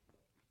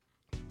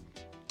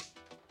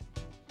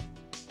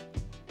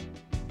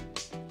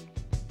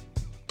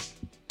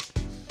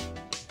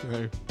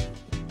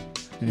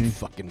You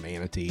fucking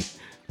manatee.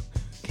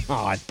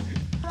 God.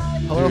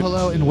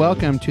 Hello, and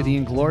welcome to the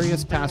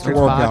Inglorious Pastors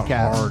I work out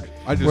podcast,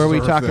 hard. where we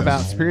talk this.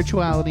 about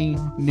spirituality,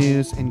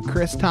 news, and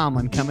Chris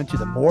Tomlin coming to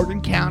the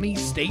Morgan County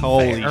State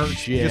Holy Fair.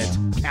 shit.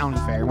 Just County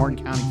Fair,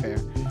 Morgan County Fair.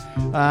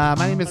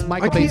 My name is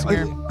Michael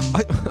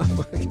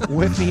Basinger.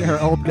 With me are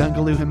old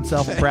Gungaloo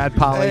himself, Brad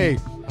Polly. Hey.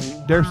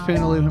 Derp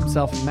Spoonaloo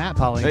himself, Matt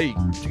Polly. Hey.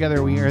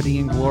 Together we are the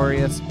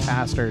Inglorious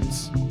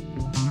Pastors.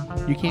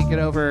 You can't get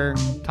over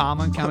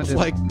Tomlin coming to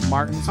Like,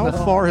 Martinsville.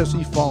 How far has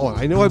he fallen?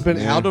 I know I've been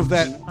out of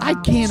that I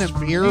can't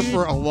sphere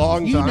for a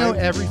long You time. know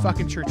every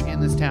fucking church in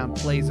this town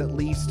plays at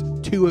least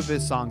 2 of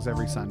his songs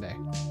every Sunday.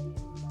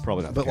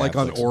 Probably not. but the like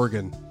on Catholics.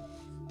 Oregon.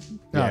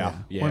 Yeah.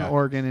 One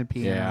organ and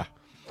piano.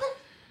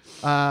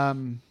 Yeah.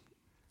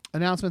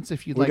 Announcements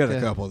if you'd We like got to.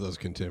 a couple of those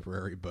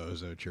contemporary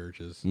bozo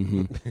churches.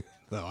 Mm-hmm.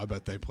 No, I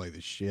bet they play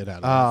the shit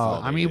out of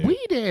Oh, that. I mean, do.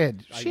 we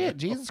did. Shit,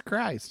 Jesus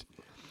Christ.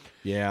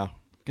 Yeah.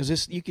 Because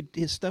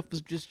his stuff was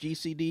just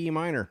GCD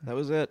minor. That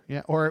was it.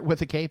 Yeah, or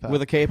with a capo.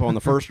 With a capo on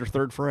the first or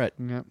third fret.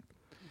 Yep.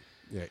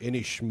 Yeah, any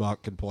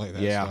schmuck can play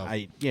that Yeah. stuff.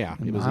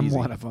 It was I'm easy.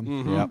 one of them.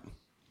 Mhm. Yep.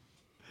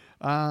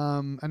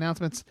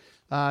 Announcements.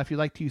 If you'd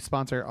like to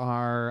sponsor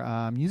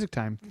our Music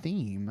Time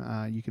theme,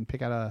 you can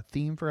pick out a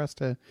theme for us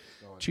to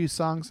choose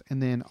songs,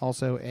 and then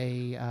also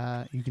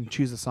you can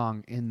choose a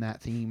song in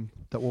that theme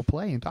that we'll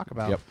play and talk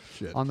about Yep.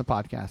 Shit. on the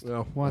podcast.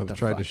 Well, What I've the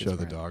tried to fuck show is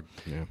the Brad? dog.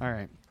 Yeah. All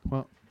right.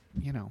 Well,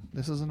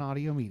 this is an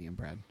audio medium,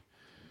 Brad.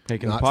 Hey,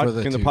 can Not the, for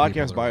the can the two people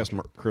podcast that buy are us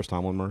Chris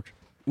Tomlin merch?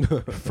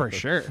 For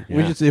sure. We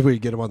Yeah. should see if we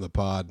can get him on the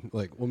pod.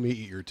 Like, we'll meet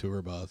you at your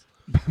tour bus.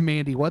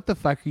 Mandy, what the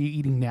fuck are you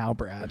eating now,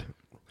 Brad?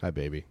 Hi,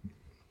 baby.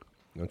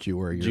 Don't you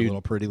worry your Jude-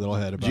 little pretty little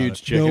head about Jude's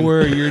it. chicken.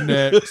 worry, you're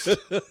next.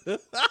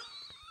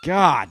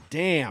 God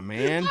damn,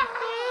 man.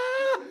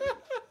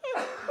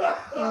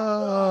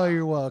 Oh,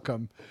 you're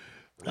welcome.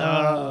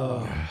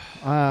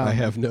 I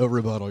have no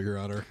rebuttal, Your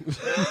Honor.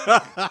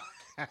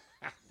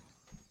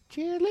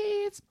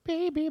 Chili's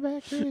baby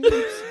back ribs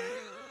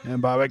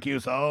and barbecue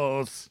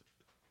sauce.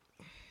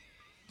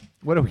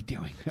 What are we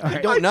doing? All I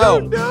right. don't know.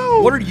 know.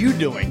 What are you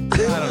doing? I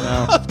don't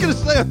know. I was going to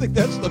say, I think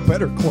that's the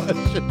better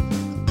question.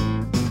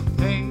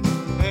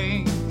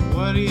 Hey,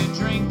 what are you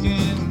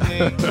drinking?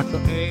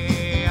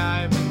 Hey,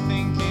 I've been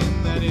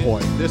thinking that if Boy,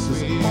 this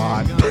is a we're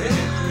lot. gonna get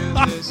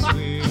through this,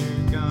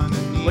 we're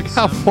gonna need Look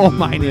how some full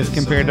mine is fluid.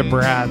 compared to So,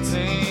 Brad's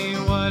Hey,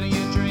 what are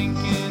you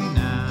drinking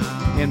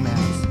now? and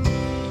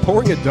Matt's.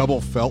 Pouring a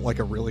double felt like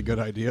a really good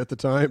idea at the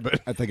time,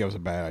 but I think it was a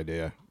bad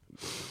idea.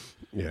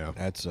 yeah,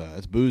 That's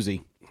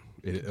boozy.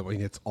 I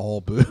mean, it's all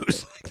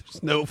booze. Like,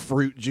 there's no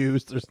fruit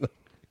juice. There's no.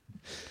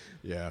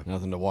 Yeah.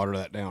 Nothing to water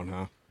that down,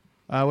 huh?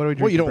 What are we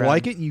drinking? Well, you don't Brad?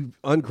 like it, you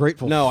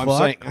ungrateful. No,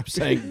 fuck? I'm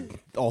saying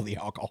all the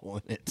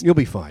alcohol in it. You'll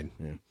be fine.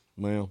 Yeah.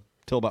 Well,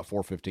 till about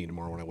 4:15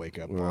 tomorrow when I wake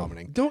up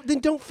vomiting.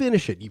 Don't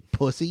finish it, you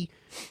pussy.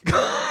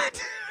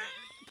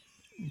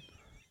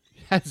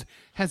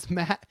 Has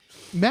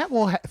Matt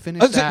will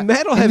finish I was that. saying,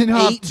 Matt will and have then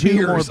he'll 8 2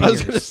 more beers. I was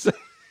going to beers. say.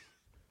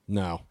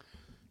 No.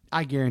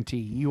 I guarantee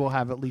you will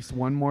have at least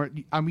one more.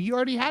 I mean, you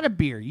already had a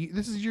beer.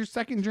 This is your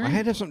second drink. I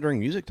had to have something during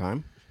music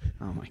time.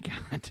 Oh my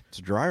god. It's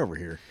dry over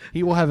here.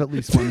 He will have at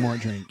least one more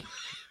drink.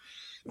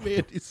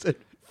 Man, he said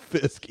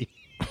fisky.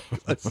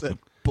 I said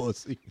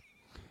pussy.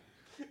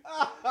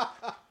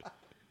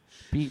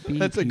 Beep, beep,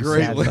 That's a you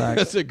great. sad fuck.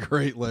 That's a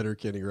great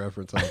Letterkenny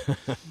reference.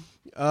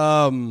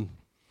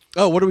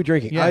 Oh, what are we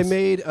drinking? Yes. I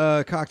made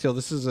a cocktail.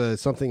 This is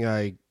something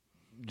I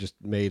just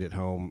made at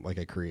home, like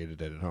I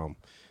created it at home.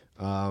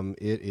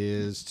 It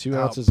is 2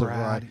 ounces of rye.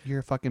 Brad, you're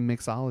a fucking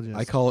mixologist.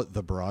 I call it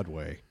the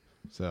Broadway.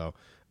 So,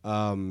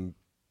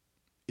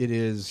 it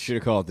is. Should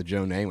have called it the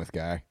Joe Namath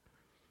guy.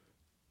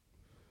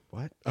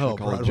 What? Should've Oh,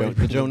 called it Broadway.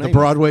 the Joe the Namath.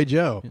 Broadway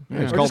Joe. Yeah,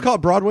 Or it's just called- call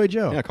it Broadway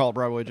Joe. Yeah, call it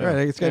Broadway Joe. All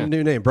right, it's got Yeah. a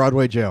new name,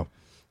 Broadway Joe.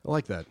 I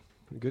like that.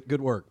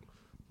 Good work.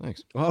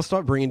 Thanks. Well, I'll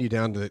start bringing you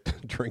down to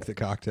drink the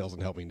cocktails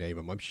and help me name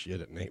them. I'm shit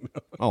at naming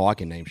them. Oh, I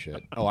can name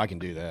shit. Oh, I can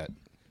do that.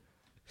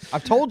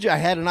 I've told you I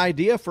had an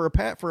idea for a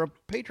Patreon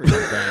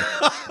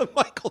thing.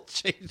 Michael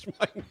changed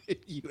my name,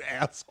 you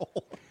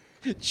asshole.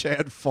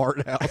 Chad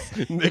Farthouse,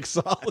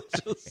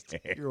 mixologist.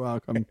 You're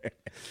welcome.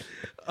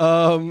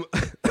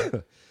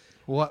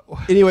 What?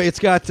 Anyway, it's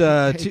got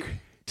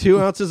 2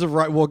 ounces of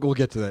rye. We'll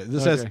get to that.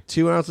 This has Okay.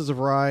 2 ounces of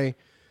rye,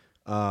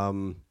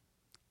 an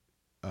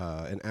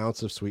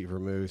ounce of sweet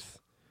vermouth,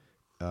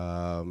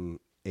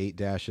 8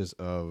 dashes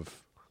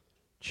of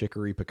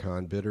chicory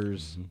pecan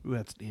bitters, Ooh,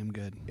 that's damn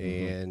good.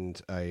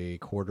 and a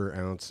 1/4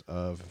 ounce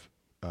of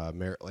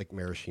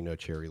maraschino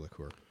cherry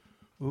liqueur.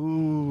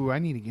 Ooh, I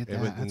need to get that.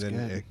 And That's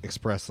then good.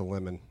 express the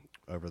lemon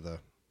over the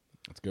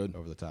good.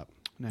 top.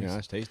 Nice. Yeah,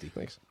 that's tasty.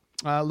 Thanks.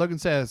 Logan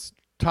says,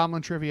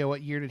 Tomlin trivia: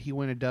 what year did he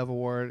win a Dove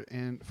Award?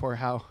 And for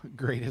how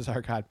great is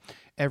our God?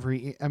 I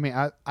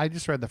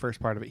just read the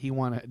first part of it. He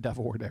won a Dove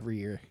Award every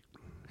year.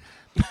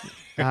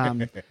 How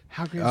great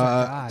is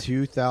our God?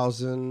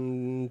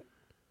 2000.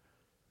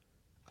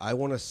 I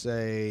want to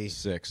say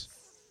 6.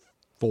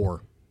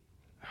 4.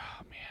 Oh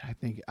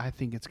man, I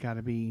think it's got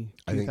to be.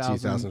 I think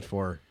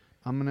 2004.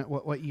 I'm gonna.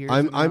 What year? is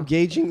I'm it now? I'm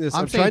gauging this.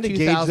 I'm I'm saying trying to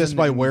gauge this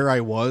by 2000 where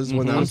I was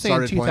when I I'm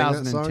saying started playing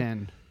that song.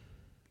 2010.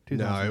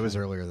 No, it was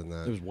 2010. earlier than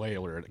that. It was way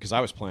earlier because I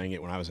was playing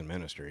it when I was in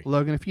ministry.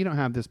 Logan, if you don't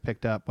have this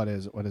picked up, what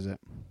is it?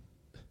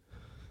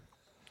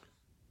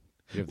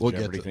 You have the We'll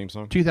get Jeopardy to- theme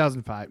song?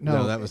 2005. No,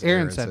 No, that was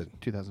Aaron Aaron said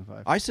said.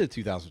 2005. I said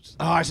 2000.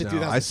 Oh, I said No,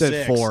 2006. I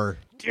said 4.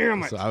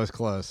 Damn it. So I was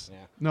close. Yeah.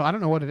 No, I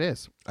don't know what it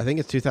is. I think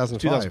it's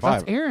 2005. 2005.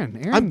 That's Aaron.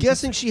 Aaron. I'm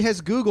guessing she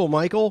has Google,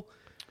 Michael.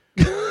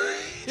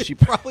 She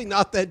Probably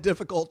not that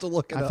difficult to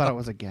look it I up. thought it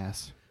was a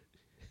guess.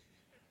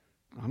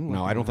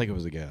 No, I don't think it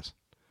was a guess.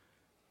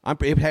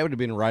 It had to have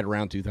been right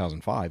around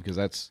 2005 because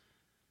that's.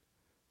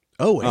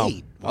 Oh, Oh,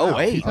 8. oh,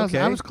 8. 2000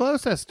 okay. I was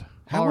closest.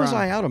 How All was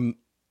around. I out of?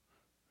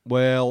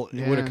 Well,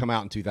 it would have Yeah. come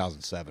out in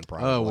 2007,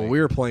 probably. Oh, well, we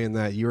were playing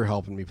that. You were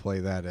helping me play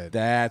that at.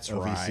 That's OVCF,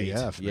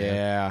 right. man.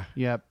 Yeah.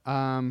 Yep.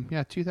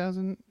 Yeah,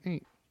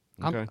 2008.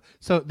 Okay.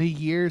 So the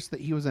years that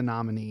he was a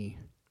nominee.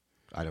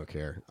 I don't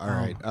care. All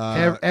right.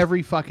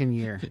 Every fucking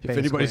year. if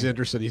anybody's basically.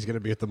 interested, he's going to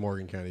be at the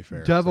Morgan County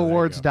Fair. So there you go.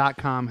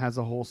 DoveAwards.com has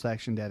a whole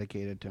section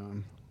dedicated to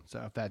him.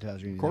 So if that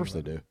tells you anything. Of course they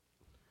about it. do.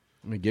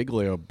 I mean,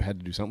 Giglio had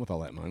to do something with all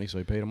that money, so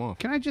he paid him off.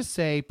 Can I just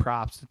say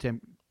props to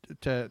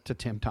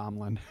Tim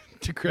Tomlin,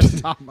 to Chris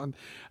Tomlin.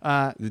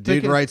 The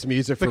dude writes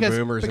music for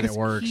boomers, and it because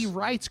works. He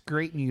writes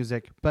great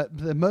music, but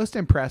the most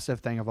impressive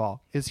thing of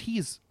all is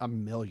he's a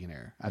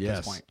millionaire at Yes.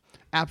 this point,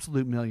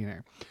 absolute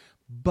millionaire.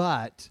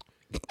 But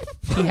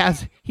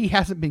he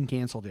hasn't been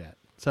canceled yet.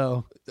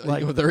 So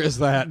like there is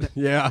that.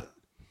 Yeah.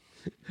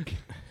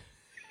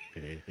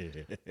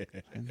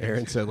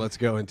 Aaron said, "Let's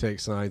go and take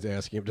signs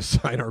asking him to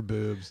sign our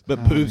boobs."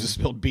 But boobs is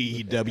spelled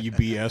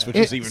BEWBS, which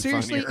is even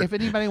seriously, funnier. if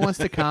anybody wants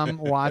to come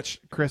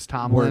watch Chris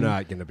Tomlin, We're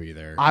not going to be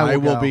there. I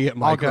will be go. at I'll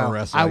Micro go.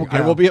 Wrestling. I will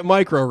go. be at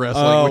Micro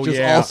Wrestling, Oh, which is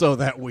yeah. also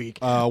that week.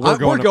 We're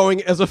going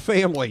going as a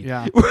family.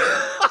 Yeah.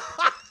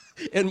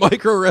 And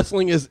Micro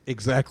Wrestling is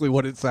exactly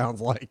what it sounds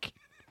like.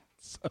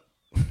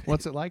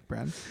 What's it like,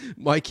 Brad?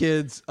 My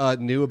kids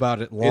knew about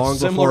it It's long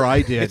similar- before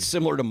I did. It's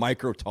similar to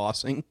micro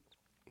tossing.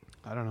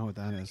 I don't know what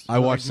that is. I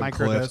watched some Like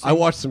clips. microdosing? I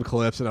watched some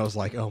clips, and I was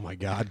like, "Oh my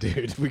god,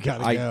 dude, we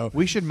gotta go."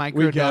 We should gotta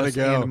microdose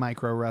go. and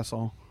micro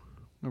wrestle.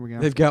 There we go.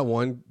 They've got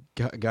one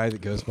guy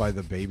that goes by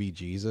the Baby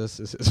Jesus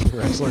is his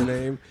wrestler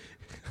name.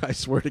 I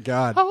swear to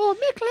God. Hold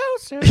me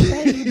closer,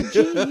 baby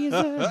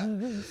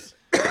Jesus.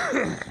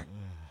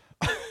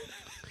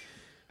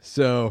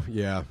 So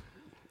yeah,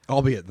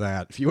 I'll be at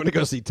that. If you want to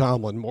go see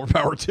Tomlin, more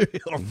power to you.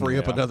 It'll free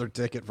up Yeah. another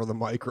ticket for the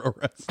Micro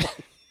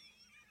Wrestling.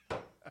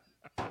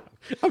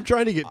 I'm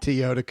trying to get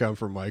T.O. to come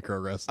for Micro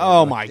Wrestling.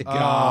 Oh my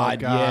God!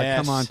 Oh, God.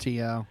 Yes. Come on,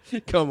 T.O.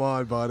 Come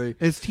on, buddy.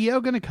 Is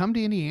T.O. going to come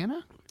to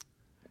Indiana?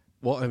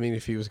 Well, I mean,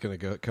 if he was going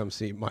to come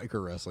see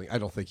Micro Wrestling, I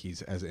don't think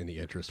he's has any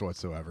interest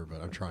whatsoever.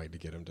 But I'm trying to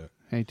get him to.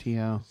 Hey,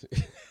 T.O.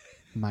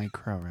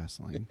 Micro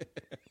wrestling.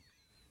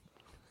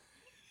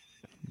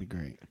 Be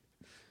great.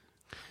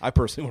 I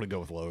personally want to go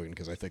with Logan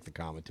because I think the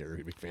commentary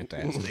would be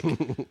fantastic.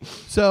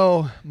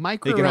 So,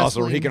 micro he can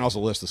wrestling. also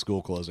list the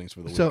school closings for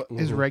the week. So,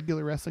 is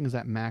regular wrestling, is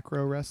that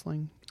macro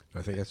wrestling?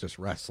 I think that's just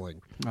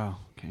wrestling. Oh,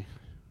 okay.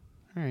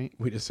 All right.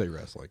 We just say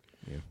wrestling.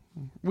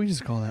 We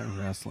just call that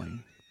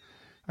wrestling.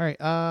 All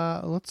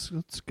right. Let's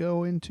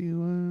go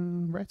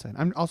into right side.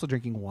 I'm also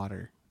drinking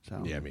water.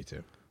 So Yeah, me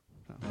too.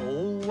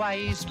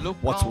 Always look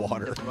What's on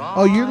water? the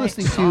Oh, you're bright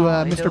listening to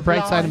side Mr. of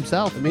Brightside life.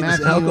 himself. I mean, this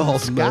Matthew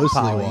alcohol's Scott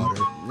mostly Polly.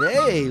 water.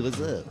 Hey, what's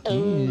up?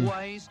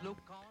 Always look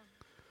on.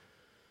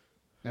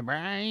 The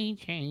bright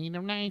side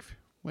of life.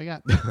 What you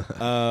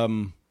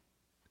got?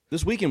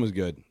 This weekend was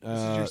good. This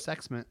is your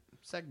segment.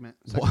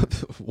 What?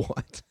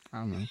 What? I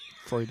don't know.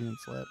 Freudian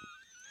slip.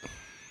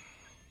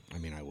 I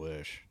mean, I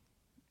wish,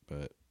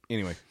 but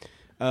anyway, it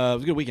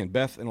was a good weekend.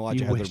 Beth and Elijah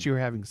You had wished you were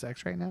having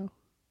sex right now?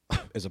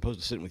 as opposed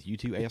to sitting with you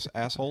two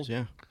assholes.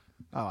 Yeah.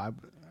 Oh, I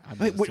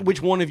Hey,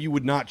 which one of you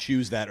would not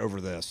choose that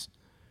over this?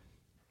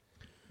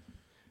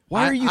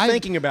 Why are you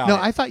thinking about No, it?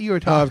 I thought you were Oh,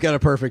 talking. I've got a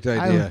perfect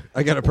idea.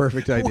 I got a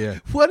perfect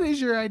idea. What is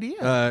your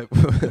idea?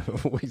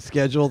 We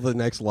schedule the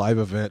next live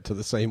event to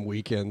the same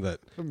weekend that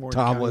Morgan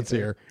Tomlin's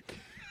County here.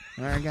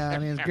 Our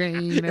God is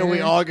green. And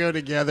we all go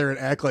together and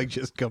act like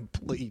just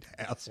complete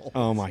assholes.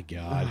 Oh my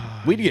God,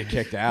 we'd get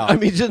kicked out. I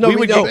mean, just no, we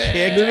would go, get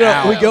kicked no,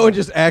 out. we go and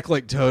just act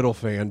like total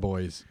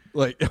fanboys.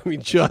 Like, I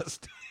mean,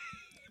 just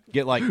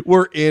Get like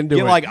we're into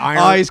Get it. like iron-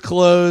 eyes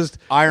closed,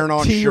 iron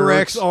on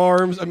T-Rex shirts.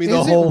 arms. I mean, Is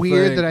the it whole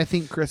weird thing. that I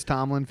think Chris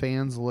Tomlin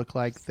fans look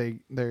like they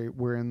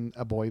were in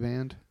a boy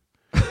band?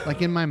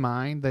 Like in my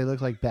mind, they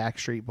look like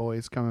Backstreet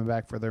Boys coming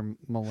back for their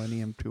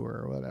Millennium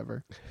Tour or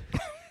whatever.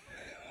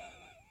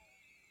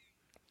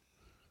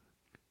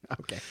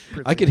 Okay,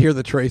 I could hear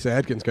the Trace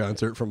Adkins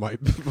concert from my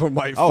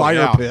Oh, fire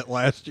yeah. pit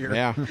last year.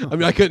 Yeah. I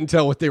mean, I couldn't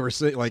tell what they were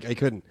saying. Like, I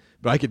couldn't,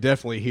 but I could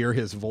definitely hear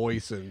his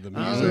voice and the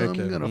music. I'm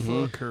and, gonna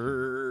fuck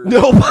her.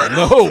 No,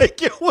 I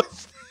think it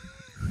was.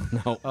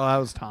 no. Oh, that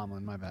was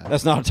Tomlin. My bad.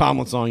 That's not a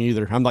Tomlin song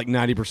either. I'm like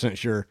 90%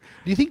 sure.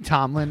 Do you think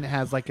Tomlin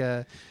has like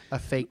a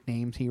fake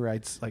name he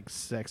writes like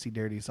sexy,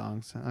 dirty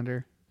songs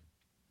under?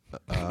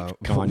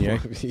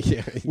 Kanye.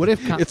 Yeah. What if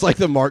it's like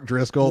the Mark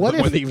Driscoll What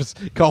when if- he was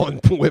calling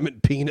women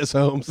penis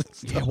homes and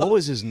stuff. Yeah, what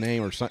was his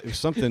name or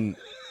something?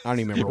 I don't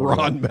even remember.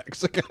 Ron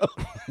Mexico.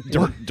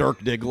 Dirk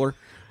Diggler.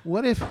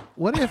 What if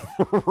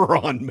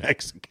Ron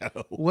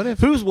Mexico. What if-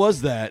 Whose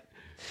was that?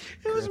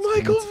 It was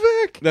Michael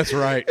Vick. That's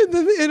right. And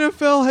then the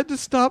NFL had to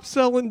stop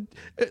selling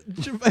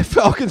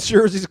Falcons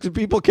jerseys because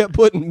people kept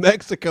putting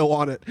Mexico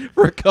on it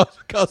for a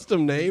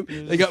custom name.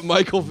 They got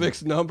Michael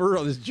Vick's number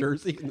on his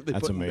jersey, and they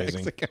That's put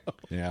amazing. Mexico.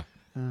 Yeah.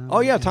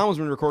 Oh yeah, Tom was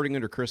been recording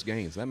under Chris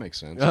Gaines. That makes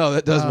sense. Oh,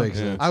 that does make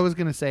sense. I was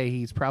gonna say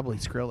he's probably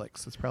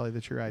Skrillex. That's probably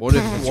the true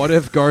idea. What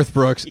if Garth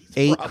Brooks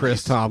ate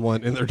Chris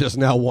Tomlin and they're just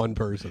now one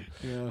person?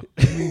 Yeah.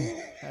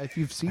 If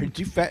you've seen Did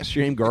you fat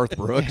shame Garth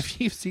Brooks?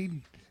 if you've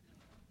seen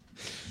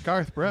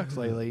Garth Brooks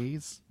lately,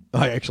 he's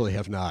I actually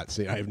have not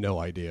seen. I have no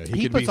idea.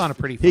 He could puts be, on a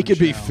pretty He fun could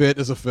be show. fit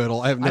as a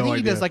fiddle. I have no I think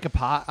idea. he does like a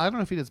pod. I don't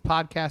know if he does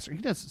podcast or he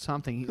does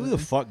something. Who the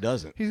fuck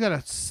doesn't? He's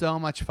got so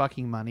much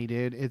fucking money,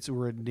 dude. It's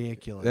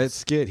ridiculous. That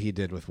skit he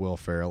did with Will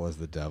Ferrell as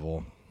the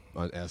devil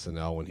on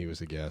SNL when he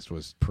was a guest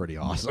was pretty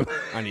awesome.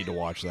 I need to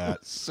watch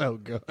that. So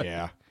good.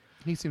 Yeah.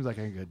 He seems like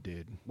a good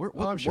dude.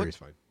 Oh, I'm sure he's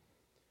fine.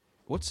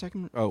 What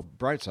second? Oh,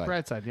 Brightside.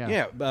 Brightside, yeah.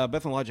 Yeah.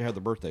 Beth and Elijah had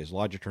their birthdays.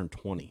 Elijah turned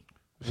 20.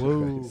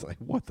 Whoa! It's like,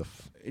 what the?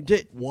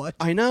 What?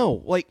 I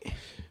know. Like,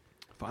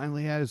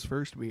 Finally had his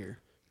first beer.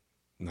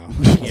 no.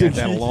 He had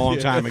that a long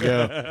time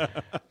ago.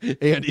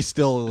 And he's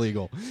still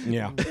illegal.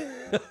 Yeah.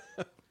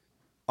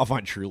 I'll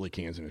find Truly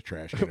cans in a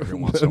trash can every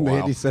once in a while.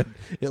 Mandy said,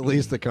 at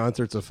least the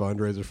concert's a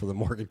fundraiser for the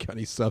Morgan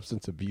County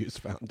Substance Abuse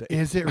Foundation.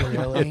 Is it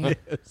really?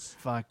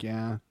 Fuck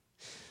yeah!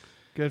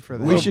 Good for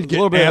them. We should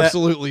little get bit of that-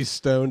 absolutely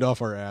stoned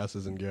off our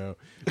asses and go.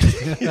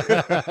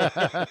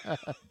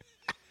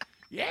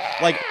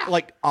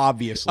 Like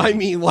obviously. I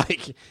mean,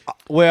 like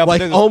well, but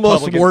then there's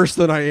almost public- worse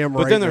than I am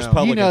But right then there's now.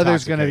 public You know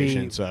there's gonna be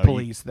intoxication, so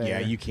police Yeah,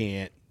 there. you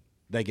can't.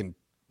 They can.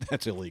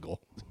 That's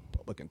illegal.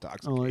 Public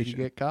intoxication. Unless you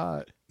get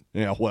caught.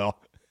 Yeah. Well,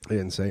 I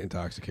didn't say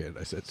intoxicated.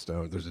 I said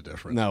stoned. There's a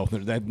difference. no,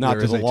 not There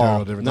to is the a law.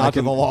 total difference. Not I to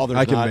can- the law. There's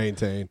I can not.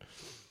 maintain.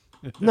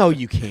 No,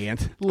 you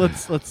can't.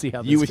 Let's see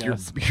how this You with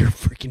goes. your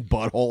freaking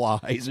butthole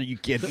eyes? Are you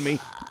kidding me?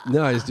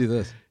 No, I just do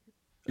this.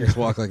 Just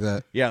walk like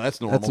that. Yeah,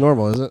 that's normal. That's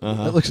normal, isn't it?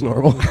 That looks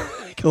normal.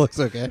 It looks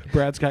okay.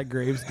 Brad's got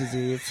Graves'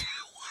 disease.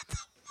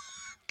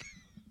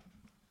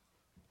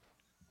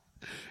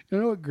 You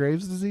know what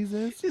Graves' disease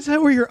is? Is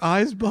that where your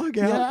eyes bug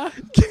out?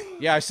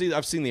 Yeah, I've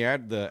seen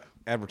the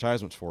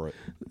advertisements for it.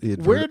 The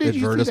Where did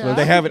you see advertisement? that?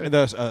 They have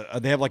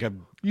it. They have like a.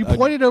 You a-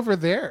 pointed over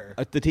there.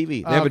 at the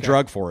TV. They Oh, have a okay.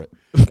 drug for it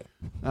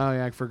Oh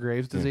yeah, for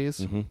Graves'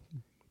 disease.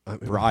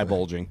 for eye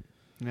bulging.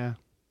 Yeah.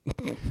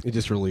 It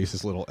just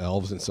releases little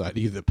elves inside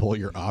you that pull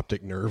your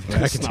optic nerve back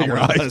That's into not your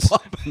what it eyes. does.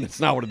 That's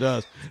not what it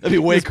does. That'd be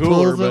way Just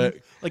cooler, pulls 'em but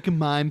like a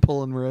mime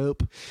pulling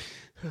rope.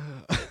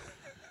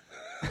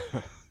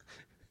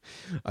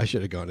 I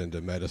should have gone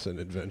into medicine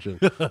invention.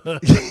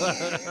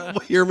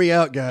 Hear me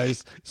out,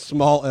 guys.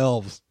 Small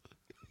elves,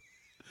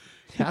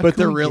 How but can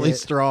they're we really get-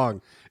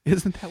 strong.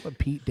 Isn't that what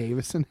Pete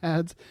Davidson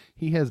has?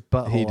 He has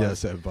butthole. He eyes.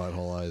 does have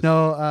butthole eyes.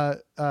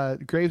 No,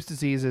 Graves'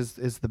 disease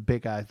is the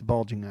big eyes, the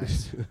bulging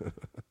eyes.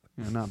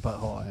 Not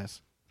butthole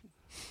eyes.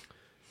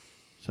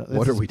 So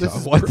What are we this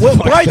talking? is- What? well,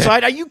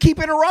 Brightside, you keep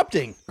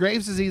interrupting.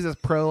 Graves' disease is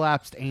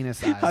prolapsed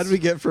anus eyes. How did we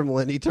get from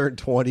Lenny turned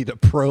 20 to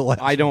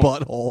prolapse I don't-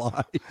 butthole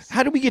eyes?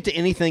 How do we get to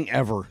anything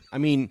ever? I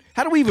mean,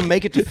 how do we even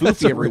make it to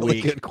That's Foofy a every really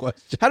week? good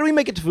question. How do we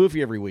make it to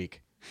Foofy every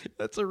week?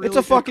 That's a really It's a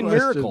good fucking question.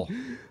 miracle.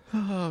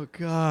 Oh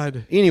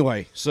God.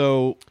 Anyway,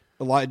 so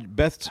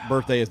Beth's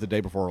birthday is the day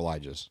before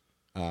Elijah's.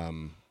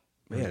 Man,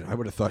 I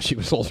would have thought she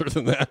was older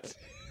than that.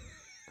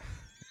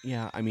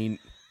 Yeah, I mean,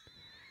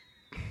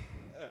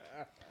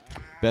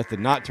 Beth did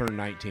not turn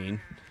 19.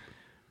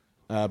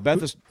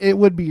 Beth is. It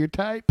would be your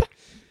type.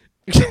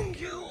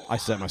 I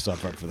set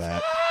myself up for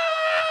that.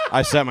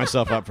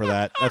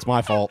 That's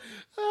my fault.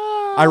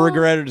 I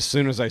regret it as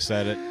soon as I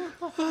said it.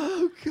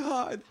 Oh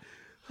God.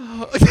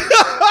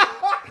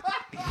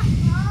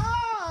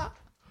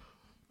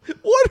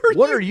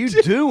 What are you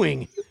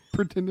doing,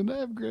 Pretending to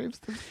have Graves'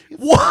 disease.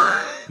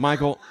 What?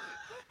 Michael?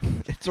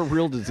 It's a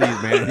real disease,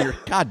 man. You're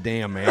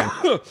goddamn, man.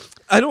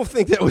 I don't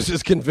think that was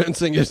as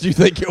convincing as you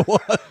think it was.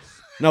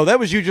 No, that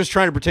was you just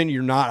trying to pretend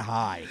you're not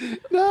high.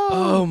 No.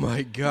 Oh my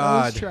I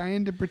God. was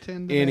trying to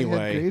pretend that I had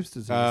Anyway, Graves'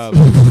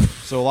 disease.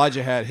 so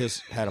Elijah had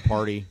a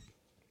party.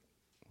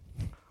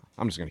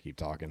 I'm just gonna keep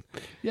talking.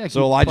 Yeah,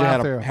 So keep Elijah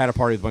plow through. had a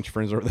party with a bunch of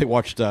friends. They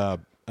watched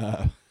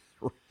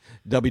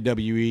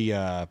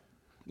WWE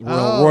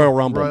Royal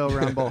Rumble. Royal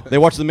Rumble. They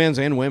watched the men's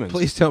and women's.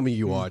 Please tell me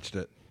you watched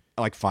it.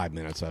 Like 5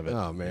 minutes of it.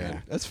 Oh man, Yeah.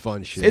 that's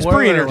fun shit. It's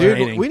pretty Spoiler alert.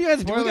 entertaining. We got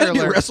to do Spoiler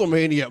alert.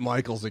 WrestleMania at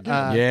Michael's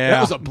again. Yeah.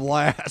 that was a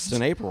blast. It's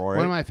in April, right?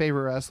 One of my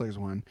favorite wrestlers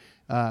won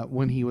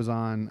when he was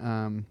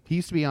on. He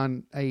used to be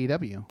on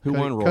AEW. Who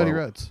won Royal? Cody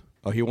Rhodes.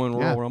 Oh, he won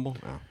Royal Yeah. Rumble.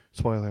 Oh.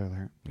 Spoiler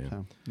alert. Yeah.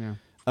 So, yeah.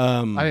 I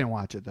I didn't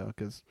watch it though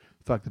because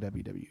fuck the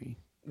WWE.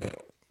 All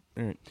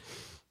right.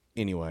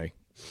 Anyway,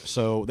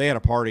 so they had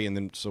a party, and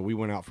then so we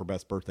went out for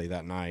Beth's birthday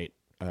that night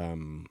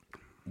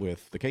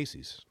with the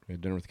Caseys. We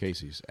had dinner with the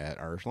Caseys at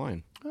Irish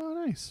Lion. Oh,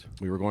 nice.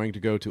 We were going to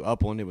go to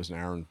Upland. It was an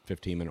hour and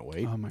 15-minute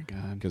wait Oh my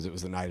god. because it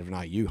was the night of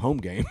an IU home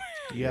game.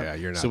 Yeah,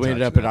 you're not. So we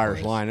ended up touching at that Irish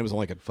place. Line. It was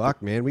like a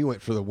Fuck, man, we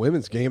went for the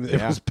women's game. It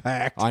Yeah. was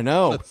packed. I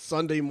know. On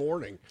Sunday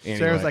morning.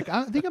 Sarah's Anyway. like,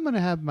 I think I'm gonna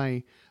have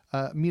my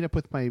meet up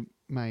with my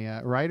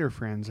writer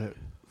friends at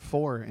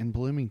 4 in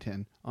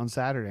Bloomington on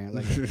Saturday. I'm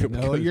like,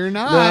 no, you're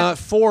not. Nah,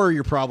 4,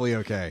 you're probably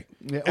okay.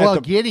 Yeah, At well,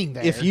 the- getting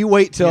there. If you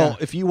wait till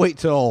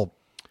Yeah.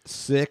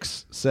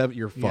 6, 7,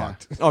 you're Yeah.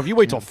 fucked. Oh, if you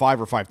wait till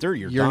 5 or 5:30,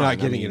 you're You're done. not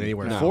getting I mean, it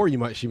anywhere. no. 4,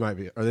 she might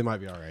be, or they might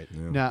be all right.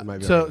 No, It might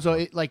be so all right. so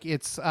it, like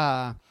it's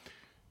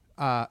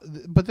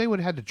but they would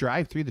have had to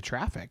drive through the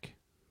traffic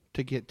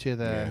to get to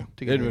the Yeah. to It'd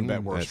get have to been the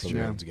bad worse That's for the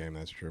true. men's game.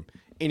 That's true.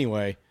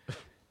 Anyway,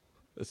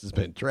 This has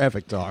been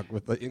traffic talk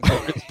with the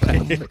insurance.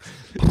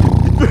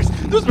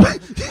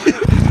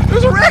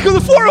 there's a wreck on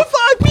the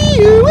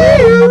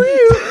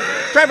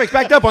 405. traffic's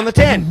backed up on the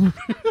 10.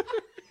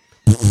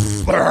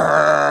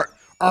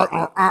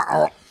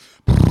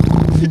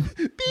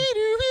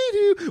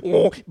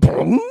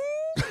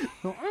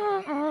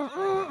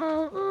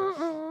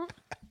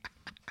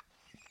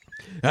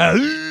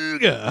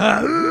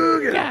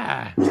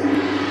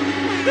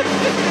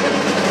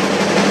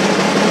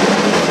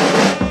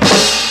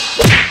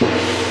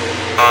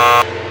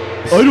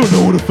 I don't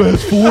know what a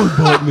fast forward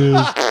button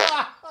is.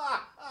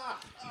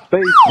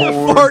 Space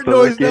porn, Fart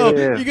noise, fuck no.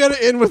 yeah. You got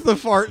to end with the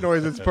fart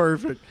noise. It's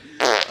perfect.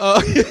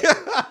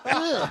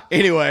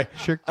 Anyway,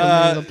 Shirk the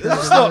little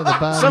this is turd out of the still,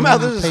 bottom somehow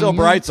of the this is still pan.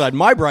 bright side.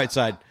 My bright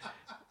side.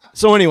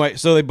 So anyway,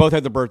 so they both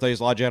had their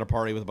birthdays. Lodge had a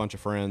party with a bunch of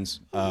friends.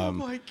 Oh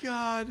my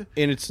God.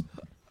 And it's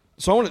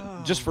so I want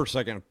to just for a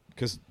second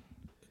because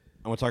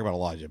I want to talk about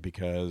Elijah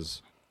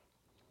because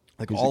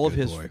like He's a all of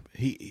good his boy.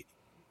 he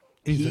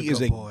He's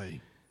is a a good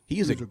boy. he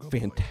is a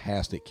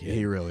fantastic kid.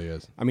 He really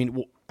is. I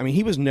mean,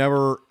 he was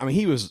never. I mean,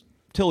 he was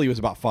till he was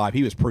about 5.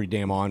 He was pretty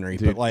damn ornery.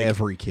 Dude, but like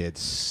every kid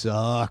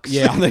sucks.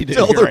 yeah, they do.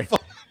 Till You're they're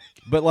right.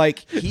 But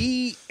like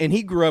he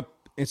grew up,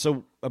 and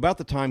so about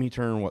the time he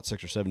turned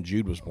 6 or 7,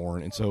 Jude was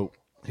born, and so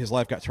his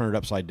life got turned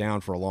upside down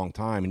for a long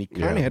time, and he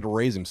kind of Yeah. had to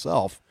raise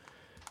himself,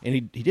 and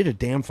he did a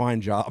damn fine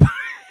job.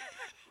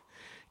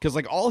 Because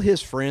like all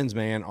his friends,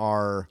 man,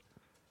 are,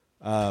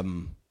 a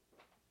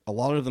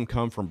lot of them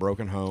come from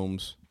broken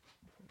homes,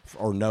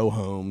 or no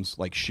homes,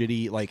 like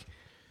shitty, like,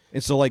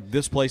 and so like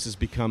this place has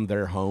become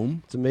their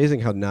home. It's amazing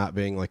how not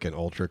being like an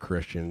ultra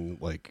Christian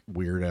like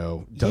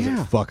weirdo doesn't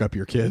Yeah. fuck up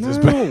your kids as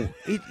bad.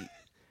 No,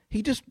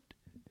 he just.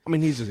 I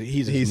mean, he's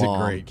his He's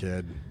mom. a great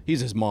kid.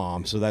 He's his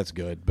mom, so that's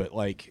good. But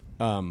like,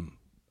 I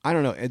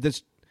don't know.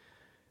 This,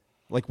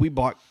 like, we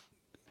bought.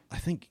 I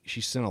think she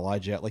sent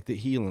Elijah out. Like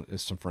he and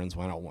some friends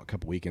went out a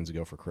couple weekends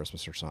ago for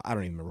Christmas or something. I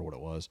don't even remember what it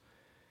was.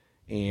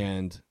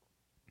 And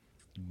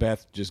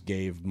Beth just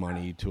gave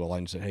money to Elijah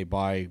and said, "Hey,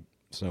 buy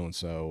so and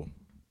so.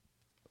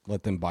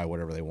 Let them buy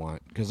whatever they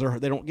want because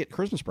they don't get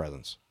Christmas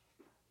presents.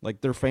 Like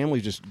their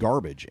family's just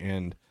garbage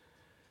and."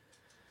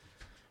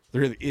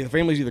 The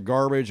family's either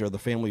garbage or the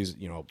family's,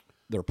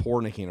 they're poor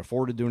and they can't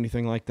afford to do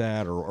anything like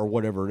that or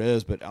whatever it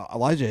is. But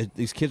Elijah,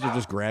 these kids are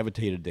just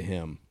gravitated to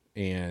him.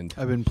 And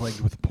I've been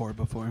plagued with poor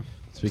before.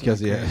 It's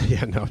because no,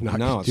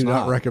 it's do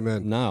not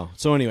recommend. No.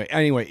 So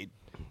anyway,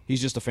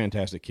 he's just a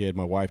fantastic kid.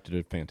 My wife did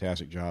a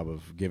fantastic job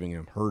of giving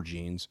him her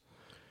genes.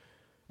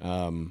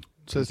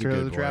 Sister good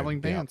of the boy. traveling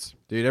Yeah. dance.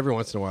 Dude, every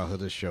once in a while he'll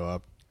just show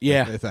up.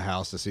 Yeah. At the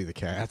house to see the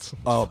cats.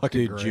 Oh,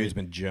 Fucking dude, great. Jude's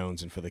been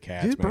jonesing for the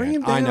cats, Dude, man. bring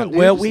him I down. know. Dude.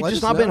 Well, Just we've let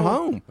just us not been know.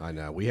 home. I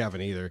know. We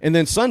haven't either. And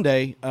then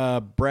Sunday,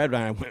 Brad and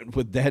I went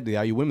with Dad to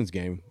the IU women's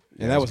game,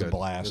 and that was a good.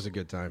 blast. It was a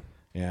good time.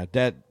 Yeah,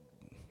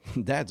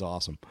 Dad's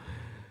awesome.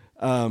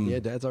 Yeah,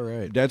 Dad's all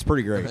right. Dad's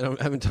pretty great. I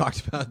haven't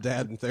talked about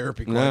Dad in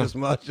therapy quite No, as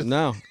much.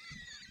 No,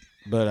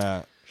 but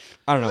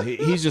I don't know.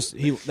 He's just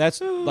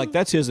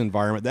that's his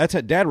environment. That's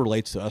how Dad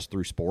relates to us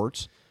through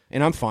sports,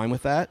 and I'm fine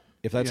with that.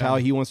 If that's how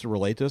he wants to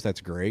relate to us,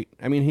 that's great.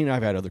 I mean, he and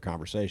I've had other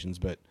conversations,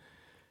 but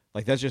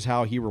like that's just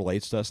how he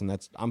relates to us,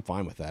 and I'm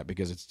fine with that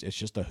because it's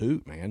just a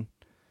hoot, man.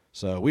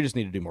 So we just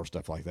need to do more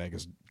stuff like that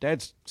because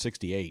Dad's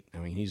 68. I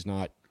mean, he's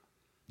not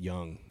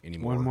young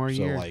anymore. One more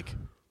year. So like,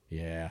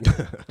 yeah,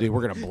 dude,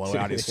 we're gonna blow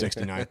out his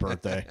 69th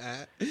birthday.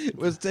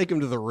 Let's take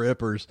him to the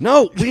Rippers.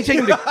 No, we need to take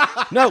him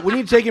to we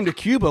need to take him to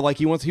Cuba. Like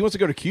he wants to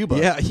go to Cuba.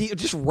 Yeah, he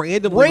just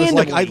randomly was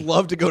like, Randomly. I'd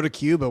love to go to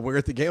Cuba. We're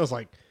at the game. I was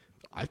like,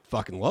 I'd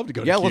fucking love to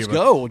go to Yeah, Cuba. let's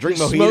go. We'll drink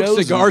Just mojitos Smoke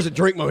cigars and- and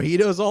drink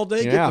mojitos all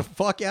day. Yeah. Get the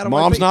fuck out of my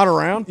face. Mom's not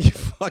around. You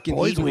fucking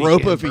Boys eat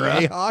weekend, ropa bruh.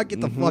 vieja.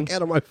 Get the fuck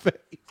out of my face.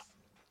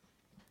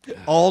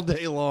 All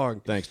day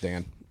long. Thanks,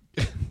 Dan.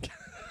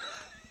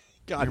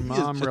 God, Your he is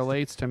mom just-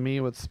 relates to me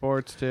with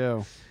sports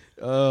too.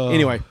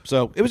 Anyway,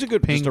 so it was Ping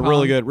just a pong.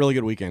 really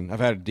good weekend.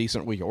 I've had a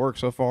decent week at work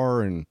so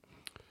far, and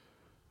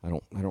I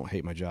don't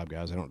hate my job,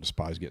 guys. I don't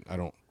despise I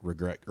don't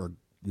regret or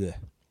bleh.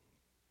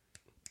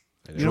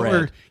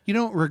 Dread. You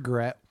don't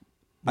regret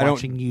I don't-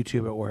 watching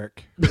YouTube at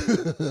work.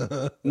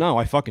 No,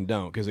 I fucking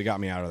don't because it got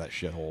me out of that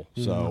shithole.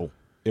 So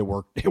it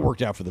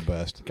worked out for the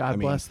best. God I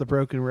mean, bless the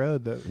broken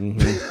road that mhm.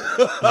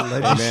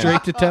 led you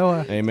straight to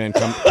Toa. Amen.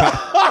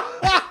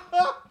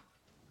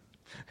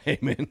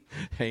 Amen.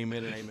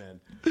 Amen and amen.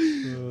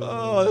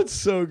 Oh, that's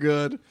so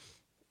good.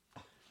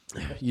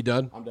 You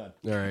done? I'm done.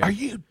 All right. Are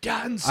you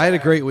done? I had a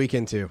great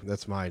weekend too.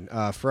 That's mine.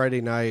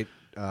 Friday night.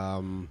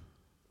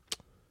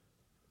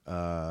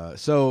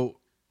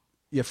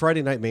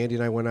 Friday night, Mandy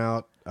and I went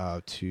out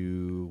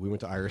we went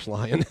to Irish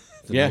Lion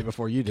the night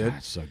before you did.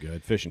 That's so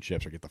good. Fish and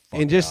chips or get the fuck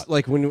And just out.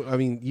 like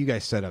you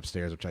guys sat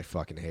upstairs, which I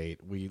fucking hate.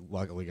 We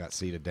luckily got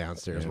seated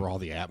downstairs where all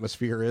the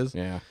atmosphere is.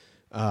 Yeah.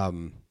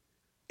 And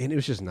it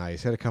was just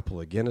nice. Had a couple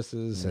of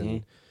Guinnesses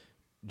and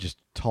just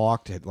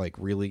talked. I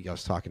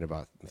was talking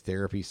about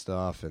therapy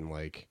stuff and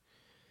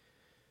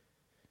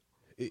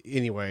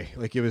anyway,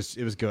 it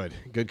was good.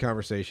 Good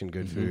conversation,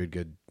 good food,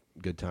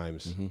 good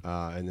times.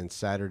 And then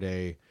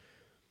Saturday,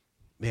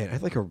 man, I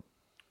had a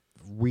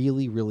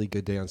really, really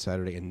good day on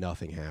Saturday and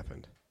nothing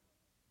happened.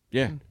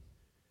 Yeah.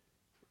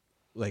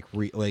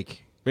 Maybe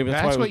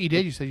That's what you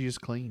did. You said you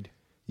just cleaned.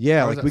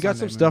 Yeah, Or was we that got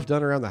some Sunday stuff maybe?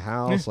 done around the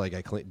house. I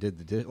did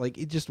the dish.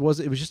 It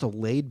was just a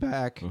laid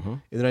back.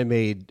 And then I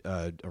made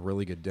a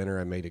really good dinner.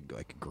 I made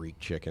a Greek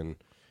chicken,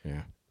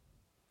 Yeah.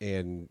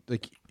 and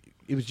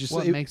it was just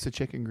What makes the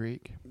chicken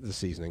Greek? the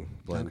seasoning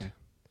blend.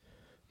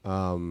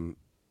 Okay.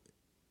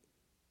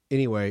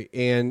 Anyway,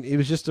 and it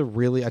was just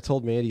I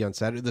told Mandy on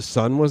Saturday the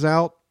sun was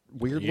out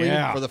weirdly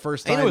Yeah. for the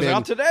first And time. it was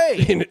out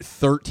today. in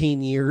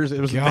 13 years.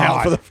 It was God.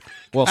 out for the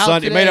Well, Out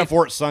Sunday today. made up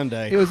for it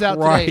Sunday. It was out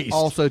today, Christ.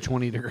 also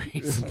 20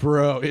 degrees.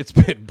 bro. It's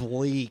been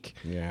bleak.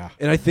 Yeah.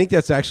 And I think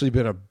that's actually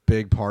been a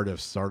big part of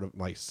some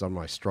of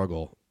my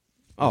struggle.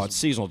 Oh, it's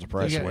seasonal You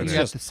depression. got, It's you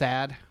got just, the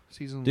sad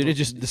season. dude,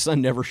 the sun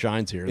never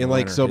shines here. in And the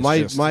winter. so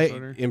It's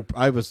just-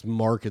 I was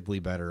markedly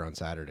better on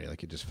Saturday.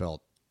 It just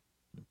felt.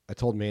 I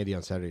told Mandy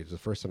on Saturday it was the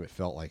first time it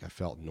felt like I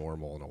felt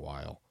normal in a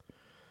while.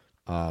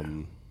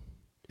 And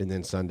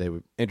then Sunday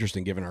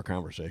interesting given our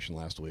conversation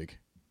last week.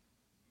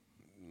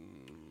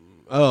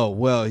 Oh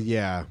well,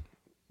 yeah.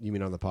 You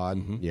mean on the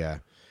pod? Yeah.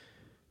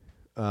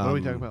 What did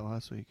we talk about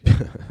last week?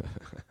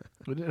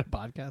 We did a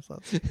podcast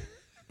last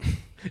week.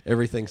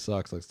 Everything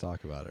sucks. Let's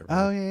talk about it.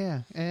 Oh,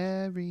 yeah.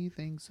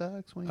 Everything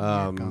sucks when you're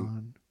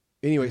gone.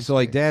 Anyway,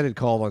 so Dad had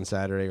called on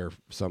Saturday or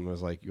something.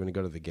 Was like, "You want to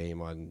go to the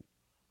game on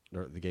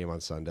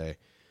Sunday?"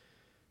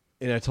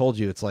 And I told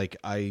you it's like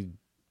I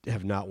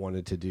have not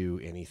wanted to do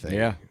anything.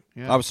 Yeah.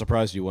 Yeah. I was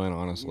surprised you went,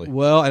 honestly.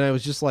 Well, and I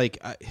was just like,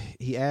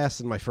 he asked,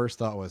 and my first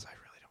thought was, I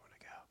really don't want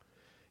to go.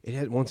 It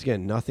had once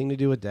again nothing to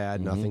do with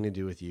Dad, nothing to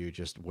do with you.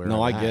 Just where.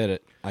 No, I'm I at. get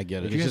it. I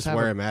get It's it. just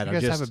where I'm at. You I'm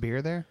guys just have a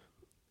beer there?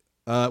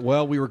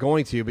 Well, we were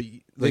going to, but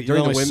They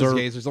during the only women's serve-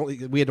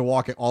 games, we had to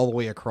walk it all the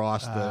way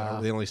across.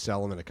 They only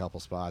sell them in a couple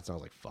spots. And I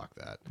was like, "Fuck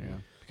that!" Yeah.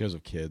 Because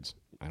of kids.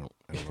 I don't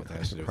know what that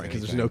has to do with Right?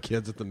 Because there's anything. no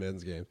kids at the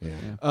men's game.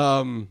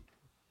 Yeah.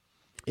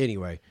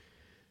 Anyway,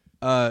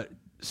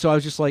 so I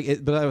was just like,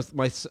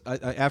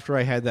 after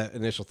I had that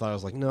initial thought, I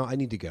was like, no, I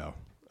need to go.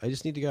 I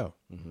just need to go.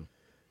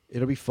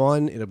 It'll be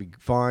fun. It'll be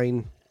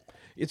fine.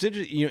 It's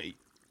interesting.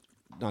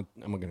 I'm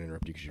going to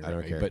interrupt you because you're I don't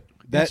right, care. but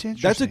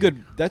It's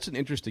that's an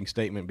interesting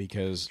statement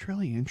because It's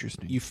really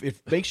interesting. it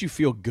makes you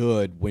feel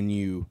good when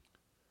you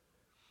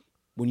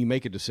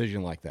make a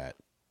decision like that.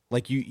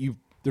 Like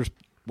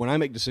when I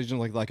make decisions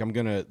like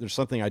there's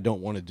something I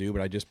don't want to do,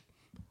 but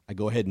I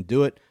go ahead and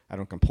do it. I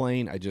don't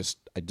complain. I just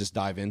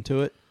dive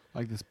into it.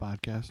 Like this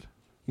podcast.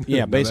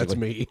 Yeah, No, basically. that's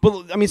me.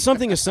 But I mean,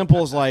 something as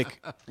simple as like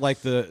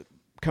the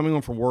coming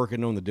home from work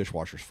and knowing the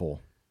dishwasher's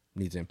full,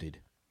 needs emptied.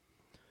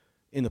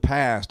 In the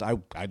past, I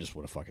just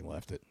would have fucking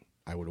left it.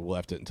 I would have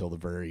left it until the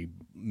very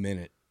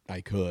minute I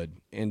could.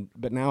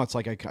 But now it's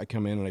like I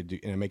come in and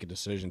I make a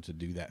decision to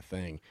do that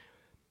thing,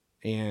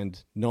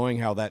 and knowing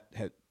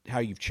how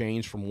you've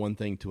changed from one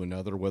thing to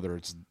another, whether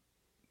it's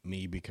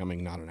me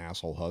becoming not an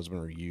asshole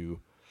husband or you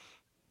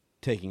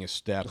taking a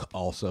step.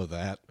 Also,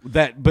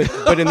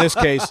 But in this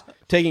case,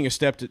 taking a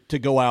step to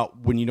go out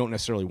when you don't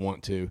necessarily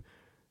want to.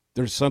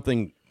 There's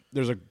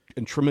a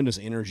tremendous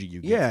energy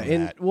you get. yeah, from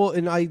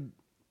and that.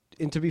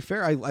 and to be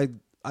fair,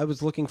 I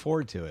was looking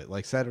forward to it.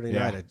 Like Saturday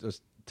Yeah. night, I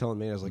was telling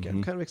me, I was like,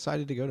 I'm kind of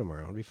excited to go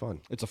tomorrow. It'll be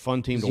fun. It's a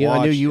fun team to You know,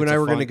 watch. I knew you and It's I a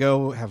were going to fun-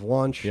 go have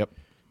lunch. Yep.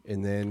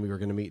 And then we were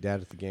going to meet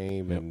Dad at the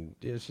game, Yep. and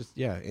it's just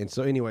And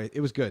so anyway, it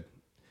was good.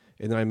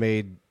 And then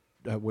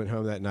I went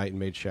home that night and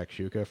made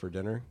shakshuka for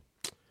dinner.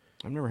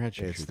 I've never had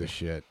It's the shakshuka.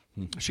 shit.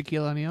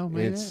 Shaquille O'Neal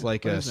made It's it?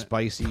 like What a is it?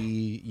 spicy.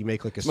 You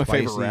make like a It's my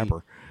spicy favorite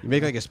rapper. You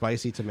make like a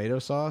spicy tomato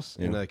sauce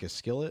in Yeah. like a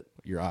skillet,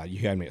 You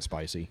had me at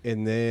spicy.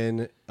 and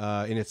then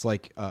and it's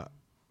like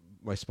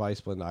my spice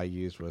blend I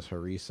used was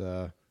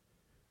harissa,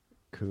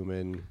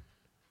 cumin,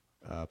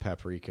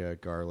 paprika,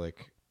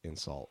 garlic, and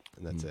salt,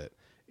 and that's it.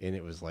 And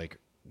it was like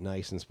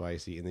nice and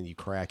spicy. And then you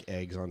crack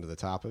eggs onto the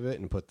top of it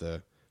and put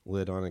the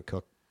lid on and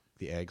cook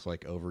the eggs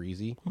like over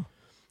easy.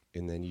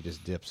 And then you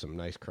just dip some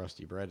nice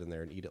crusty bread in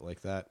there and eat it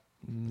like that.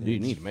 You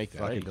need to make that.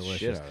 Fucking I eat the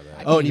delicious. shit out of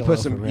that. Oh, and eat you a put loaf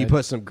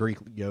of some bread. Greek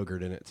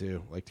yogurt in it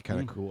too, like to kind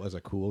of cool as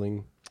a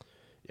cooling.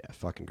 Yeah,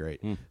 fucking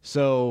great. Mm.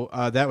 So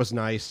that was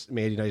nice.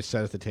 Mandy and I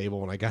sat at the table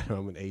when I got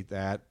home and ate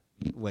that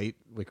late.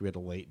 Like we had a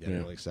late dinner,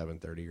 Yeah. like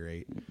 7:30 or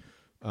 8.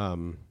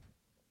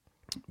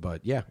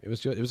 But yeah, it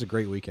was good. It was a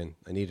great weekend.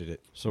 I needed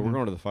it. So we're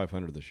going to the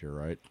 500 this year,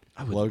 right?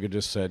 Logan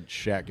just said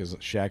Shaq is in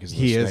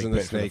He the is snake in the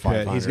pit for snake pit.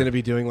 He's 500. going to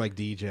be doing like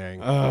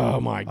DJing. Oh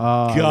my I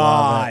love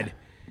God!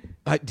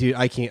 Dude,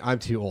 I can't. I'm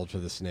too old for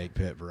the snake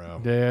pit, bro.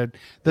 Dude,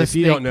 the If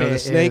you don't know, the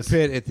snake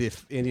snake is- pit at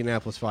the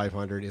Indianapolis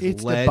 500 is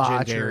It's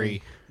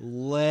legendary,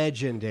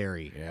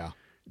 debauchery. Yeah.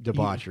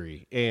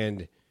 debauchery,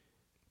 and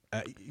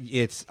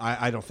it's.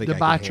 I don't think I can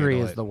Debauchery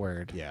handle is it. the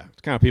word. Yeah,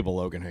 It's kind of people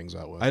Logan hangs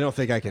out with. I don't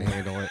think I can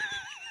handle it.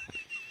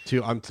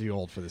 I'm too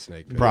old for the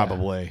snake pit.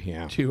 Probably,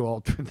 yeah. Too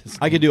old for this.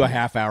 I could do a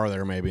half hour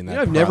there maybe. In that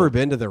I've never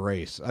been to the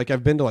race. Like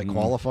I've been to like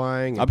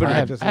qualifying. And I've been. I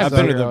have- practice I and have I've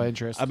been to zero the.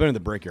 interest. I've been to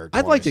the Brickyard.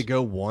 I'd like to twice.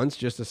 go once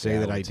just to say Yeah, I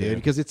that I would did too.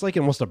 because it's like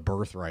almost a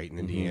birthright in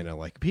Indiana.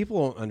 Like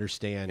people don't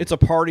understand. It's a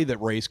party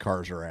that race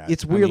cars are at.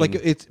 It's I weird. mean, Like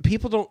it's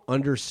people don't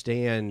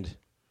understand.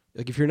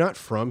 Like if you're not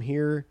from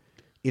here,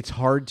 it's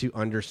hard to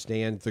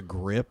understand the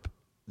grip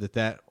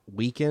that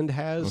weekend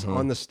has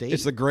on the state.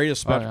 it's the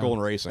greatest spectacle yeah. in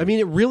racing. I mean,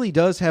 it really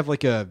does have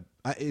like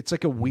it's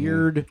like a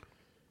weird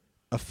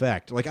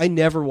effect. Like I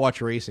never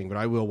watch racing, but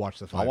I will watch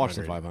the 500. I'll watch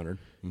the 500.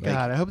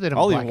 God, I hope they don't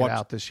I'll black even it watch-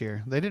 out this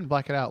year. They didn't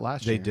black it out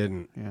last They year.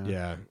 didn't. Yeah.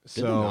 Yeah. Did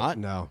So they not?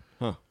 no.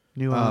 Huh.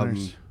 New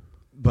owners.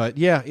 But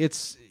yeah,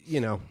 it's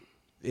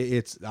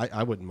it's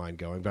I wouldn't mind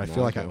going, but I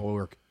feel like I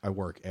okay.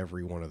 work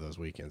every one of those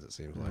weekends. It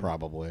seems like.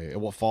 Probably.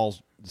 Well, it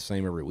falls the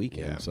same every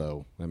weekend, Yeah.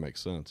 so that makes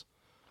sense.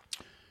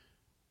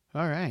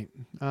 All right.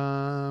 You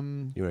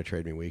want to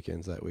trade me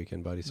weekends that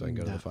weekend, buddy, so I can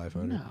go to the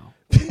 500?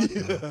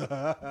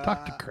 No.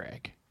 Talk to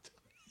Craig.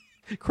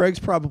 Craig's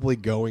probably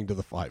going to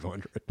the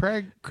 500.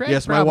 Craig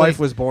Yes, my probably- wife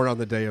was born on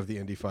the day of the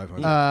Indy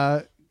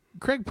 500.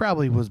 Craig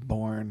probably was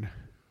born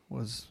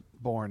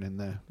in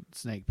the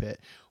snake pit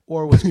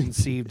or was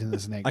conceived in the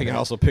snake I pit. can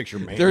also picture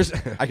me. There's-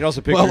 I can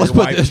also picture well, your let's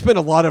put, wife. there's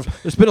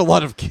been a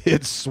lot of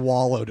kids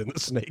swallowed in the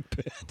snake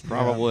pit.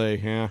 Probably,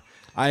 yeah.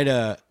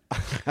 I'd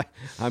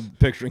I'm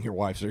picturing your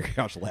wife sitting on your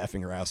couch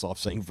laughing her ass off,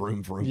 saying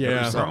 "vroom vroom." to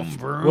Yeah. herself.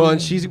 Well,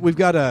 and she's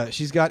got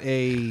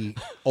a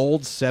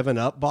old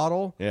 7-Up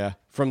bottle. Yeah.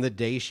 From the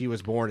day she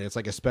was born. It's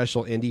like a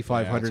special Indy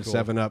 500 that's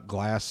cool. 7-Up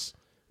glass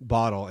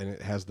bottle, and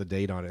it has the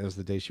date on it. It was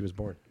the day she was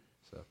born.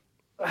 So,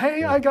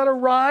 Hey, I got to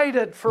ride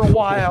it for a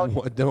while.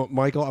 what, don't,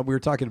 Michael, we were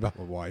talking about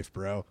my wife,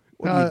 bro.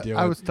 What are you doing?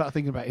 I was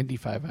thinking about Indy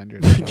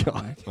 500. It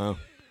Oh,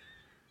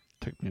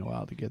 took me a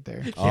while to get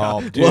there.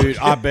 oh dude,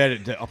 I bet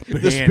it. Oh, the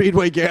man.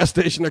 Speedway gas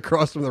station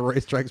across from the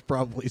racetrack's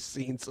probably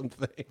seen some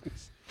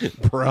things,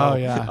 bro. Oh,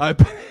 yeah.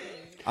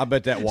 I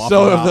bet that Waffle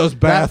So have House. those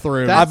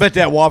bathrooms. I bet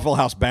that Waffle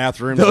House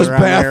bathrooms. those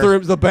around there.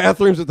 bathrooms, the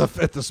bathrooms at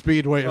the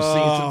Speedway have seen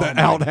some. The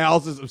my-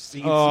 outhouses have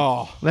seen some.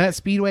 Oh, That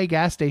Speedway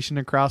gas station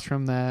across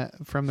from the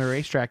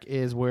racetrack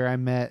is where I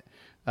met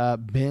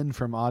Ben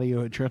from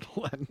Audio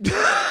Adrenaline.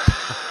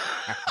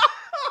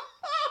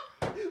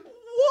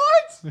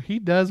 What? He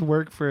does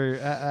work for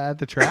at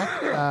the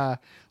track,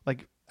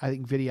 like I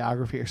think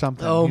videography or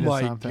something. Oh He does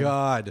my something.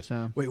 god!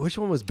 So- Wait, which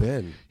one was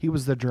Ben? He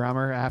was the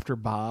drummer after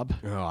Bob.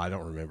 Oh, I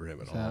don't remember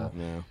him at all.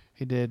 no.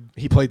 He did.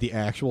 He played the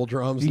actual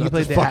drums. He not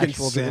played the the fucking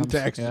actual drums,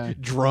 syntax yeah.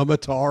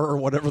 drumatar or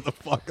whatever the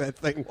fuck that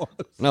thing was.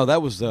 No,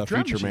 that was Drum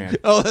Future machine. Man.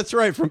 Oh, that's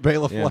right, from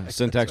Bela Yeah, Fleck.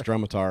 Syntax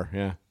Drumatar.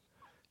 Yeah.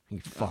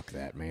 Fuck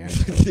that, man.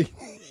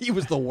 He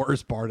was the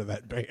worst part of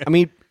that band. I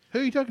mean, Who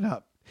are you talking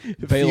about?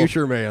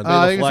 Future Man. I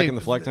Bela was gonna Fleck say, and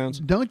the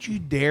Flecktones. Don't you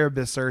dare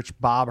besearch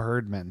Bob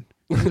Herdman.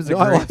 He was a No,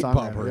 I great like songwriter,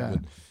 Bob yeah.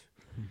 Herdman.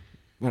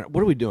 All right,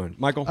 what are we doing,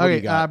 Michael? What do you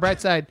Okay, got? bright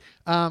side.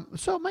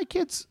 So my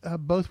kids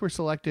both were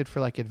selected for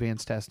like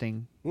advanced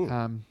testing,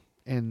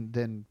 and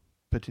then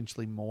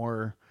potentially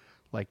more.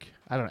 Like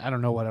I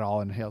don't know what it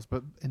all entails,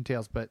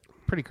 but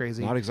pretty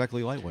crazy. Not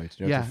exactly lightweights.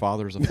 You know, Yeah. Your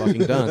father's a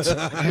fucking dunce.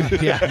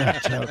 Yeah,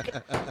 no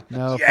joke.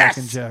 No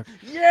fucking joke.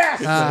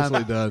 Yes.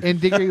 Nicely done.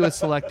 And Diggory was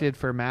selected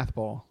for Math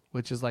Bowl,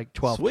 which is like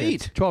 12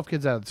 Sweet. kids. 12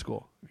 kids out of the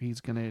school. He's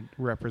going to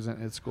represent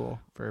his school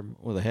for.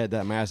 With a head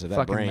that massive, that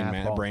Fucking brain, math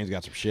man, ball. that brain's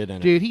got some shit in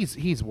it. Dude,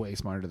 he's way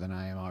smarter than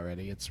I am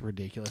already. It's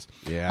ridiculous.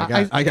 Yeah,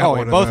 I- I got oh,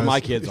 one of both those.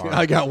 my kids are.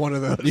 I got one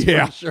of those.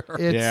 Yeah. for sure.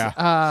 It's, Yeah.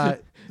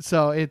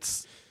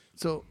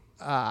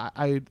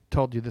 I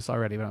told you this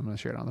already, but I'm going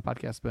to share it on the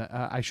podcast. But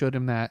I showed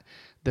him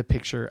the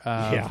picture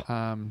of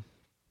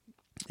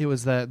it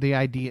was the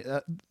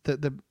idea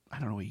the I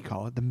don't know what you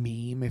call it, the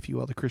meme, if you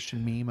will, the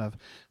Christian meme of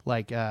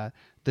like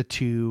the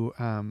two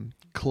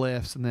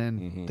cliffs and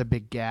then the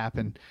big gap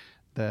and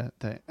the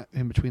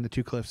in between the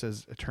two cliffs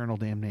is eternal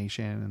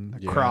damnation and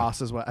the Yeah. cross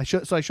is what I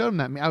showed. So I showed him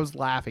that. I was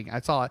laughing. I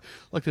saw it,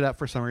 looked it up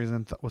for some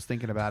reason, was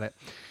thinking about it.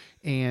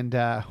 And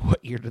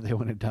what year did they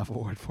win a Dove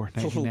Award for?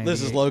 This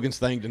is 1998. Logan's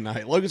thing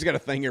tonight. Logan's got a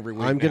thing every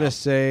week. I'm now. gonna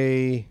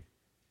say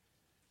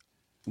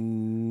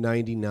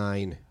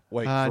 99.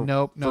 Wait.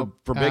 Nope.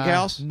 For Big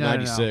House, no,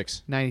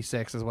 96.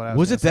 96 is what I was.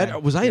 Was it gonna that?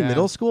 say. Was I in Yeah.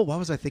 middle school? Why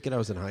was I thinking I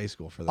was in high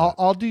school for that?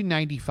 I'll do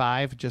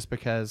 95 just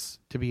because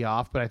to be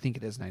off, but I think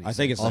it is 96. I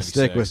think it's. I'll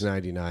stick 96. with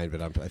 99,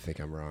 but I think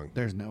I'm wrong.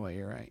 There's no way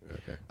you're right.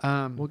 Okay.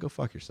 Well, go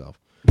fuck yourself.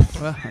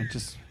 I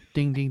just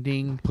ding ding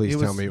ding. Please It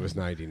tell was- me it was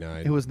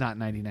 99. It was not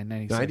 99.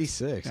 96.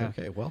 96. Yeah.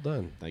 Okay, well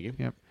done. Thank you.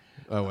 Yep.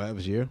 Oh, that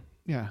was you?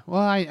 Yeah.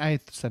 Well, I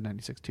said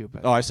 96 too,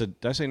 but Oh, did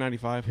I say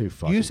 95? Who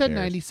fucking you said cares?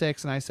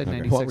 96 and I said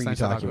 96. What were and I you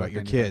said talking I'll about? go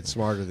Your 95. kid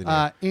smarter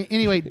than you.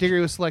 Anyway,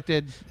 Diggory was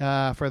selected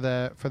for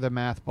the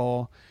math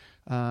bowl.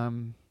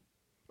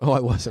 Oh, I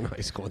was in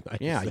high school in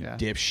 96. Yeah, you Yeah.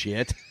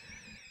 dipshit.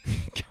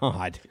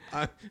 God.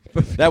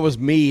 That was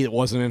me that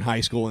wasn't in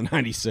high school in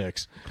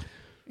 96.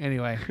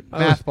 Anyway,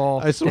 math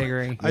bowl, I swear-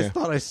 Diggory. I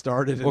thought I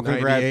started in Well,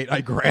 98.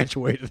 I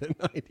graduated in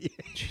 98.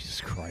 Jesus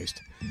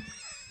Christ.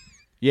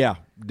 Yeah,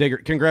 Digger.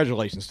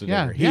 Congratulations to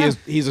Yeah, Digger. yeah.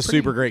 He's a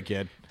super great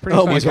kid. Pretty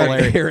Oh my He's God,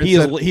 hilarious. Aaron He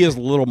is said- he is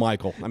little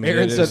Michael. I mean,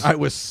 Aaron it said is- I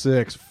was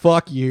 6.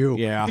 Fuck you.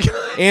 yeah,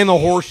 and the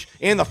horse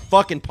and the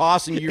fucking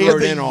possum you And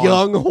rode the in on.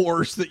 young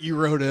horse that you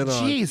rode in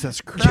on. Jesus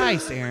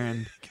Christ,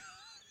 Aaron.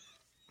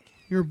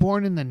 You were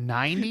born in the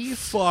 90s?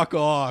 Fuck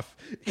off.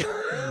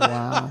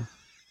 Wow.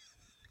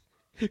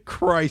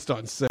 Christ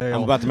on sale.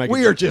 I'm about to make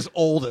We a- are just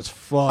old as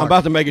fuck. I'm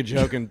about to make a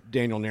joke, and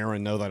Daniel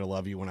Nairn know that I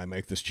love you when I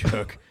make this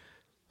joke.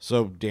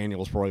 So Daniel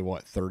was probably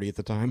what 30 at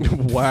the time.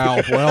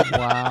 Wow. Well,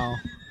 Wow.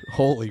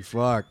 holy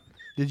fuck.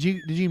 Did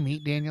you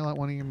meet Daniel at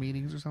one of your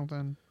meetings or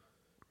something?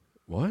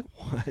 What?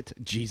 What?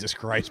 Jesus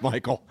Christ,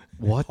 Michael!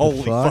 What the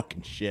Holy fuck?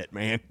 fucking shit,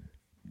 man!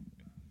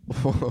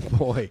 Oh,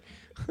 boy.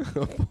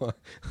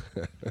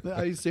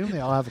 I assume they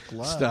all have a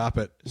glove. Stop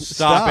it.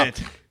 Stop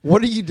it.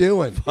 What are you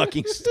doing?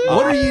 Fucking stop!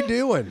 What are you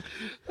doing?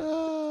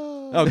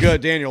 Oh,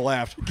 good. Daniel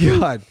laughed.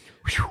 God.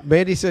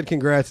 Mandy said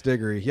congrats,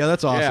 Diggory. Yeah,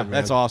 that's awesome, yeah, man.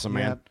 that's awesome,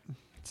 man. Yep.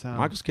 So,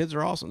 Michael's kids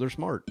are awesome. They're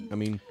smart. I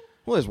mean,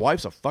 well, his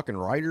wife's a fucking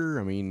writer.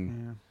 I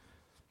mean, yeah.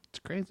 It's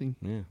crazy.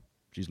 yeah,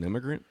 she's an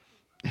immigrant.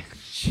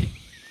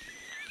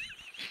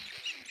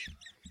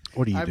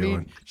 What are you I doing?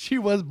 mean, she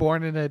was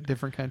born in a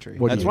different country.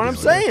 What are That's you what I'm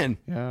doing? saying.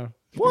 Yeah.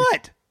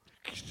 What?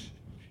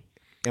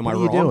 Am What I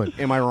are you wrong? doing?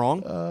 Am I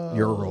wrong?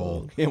 You're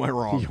wrong. Am I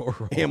wrong? You're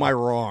wrong. Am I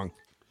wrong?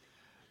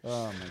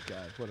 Oh my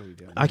God! What are we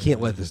doing? I can't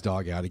let this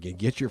dog out again.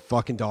 Get your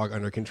fucking dog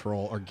under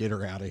control or get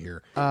her out of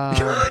here.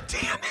 God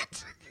damn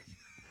it!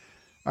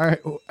 All right,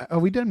 are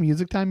we done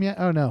music time yet?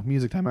 Oh no,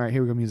 music time. All right,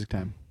 here we go. Music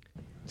time.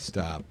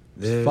 Stop.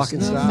 There's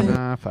Fucking stop it.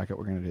 Nah, fuck it.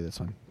 We're gonna do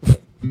this one.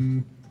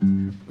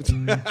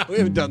 We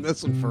haven't done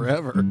this one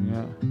forever.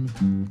 Yeah.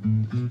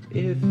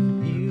 If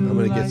you I'm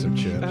gonna get some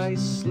chips.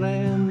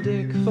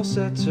 Icelandic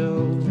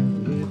falsetto.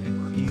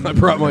 If you I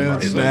brought my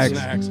own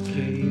snacks.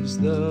 caves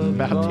the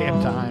About damn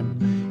ball. time.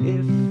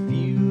 If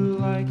you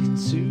like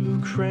to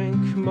crank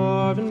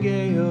Marvin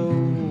Gaye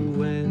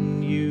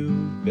when you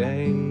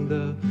bang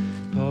the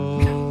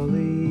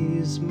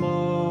Polly's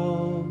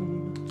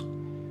mom,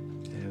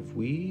 have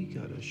we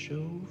got a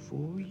show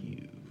for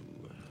you?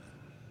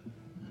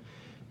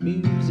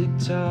 Music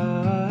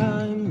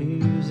time,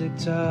 music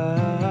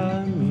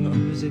time,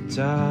 music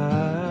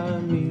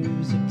time,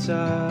 music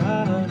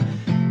time,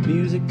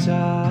 music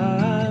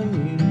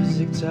time,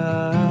 music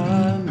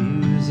time,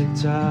 music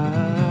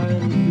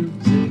time,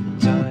 music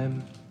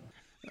time.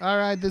 All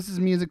right, this is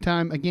music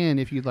time again.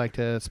 If you'd like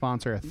to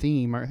sponsor a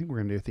theme, or I think we're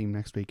gonna do a theme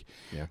next week.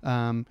 Yeah.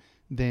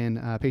 Then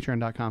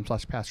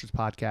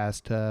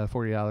patreon.com/pastorspodcast,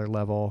 $40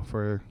 level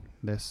for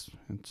this.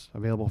 It's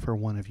available for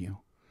one of you,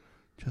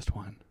 just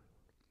one,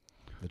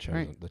 The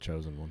chosen, the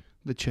chosen one.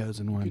 the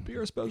chosen one.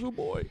 You're a special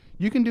boy.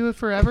 You can do it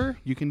forever.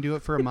 You can do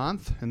it for a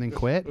month and then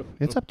quit.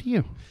 It's up to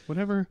you.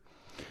 Whatever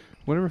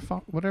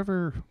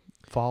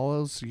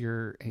follows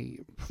your.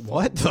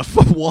 What the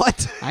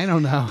what? I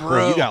don't know.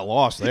 Bro, you got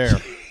lost there.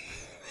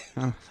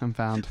 Oh, I'm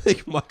found. I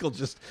think Michael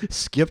just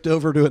skipped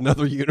over to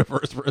another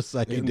universe for a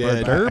second. He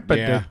did. Derp,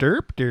 Yeah.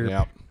 derp, derp.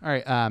 Yep. All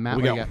right, Matt.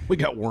 We what do you got got? we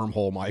got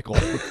wormhole Michael.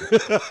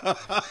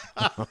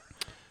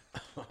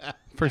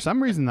 For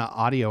some reason, the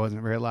audio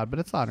wasn't very loud, but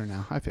it's louder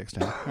now. I fixed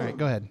it. All right,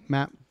 go ahead,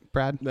 Matt.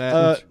 Brad.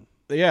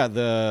 Yeah,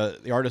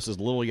 the artist is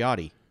Lil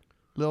Yachty.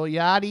 Lil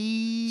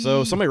Yachty.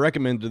 So somebody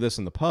recommended this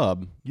in the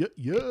pub, yeah.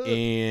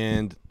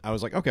 and I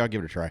was like, okay, I'll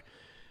give it a try.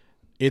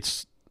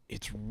 It's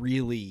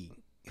really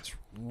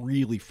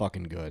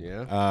fucking good.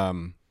 Yeah?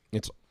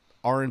 It's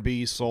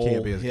R&B, soul,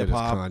 Can't be as hip good as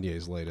hop.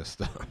 Kanye's latest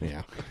stuff.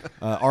 Yeah,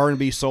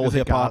 R&B, soul, Is it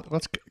hip hop.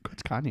 What's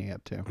Kanye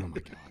up to? Oh my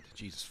god,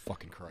 Jesus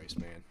fucking Christ,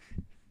 man!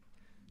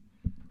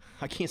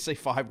 I can't say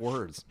 5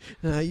 words.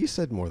 You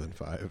said more than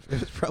 5. It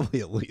was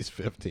probably at least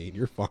 15.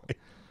 You're fine.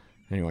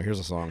 Anyway, here's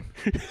a song.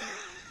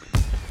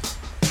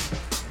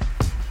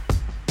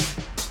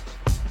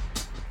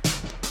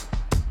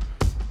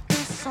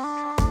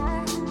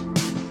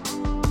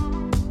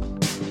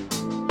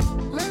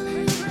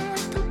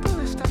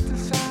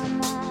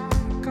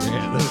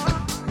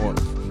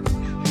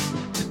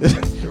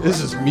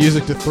 This is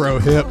music to throw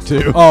hip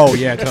to. Oh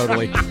yeah,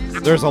 totally.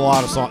 There's a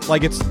lot of songs.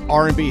 Like it's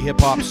R&B, hip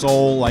hop,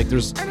 soul. Like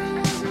it's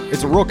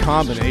a real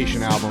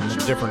combination album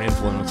of different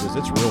influences.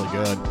 It's really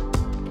good.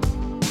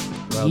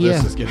 Well, Yeah.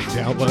 this is getting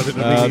downloaded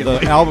immediately.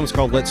 The album's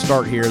called Let's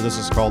Start Here. This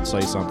is called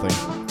Say Something.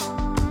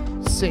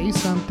 Say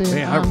something.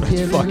 Man, I'm that's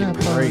giving fucking up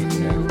on great.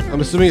 you.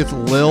 I'm assuming it's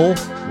Lil.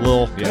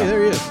 Lil, Hey, yeah.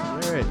 there he is. All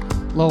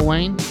right. Lil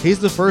Wayne. He's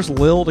the first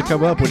Lil to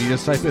come up when you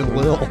just type in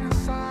Lil.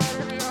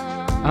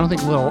 I don't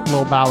think Lil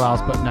Bow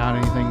Wow's putting out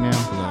anything new.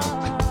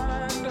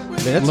 No.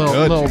 That's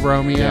Lil good.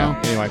 Romeo.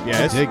 Yeah. Anyway,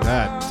 yeah, I dig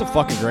that. it's a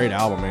fucking great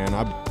album, man.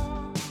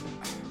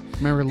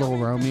 Remember Little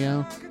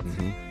Romeo?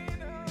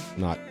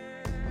 Not.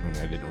 I mean,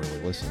 I didn't really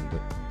listen, but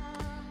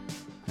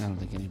I don't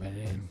think anybody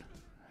did.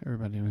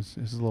 Everybody was,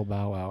 this is a little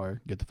Bow Wower.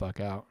 Get the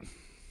fuck out.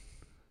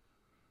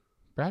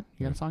 Brad,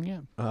 you got a song yet?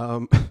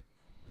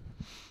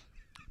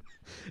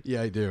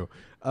 Yeah, I do.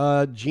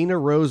 Gina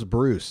Rose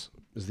Bruce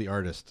is the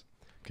artist.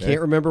 Okay.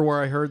 Can't remember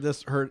where I heard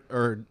this,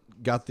 or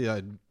got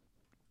the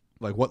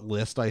like what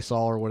list I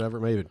saw or whatever.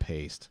 Maybe it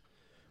Paste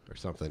or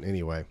something.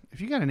 Anyway,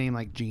 If you got a name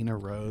like Gina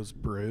Rose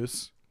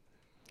Bruce,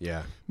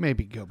 yeah.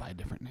 maybe go by a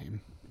different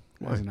name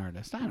as an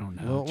artist. I don't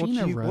know. Well,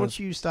 Gina Rose. once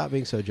you stop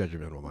being so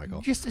judgmental,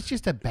 Michael, It's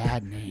just a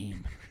bad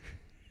name.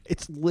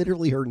 it's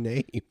literally her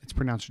name. It's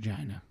pronounced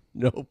Gina.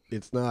 Nope,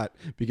 it's not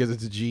because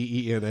it's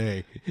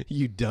Gena.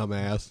 You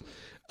dumbass.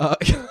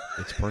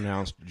 it's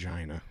pronounced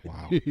Gina.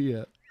 Wow.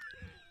 Yeah.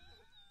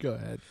 Go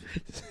ahead.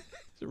 It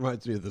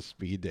reminds me of the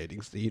speed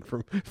dating scene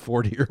from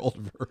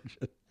 40-Year-Old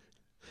Virgin.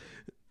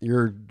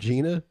 You're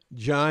Gina?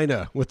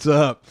 Gina, what's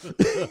up?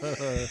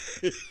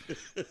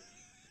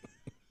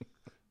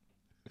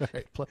 All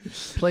right,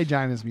 play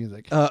Gina's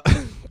music.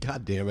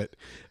 God damn it.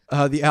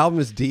 The album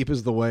is Deep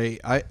as the Way.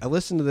 I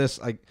listened to this.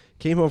 I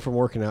came home from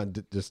working out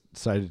and just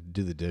decided to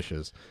do the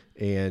dishes.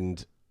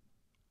 And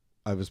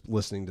I was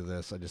listening to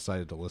this. I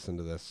decided to listen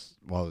to this,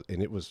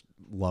 and it was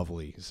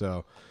lovely.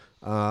 So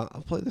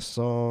I'll play the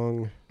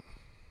song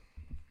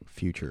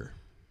Future.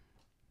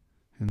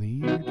 In the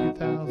year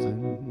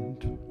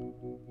 2000.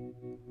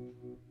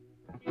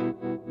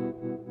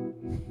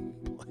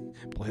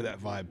 Play that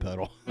vibe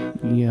pedal.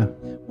 Yeah.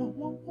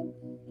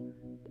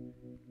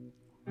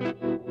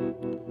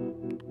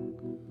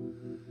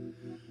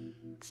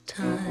 It's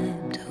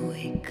time to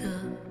wake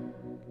up.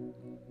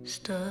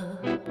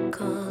 Stop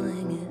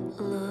calling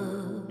it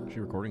love. Is she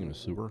recording in a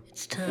sewer?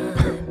 It's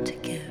time to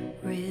get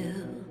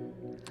real.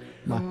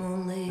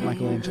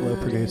 Michelangelo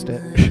produced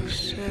it.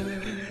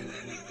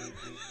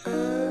 I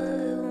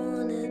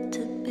want it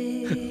to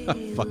be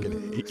I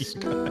fucking hate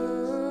you.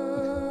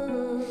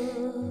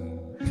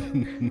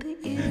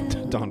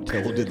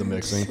 Donatello did the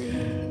mixing.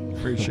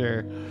 For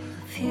sure.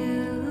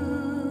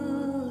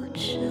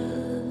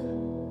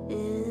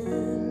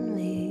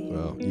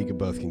 Well, you can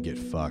both get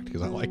fucked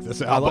because I like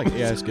this I album. like.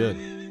 Yeah, it's good.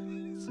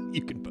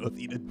 You can both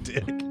eat a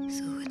dick.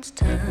 So it's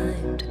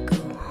time to go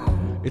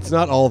home. It's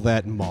not all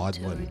that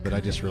maudlin, but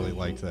I just really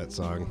liked that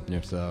song.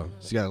 Yeah. So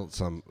it's got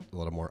a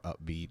little more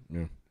upbeat,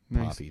 Yeah.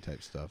 Nice. poppy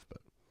type stuff.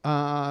 But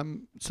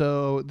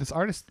So this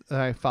artist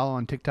that I follow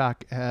on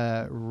TikTok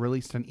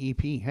released an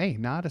EP. Hey,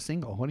 not a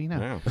single. What do you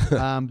know?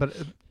 But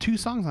two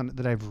songs on it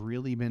that I've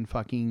really been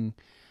fucking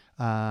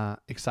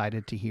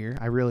excited to hear.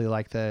 I really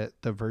like the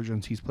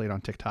versions he's played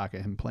on TikTok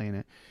and him playing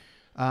it.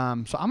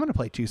 So I'm gonna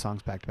play two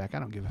songs back to back. I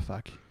don't give a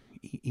fuck.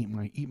 Eat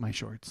my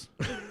shorts.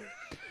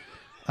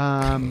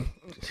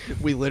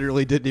 we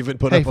literally didn't even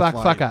put Hey, up a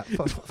fuck fight.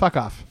 up. Fuck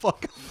off.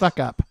 Fuck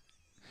up.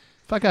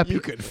 Fuck up. You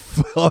could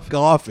fuck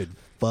off and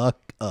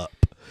fuck up.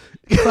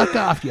 Fuck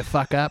off, you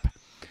fuck up.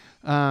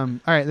 All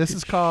right, this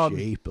is called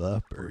Shape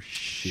Up or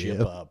Ship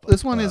Up.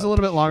 This one is a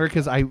little bit longer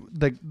because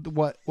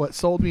what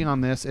sold me on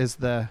this is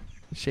the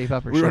shape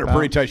up or We ship run a out.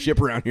 pretty tight ship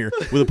around here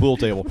with a pool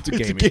table. It's a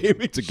gaming.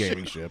 gaming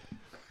gaming ship.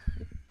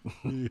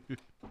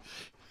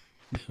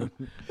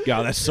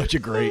 God, that's such a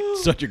great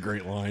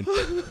line.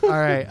 All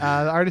right,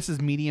 the artist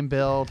is medium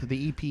build.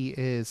 The EP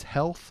is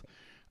Health.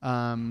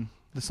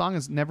 The song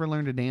is Never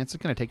Learn to Dance.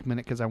 It's gonna take a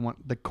minute because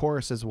the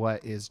chorus is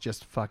what is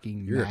just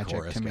fucking You're a magic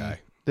chorus to me. guy.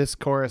 This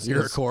chorus.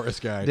 You're a is, chorus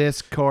guy.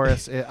 This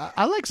chorus.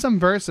 I like some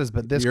verses,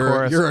 but this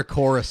chorus. You're a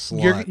chorus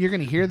slut. You're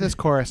gonna hear this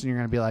chorus and you're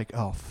gonna be like,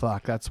 oh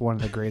fuck, that's one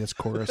of the greatest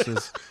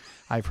choruses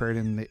I've heard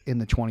in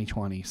the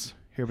 2020s.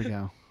 Here we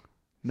go.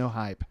 No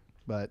hype,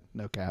 but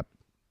no cap.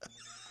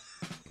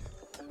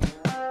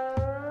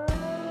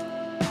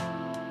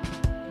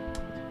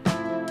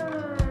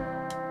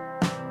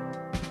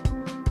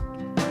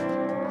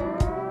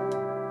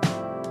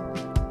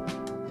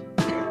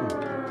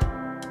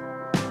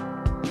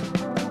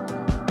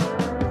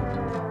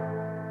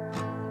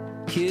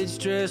 Kids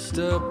dressed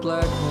up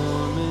like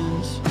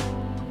Mormons,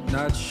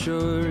 not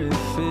sure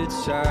if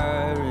it's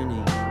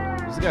irony.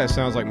 This guy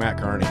sounds like Matt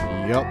Carney.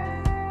 Yep.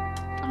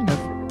 Kind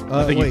of.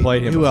 I think you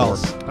played him Who before.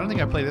 else? I don't think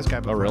I played this guy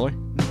Oh, before. really?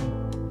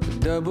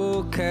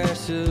 Double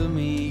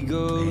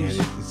Casamigos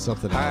It's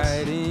something else.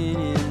 hiding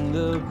in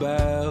the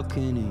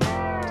balcony. Dude,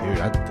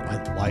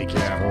 I like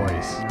his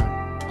voice.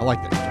 I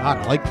like that. God,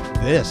 I like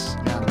this.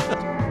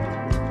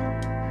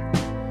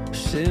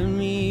 Send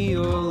me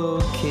your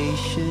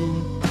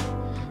location,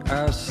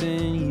 I'll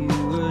send you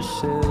a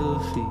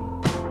selfie.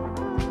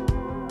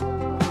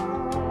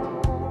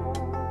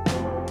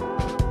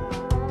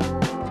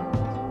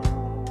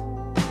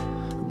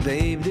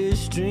 Babe,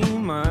 this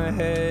dream I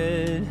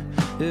had,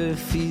 it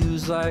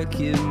feels like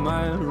it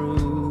might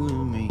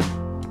ruin me.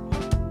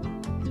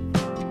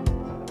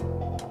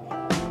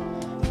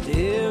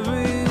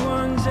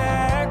 Everyone's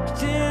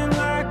acting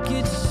like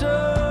it's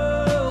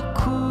so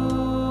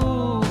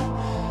cool.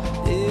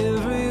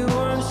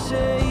 Everyone's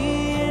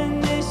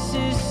saying this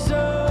is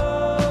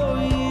so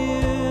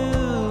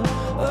you.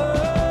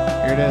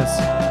 Here it is.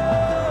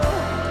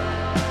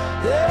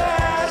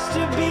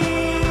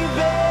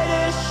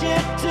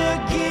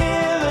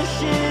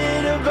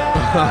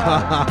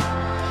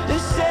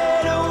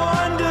 Instead of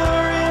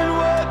wondering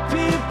what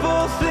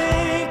people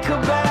think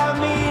about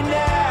me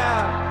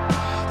now,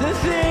 the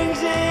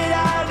things that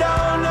I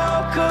don't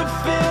know could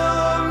fill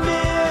a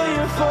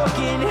million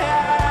fucking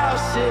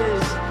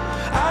houses.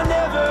 I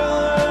never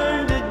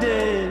learned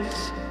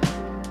this.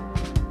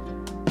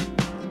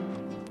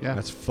 Yeah.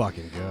 That's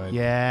fucking good.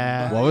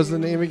 Yeah. What was the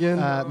name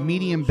again?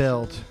 Medium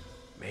build.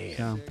 Man.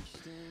 So,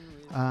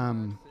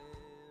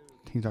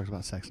 he talks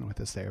about sexing with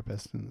his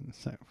therapist in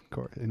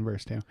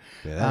verse 2.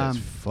 Yeah, that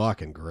is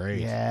fucking great.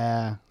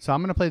 Yeah. So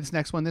I'm gonna play this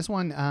next one. This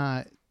one, so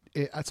I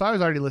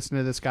was already listening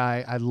to this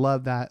guy. I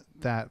love that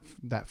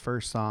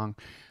first song,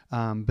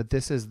 but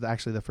this is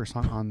actually the first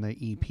song on the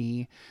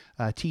EP.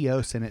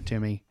 T.O. sent it to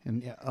me,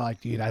 and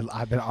dude,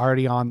 I've been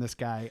already on this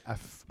guy. I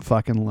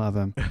fucking love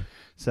him.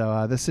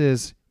 So this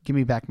is "Give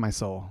Me Back My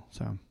Soul."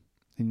 So,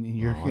 and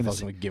you're I gonna was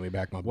see, going to give me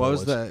back my What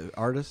was bullets. the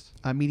artist?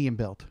 Medium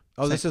built.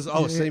 Oh, this is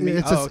same.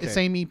 It's okay.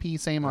 same EP,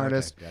 same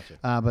artist.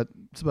 Gotcha. But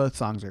both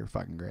songs are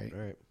fucking great. All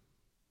right.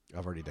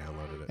 I've already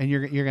downloaded it. And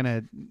you're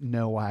gonna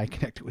know why I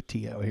connected with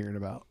T.O. here in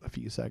about a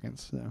few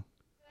seconds. So.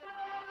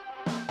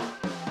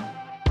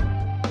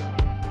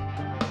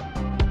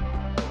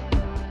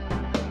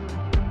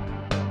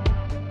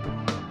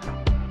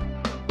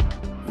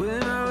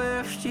 When I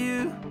left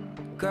you,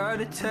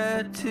 got a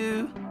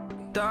tattoo,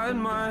 dyed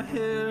my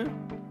hair,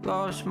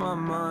 lost my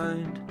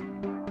mind.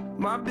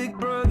 My big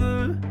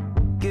brother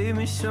gave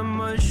me some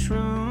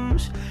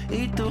mushrooms,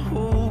 ate the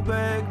whole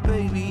bag,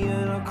 baby,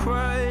 and I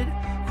cried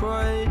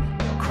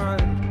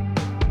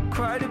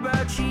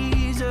about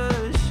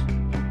Jesus,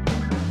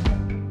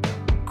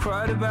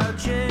 cried about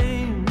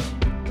James,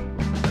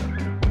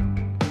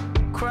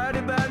 cried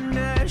about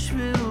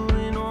Nashville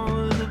and all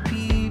of the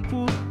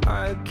people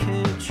I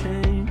can't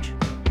change.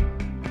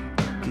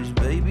 'Cause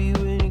baby,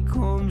 when it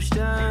comes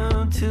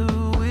down to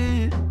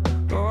it,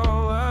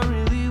 all I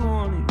really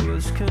wanted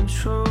was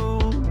control.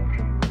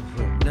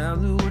 Now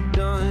that we're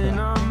done,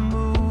 I'm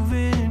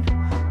moving.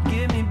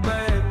 Give me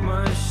back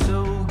my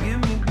soul. Give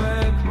me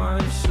back my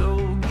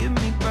soul. Give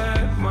me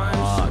back my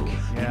soul.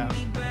 Yeah.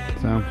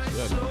 So.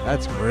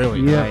 That's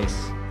really Yeah. nice.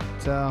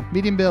 So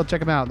medium build, check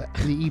them out.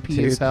 The EP is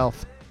Dude.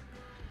 Health.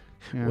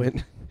 Yeah.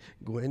 When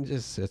Gwen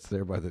just sits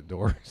there by the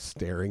door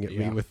staring at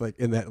Yeah. me with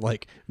in that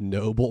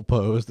noble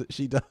pose that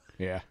she does.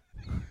 Yeah.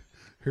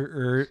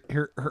 Her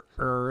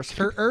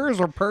ears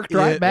are perked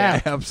right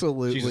back.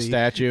 Absolutely. She's a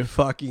statue.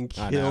 Fucking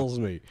I know. kills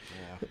me.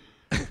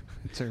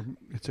 It's her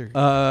it's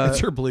Uh,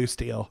 her blue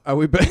steel. Are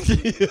we back?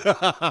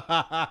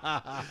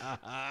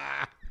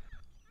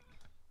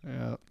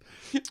 Yeah.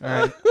 All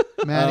right,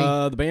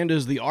 Maddie. The band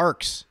is the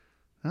Arcs.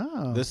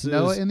 This this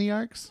Noah is- in the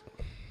Arcs.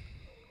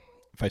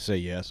 If I say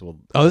yes, well,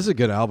 Oh, this is a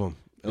good album.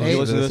 Hey,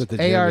 listen to this. at the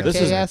gym ARKS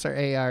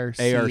yesterday. or ARC?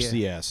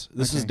 ARCS.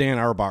 This is Okay. Dan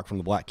Auerbach from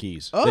the Black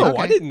Keys. Oh,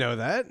 Okay. I didn't know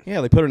that.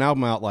 Yeah, they put an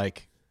album out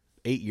like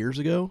 8 years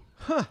ago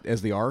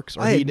as the Arcs.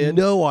 Or I he had did.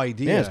 no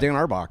idea. Yeah, it's Dan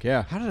Auerbach.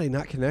 Yeah. How did I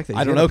not connect that?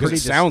 I don't know, 'cause it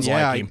sounds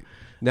like him.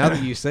 Now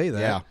that you say that,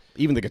 Yeah.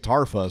 Even the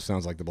guitar fuzz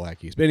sounds like the Black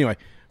Keys. But anyway,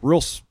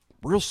 real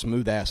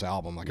smooth ass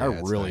album. Like Yeah, I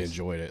it's really nice.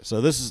 enjoyed it. So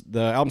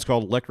the album's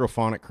called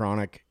Electrophonic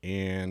Chronic,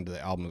 and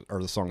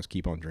the song is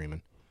Keep On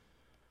Dreaming.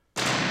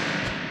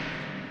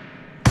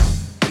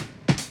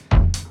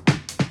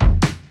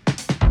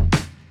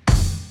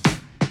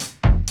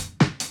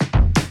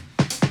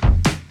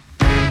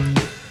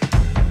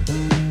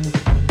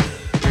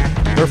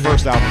 Their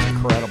first album is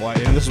incredible.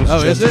 And this was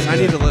Oh, just is it? as I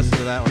need good. to listen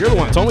to that one. You're the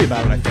one that told me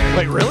about it, I think.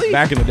 Wait, really?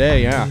 Back in the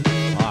day, yeah.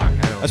 Fuck, I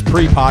don't. That's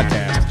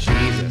pre-podcast.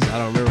 Jesus, I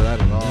don't remember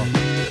that at all.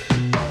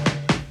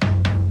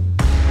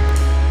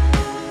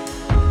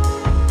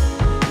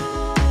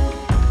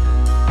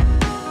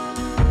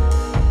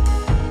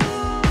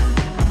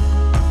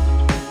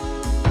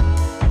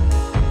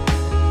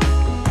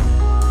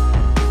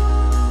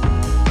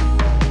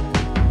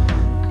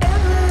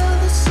 Every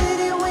other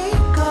city we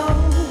go,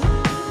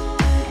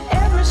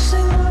 every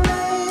single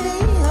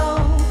radio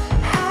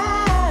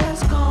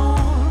has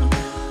gone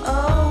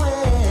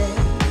away,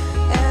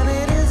 and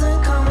it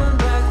isn't coming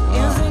back,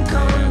 isn't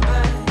coming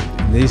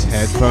back. These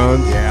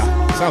headphones,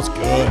 Yeah. Sounds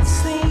good.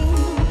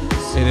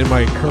 and in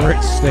my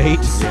current state,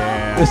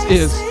 Yeah. this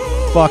is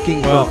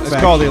fucking Well, it's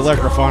perfection. called the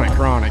Electrophonic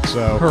Chronic,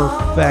 so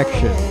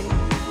Perfection.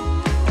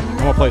 I'm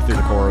going to play through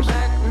the chorus.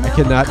 I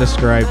cannot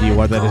describe to you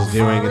what that is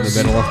doing in the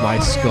middle of my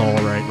skull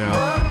right now.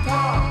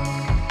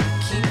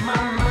 Keep my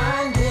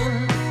mind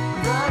in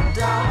the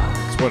dark.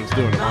 That's what it's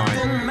doing to mine.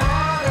 Nothing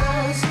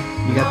matters.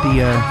 You got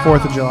the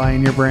 4th of July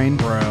in your brain,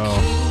 Bro.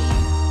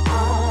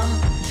 On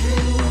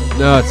dreams.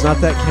 No, it's not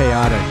that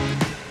chaotic.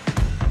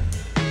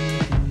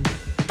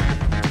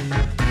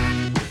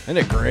 Isn't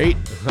it great?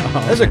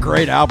 That's a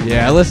great album.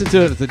 Yeah, I listened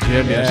to it at the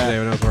gym Yeah. yesterday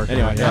when I was working.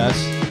 Anyway, out. yeah,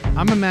 that's,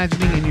 I'm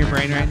imagining in your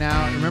brain right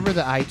now. Remember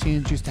the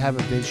iTunes used to have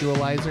a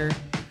visualizer?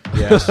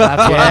 yes.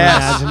 That's what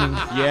Yes. I'm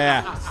imagining.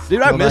 Yeah.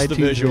 Dude, I Well, missed the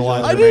iTunes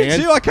visualizer, I did man.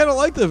 too. I kind of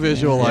like the I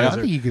visualizer.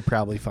 think you could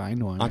probably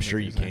find one. I'm I think sure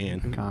you there's a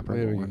can.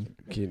 comparable Maybe one.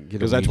 get a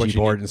 'Cause that's what Ouija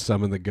you board need. and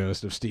summon the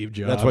ghost of Steve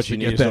Jobs. That's what you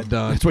to need. get that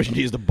done. That's what you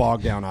need is to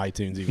bog down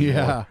iTunes even more.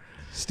 Yeah.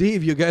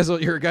 Steve, your guys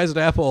at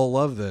Apple will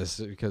love this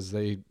because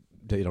they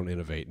don't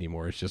innovate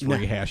anymore. It's just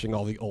rehashing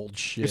all the old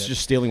shit. It's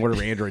just stealing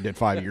whatever Android did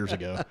 5 years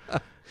ago.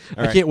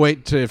 I can't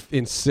wait to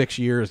in 6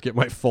 years get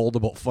my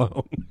foldable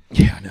phone.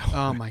 Yeah, I know.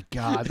 Oh my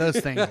god, those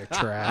things are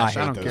trash.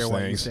 I I, hate don't those care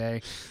what you things.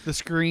 say. The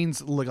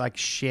screens look like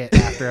shit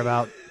after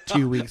about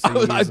 2 weeks.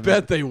 Of I using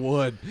bet it. they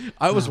would.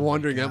 I was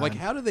wondering. I'm like, God.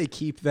 how do they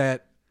keep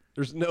that?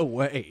 There's no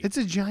way. It's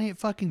a giant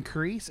fucking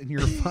crease in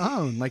your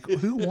phone. Like,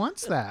 who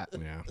wants that?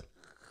 Yeah.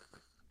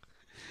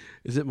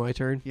 Is it my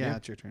turn? Yeah,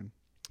 it's your turn.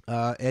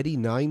 Eddie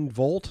 9V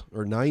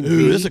or 9V.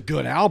 Ooh, this is a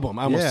good album.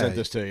 I almost sent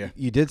this to you.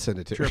 You did send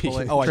it to Triple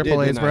me. A, Oh, I did,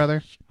 Triple A's didn't I?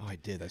 brother. Oh, I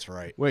did. That's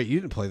right. Wait, you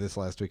didn't play this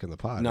last week on the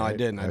pod? No, I right?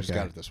 didn't. I just Okay.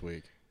 got it this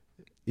week.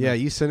 Yeah,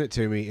 you sent it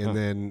to me, and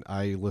then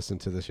I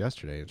listened to this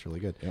yesterday. It's really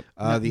good.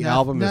 Yep. The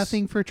album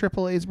Nothing is. for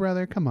Triple A's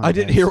brother. Come on. I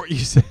didn't guys. hear what you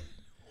said.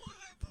 What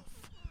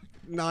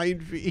the fuck?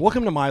 9V.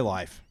 Welcome to my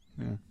life.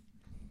 Yeah.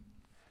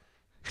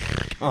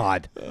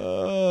 God.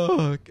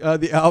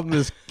 The album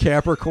is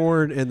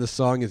Capricorn, and the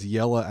song is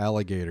Yellow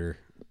Alligator.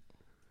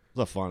 It's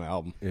a fun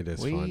album. It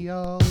is We fun.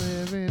 all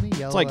live in a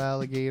yellow like-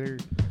 alligator.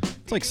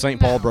 It's like St.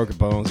 Paul, Broken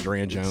Bones,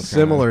 Duran Jones.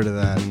 Similar to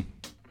that.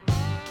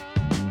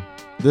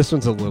 This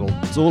one's a little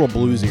It's a little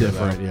bluesy.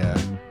 different, yeah.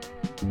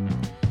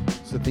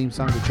 It's the theme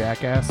song to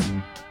Jackass.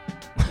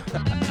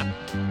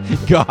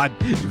 God,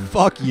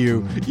 fuck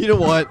you. You know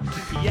what?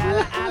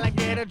 Yellow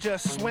alligator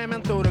just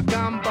swimming through the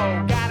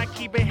gumbo. Gotta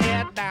keep your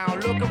head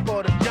down, looking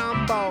for the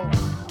jumbo.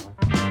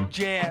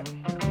 Yeah.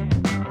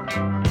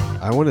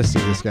 I want to see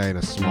this guy in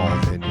a small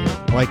venue,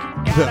 like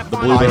the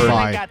Bluebird.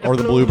 Hi-Fi. Or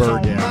the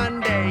Bluebird, yeah.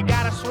 Monday,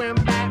 gotta swim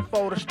back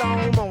for the storm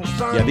on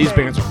Sunday. Yeah, these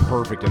bands are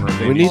perfect in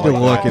our We need to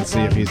like look that. and see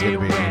if he's going to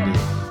be in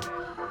indie.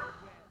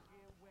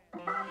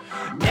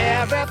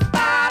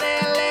 Everybody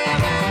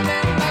living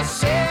in the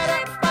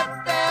city,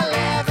 but they're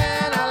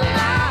living a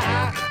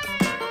lie.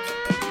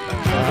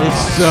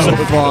 It's so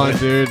fun,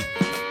 dude.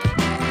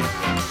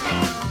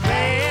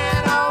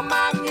 Playing all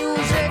my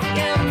music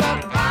in the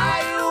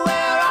bayou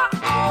where I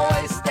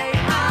always stay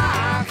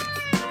high.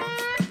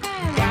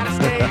 Gotta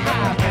stay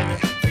high,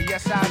 baby.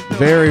 Yes, I do.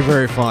 Very,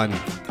 very fun.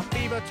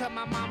 Fever to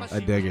my mama, I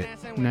she dig was it.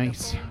 dancing with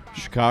Nice.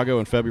 Chicago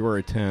on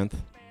February 10th.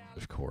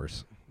 Of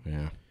course.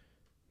 Yeah.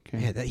 Okay.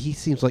 Yeah, he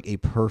seems like a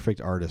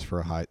perfect artist for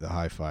the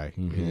hi-fi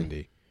in Mhm.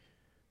 indie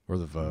or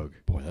the Vogue.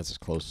 Boy, that's as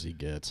close as he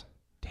gets.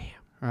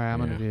 All right, I'm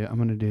gonna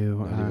do.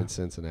 Not even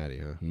Cincinnati,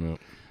 huh? No.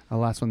 A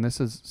last one.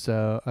 This is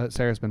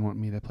Sarah's been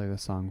wanting me to play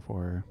this song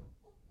for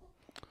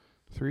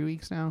 3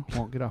 weeks now.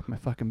 Won't get off my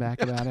fucking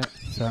back about it.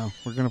 So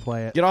we're gonna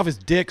play it. Get off his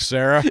dick,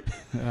 Sarah.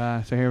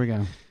 So here we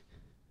go.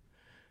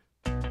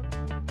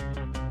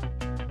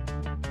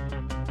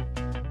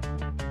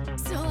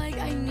 So, like,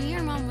 I knew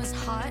your mom was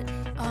hot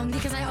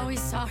because I always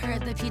saw her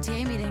at the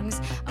PTA meetings.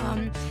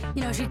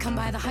 You know, she'd come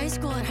by the high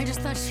school, and I just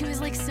thought she was,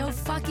 like, so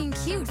fucking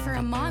cute for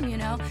a mom, you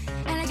know?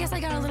 And I guess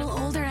I got a little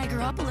older, and I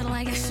grew up a little, and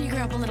I guess she grew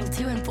up a little,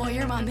 too. And, boy,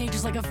 your mom made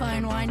just like a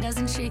fine wine,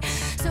 doesn't she?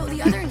 So the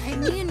other night,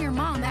 me and your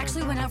mom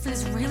actually went out for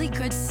this really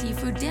good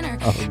seafood dinner,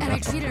 and I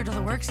treated her to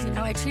the works, you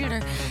know? I treated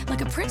her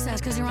like a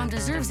princess because your mom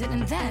deserves it.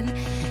 And then,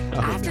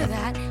 after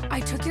that, I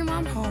took your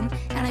mom home,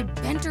 and I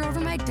bent her over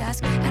my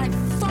desk, and I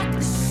fucked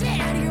the shit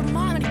out of your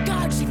mom, and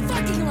God, she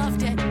fucking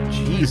loved it.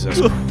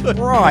 Jesus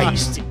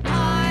Christ.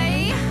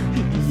 I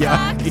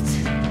fucked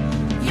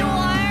your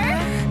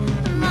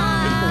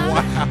mom.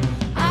 Wow.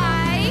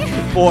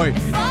 I Boy,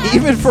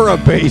 even for a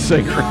bass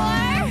singer. your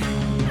mom.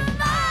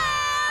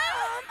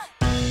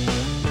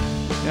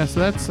 Yeah. So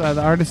that's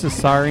the artist is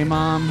Sorry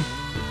Mom.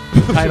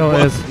 Title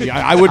is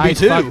Yeah, I would be I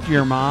too. Fucked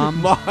Your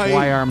Mom. My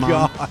Why our mom?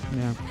 God.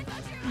 Yeah.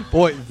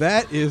 Boy,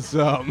 that is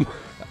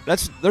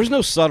There's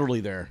no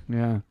subtlety there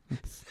Yeah.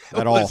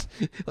 at all. was-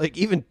 like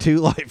even Two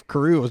Life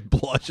Crew was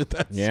blush at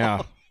that Yeah.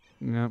 song.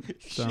 Yeah.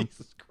 So.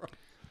 Jesus Christ.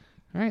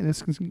 All right.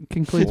 This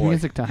concludes Boy.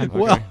 music time.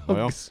 Well,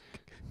 well.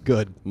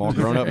 good. I'm all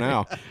grown up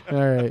now. All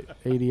right.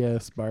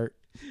 ADS Bart.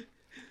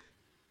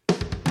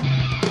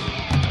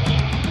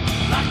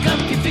 Lock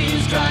up your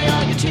fears, dry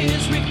all your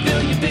tears,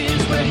 refill your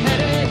beers. We're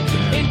headed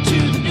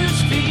into the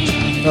news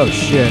feed. Oh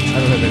shit! I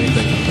don't have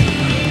anything.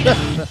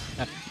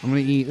 I'm gonna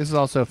eat. This is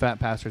also Fat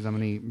Pastors. I'm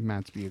gonna eat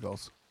Matt's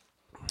Bugles.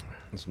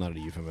 That's not a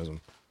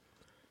euphemism.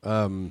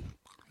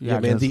 Yeah,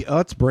 man. it The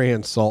Utz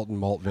brand salt and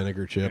malt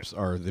vinegar chips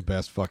are the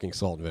best fucking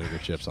salt and vinegar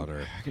chips on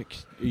earth.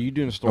 Are you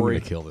doing a I'm story?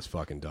 gonna kill this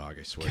fucking dog.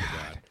 I swear to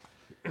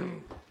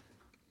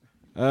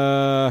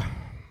God.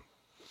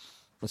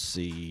 Let's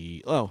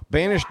see. Oh,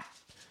 banished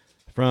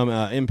from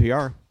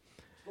NPR.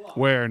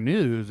 Where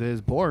news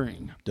is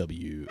boring.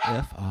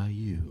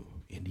 WFIU,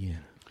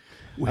 Indiana.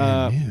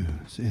 Where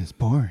news is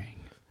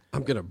boring.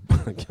 I'm gonna.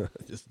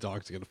 This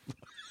dog's gonna.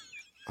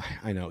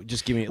 I know.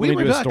 Just give me. Let me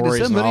do a story.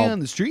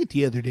 the street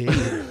the other day.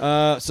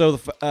 So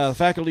the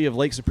faculty of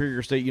Lake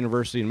Superior State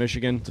University in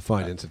Michigan. It's a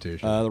fine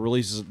institution.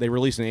 They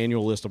release an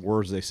annual list of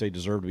words they say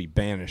deserve to be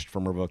banished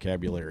from our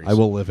vocabularies. I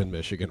will live in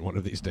Michigan one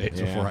of these days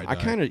Yeah, before I die. I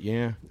kind of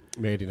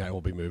Mandy and I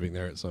will be moving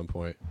there at some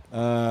point.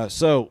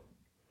 So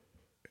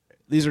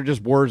these are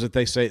just words that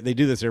they say. They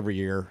do this every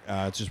year.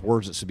 It's just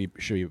words that should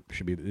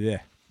be. Yeah.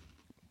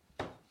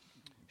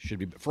 should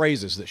be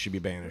phrases that should be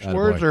banished. Attaboy.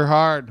 Words are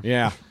hard.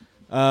 Yeah.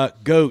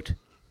 Goat.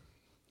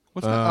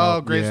 What's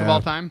that? Greatest of yeah.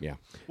 all time? Yeah.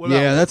 What about,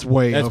 Yeah, that's Been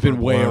way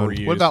overblown.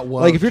 overused. What about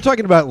woke? Like if you're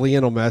talking about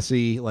Lionel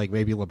Messi, like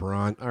maybe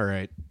LeBron, all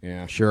right,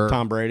 yeah, sure.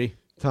 Tom Brady.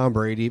 Tom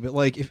Brady, but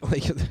like if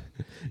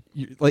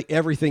like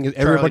everything,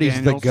 everybody's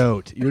the Daniels.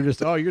 goat. You're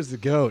just you're the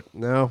goat.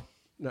 No,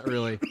 not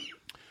really.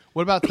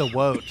 What about the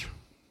woke?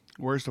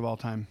 Worst of all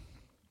time.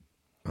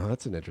 Oh,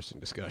 that's an interesting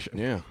discussion.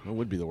 Yeah, that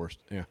would be the worst.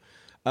 Yeah.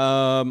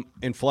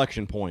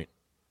 Inflection point.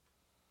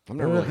 I'm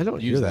not really I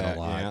don't use hear that a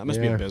lot. Yeah, it must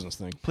be Yeah. a business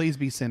thing. Please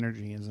be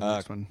synergy is the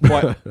next one.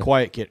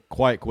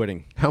 Quiet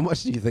quitting How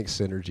much do you think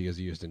synergy is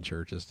used in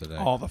churches today?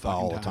 All the fucking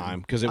all the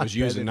time because it was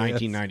used in bet it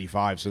is.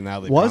 1995. So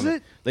now Was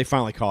it? They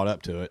finally caught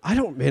up to it. I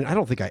don't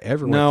think I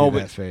ever No, went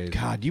through but that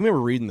phase. God, do you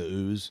remember reading the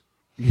Ooze?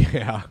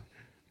 Yeah,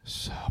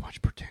 So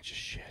much pretentious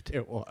shit.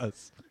 it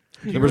was.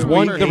 There was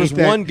one. There was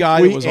one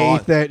guy that was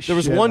awesome. There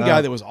was one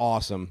guy that was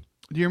awesome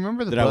Do you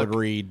remember the that I book? would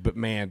read, but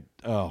man,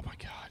 oh my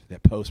God,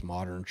 that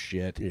postmodern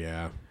shit.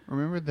 Yeah,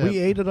 Remember we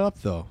ate it up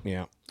though.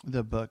 Yeah.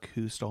 the book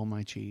Who Stole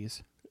My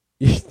Cheese?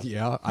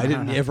 Yeah, I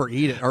didn't ever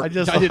eat it. Or, I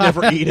just- didn't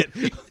ever eat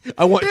it.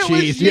 I want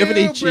cheese. Do you have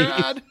any cheese?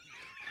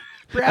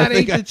 Brad I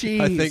think ate the cheese.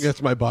 I think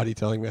that's my body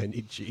telling me I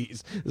need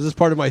cheese. This is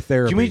part of my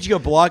therapy. Do you mean you go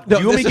block? No,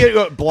 do you want me to this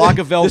get a block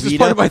of Velveeta? This is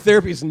part of my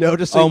therapy is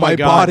noticing Oh my my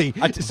God. body.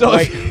 So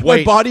if wait.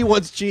 my body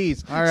wants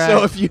cheese. All right.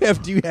 So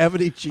if do you have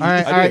any cheese? All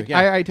right, I all right, do, yeah.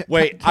 all right.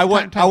 Wait, Time, I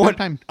want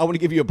time. I want to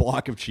give you a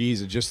block of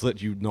cheese and just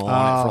let you gnaw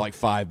on it for like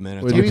 5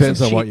 minutes. Well, Give me depends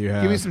some on what chee- you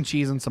have. Give me some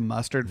cheese and some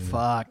mustard.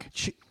 Fuck.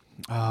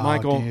 Oh,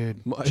 Michael,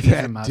 dude. My- Cheese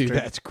and mustard. Dude,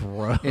 that's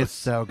gross. It's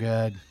so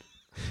good.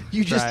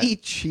 You just Try it.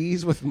 eat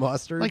cheese with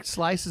mustard? Like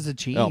slices of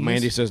cheese. Oh,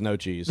 Mandy says no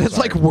cheese. That's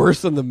Sorry. like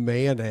worse than the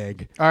man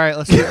egg. All right,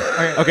 let's do it. All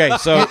right. Okay,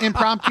 so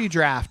Impromptu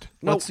draft.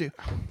 Let's do.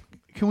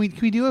 Can we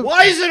do it?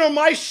 why is it on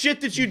my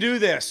shit that you do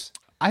this?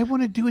 I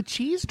want to do a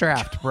cheese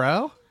draft,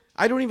 bro.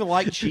 I don't even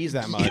like cheese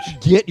that much.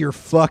 Get your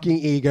fucking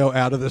ego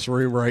out of this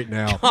room right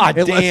now. God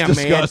and damn, let's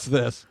discuss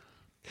man. this.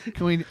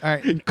 Can we? All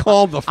right.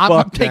 Calm the fuck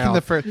I'm taking down.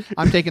 the first.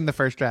 I'm taking the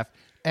first draft.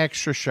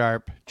 Extra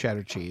sharp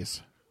cheddar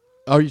cheese.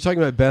 Oh, you're talking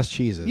about best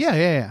cheeses?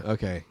 Yeah.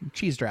 Okay.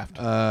 Cheese draft.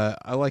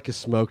 I like a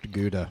smoked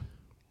Gouda.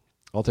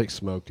 I'll take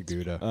smoked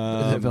Gouda.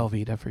 Is it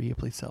Velveeta for you?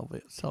 Please sell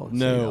it.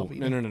 No,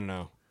 Velveeta.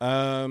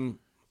 no.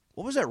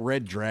 What was that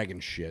Red Dragon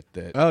shit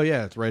that? Oh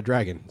yeah, it's Red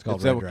Dragon. It's called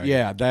Is Red that- Dragon.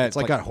 yeah, that's it's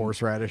like got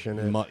horseradish in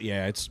it.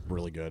 Yeah, it's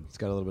really good. It's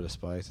got a little bit of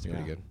spice. It's pretty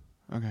Yeah. good.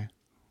 Okay.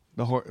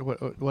 The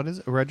what is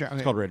it? Red dragon.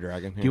 It's called Red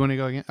Dragon. Do you want to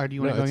go again? Or do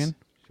you want to go again?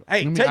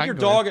 Hey, Let me- take I your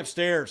can go dog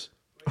upstairs.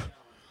 All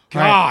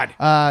God,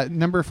 right.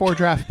 Number 4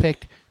 draft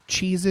picked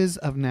cheeses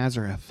of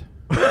Nazareth.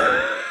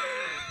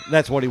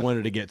 that's what he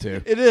wanted to get to.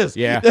 It is.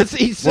 Yeah. That's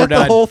he We're set the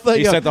done. whole thing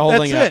He up. set the whole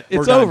That's thing it. up. We're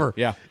It's done. over.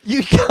 Yeah.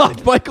 You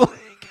got Michael.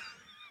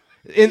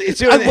 And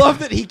I love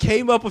that he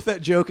came up with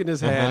that joke in his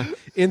head,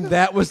 and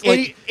that was And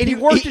like, he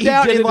worked it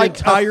out did in an like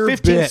entire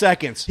 15 bit.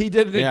 seconds. He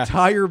did an Yeah.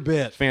 entire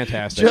bit,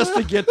 Fantastic. just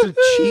to get to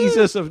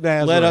Jesus of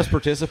Nazareth. Let us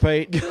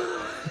participate.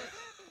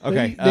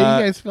 Okay. Did you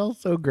guys feel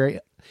so great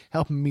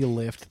helping me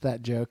lift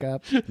that joke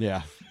up?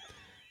 Yeah.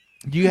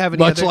 Do you have any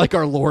much other? like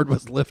our Lord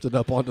was lifted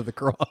up onto the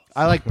cross.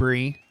 I like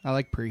brie. I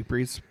like brie.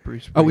 Brie's.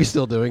 Are we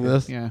still doing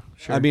this? Yeah,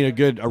 sure. I mean,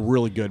 a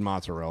really good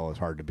mozzarella is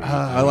hard to beat.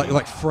 I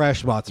like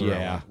fresh mozzarella,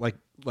 Yeah.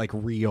 like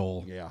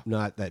real, Yeah.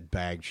 not that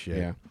bag shit.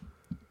 yeah.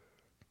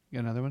 You got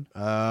another one?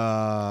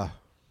 I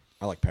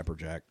like pepper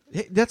jack.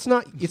 Hey, that's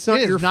not. It's not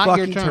It is your not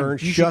fucking your turn.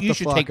 You Shut should,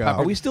 the fuck take up.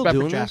 pepper, Are we still pepper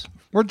doing jack. this?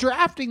 We're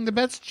drafting the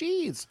best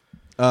cheese.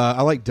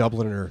 I like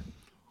Dubliner.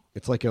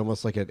 It's like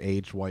almost like an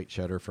aged white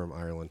cheddar from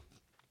Ireland.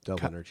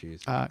 Dubliner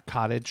cheese.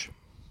 Cottage.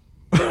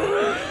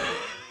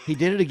 He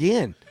did it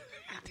again.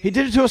 He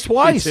did it to us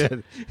twice. He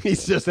did.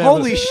 He's just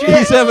Holy having, shit.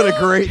 He's having a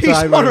great He's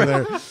time on over a-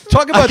 there.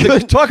 Talk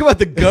about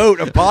the goat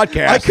of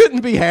podcasts. I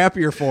couldn't be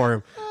happier for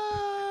him.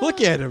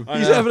 Look at him.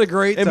 He's having a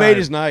great It time. made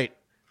his night.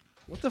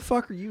 What the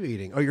fuck are you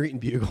eating? Oh, you're eating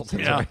bugles.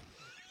 That's Yeah. right.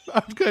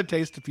 I was gonna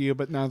taste a few,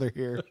 but now they're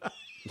here.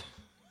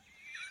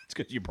 It's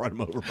because you brought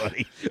him over,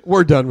 buddy.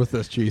 We're done with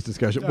this cheese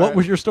discussion. What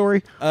was your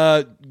story?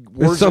 Words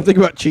There's something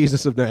about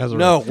Jesus of Nazareth.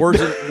 No, words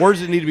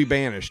that need to be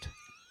banished.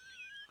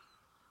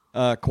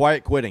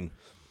 Quiet quitting.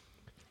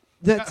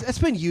 That's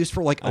been used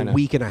for like a know.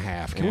 week and a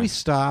half. Can Yeah. we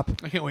stop?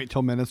 I can't wait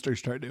till ministers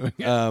start doing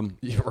it.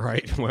 You're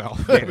right. Well,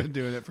 I've been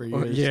doing it for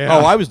years. yeah.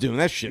 Oh, I was doing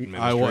that shit in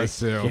I ministry. was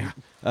too.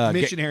 Yeah.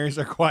 Missionaries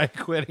are quiet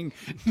quitting.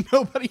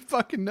 Nobody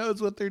fucking knows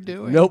what they're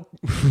doing. Nope.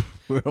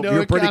 Well, No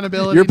you're pretty,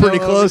 accountability, you're pretty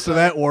no close to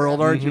oversight. that world,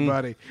 aren't you,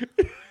 buddy?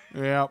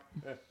 Yeah.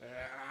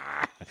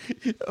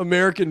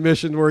 American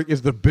mission work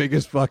is the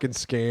biggest fucking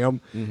scam.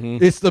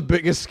 It's the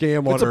biggest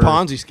scam on It's a earth.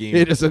 Ponzi scheme.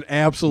 It is an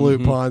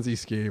absolute Ponzi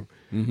scheme.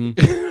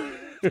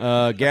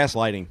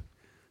 Gaslighting.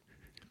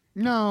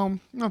 No,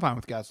 I'm fine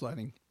with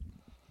gaslighting.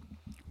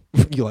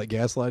 You like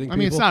gaslighting people? I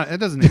mean, it's not. It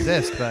doesn't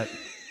exist, but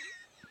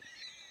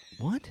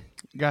What?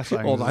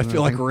 gaslighting. Hold on, I isn't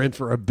feel a like thing. we're in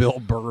for a Bill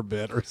Burr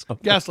bit or something.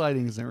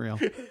 Gaslighting isn't real.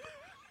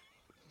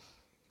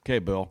 Okay,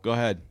 Bill, go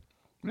ahead.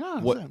 No,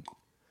 What- it's not.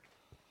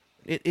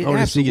 It I want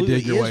to see you absolutely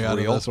dig your is way out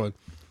of real. this one.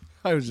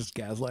 I was just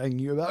gaslighting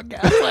you about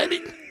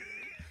gaslighting.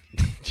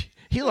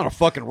 He's on a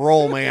fucking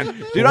roll,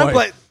 man. Dude, I'm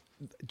like,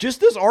 just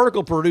this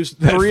article produced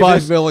That 3 of 5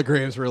 his.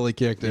 milligrams really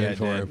kicked in Yeah, it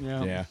for did.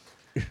 him. Yeah.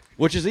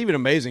 Which is even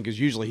amazing because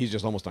usually he's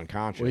just almost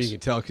unconscious. Well, you can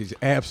tell because he's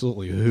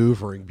absolutely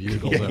hoovering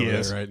bugles Yeah, over he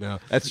is. there right now.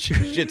 That's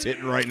shit's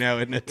hitting right now,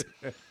 isn't it?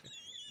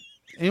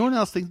 Anyone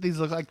else think these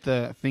look like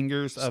the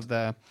fingers of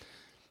the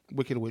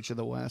Wicked Witch of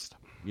the West?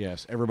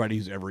 Yes, everybody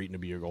who's ever eaten a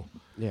bugle.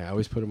 Yeah, I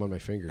always put them on my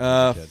fingers.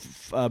 as a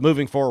kid.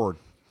 Moving forward,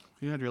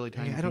 You had really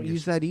tiny. Yeah, I don't fingers.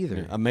 use that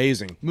either.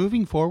 amazing.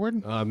 Moving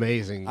forward.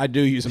 Amazing. I do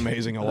use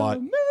amazing a lot.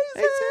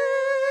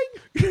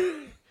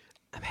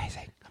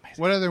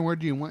 What other word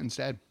do you want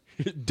instead?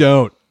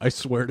 Don't. I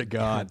swear to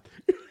God.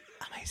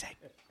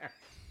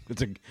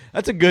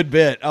 That's a good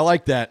bit. I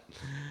like that.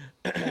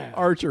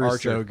 Archer is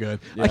Archer. so good.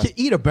 Yeah. I can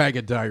eat a bag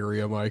of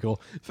diarrhea,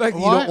 Michael. The fact that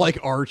you What? don't like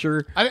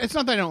Archer, It's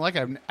not that I don't like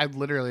it. I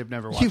literally have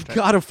never watched you've it.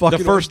 got to fucking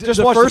The first-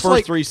 just watch the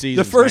first 3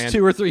 seasons, The first man.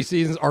 2 or 3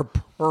 seasons are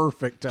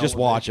perfect. Just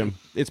watch television.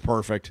 them. It's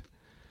perfect.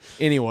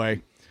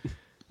 Anyway,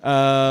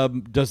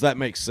 does that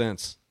make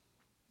sense?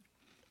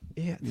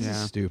 Yeah, this is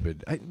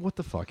stupid. What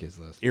the fuck is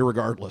this?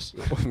 Irregardless.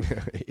 That one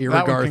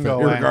can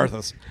go away.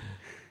 Irregardless.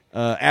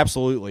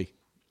 Absolutely.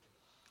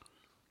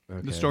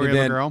 The story And of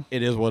a then girl.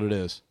 It is what it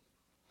is.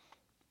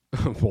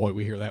 Boy,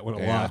 we hear that one a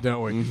Yeah. lot,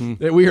 don't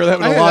we? We hear that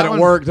one I a hear lot that at one.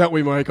 work, don't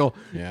we, Michael?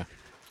 Yeah.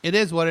 It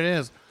is what it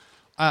is.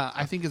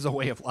 I think it's a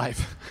way of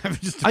life. I'm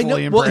just I know.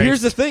 fully Well,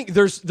 here's the embraced.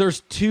 thing.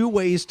 There's 2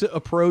 ways to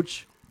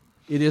approach.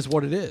 It is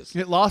what it is.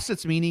 It lost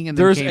its meaning and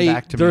then There's came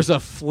back to me.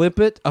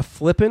 a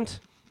flippant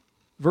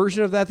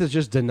version of that that's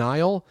just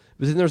denial,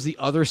 but then there's the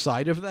other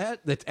side of that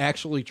that's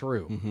actually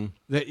true.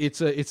 That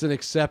it's an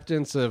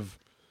acceptance of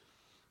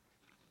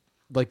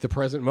like the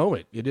present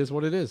moment. It is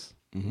what it is.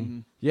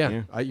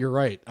 Yeah, you're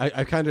right.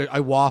 I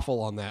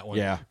waffle on that one.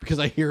 Yeah. because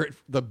I hear it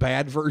the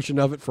bad version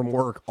of it from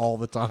work all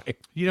the time.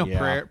 You know,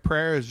 Yeah.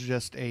 prayer is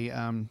just a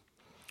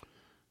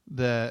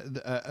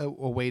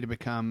way to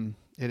become.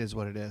 It is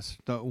what it is.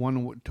 The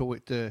one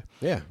to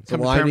Yeah, it's come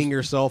to aligning terms-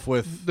 yourself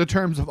with the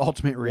terms of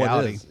ultimate what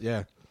reality. is.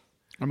 Yeah.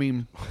 I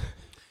mean,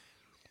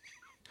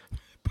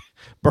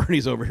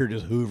 Bernie's over here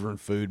just hoovering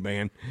food,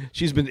 man.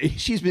 She's been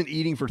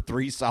eating for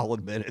 3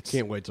 solid minutes.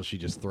 Can't wait till she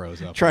just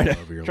throws up. trying all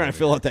over your to living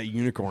fill room. out that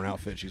unicorn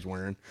outfit she's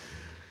wearing.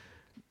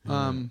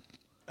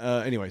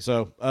 Anyway,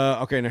 so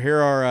okay, now here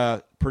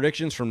are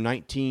predictions from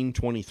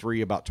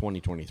 1923 about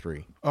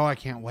 2023. oh, I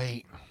can't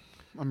wait.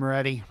 I'm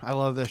ready. I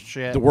love this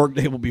shit. The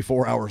workday will be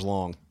 4 hours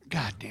long.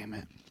 God damn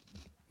it.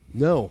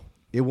 No,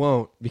 it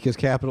won't because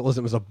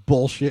capitalism is a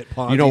bullshit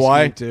Ponzi You know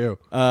why? scheme too.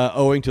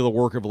 Owing to the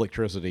work of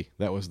electricity.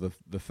 That was the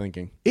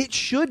thinking. It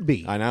should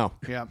be. I know.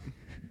 Yep.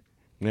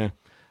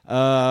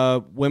 Yeah.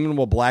 Women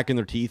will blacken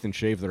their teeth and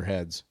shave their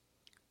heads.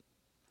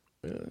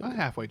 Not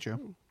halfway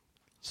true.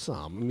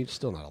 Some. I mean,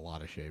 still not a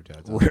lot of shaved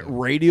heads.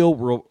 Radio.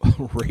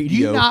 Do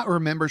you not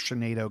remember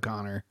Sinead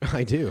O'Connor?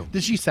 I do.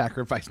 Did she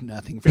sacrifice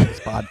nothing for this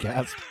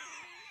podcast?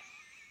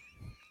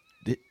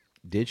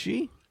 Did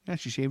she? Yeah,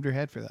 she shaved her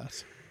head for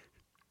us.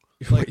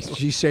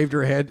 She shaved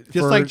her head Just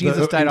for like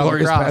Jesus died on the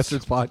Inglourious cross.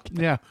 Basterds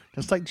podcast. Yeah,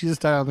 just like Jesus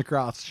died on the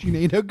cross.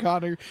 Sinead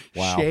O'Connor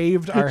Wow.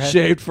 shaved our head.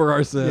 Shaved for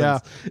our sins. Yeah.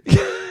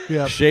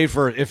 Yeah. Shave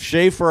for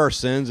our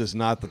sins is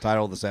not the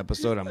title of this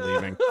episode, I'm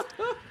leaving.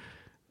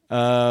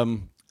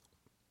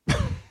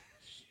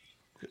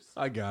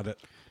 I got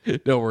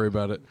it. Don't worry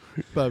about it.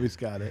 Bubby's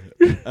got it.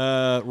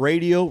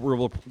 Radio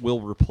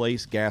will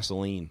replace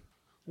gasoline.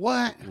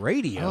 What?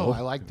 Radio. Oh, I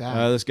like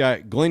that. This guy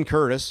Glenn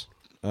Curtis,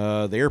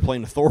 the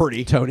Airplane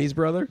Authority. Tony's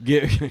brother.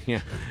 Yeah.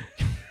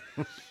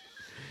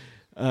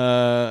 He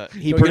Don't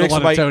get a predicts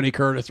lot by of Tony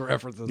Curtis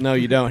references. No,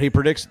 you don't. He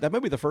predicts that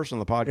might be the first on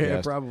the podcast.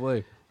 Yeah,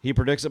 probably. He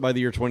predicts that by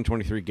the year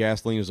 2023,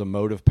 gasoline as a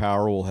mode of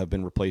power will have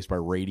been replaced by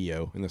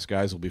radio, and the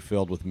skies will be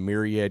filled with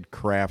myriad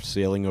craft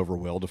sailing over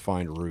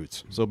well-defined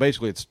routes. So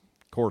basically, it's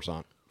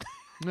Coruscant.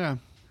 Yeah.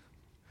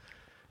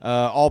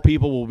 All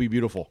people will be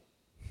beautiful.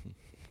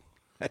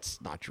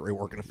 That's not true. They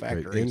work in a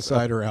factory.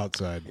 Inside or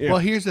outside. Well,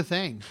 here's the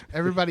thing.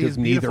 Everybody 'Cause is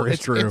beautiful. neither is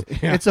true.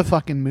 It's a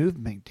fucking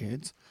movement,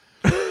 dudes.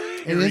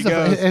 It he is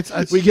goes.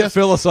 it's We get just-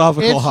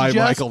 philosophical it's high just-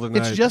 Michael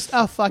tonight. It's just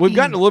a fucking. We've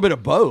gotten a little bit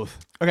of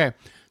both. Okay,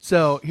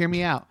 so hear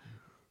me out.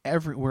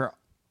 We're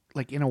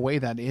like in a way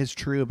that is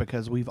true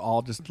because we've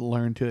all just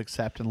learned to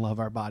accept and love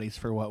our bodies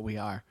for what we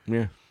are.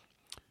 Yeah,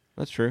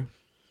 that's true.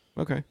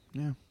 Okay.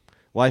 Yeah.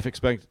 Life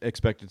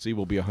expectancy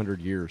will be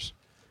 100 years,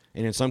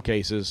 and in some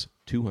cases,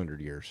 200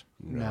 years.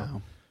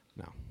 No.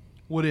 No.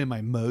 What am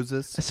I,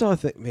 Moses? I saw a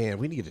thing. Man,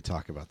 we need to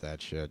talk about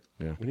that shit.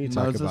 Yeah. We need to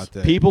talk Moses? about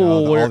that. People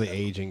will wear- all the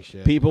aging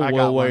shit. People I got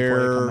will one for you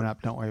wear coming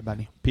up. Don't worry,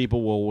 buddy.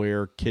 people will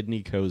wear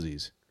kidney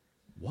cozies,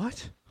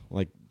 What?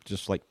 like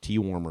just like tea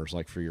warmers,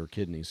 like for your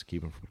kidneys,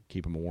 keep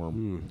them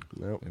warm.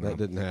 Nope, that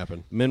didn't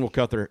happen. Men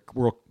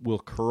will will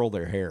curl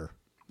their hair.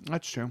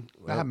 That's true.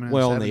 That happened in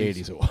Well, the in the 70s.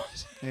 80s it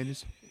was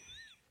 80s.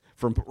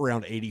 from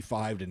around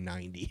 85 to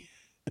 90.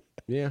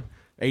 Yeah.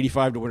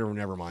 85 to whenever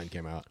Nevermind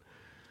came out.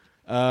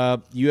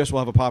 U.S. will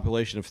have a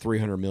population of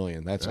 300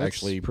 million. That's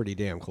actually pretty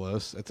damn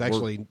close. It's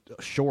actually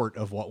short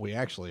of what we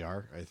actually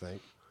are, I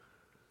think.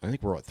 I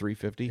think we're at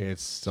 350.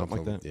 It's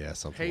something like that. Yeah,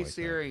 something Hey like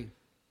Siri.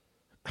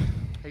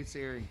 Hey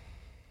Siri.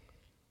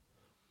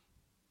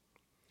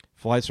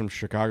 Flights from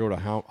Chicago to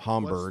What's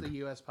Hamburg the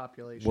U.S.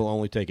 population? will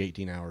only take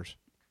 18 hours.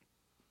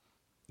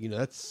 You know,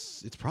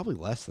 it's probably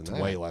less than It's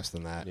that. way less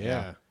than that.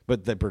 Yeah.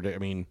 But they predict. I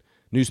mean,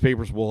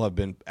 newspapers will have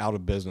been out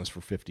of business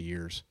for 50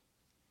 years.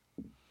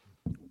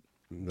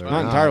 They're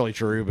Not entirely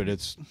true, but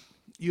it's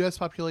U.S.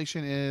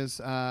 population is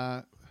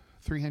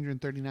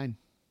 339.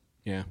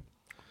 yeah,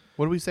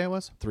 What did we say it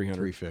was? 300.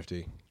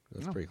 350.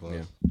 That's pretty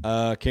close.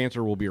 Yeah.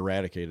 Cancer will be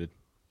eradicated.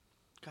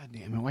 God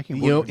damn it! Why can't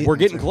You know, We're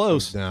getting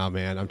close. No,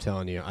 man, I'm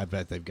telling you, I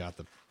bet they've got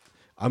the.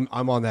 I'm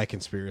on that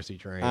conspiracy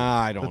train.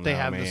 I don't know, But they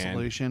have man. the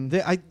solution.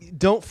 I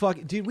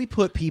don't dude. We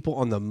put people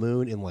on the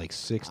moon in like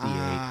 '68.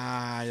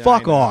 I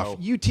Fuck know. off!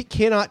 You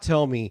cannot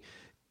tell me.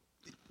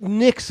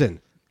 Nixon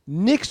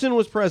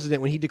was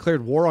president when he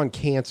declared war on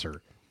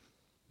cancer.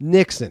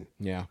 Nixon.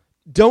 Yeah.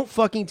 Don't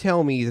fucking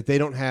tell me that they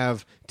don't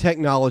have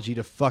technology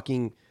to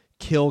fucking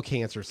kill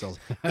cancer cells.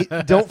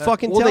 Don't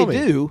fucking Well, tell they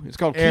me. do. It's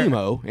called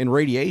chemo and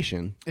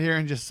radiation.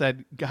 Aaron just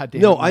said, "God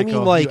damn." No, it, I mean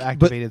Michael, like, you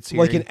activated Siri.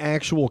 like an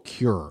actual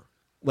cure,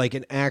 like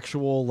an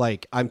actual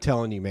like. I'm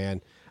telling you,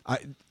 man,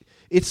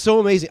 it's so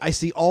amazing. I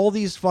see all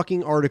these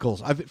fucking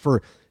articles.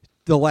 For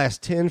the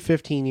last 10,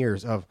 15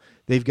 years of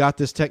they've got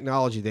this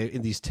technology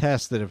in these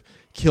tests that have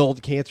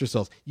killed cancer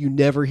cells. You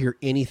never hear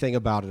anything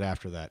about it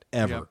after that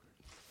ever, Yep.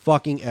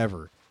 fucking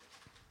ever.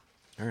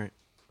 All right.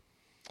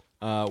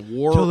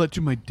 War. Tell that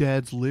to my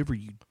dad's liver,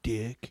 you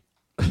dick.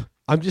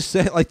 I'm just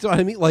saying, like,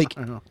 I mean, like,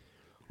 I know.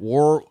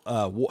 War.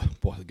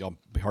 Boy, it'll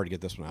be hard to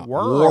get this one out.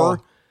 War.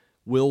 War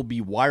will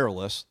be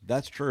wireless.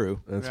 That's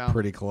true. that's Yeah.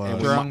 pretty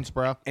close. Drones,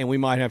 bro. And we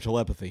might have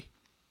telepathy.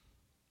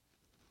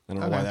 I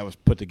don't know why Okay. that was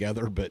put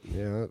together, but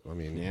Yeah, I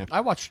mean, yeah.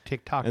 I watched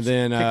TikTok. And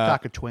then,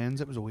 TikTok of twins.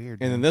 It was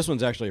weird. And then this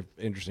one's actually an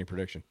interesting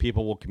prediction.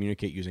 People will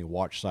communicate using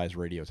watch-sized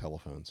radio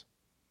telephones.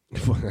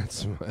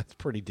 that's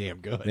pretty damn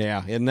good.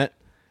 Yeah, isn't that?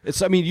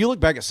 It's. I mean, you look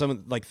back at some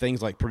of like things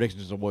like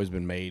predictions have always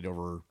been made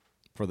over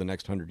for the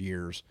next 100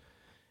 years.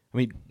 I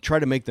mean, try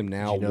to make them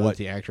now. Did you know What? that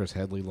the actress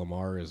Hedley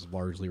Lamar is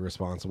largely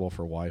responsible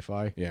for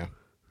Wi-Fi Yeah,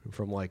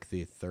 from like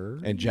the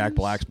 30s? and Jack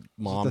Black's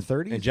mom. the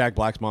 30s? And Jack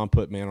Black's mom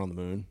put "Man on the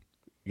Moon."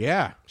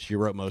 Yeah, She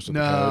wrote most of the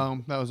code.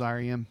 no, that was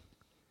REM.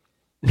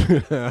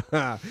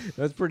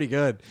 that's pretty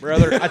good.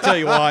 Brother, I tell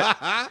you what.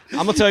 I'm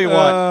gonna tell you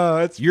what.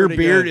 That's Your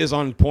pretty beard good. is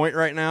on point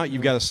right now.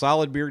 You've got a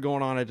solid beard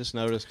going on. I just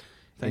noticed.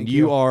 Thank and you.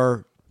 you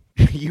are.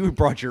 You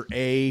brought your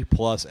A+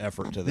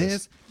 effort to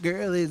this. This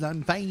girl is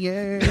on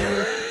fire.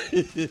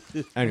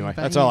 Anyway,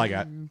 that's all I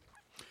got.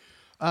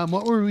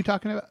 What were we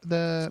talking about?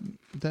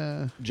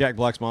 The Jack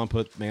Black's mom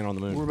put "Man on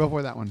the we're Moon."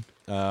 before that one.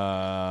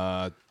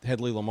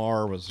 Hedley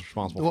Lamar was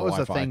responsible What for was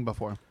Wi-Fi. the thing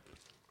before?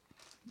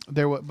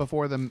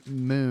 Before the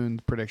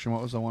moon prediction.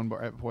 What was the one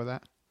right before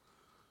that?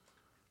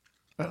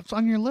 It's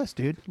on your list,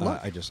 dude. Look.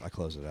 I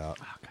closed it out.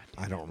 God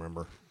I don't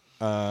remember.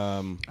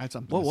 I had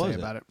something what to was say it?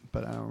 about it,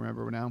 but I don't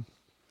remember now.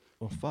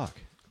 Well, fuck.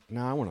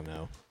 Now I want to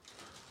know.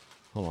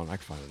 Hold on, I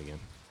can find it again.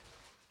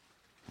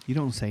 You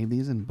don't save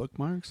these in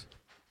bookmarks?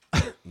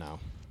 No.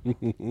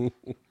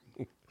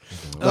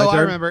 Oh, I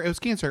remember. It was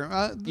cancer.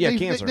 Yeah, they,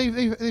 cancer.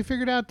 They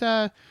figured out.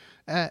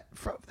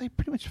 They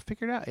pretty much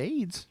figured out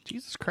AIDS.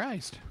 Jesus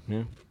Christ.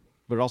 Yeah,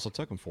 but it also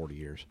took them 40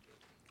 years.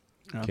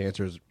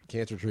 Cancer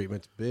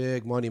treatment's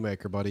big money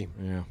maker, buddy.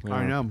 Yeah,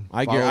 I know.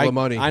 I Follow get the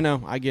money. I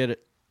know. I get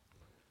it.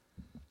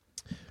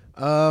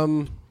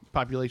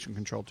 Population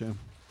control too.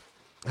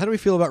 How do we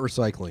feel about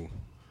recycling?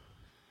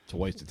 It's a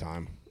waste of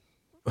time.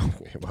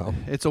 Okay, well,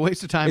 It's a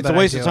waste of time. It's but a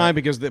waste I of do time it.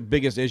 because the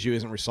biggest issue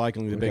isn't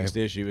recycling. The Okay. biggest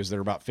issue is there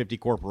are about 50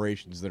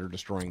 corporations that are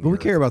destroying. but the we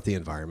earth. care about the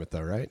environment,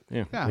 though, right?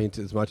 Yeah. Yeah. I mean,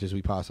 as much as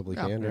we possibly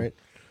Yeah. can, right?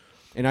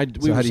 And I.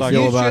 We So how do you recycle-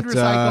 feel You about, should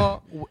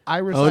recycle. I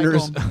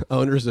recycle.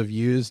 Owners of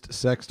used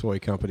sex toy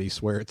companies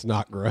swear it's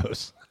not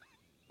gross.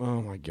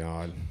 Oh my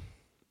god.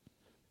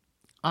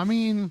 I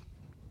mean,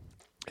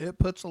 it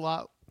puts a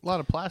lot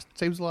of plastic,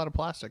 saves a lot of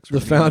plastics.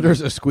 The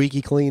founders of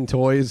Squeaky Clean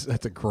Toys,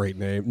 that's a great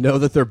name, know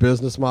that their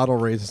business model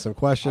raises some I'm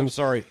questions.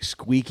 sorry.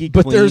 Squeaky.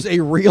 But clean. there's a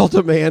real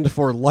demand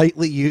for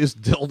lightly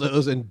used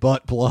dildos and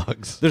butt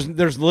plugs.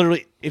 There's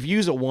literally, if you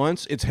use it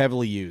once, it's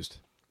heavily used.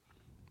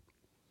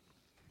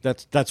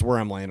 That's where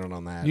I'm landing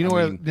on that. You know I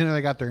where mean,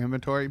 they got their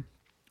inventory?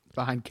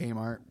 Behind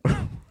Kmart.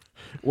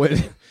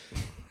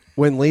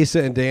 When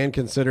Lisa and Dan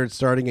considered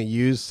starting a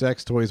used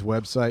sex toys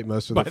website,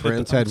 most of By their the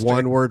friends had dumpster.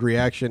 one word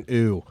reaction,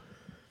 ooh.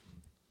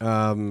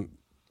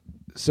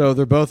 So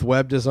they're both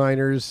web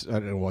designers. I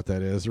don't know what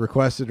that is.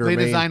 Requested to They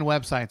remain. design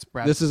websites,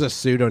 Brad. This is a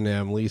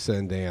pseudonym, Lisa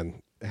and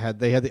Dan.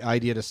 They had the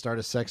idea to start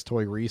a sex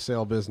toy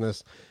resale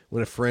business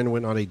when a friend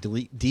went on a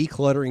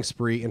decluttering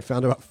spree and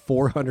found about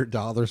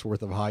 $400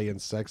 worth of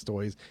high-end sex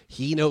toys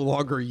he no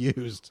longer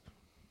used.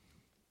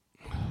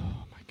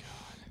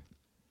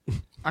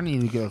 I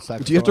need to get a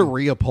sex Do you have to toy.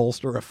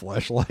 reupholster a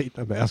fleshlight?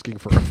 I'm asking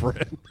for a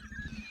friend.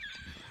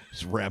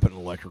 just wrap it in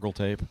electrical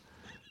tape.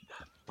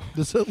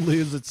 Does it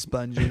lose its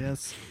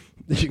sponginess?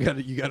 you got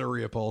to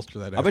reupholster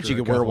that. I bet you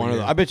could wear one of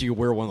those. I bet you could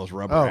wear one of those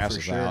rubber Oh, for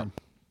asses sure. out.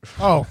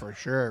 Oh, for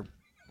sure.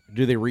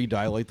 Do they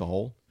redilate the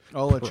hole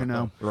I'll let you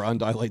know. or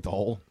undilate the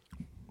hole?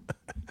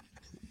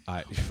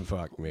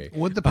 Fuck me.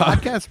 Would the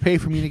podcast pay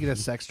for me to get a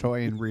sex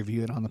toy and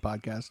review it on the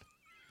podcast?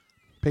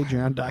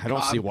 Patreon.com. I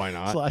don't see why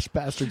not.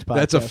 /bastards podcast.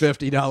 That's a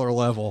 $50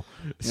 level.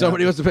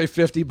 Somebody wants to pay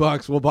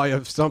 $50. We'll buy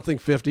something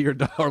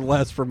 $50 or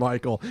less for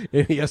Michael,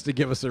 and he has to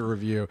give us a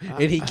review,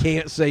 and he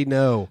can't say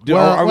no.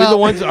 Are we the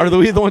ones? Are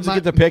we the ones that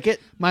get to pick it?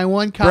 My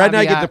one caveat. Brad and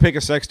I get to pick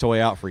a sex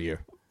toy out for you.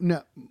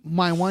 No,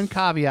 my one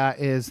caveat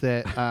is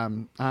that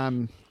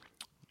I'm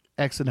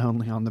exit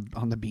only on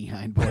the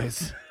Behind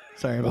Boys.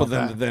 Sorry about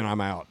that. Then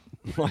I'm out.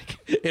 Like,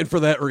 and for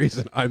that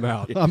reason, I'm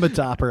out. I'm a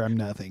topper. I'm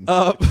nothing.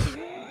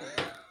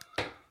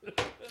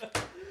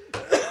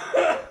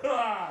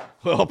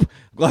 Well,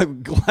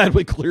 glad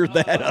we cleared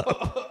that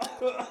up.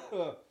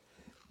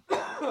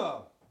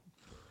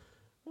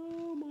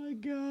 Oh my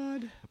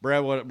God,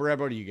 Brad, what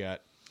do you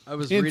got? I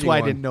was Hence reading why I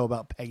one. didn't know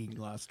about pegging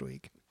last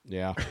week.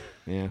 Yeah.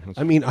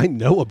 I mean, I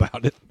know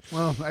about it.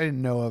 Well, I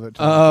didn't know of it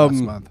till last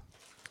month.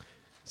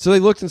 So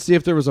they looked and see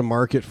if there was a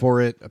market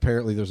for it.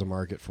 Apparently, there's a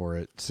market for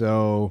it.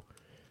 So,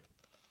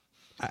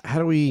 how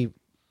do we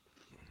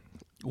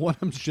One of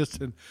them's just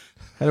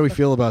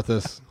feel about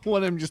this?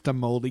 one of them just a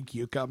moldy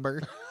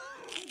cucumber.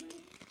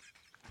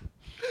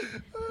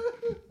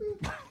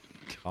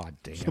 God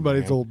damn.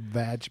 Somebody's man. old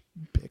vag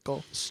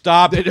pickle.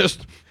 Stop. They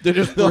just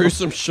threw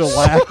some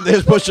shellac. They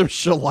just put some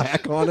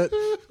shellac on it.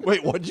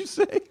 Wait, what'd you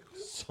say?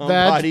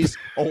 Somebody's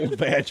old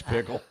vag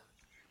pickle.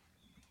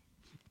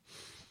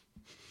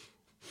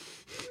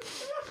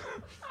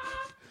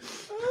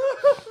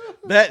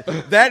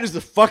 That is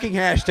the fucking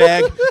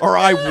hashtag, or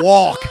I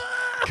walk.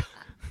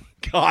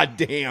 God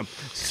damn.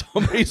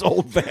 Somebody's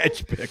old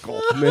vag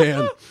pickle.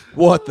 Man,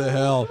 what the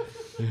hell?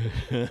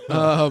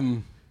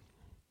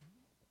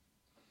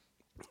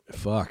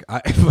 Fuck.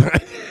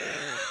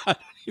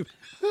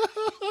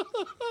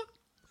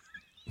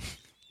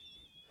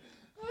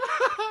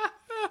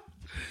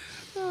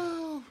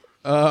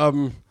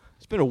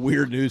 It's been a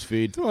weird news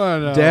feed.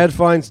 Dad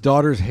finds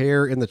daughter's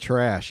hair in the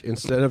trash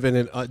instead of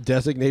in a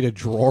designated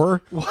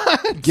drawer.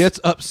 What?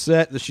 Gets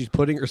upset that she's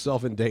putting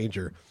herself in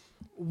danger.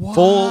 What?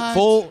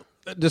 Full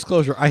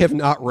disclosure, I have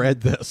not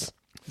read this.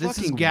 This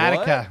is Fucking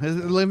Gattaca. This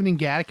is living in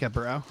Gattaca,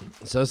 bro.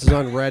 So this is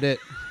on Reddit.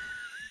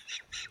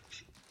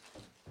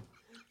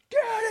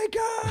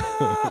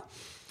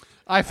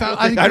 I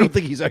found. I don't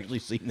think he's actually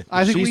seen it.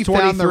 I think She's we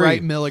found the 23.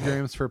 right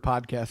milligrams for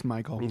podcast,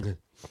 Michael.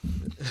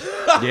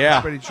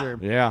 Yeah. Pretty sure.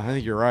 Yeah, I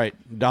think you're right.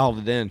 Dialed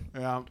it in.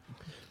 Yeah.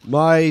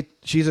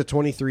 She's a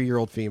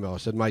 23-year-old female.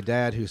 Said my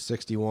dad, who's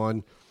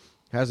 61,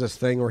 has this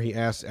thing where he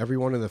asks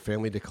everyone in the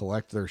family to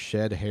collect their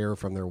shed hair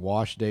from their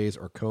wash days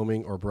or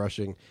combing or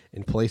brushing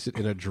and place it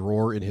in a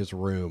drawer in his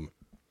room.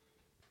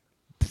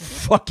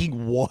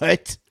 Fucking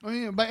what? I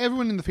mean, by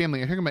everyone in the family,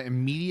 you're talking about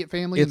immediate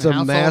family. It's in a the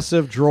household?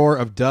 massive drawer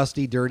of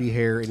dusty, dirty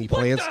hair, and he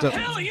plans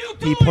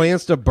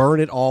to burn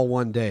it all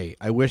one day.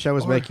 I wish I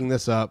was making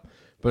this up,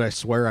 but I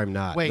swear I'm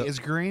not. Wait, is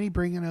Granny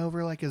bringing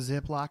over like a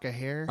Ziploc of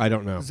hair? I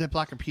don't know. A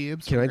Ziploc of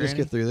pubes? Can for I just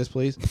Granny? get through this,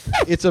 please?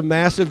 It's a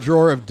massive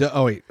drawer of...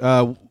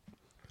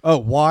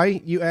 why,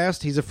 you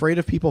asked? He's afraid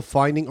of people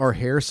finding our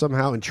hair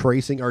somehow and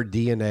tracing our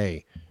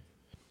DNA.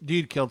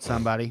 Dude killed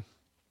somebody.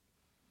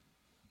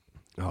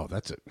 Oh,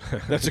 that's it.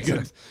 That's a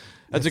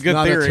good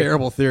not theory. a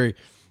terrible theory.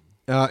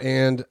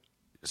 And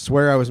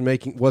swear I'm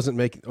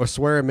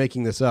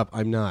making this up.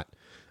 I'm not.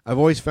 I've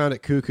always found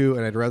it cuckoo,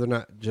 and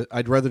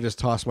I'd rather just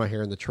toss my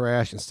hair in the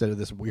trash instead of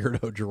this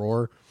weirdo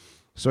drawer.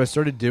 So I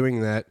started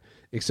doing that.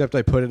 Except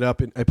I put it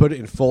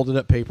in folded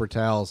up paper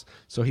towels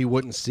so he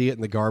wouldn't see it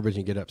in the garbage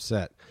and get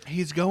upset.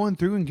 He's going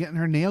through and getting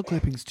her nail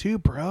clippings too,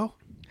 bro.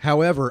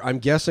 However, I'm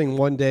guessing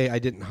one day I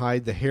didn't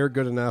hide the hair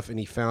good enough, and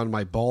he found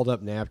my balled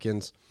up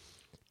napkins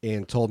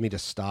and told me to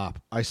stop.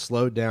 I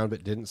slowed down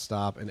but didn't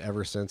stop, and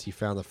ever since he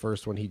found the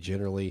first one, he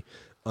generally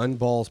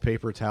unballs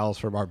paper towels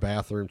from our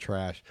bathroom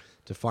trash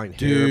to find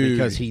hair Dude.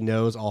 because he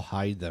knows I'll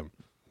hide them.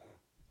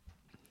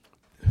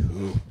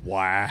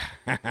 Wow.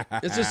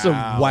 It's just some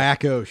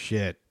wacko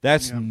shit.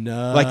 That's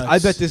nuts. Like, I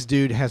bet this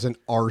dude has an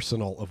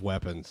arsenal of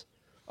weapons.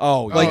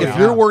 Oh, Like, yeah. if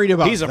you're worried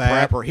about He's a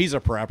that- prepper. He's a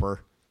prepper.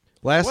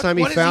 Last time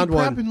he found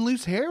what is he one. prepping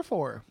loose hair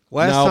for?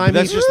 Last No, time but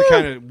that's he, just the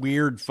kind of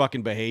weird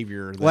fucking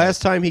behavior. that-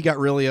 Last time he got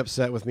really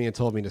upset with me and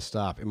told me to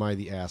stop. Am I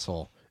the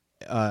asshole?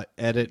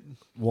 Edit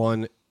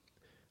one.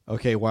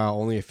 Okay, wow,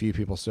 only a few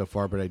people so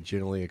far, but I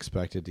generally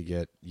expected to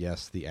get,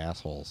 yes, the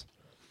assholes.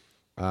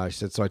 She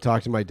said, so I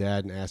talked to my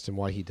dad and asked him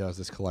why he does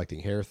this collecting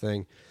hair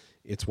thing.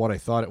 It's what I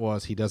thought it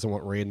was. He doesn't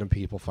want random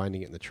people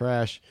finding it in the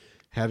trash,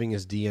 having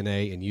his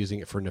DNA, and using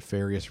it for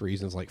nefarious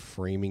reasons like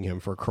framing him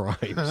for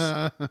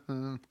crimes.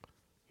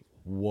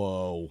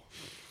 Whoa.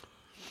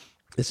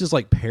 This is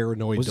like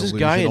paranoid Was this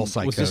delusional guy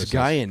psychosis. was this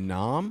guy in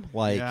Nam?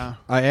 Like, Yeah.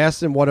 I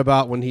asked him what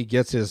about when he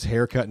gets his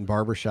haircut in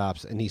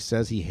barbershops, and he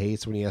says he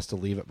hates when he has to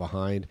leave it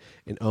behind,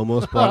 and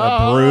almost brought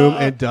a broom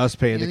and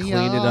dustpan to In the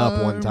clean it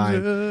up one arms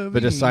time, of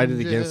but an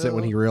decided against it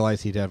when he angel.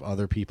 realized he'd have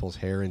other people's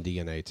hair and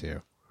DNA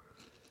too.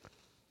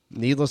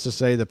 Needless to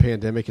say, the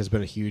pandemic has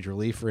been a huge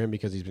relief for him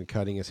because he's been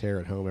cutting his hair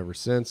at home ever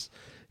since.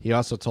 He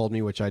also told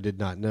me, which I did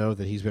not know,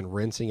 that he's been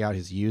rinsing out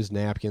his used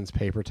napkins,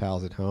 paper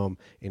towels at home,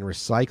 and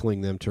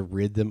recycling them to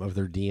rid them of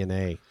their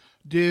DNA.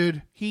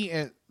 Dude, he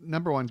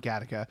number one,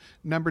 Gattaca.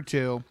 Number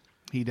two,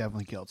 he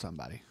definitely killed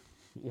somebody.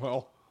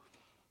 Well,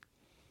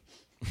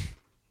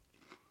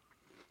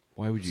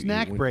 Why would you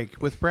Snack eat when-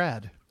 break with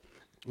Brad.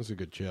 it was a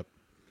good chip.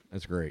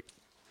 That's great.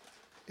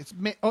 It's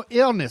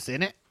illness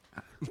in it.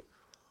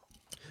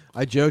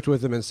 I joked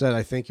with him and said,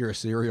 I think you're a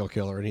serial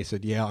killer. And he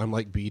said, yeah, I'm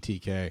like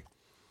BTK.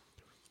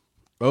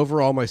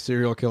 Overall, my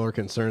serial killer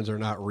concerns are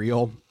not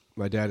real.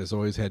 My dad has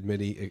always had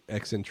many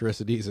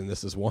eccentricities, and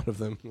this is one of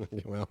them.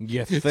 Well,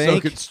 You so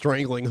think? could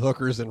strangling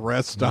hookers and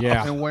rest stop.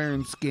 Yeah. And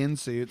wearing skin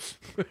suits.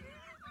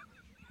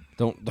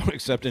 Don't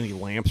accept any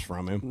lamps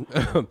from him.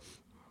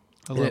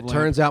 And it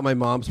turns out my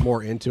mom's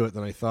more into it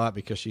than I thought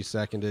because she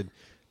seconded,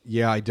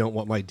 yeah, I don't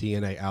want my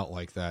DNA out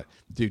like that.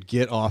 Dude,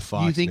 get off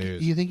Fox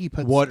News. You think he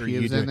puts What are you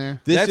pubes doing? in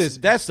there?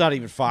 That's not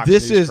even Fox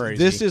This News is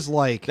crazy. this is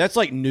like That's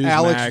like Newsmax.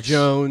 Alex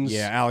Jones.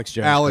 Yeah, Alex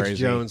Jones. Alex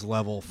crazy. Jones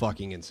level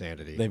fucking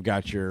insanity. They've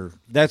got your.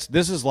 This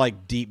is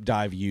like deep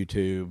dive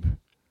YouTube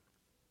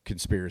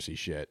conspiracy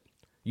shit.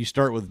 You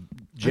start with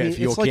jet mean,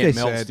 fuel it's like can't I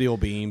melt said, steel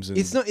beams. And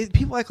It's not.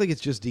 People act like it's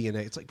just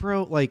DNA. It's like,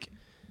 bro, like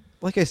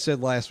I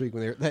said last week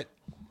when that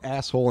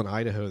asshole in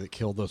Idaho that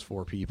killed those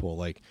 4 people,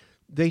 like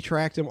they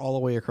tracked him all the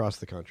way across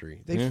the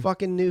country. They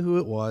fucking knew who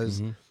it was.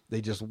 Mm-hmm.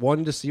 They just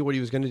wanted to see what he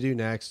was going to do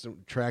next.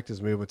 And tracked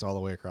his movements all the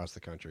way across the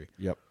country.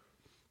 Yep.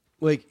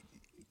 Like,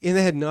 and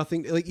they had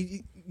nothing. Like,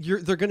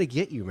 they're going to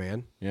get you,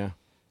 man. Yeah.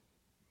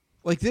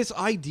 Like this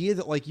idea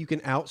that like you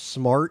can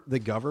outsmart the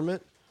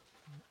government.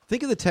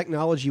 Think of the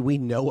technology we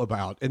know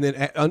about, and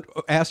then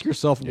ask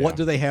yourself, what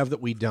do they have that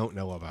we don't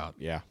know about?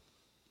 Yeah.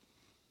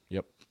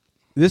 Yep.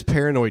 This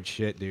paranoid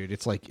shit, dude.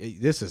 It's like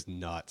this is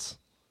nuts.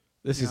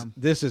 This is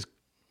this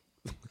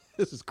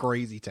is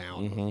crazy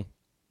town. Mm-hmm.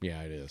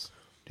 Yeah, it is.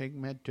 Take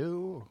me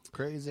to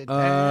crazy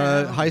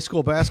town. High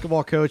school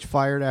basketball coach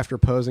fired after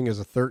posing as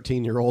a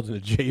 13-year-old in a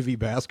JV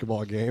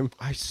basketball game.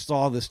 I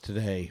saw this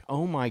today.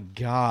 Oh my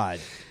god.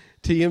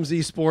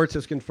 TMZ Sports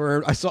has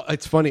confirmed.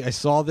 It's funny. I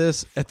saw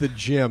this at the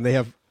gym. They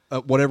have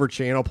whatever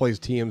channel plays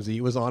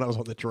TMZ was on. I was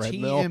on the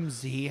treadmill.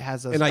 TMZ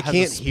has a and I has a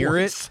can't hear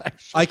it. sports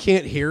section. I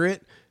can't hear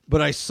it, but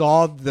I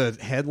saw the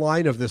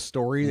headline of this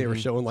story. They were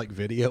showing like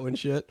video and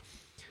shit,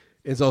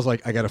 and so I was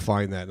like, I got to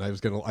find that.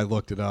 And I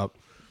looked it up.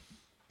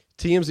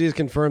 TMZ has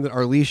confirmed that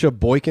Arlisha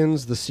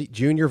Boykins, the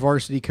junior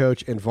varsity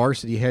coach and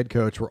varsity head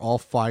coach, were all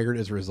fired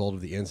as a result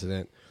of the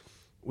incident.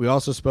 We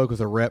also spoke with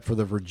a rep for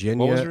the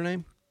Virginia. What was her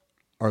name?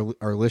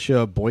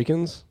 Arlisha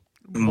Boykins.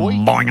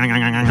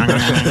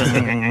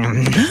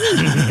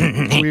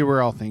 We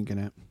were all thinking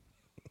it.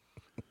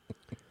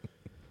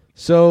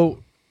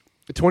 So,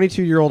 a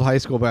 22-year-old high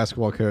school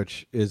basketball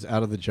coach is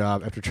out of the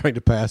job after trying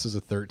to pass as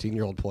a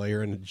 13-year-old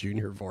player in a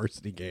junior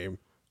varsity game.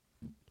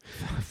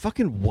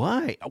 Fucking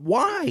why?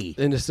 Why?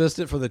 An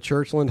assistant for the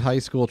Churchland High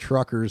School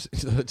Truckers to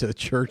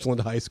Churchland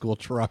High School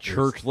Truckers.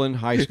 Churchland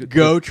High School.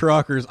 Go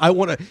Truckers! I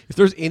want to. If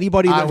there's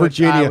anybody in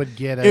Virginia, I would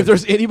get it. if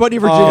there's anybody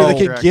in Virginia that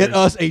can Truckers. get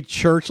us a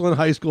Churchland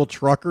High School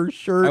Truckers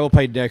shirt, I will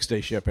pay next day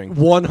shipping.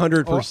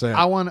 100%.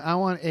 I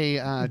want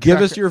a Give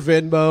trucker, us your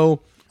Venmo.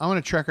 I want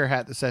a trucker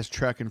hat that says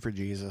 "Trucking for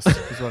Jesus."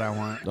 Is what I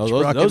want.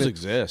 Those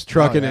exist.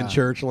 Trucking yeah. in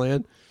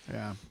Churchland.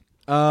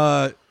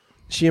 Yeah.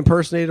 She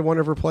impersonated one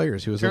of her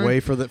players who was Turn-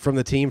 away from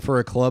the team for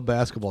a club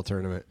basketball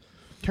tournament.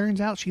 Turns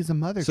out she's a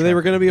mother. So they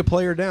were trucker. going to be a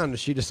player down, and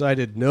she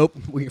decided, nope,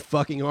 we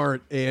fucking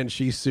aren't, and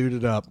she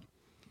suited up.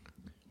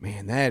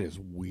 Man, that is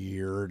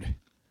weird.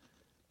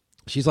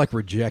 She's like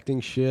rejecting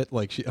shit.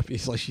 Like she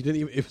didn't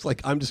even. It was like,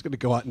 I'm just going to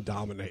go out and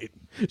dominate.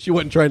 She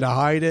wasn't trying to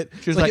hide it.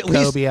 She was It's like at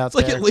least, Kobe out it's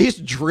like there. at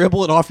least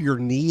dribble it off your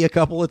knee a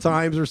couple of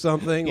times or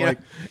something. Yeah. Like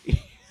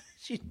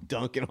She's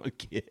dunking on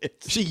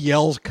kids. she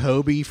yells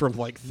Kobe from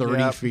like 30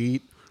 Yep.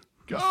 feet.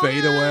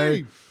 Fade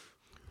away.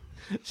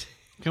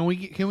 Can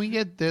we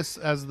get this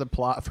as the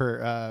plot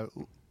for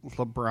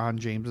LeBron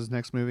James's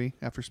next movie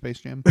after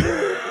Space Jam?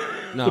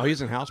 No,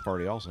 he's in House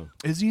Party also.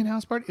 Is he in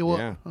House Party? Well,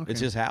 Yeah, okay.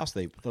 it's his house.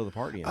 They throw the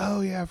party in.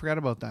 Oh yeah, I forgot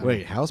about that.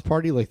 Wait, House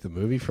Party like the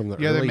movie from the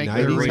Yeah, they're early making- 90s?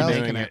 they're They're House-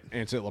 redoing it,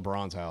 and it's at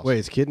LeBron's house. Wait,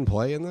 is Kid and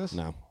Play in this?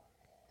 No.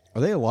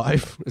 Are they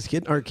alive?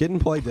 Are Kid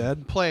and Play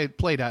dead? Play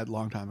died a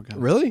long time ago.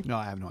 Really? No,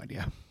 I have no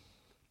idea.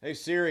 Hey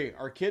Siri,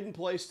 are Kid and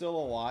Play still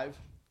alive?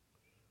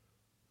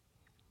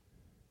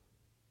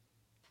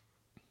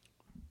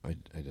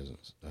 It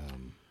doesn't. I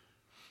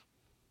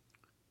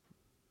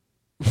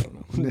don't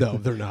know. No,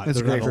 they're not. That's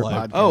They're great not for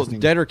alive. Oh,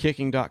 podcasting.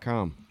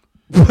 deaderkicking.com.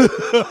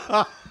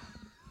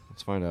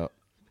 Let's find out.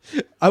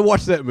 I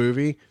watched that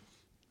movie,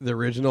 the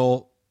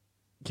original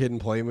Kid and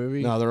Play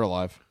movie, No, they're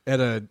alive. at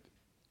a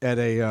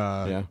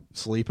Yeah.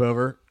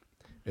 sleepover,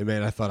 and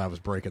man, I thought I was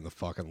breaking the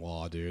fucking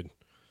law, dude.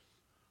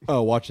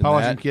 Oh, watching I that.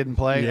 watching Kid and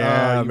Play.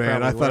 Yeah, Oh, you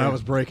man, I probably thought I were.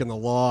 was breaking the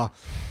law.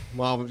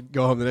 Mom would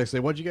go home the next day.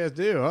 What'd you guys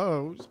do?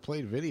 Oh, we just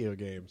played video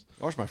games.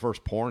 I watched my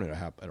first porn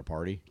at a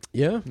party.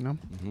 Yeah. No.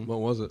 What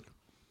was it?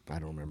 I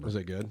don't remember. Was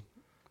it good?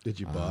 Did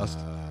you bust?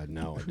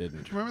 No, I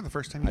didn't. Do you remember the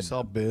first time you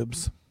saw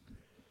boobs?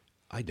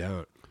 I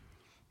don't.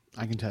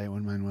 I can tell you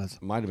when mine was.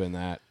 Might have been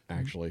that.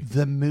 actually.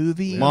 The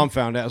movie. Mom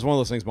found out. It was one of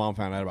those things Mom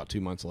found out about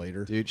 2 months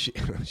later. Dude,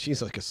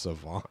 she's like a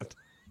savant.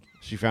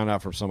 She found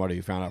out from somebody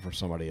who found out from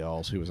somebody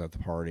else who was at the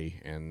party,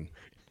 and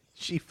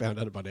She found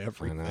out about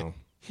everything. I know.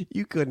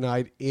 You couldn't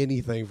hide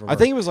anything from her. I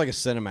think it was like a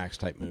Cinemax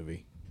type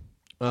movie.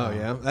 Oh,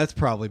 yeah? That's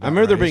probably about I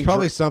remember there right. It's being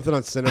probably dra- something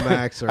on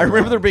Cinemax. Or, I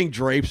remember there being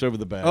drapes over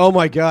the bed. Oh,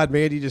 my God.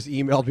 Mandy just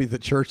emailed me the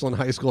Churchland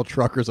High School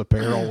Truckers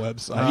Apparel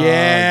website.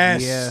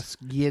 Yes. Yes,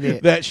 get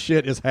it. That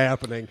shit is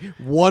happening.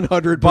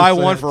 100%. Buy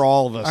one for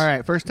all of us. All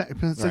right, first time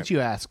since Right. you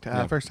asked,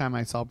 Yeah. first time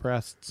I saw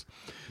breasts.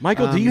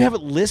 Michael, do you have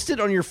it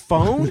listed on your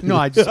phone? No,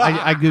 I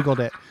googled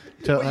it.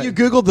 To, What, you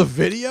Googled the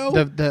video?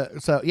 I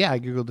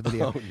googled the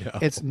video. Oh, no.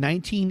 It's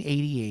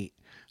 1988.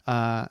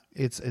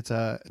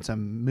 It's a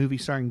movie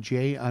starring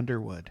Jay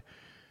Underwood.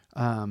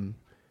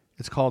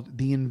 It's called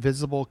The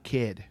Invisible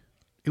Kid.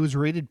 It was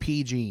rated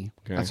PG.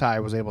 Okay. That's how I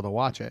was able to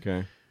watch it.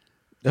 Okay.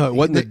 No, it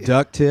wasn't the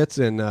Duck Tits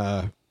and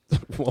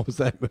what was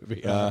that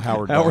movie?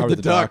 Howard the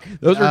the Duck. Duck.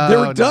 Those were there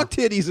Oh, were no. duck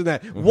titties in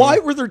that. Why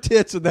were there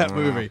tits in that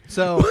movie?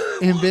 So,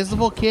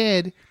 Invisible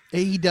Kid,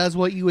 he does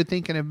what you would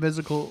think an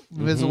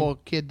invisible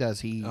kid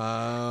does. He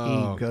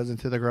goes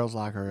into the girls'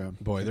 locker room.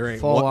 Boy, there ain't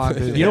Full one- on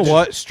boobs. You know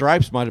what?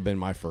 Stripes might have been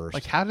my first.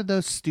 Like, how did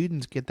those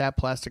students get that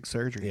plastic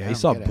surgery? Yeah, I he don't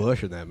saw get it.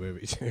 Bush in that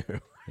movie too.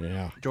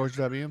 yeah. George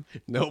W.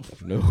 Nope.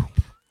 Nope.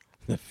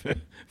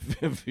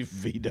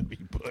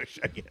 VW Bush,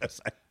 I guess.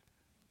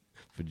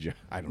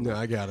 I don't know. No,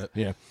 I got it.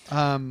 Yeah.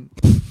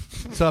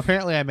 So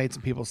apparently I made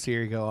some people's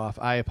Siri go off.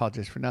 I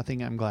apologize for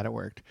nothing. I'm glad it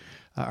worked.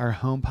 Our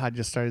HomePod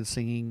just started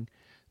singing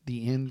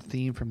the end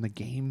theme from the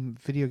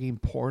video game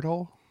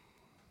Portal.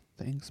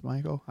 Thanks,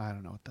 Michael. I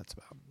don't know what that's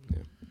about.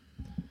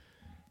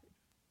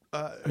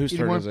 Whose any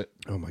turn more? is it?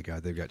 Oh my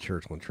God, they've got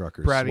Churchland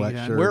Truckers Brad, are you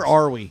done? sweatshirts. Where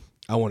are we?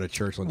 I want a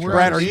Churchland We're Truckers.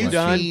 Brad, are you on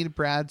done? feed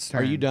Brad's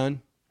turn. Are you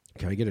done?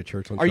 Can I get a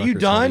Churchland Are you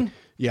Truckers done? hoodie?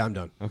 Yeah, I'm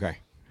done. Okay.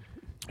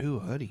 Ooh,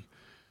 hoodie.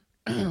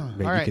 Man,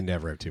 All right. you can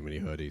never have too many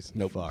hoodies.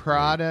 Nope. Fuck me.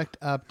 Product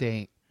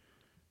update.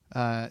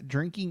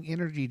 Drinking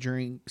energy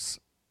drinks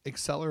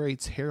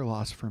accelerates hair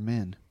loss for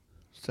men.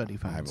 Study I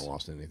finds. haven't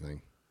lost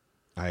anything.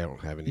 I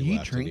don't have any Do you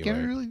left drink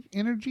anyway.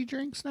 energy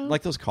drinks now?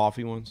 Like those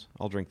coffee ones.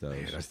 I'll drink those.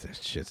 Man, that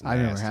shit's I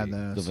never nasty. had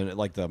The those.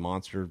 like the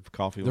Monster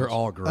coffee They're ones.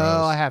 all gross.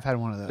 Oh, I have had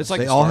one of those. It's like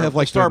they the all Star- have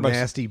like their Starbucks.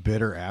 nasty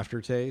bitter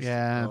aftertaste.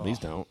 yeah, These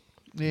don't.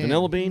 Yeah.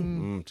 Vanilla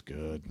bean. It's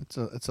good.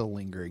 It's a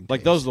lingering.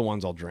 Like taste. those are the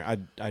ones I'll drink.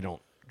 I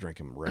don't drink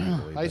them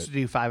regularly. I used to but-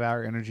 do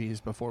 5-hour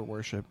energies before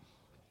worship.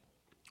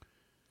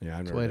 Yeah,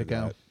 I It's never the way to did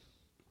go. that.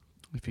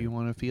 If you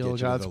want to Get feel you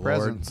to God's the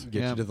presence, Lord.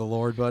 Get yeah. you to the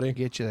Lord, buddy.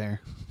 Get you there.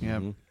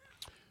 Yeah.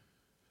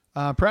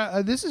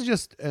 Mm-hmm. This is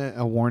just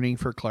a warning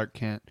for Clark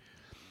Kent.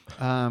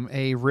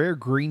 A rare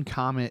green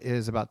comet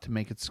is about to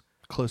make its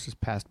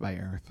closest pass by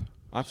Earth.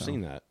 I've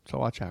seen that. So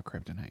watch out,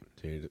 Kryptonite.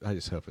 Dude, I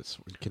just hope it's.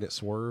 Can it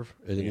swerve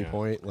at any Yeah.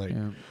 point? Like,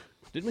 Yeah.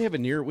 Didn't we have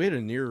we had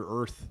a near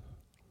Earth,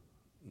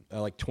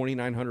 like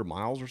 2,900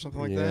 miles or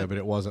something like yeah, that? but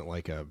it wasn't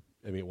like a.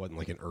 I mean, it wasn't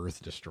like an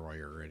Earth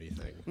destroyer or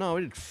anything. No,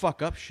 it did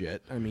fuck up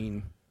shit. I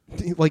mean,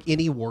 Like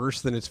any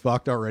worse than it's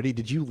fucked already.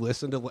 Did you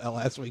listen to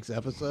last week's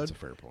episode? that's a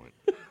fair point.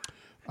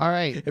 All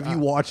right. Have you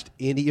watched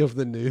any of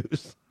the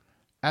news?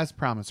 As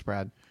promised,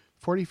 Brad,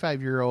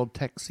 45-year-old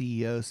tech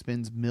CEO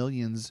spends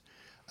millions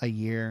a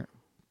year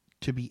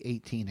to be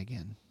 18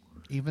 again,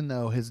 even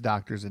though his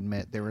doctors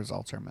admit their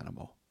results are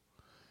minimal.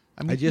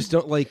 I mean, I just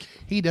don't like.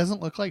 he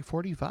doesn't look like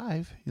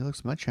 45. He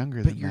looks much younger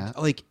But than you're that.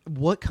 like,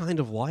 what kind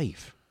of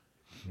life?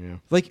 Yeah.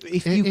 Like,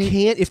 if It- you it-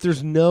 can't, if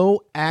there's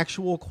no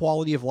actual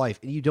quality of life,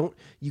 and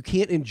you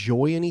can't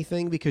enjoy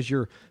anything because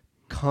you're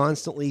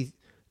constantly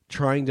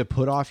trying to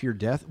put off your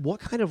death. What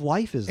kind of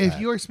life is that? If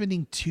you are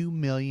spending $2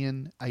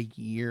 million a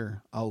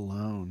year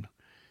alone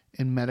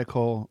in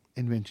medical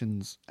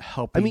inventions I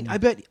helping, mean, I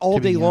bet all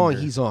to be day long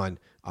younger. he's on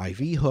IV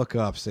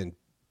hookups and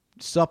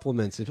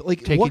supplements. Like,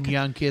 taking what,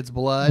 young kids'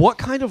 blood. what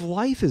kind of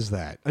life is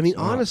that? I mean,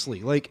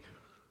 honestly, like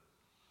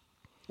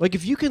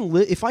if you can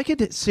live, if I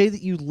could say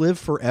that you live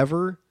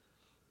forever,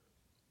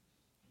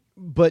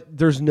 but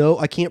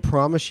I can't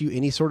promise you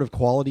any sort of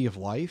quality of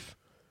life.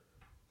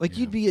 Like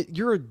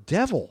you're a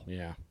devil.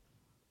 Yeah.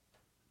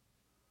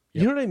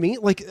 You know what I mean?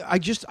 Like I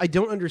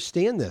don't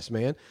understand this,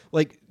 man.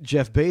 Like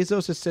Jeff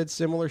Bezos has said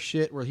similar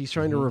shit where he's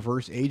trying to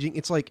reverse aging.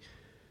 It's like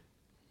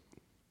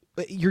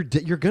you're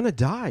gonna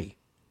die.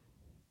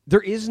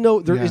 There is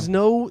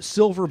no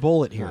silver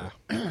bullet here.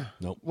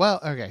 Nope. Well,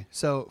 okay.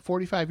 So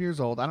 45 years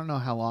old. I don't know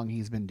how long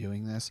he's been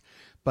doing this,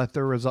 but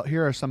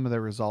here are some of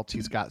the results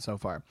he's got so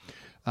far.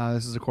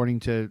 This is according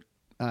to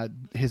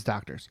his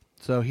doctors.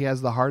 So he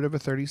has the heart of a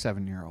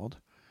 37-year-old.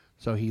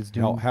 So he's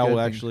doing How good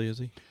old things. actually is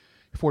he?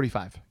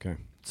 45. Okay.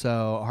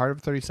 So heart of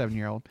a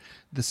 37-year-old,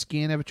 the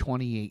skin of a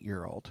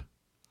 28-year-old,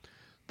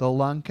 the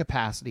lung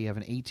capacity of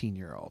an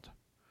 18-year-old.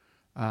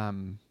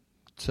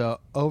 So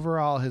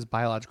overall, his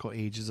biological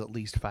age is at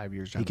least 5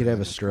 years younger. He could have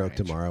than a his stroke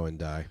current age. tomorrow and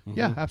die.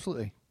 Yeah,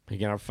 absolutely. He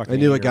can have fucking. I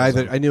knew a 8 guy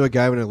years. I knew a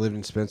guy when I lived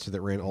in Spencer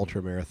that ran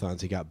ultra marathons.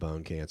 He got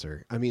bone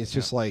cancer. I mean, it's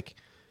just like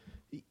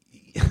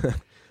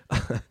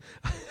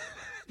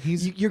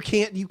you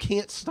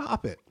can't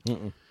stop it.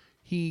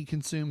 He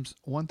consumes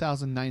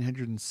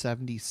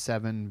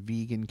 1,977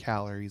 vegan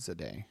calories a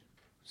day.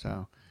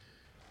 So,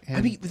 I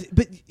and- mean,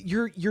 but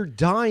you're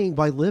dying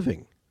by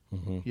living.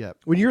 yep.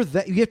 When you're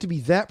that, you have to be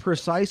that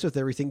precise with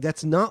everything.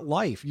 That's not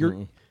life.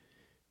 You're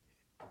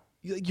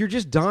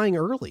just dying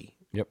early.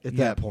 Yep. At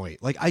that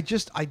point, like I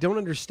don't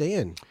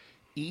understand.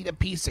 Eat a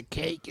piece of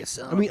cake, you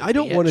son. I mean, I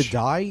don't want to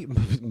die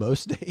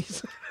most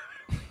days,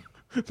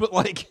 but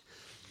like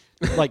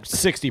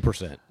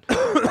 60%.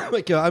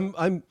 like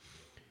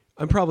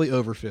I'm probably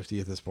over 50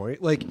 at this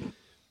point. Like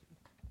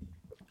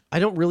I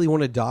don't really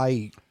want to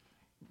die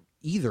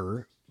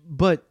either,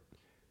 but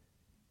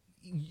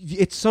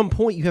at some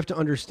point you have to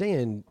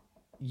understand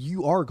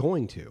you are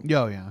going to.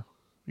 Oh yeah.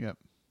 Yep.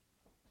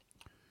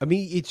 I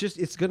mean,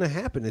 it's going to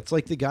happen. It's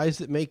like the guys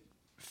that make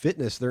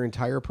fitness their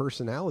entire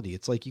personality.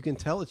 It's like you can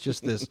tell it's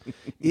just this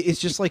it's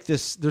just like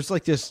this there's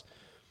like this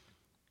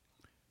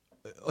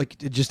like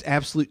just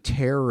absolute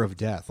terror of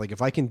death. Like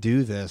if I can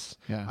do this,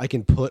 Yeah. I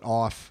can put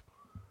off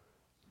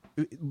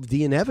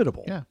the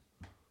inevitable. Yeah.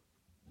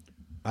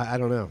 I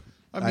don't know.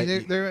 I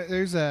mean,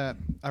 there's a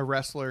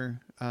wrestler,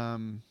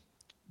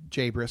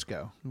 Jay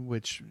Briscoe,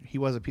 which he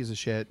was a piece of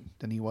shit,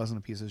 then he wasn't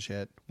a piece of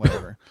shit,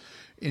 whatever.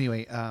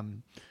 Anyway,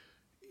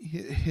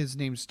 his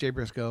name's Jay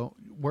Briscoe,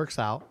 works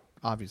out,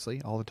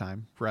 obviously, all the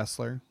time.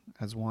 Wrestler,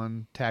 has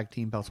won tag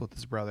team belts with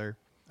his brother,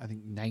 I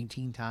think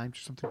 19 times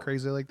or something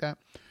crazy like that.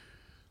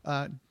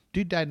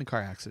 Dude died in a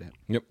car accident.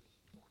 Yep.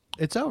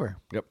 It's over.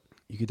 Yep.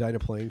 You could die in a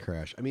plane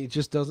crash. I mean, it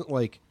just doesn't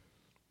like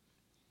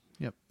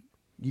Yep.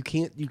 you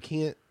can't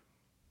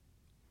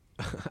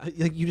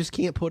like you just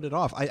can't put it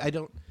off. I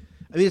mean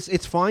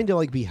it's fine to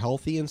like be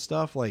healthy and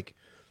stuff like,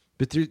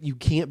 but you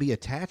can't be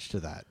attached to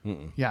that.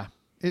 Yeah.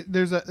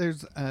 There's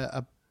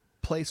a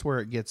place where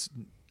it gets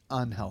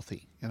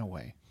unhealthy in a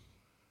way.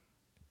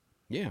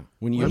 Yeah.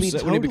 When you I mean,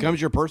 when totally. it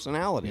becomes your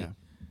personality. Yeah.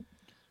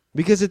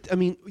 Because I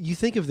mean, you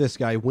think of this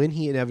guy when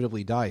he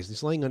inevitably dies.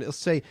 He's laying on.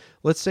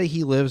 Let's say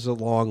he lives a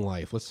long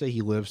life. Let's say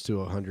he lives to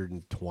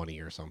 120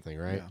 or something,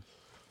 right? Yeah.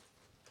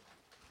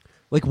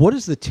 Like, what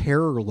is the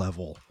terror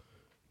level?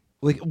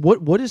 Like,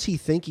 what is he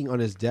thinking on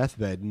his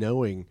deathbed,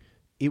 knowing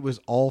it was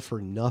all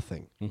for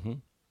nothing? Mm-hmm.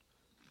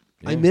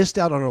 I missed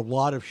out on a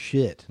lot of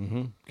shit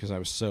Because I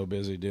was so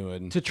busy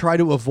doing. to try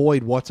to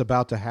avoid what's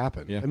about to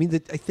happen. Yeah. I mean,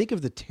 I think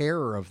of the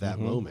terror of that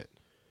moment.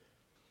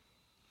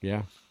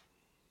 Yeah.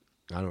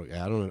 I don't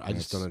know. I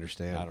just don't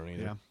understand. I don't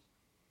either. Yeah.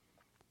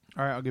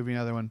 All right, I'll give you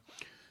another one.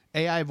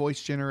 AI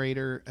voice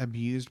generator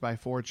abused by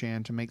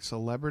 4chan to make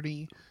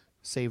celebrities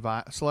say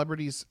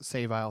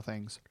vile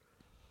things.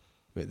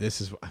 But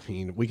this is. I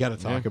mean, we got to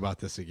talk about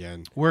this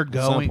again. We're some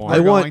going. point. We're I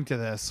want- going to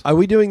this. Are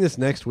we doing this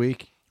next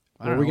week?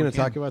 I don't Are we know, going we to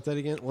talk can. about that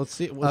again? Let's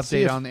see. Let's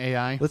see Update if, on the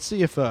AI. Let's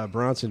see if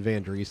Bronson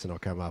Van Driesen will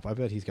come up. I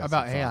bet he's got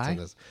About some thoughts AI? on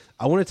this.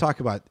 I want to talk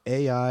about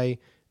AI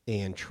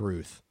and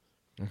truth.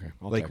 Okay.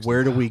 I'll Like, text where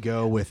him. do we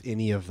go with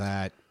any of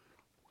that?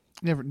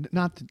 Never.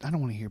 I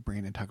don't want to hear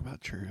Brandon talk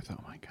about truth.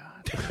 Oh my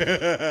god.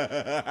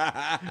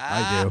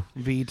 I do.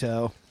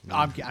 Veto.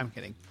 I'm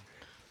kidding.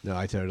 No,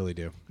 I totally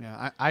do.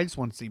 Yeah, I just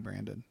want to see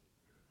Brandon.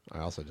 I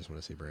also just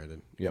want to see Brandon.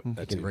 Yep. I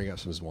That can too. bring up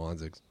some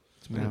Swanzigs.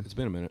 It's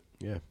been a minute.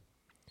 Yeah.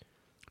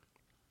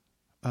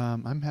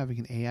 I'm having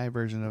an AI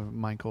version of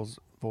Michael's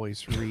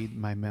voice read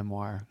my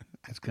memoir.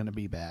 It's gonna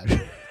be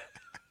bad.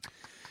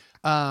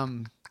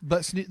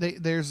 But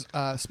there's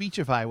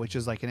Speechify, which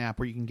is like an app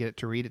where you can get it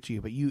to read it to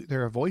you. But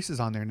there are voices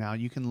on there now.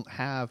 You can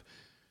have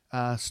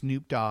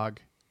Snoop Dogg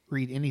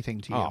read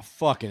anything to you. Oh,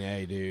 fucking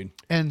A, dude.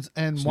 And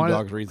Snoop one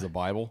Dogg reads the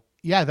Bible.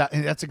 yeah,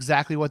 that's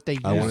exactly what they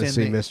use. I want to in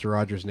see the- Mr.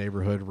 Rogers'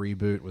 Neighborhood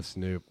reboot with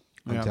Snoop.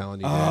 I'm Yeah. telling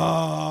you, man.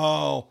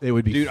 Oh. It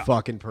would be Dude,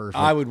 fucking perfect.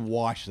 I would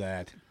watch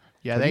that.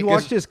 Yeah, Have they you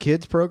watched his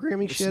kids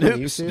programming shit on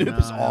YouTube? Snoop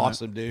is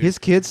awesome, dude. His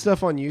kids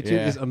stuff on YouTube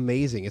Yeah. is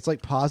amazing. It's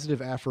like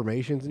positive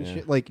affirmations and Yeah.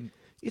 shit. Like,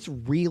 it's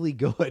really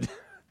good.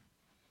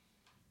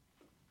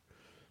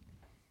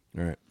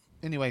 All right.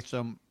 Anyway,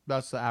 so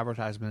that's the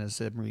advertisement is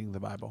him reading the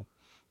Bible,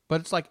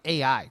 but it's like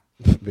AI.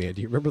 Man,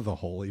 do you remember the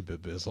Holy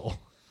Bibizzle?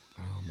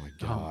 Oh, my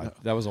God.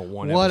 That was a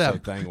one What a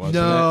episode thing, wasn't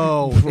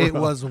no! it? It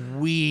was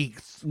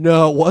weeks.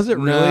 No, was it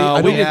really? No,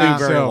 I we don't didn't think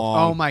do very so.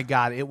 long. Oh my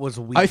god, it was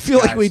weeks. I feel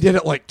like guys. we did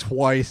it like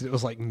twice. And it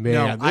was like,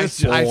 No, man, I,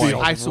 this I, feels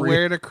I swear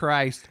real. to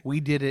Christ, we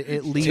did it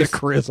at to least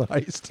Chris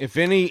Heist. If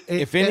any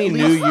at new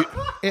least,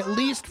 at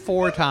least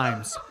 4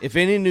 times. if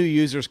any new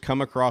users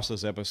come across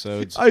those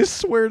episodes, I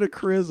swear to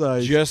Chris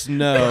Heist. just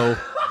know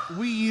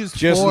We used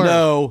just 4.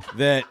 know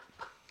that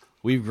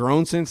we've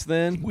grown since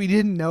then. We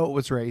didn't know it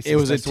was racist. It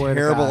was I a swear to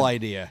terrible God.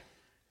 idea.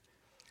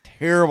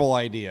 Terrible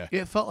idea.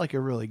 It felt like a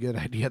really good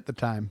idea at the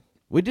time.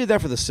 We did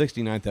that for the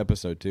 69th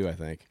episode too, I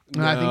think.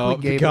 And I think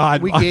we gave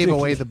God, we I gave think-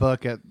 away the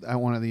book at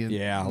one of the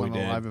Yeah, one we of the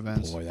did. live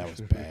events. Boy, that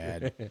was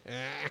bad.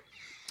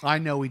 I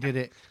know we did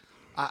it.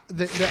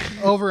 The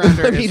over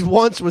under. I mean,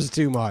 once was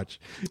too much.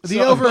 the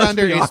So, over let's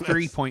under be is honest.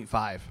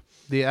 3.5.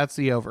 That's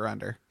the over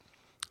under.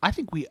 I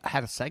think we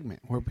had a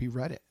segment where we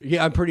read it.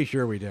 Yeah, I'm pretty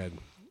sure we did.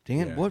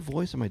 Dan, Yeah. what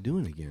voice am I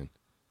doing again?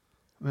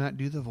 Matt,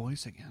 do the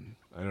voice again.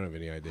 I don't have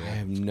any idea. I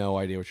have no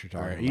idea what you're All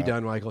talking right, about. you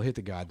done, Michael? Hit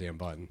the goddamn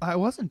button. I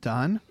wasn't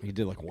done. He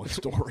did like one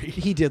story.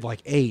 He did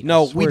like 8.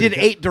 No, I we swear did to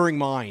God. 8 during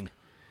mine.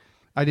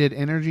 I did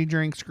energy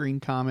drinks, Green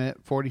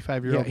Comet,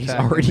 45-year-old. Yeah, he's tech,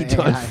 already and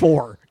done AI.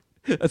 4.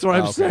 That's what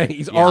I'm Okay. saying.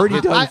 He's Yeah.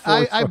 already done 4. I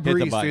Hit the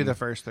breezed through button. the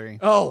first 3.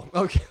 Oh,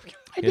 okay.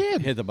 I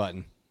did. Hit the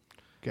button.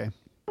 Okay.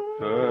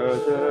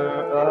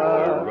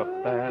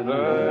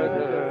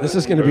 This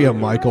is going to be a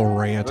Michael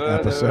rant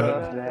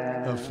episode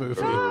of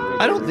Foofy.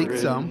 I don't think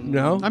so.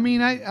 No? I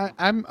mean,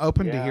 I'm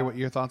open to hear what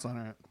your thoughts on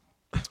it.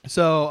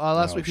 So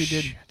last Oh, week we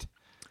did. shit.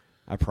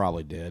 I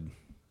probably did.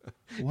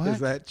 What? Is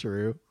that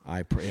true?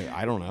 I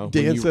don't know.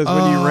 Dan When you- says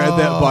when you read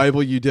that Oh.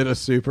 Bible, you did a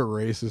super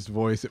racist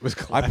voice. It was I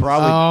classic.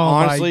 probably, Oh,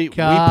 my honestly, we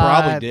God.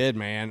 probably did,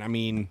 man. I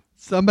mean,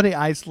 Somebody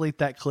isolate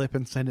that clip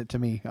and send it to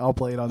me. I'll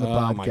play it on the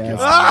oh my podcast.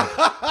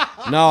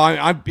 God.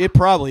 No, it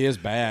probably is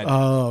bad.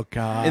 Oh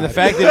God. And the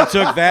fact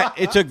that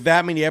it took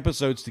that many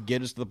episodes to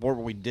get us to the point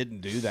where we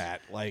didn't do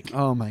that, like,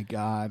 Oh my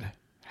God.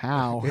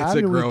 How? It's How a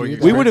did growing. we do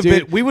that? We would have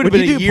Dude, been- we would have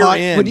when been you a do year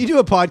in. When you do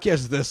a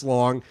podcast this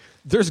long,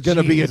 there's going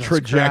to be a Jesus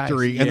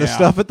trajectory, Christ. and the Yeah.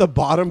 stuff at the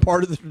bottom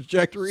part of the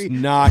trajectory It's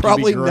not gonna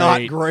probably be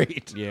not great.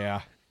 great.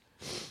 yeah,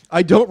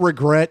 I don't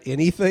regret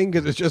anything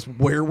because it's just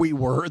where we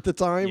were at the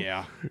time.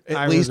 yeah,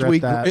 I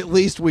regret that. At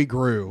least we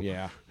grew.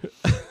 yeah.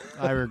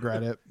 I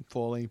regret it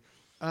fully.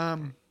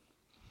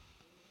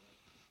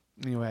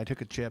 Anyway, I took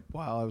a chip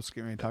while I was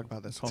going to talk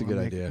about this. Hold It's a on,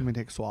 good let me- idea. Let me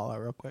take a swallow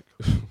real quick.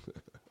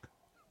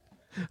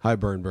 Hi,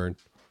 Burn.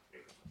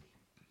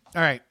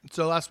 All right.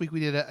 So last week we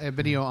did a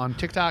video on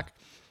TikTok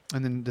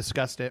and then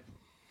discussed it.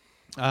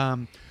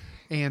 And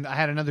I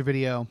had another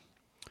video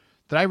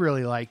that I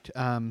really liked.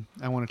 I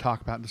want to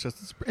talk about.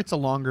 It's a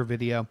longer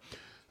video.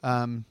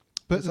 But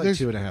It's like there's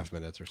 2.5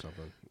 minutes or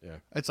something. Yeah.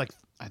 It's like,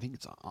 I think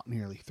it's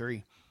nearly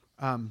 3.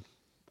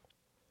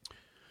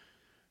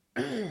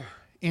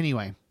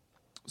 Anyway,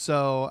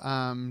 so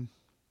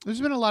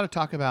there's been a lot of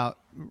talk about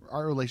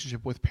our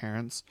relationship with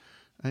parents.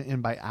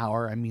 And by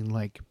our, I mean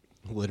like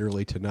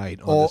Literally tonight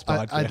on this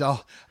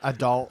podcast.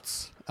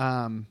 adults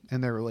and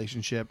their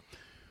relationship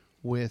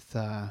with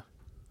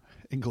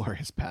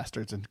Inglorious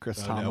Bastards and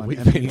Chris Oh, Tomlin. no, we've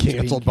and been Ian's being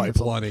canceled by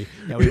canceled. plenty.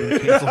 Yeah, we've been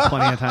canceled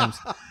plenty of times.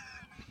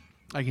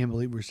 I can't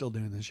believe we're still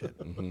doing this shit.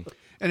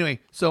 Anyway,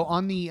 so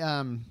on the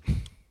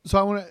so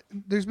I want to.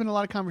 There's been a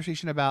lot of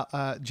conversation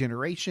about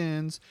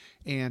generations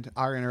and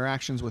our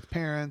interactions with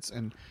parents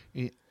and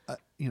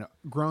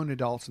grown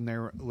adults and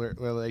their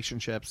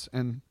relationships,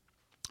 and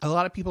a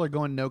lot of people are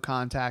going no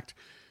contact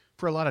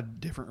for a lot of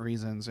different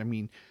reasons. I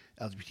mean,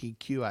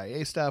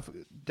 LGBTQIA stuff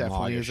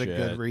definitely MAGA is a shit.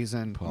 good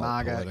reason.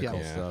 MAGA, Political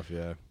yeah. stuff,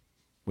 yeah.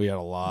 We had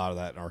a lot of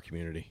that in our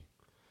community.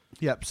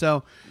 Yep.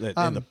 So In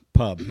the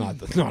pub, not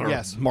our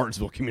yes.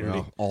 Martinsville community.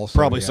 Well, also,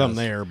 probably some yes.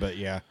 there, but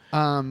yeah.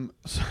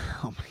 so,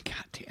 oh my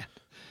God, Dan.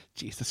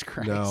 Jesus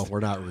Christ. No, we're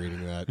not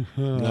reading that.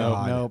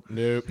 Nope.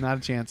 Nope. Not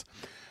a chance.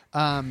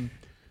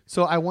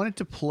 So I wanted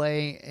to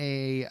play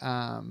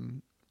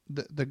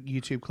the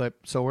YouTube clip.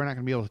 So we're not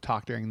going to be able to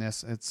talk during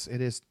this.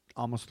 It is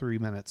almost 3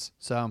 minutes.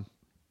 So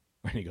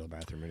I need to go to the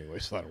bathroom anyway,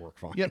 so that'll work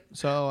fine. yep.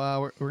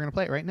 So we're going to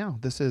play it right now.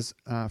 This is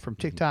from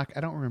TikTok.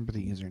 I don't remember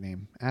the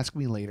username. Ask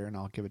me later and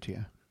I'll give it to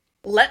you.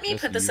 Let me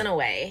put this in a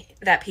way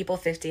that people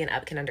 50 and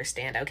up can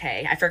understand,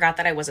 okay? I forgot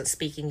that I wasn't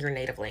speaking your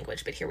native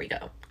language, but here we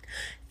go.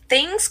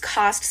 Things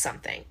cost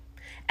something.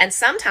 And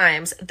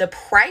sometimes the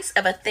price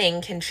of a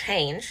thing can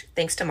change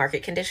thanks to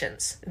market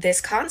conditions.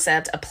 This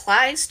concept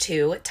applies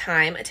to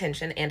time,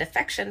 attention, and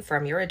affection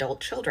from your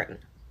adult children.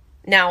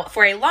 Now,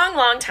 for a long,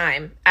 long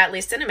time, at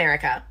least in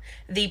America,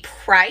 the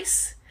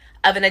price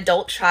of an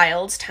adult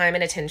child's time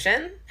and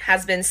attention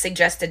has been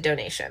suggested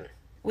donation.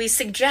 We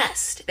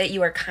suggest that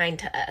you are kind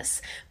to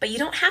us, but you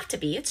don't have to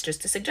be, it's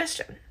just a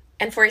suggestion.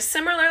 And for a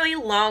similarly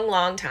long,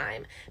 long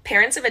time,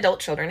 parents of adult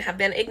children have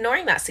been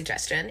ignoring that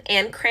suggestion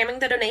and cramming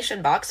the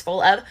donation box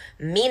full of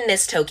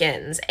meanness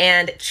tokens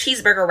and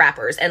cheeseburger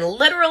wrappers and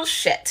literal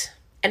shit.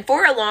 And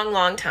for a long,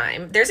 long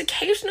time, there's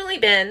occasionally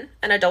been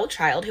an adult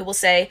child who will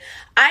say,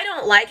 I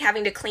don't like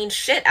having to clean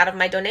shit out of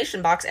my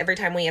donation box every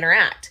time we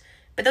interact.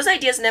 But those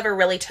ideas never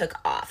really took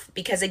off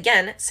because,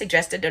 again,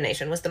 suggested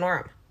donation was the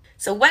norm.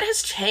 So what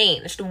has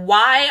changed?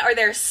 Why are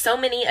there so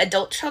many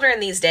adult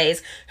children these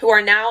days who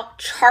are now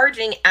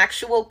charging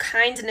actual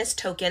kindness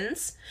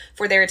tokens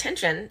for their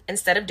attention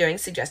instead of doing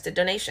suggested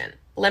donation?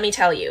 Let me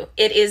tell you,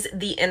 it is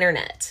the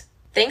internet.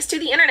 Thanks to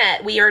the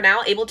internet, we are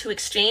now able to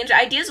exchange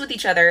ideas with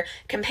each other,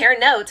 compare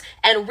notes,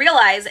 and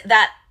realize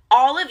that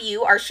all of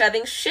you are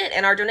shoving shit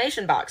in our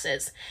donation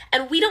boxes.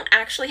 And we don't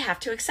actually have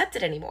to accept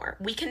it anymore.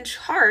 We can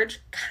charge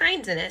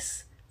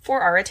kindness for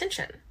our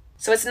attention.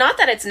 So it's not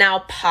that it's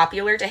now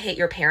popular to hate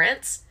your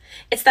parents.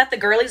 It's that the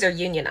girlies are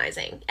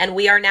unionizing, and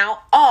we are now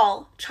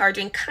all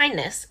charging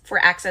kindness for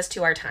access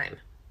to our time.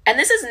 And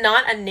this is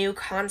not a new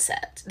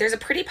concept. There's a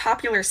pretty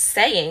popular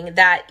saying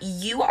that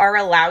you are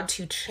allowed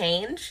to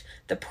change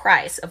the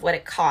price of what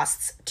it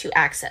costs to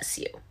access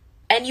you.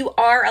 And you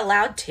are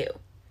allowed to.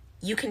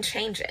 You can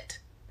change it.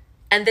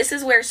 And this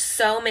is where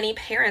so many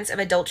parents of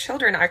adult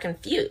children are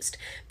confused,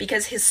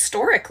 because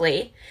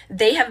historically,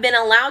 they have been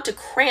allowed to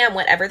cram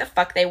whatever the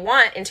fuck they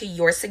want into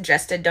your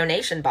suggested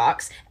donation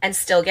box and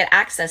still get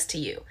access to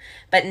you.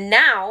 But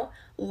now,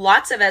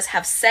 lots of us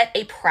have set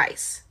a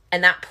price,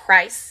 and that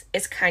price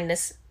is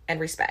kindness and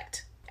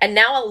respect. And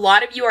now a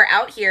lot of you are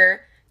out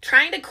here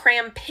trying to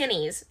cram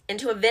pennies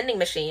into a vending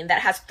machine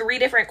that has 3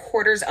 different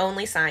quarters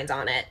only signs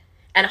on it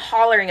and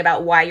hollering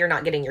about why you're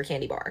not getting your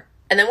candy bar.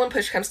 And then when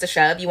push comes to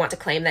shove, you want to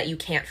claim that you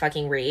can't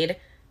fucking read,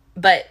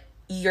 but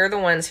you're the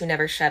ones who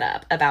never shut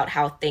up about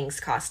how things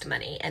cost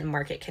money and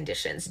market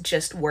conditions.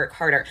 Just work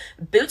harder.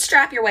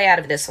 Bootstrap your way out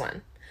of this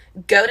one.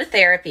 Go to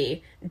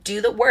therapy, do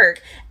the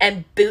work,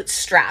 and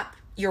bootstrap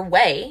your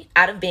way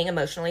out of being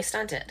emotionally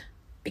stunted.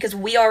 Because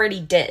we already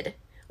did.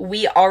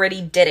 We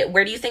already did it.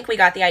 Where do you think we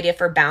got the idea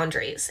for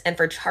boundaries and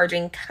for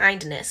charging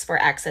kindness for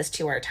access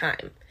to our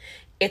time?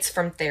 It's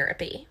from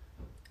therapy.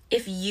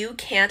 If you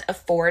can't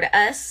afford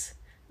us,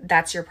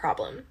 that's your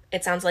problem.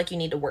 It sounds like you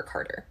need to work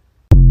harder.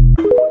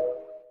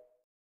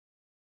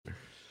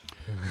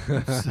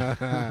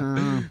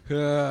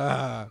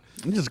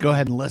 Just go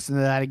ahead and listen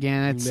to that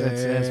again. It's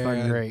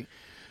fucking great.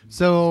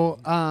 So,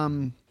 I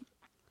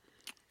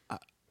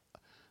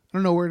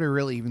don't know where to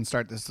really even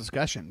start this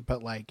discussion,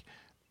 but like,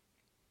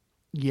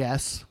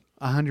 yes,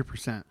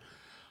 100%.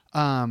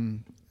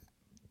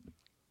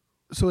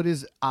 So it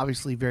is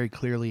obviously very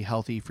clearly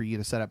healthy for you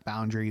to set up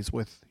boundaries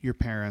with your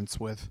parents,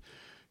 with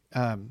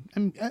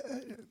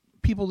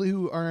people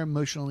who are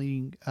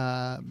emotionally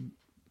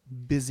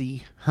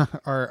busy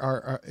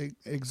are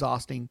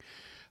exhausting.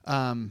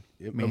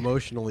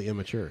 Emotionally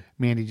immature.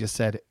 Mandy just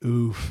said,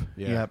 "Oof."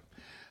 Yeah. Yep.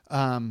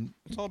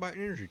 It's all about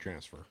energy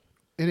transfer.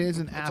 It is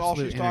an That's all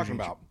absolute she's talking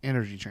about.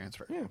 energy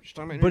transfer. Yeah, she's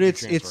talking about But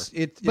energy it's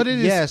transfer. But it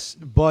is- yes,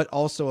 but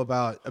also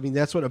about. I mean,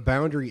 that's what a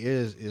boundary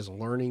is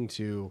learning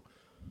to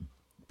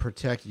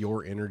protect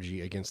your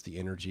energy against the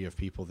energy of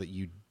people that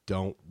you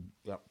don't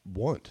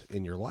want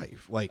in your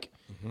life. Like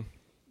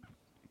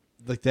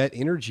that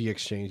energy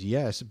exchange,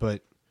 yes,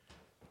 but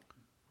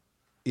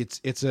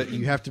it's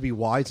you have to be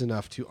wise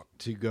enough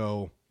to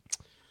go.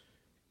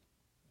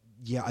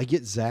 Yeah, I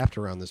get zapped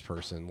around this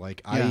person.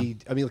 Like I mean,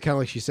 kind of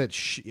like she said,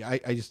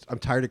 I'm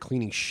tired of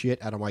cleaning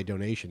shit out of my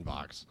donation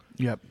box.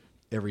 Yep.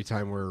 Every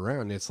time we're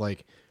around, it's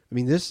like, I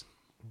mean, this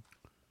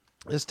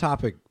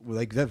topic,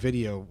 like that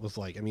video was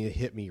like, I mean, it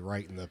hit me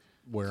right in the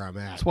where I'm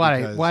at. That's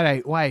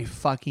why I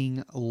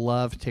fucking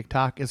love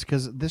TikTok is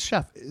because this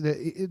stuff,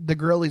 the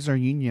girlies are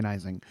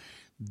unionizing.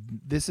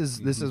 This is,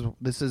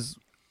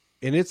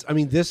 and it's, I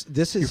mean, this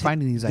is, you're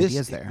finding these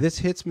ideas there. This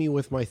hits me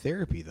with my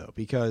therapy though,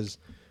 because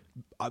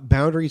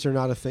boundaries are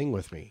not a thing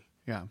with me.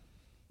 Yeah.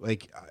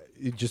 Like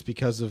just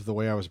because of the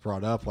way I was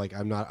brought up, like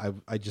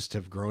I just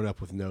have grown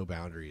up with no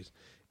boundaries.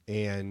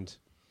 And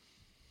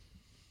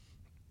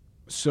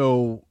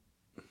so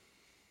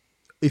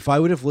if I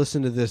would have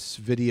listened to this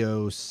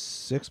video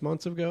 6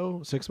 months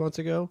ago,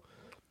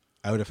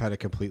 I would have had a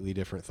completely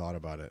different thought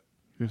about it.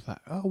 You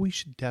thought, oh, we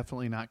should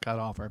definitely not cut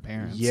off our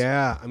parents.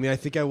 Yeah. I mean, I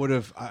think it would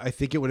have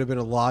been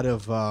a lot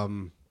of,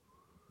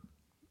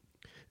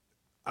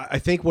 I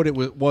think what it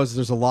was,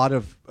 there's a lot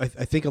of, I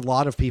think a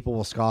lot of people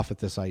will scoff at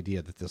this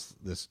idea that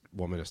this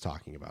woman is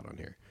talking about on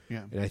here.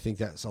 Yeah. And I think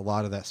that's a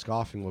lot of that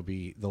scoffing will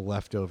be the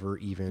leftover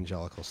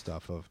evangelical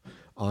stuff of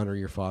honor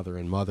your father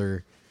and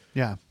mother.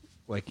 Yeah.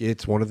 Like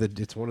it's one of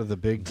the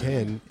big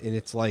 10. And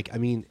it's like, I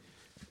mean,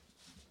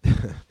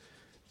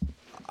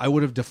 I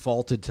would have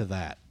defaulted to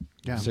that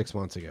 6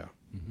 months ago.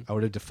 Mm-hmm. I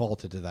would have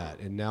defaulted to that.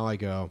 And now I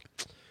go,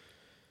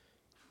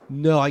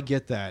 no, I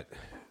get that.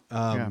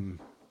 I mean,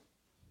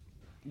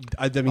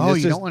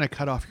 you don't want to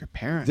cut off your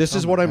parents. This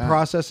is what I'm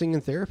processing in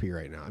therapy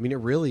right now. I mean, it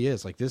really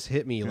is. Like this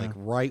hit me like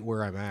right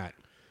where I'm at.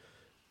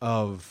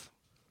 Of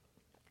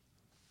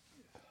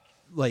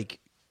like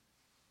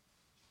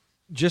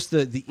just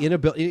the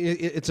inability.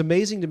 It's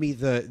amazing to me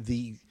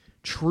the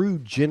true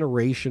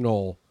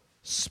generational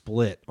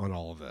split on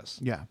all of this.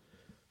 Yeah,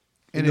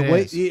 and the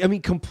way I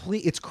mean,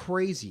 complete. It's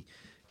crazy.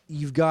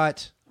 You've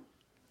got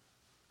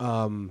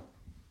the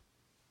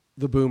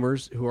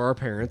boomers who are our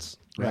parents,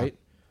 right?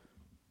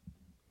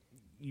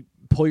 You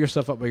pull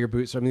yourself up by your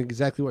boots. I mean,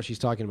 exactly what she's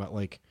talking about.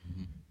 Like,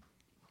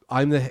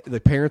 I'm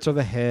the parents are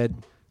the head.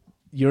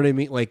 You know what I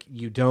mean? Like,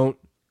 you don't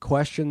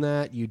question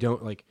that. You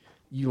don't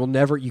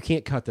you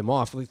can't cut them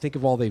off. Like, think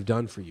of all they've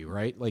done for you,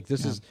 right? Like,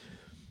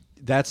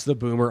 that's the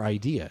boomer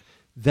idea.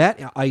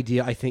 That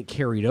idea, I think,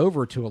 carried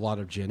over to a lot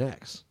of Gen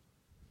X.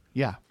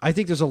 Yeah. I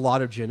think there's a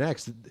lot of Gen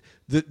X.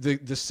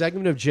 The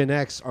segment of Gen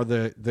X are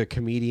the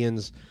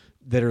comedians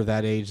that are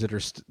that age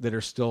that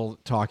are still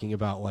talking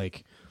about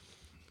like,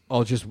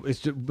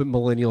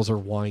 millennials are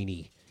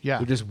whiny. Yeah.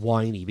 They're just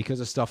whiny because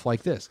of stuff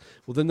like this.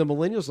 Well, then the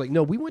millennials like,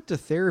 no, we went to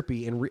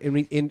therapy and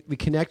we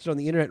connected on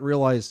the internet and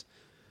realized,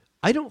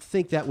 I don't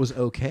think that was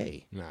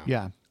okay. No.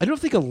 Yeah. I don't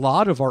think a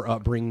lot of our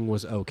upbringing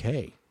was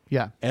okay.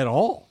 Yeah. At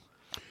all.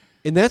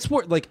 And that's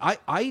what, like,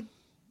 I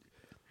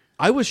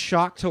was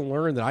shocked to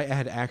learn that I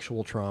had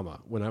actual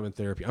trauma when I'm in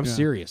therapy. I'm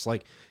serious.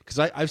 Like, because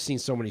I've seen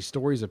so many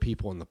stories of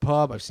people in the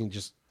pub. I've seen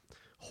just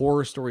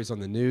horror stories on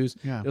the news.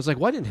 Yeah. It was like,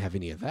 well, I didn't have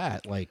any of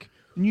that. Like,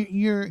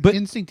 Your But-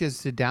 instinct is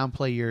to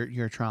downplay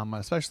your trauma,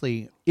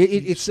 especially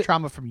it's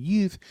trauma from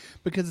youth,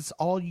 because it's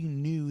all you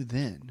knew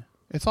then.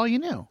 It's all you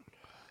knew.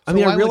 I So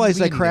mean, why I would it realized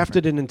be I any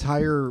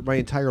crafted my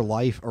entire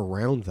life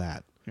around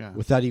that Yeah.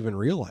 without even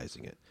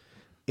realizing it.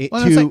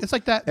 Well, it's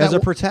like that as a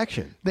that-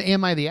 protection. The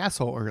 "Am I the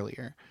Asshole"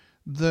 earlier.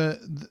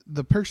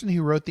 The person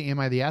who wrote the "Am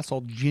I the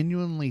Asshole"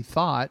 genuinely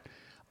thought,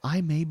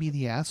 I may be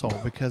the asshole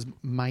because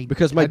my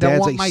my I don't dad's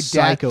want a my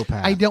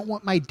psychopath. I don't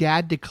want my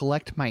dad to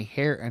collect my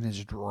hair in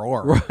his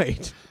drawer.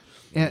 Right.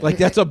 And- Like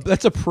that's a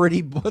pretty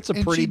and pretty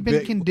she'd been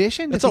big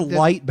conditioned to That's a think that-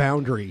 light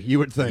boundary, you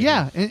would think.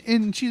 Yeah,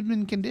 and she's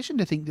been conditioned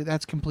to think that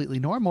that's completely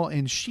normal,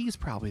 and she's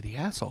probably the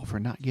asshole for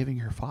not giving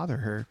her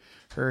father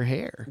her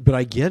hair. But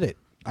I get it.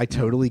 I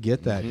totally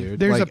get that, dude.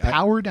 There's Like, a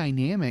power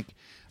dynamic,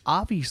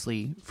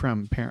 obviously,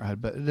 from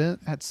parenthood, but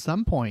at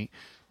some point,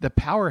 the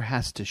power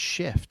has to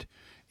shift,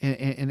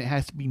 and it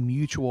has to be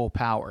mutual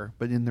power,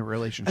 but in the I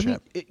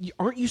relationship. mean,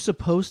 aren't you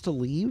supposed to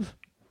leave?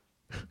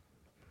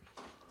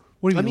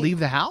 What do you I mean, mean- leave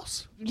the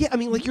house? Yeah, I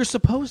mean, like you're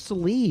supposed to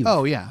leave.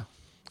 Oh, yeah.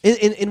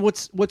 And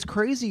what's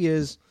crazy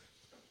is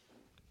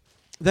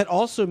that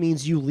also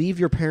means you leave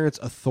your parents'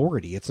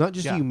 authority. It's not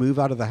just Yeah. you move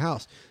out of the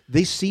house;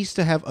 they cease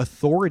to have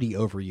authority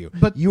over you.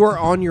 But- you are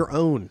on your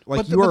own.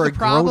 Like you are the a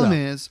problem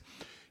grown-up. is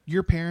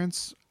your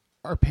parents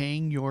are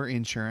paying your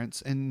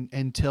insurance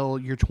until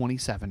you're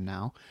 27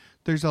 now.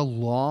 There's a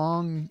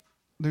long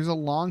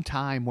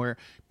time where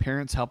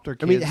parents help their I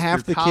kids. mean,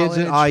 half through the kids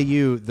in college.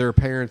 IU, their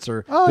parents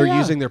are Oh, they're yeah.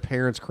 using their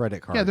parents'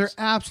 credit cards. Yeah, they're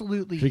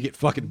absolutely to get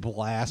fucking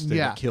blasted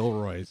Yeah. at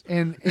Kilroy's.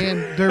 and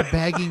they're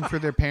begging for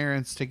their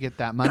parents to get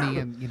that money,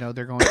 and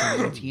they're going to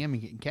the ATM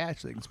and getting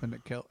cash so they can spend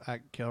it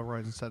at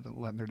Kilroy's instead of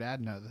letting their dad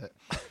know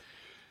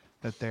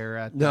that they're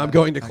at. No, I'm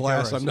going to at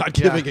class. Kilroy's. I'm not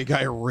Yeah. giving a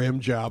guy a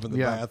rim job in the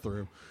Yeah.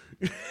 bathroom.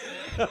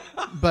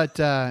 But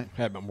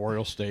At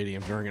Memorial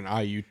Stadium during an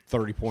IU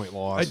 30-point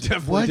loss. I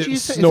definitely What'd didn't you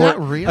say? Is snort. that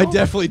real? I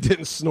definitely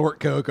didn't snort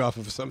coke off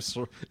of some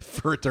sort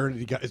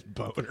fraternity guy's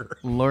boner.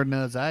 Lord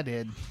knows I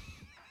did.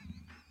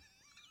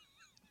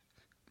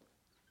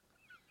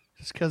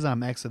 Just because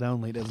I'm exit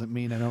only doesn't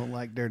mean I don't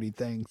like dirty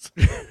things.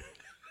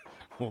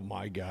 Oh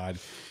my God,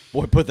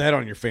 boy, put that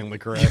on your family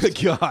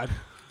crest. God.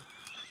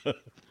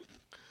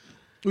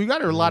 We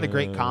got a lot of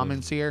great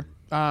comments here.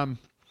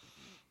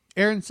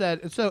 Aaron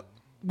said, so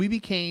we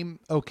became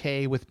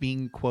okay with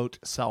being, quote,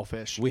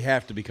 selfish. We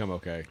have to become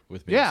okay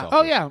with being Yeah. selfish.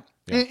 Oh, yeah.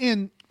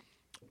 And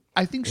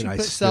I think she And I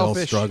put still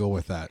selfish. struggle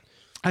with that.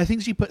 I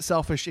think she put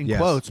selfish in Yes,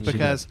 quotes she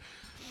because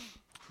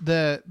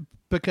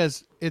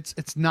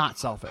it's not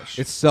selfish.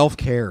 It's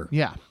self-care.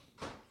 yeah.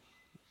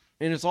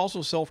 And it's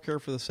also self-care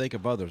for the sake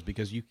of others,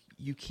 because you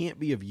can't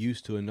be of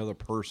use to another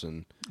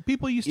person.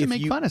 People used to if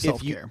make you- fun of if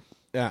you- self-care.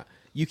 Yeah.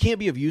 You can't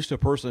be of use to a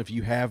person if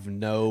you have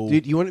no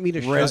Dude, you want me to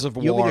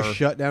reservoir. you want me to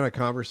shut down a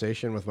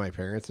conversation with my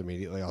parents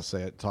immediately? I'll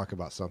say it. Talk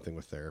about something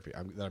with therapy.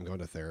 That I'm going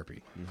to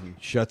therapy.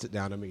 Shuts it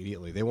down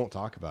immediately. They won't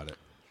talk about it.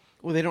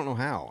 Well, they don't know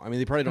how. I mean,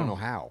 they probably don't know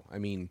how. I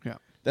mean, Yeah.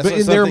 that's But not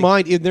in their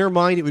something-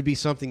 mind, it would be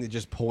something that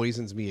just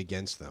poisons me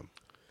against them.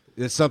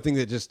 It's something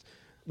that just,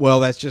 well,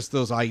 that's just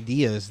those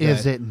ideas. That,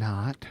 Is it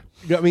not?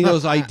 I mean,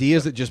 those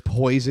ideas that just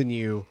poison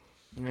you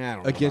Yeah, I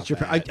don't know against your.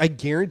 about I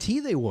guarantee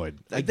they would.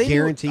 I They knew-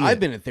 guarantee. I've it.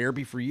 been in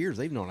therapy for years.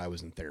 They've known I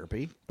was in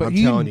therapy. But I'm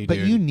telling you, but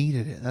dude. you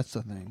needed it. That's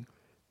the thing.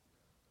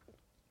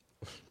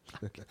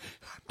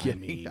 I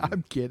mean,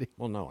 I'm kidding.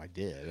 well, no, I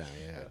did.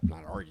 I'm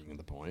not arguing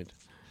the point.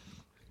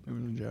 It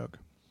was a joke.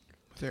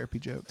 Therapy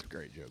joke.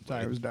 Great joke.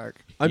 Sorry, it was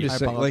dark. I'm just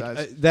I saying, like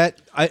apologize.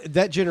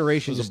 that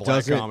generation This is just a black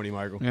doesn't. comedy,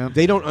 Michael. Yeah.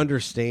 They don't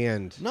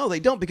understand. No, they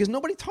don't, because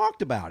nobody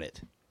talked about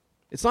it.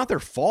 It's not their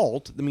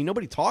fault. I mean,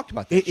 nobody talked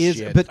about that It is,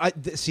 shit. but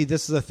see,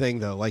 this is the thing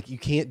though. Like, you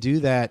can't do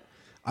that.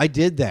 I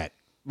did that.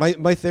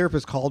 My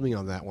therapist called me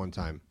on that one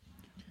time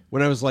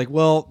when I was like,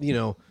 well,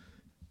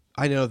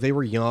 I know they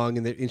were young,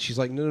 and she's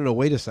like, no,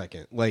 wait a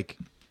second. Like,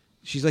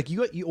 she's like,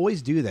 you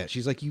always do that.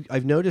 She's like,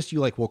 I've noticed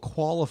you will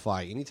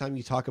qualify anytime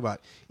you talk about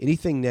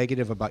anything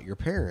negative about your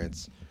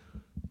parents.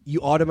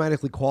 You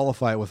automatically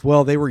qualify it with,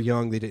 well, they were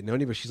young, they didn't know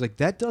any. But she's like,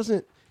 that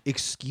doesn't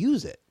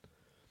excuse it,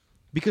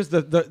 because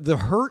the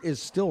hurt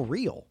is still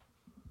real.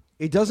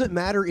 It doesn't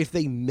matter if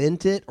they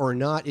meant it or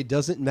not. It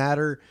doesn't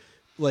matter.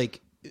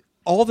 Like,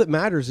 all that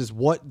matters is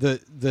what's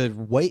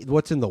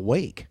in the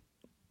wake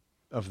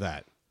of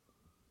that.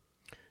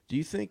 do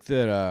you think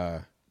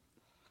that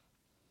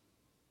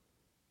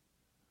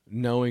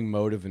knowing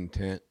motive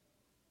intent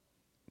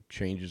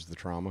changes the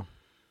trauma?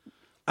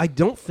 I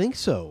don't think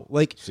so.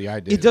 Like, See, I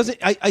did. It doesn't.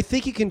 I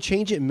think it can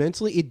change it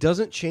mentally. It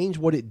doesn't change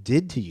what it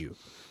did to you.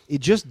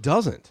 It just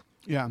doesn't.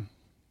 yeah.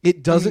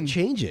 It doesn't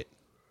change it.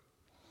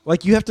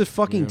 Like, you have to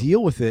fucking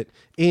deal with it.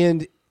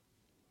 And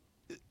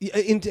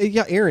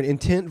yeah, Aaron,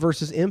 intent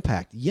versus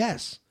impact.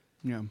 Yes.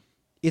 Yeah.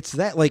 It's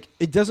that, like,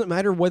 it doesn't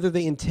matter whether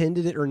they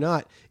intended it or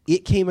not.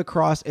 It came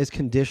across as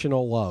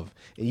conditional love.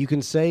 And you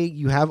can say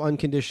you have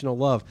unconditional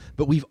love,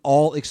 but we've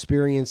all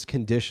experienced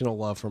conditional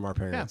love from our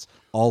parents.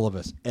 All of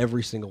us.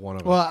 Every single one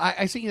of us. Well,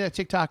 I sent you that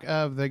TikTok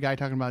of the guy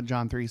talking about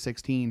John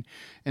 3:16,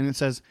 and it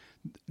says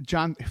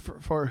John,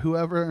 for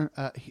whoever,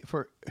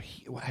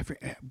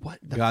 what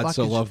the God fuck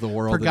so is- loved the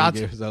world for that God's,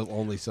 he gave his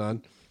only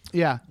son.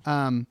 yeah.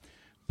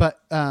 But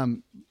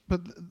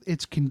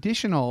it's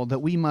conditional that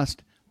we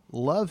must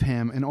love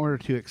him in order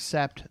to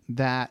accept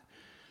that,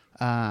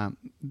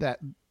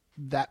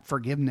 that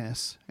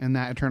forgiveness and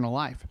that eternal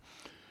life.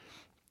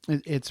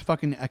 It's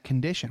fucking a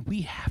condition.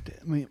 We have to,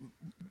 I mean,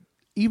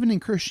 even in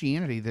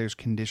Christianity, there's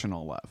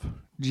conditional love.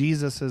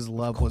 Jesus's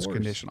love was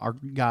conditional. Our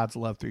God's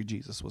love through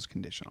Jesus was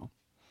conditional.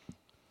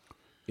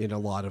 In a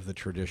lot of the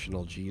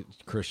traditional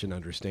Christian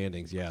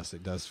understandings, yes,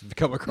 it does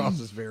come across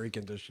as very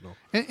conditional.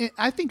 And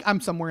I think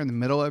I'm somewhere in the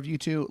middle of you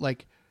two.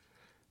 Like,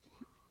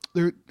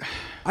 there,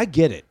 I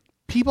get it.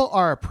 people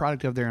are a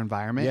product of their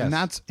environment,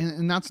 Yes.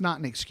 and that's not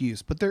an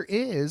excuse. But there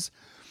is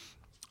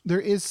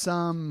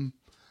some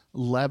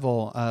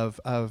level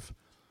of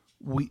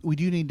we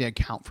do need to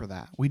account for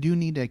that. We do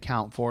need to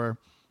account for,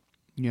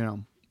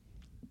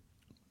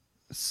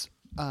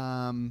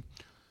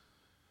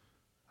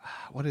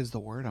 what is the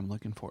word I'm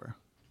looking for?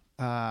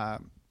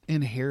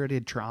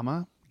 Inherited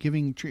trauma,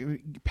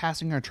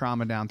 passing our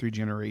trauma down through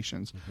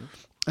generations.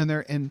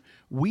 And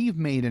we've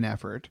made an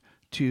effort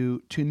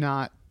to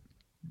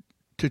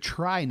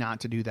try not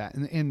to do that.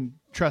 And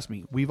trust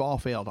me, we've all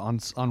failed on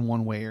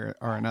one way or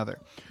another.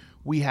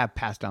 We have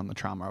passed down the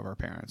trauma of our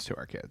parents to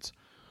our kids.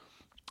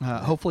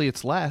 Hopefully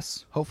it's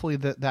less. Hopefully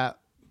that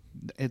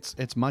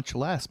it's much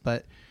less,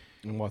 but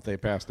And what they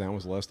passed down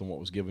was less than what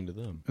was given to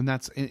them. and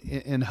that's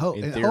in hope.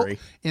 In theory.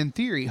 In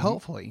theory,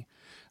 hopefully.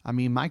 I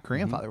mean, my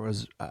grandfather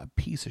was a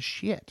piece of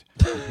shit,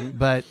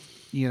 but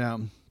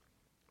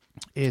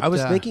I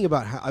was thinking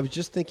about how I was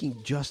just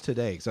thinking just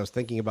today because I was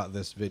thinking about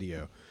this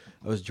video.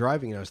 I was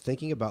driving and I was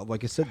thinking about,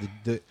 like I said,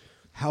 the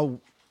how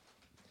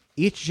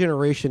each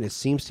generation it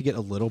seems to get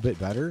a little bit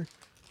better.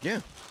 Yeah,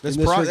 In this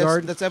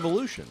regard, that's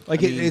evolution.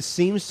 Like it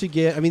seems to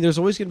get. I mean, there's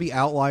always going to be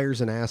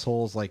outliers and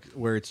assholes, like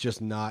where it's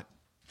just not.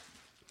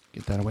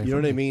 Get that away. You know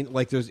from what I me. mean?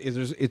 Like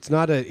it's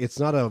not a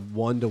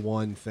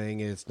 1-to-1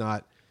 thing, and it's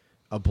not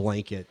a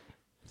blanket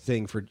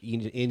thing for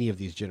any of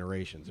these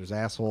generations. There's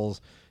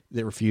assholes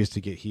that refuse to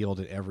get healed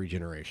in every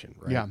generation,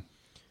 right? Yeah.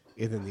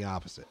 And then the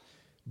opposite.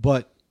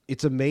 But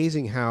it's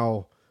amazing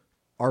how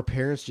our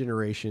parents'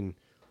 generation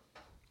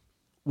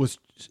was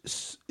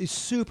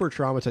super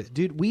traumatized.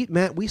 Dude,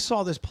 we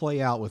saw this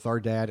play out with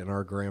our dad and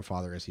our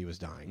grandfather as he was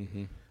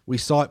dying. We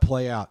saw it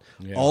play out.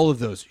 Yeah. All of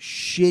those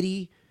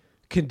shitty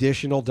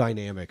conditional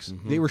dynamics.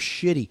 They were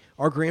shitty.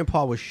 Our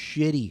grandpa was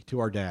shitty to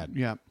our dad.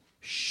 Yeah.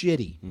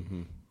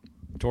 Shitty.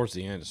 Towards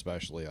the end,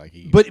 especially, like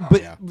he. But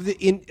yeah.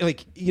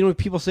 in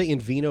people say in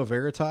vino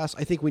veritas.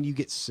 I think when you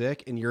get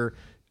sick and you're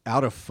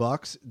out of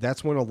fucks,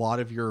 that's when a lot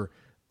of your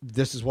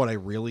 "this is what I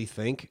really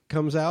think"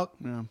 comes out.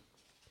 Yeah.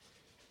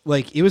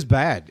 Like it was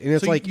bad, and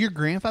it's So like your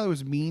grandfather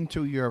was mean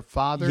to your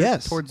father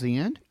Yes. towards the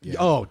end?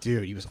 oh,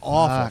 dude, he was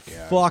awful, Fuck. Yeah,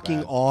 it was fucking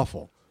bad.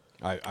 awful.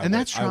 And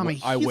that's trauma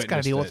he's got to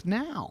witnessed deal it. with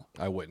now.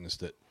 I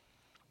witnessed it.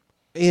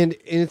 And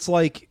it's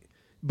like,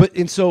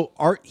 and so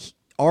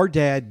our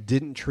dad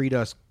didn't treat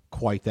us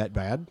quite that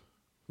bad.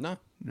 No.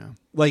 No.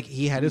 Like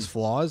he had his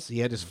flaws, he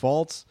had his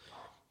faults,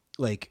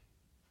 like,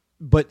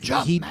 but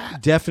he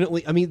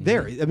definitely. I mean,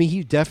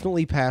 he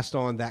definitely passed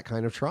on that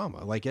kind of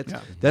trauma. Like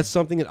that's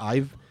something that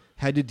I've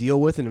had to deal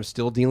with and I'm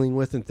still dealing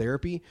with in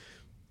therapy.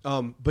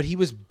 But he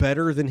was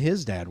better than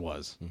his dad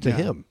was to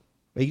him.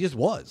 He just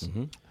was.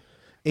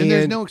 And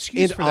there's no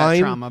excuse for that I'm-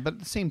 trauma, but at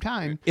the same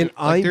time, and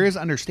there is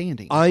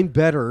understanding. I'm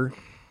better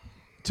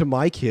to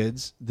my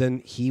kids than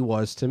he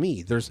was to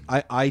me.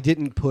 I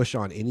didn't push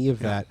on any of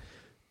that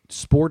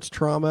sports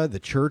trauma, the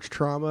church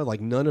trauma, like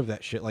none of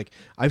that shit. Like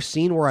I've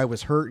seen where I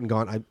was hurt and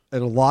gone.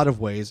 In a lot of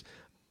ways,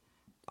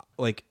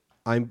 like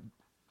I've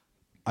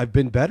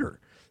been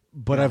better,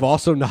 but I've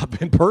also not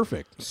been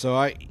perfect. So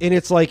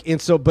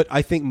But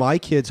I think my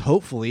kids,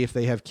 hopefully, if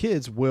they have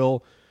kids,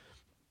 will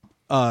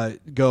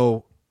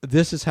go,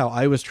 this is how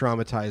I was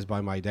traumatized by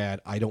my dad.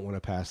 I don't want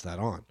to pass that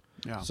on.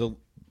 Yeah. So,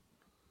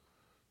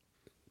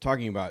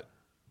 talking about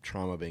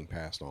trauma being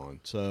passed on.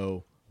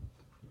 So,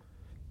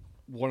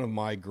 one of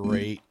my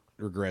great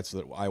regrets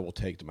that I will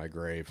take to my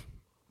grave,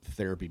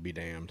 therapy be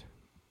damned,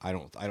 I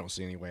don't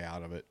see any way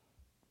out of it,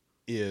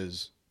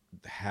 is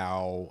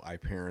how I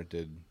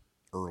parented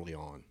early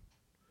on.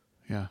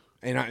 Yeah.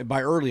 And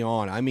by early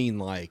on, I mean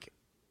like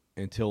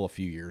until a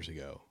few years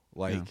ago,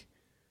 like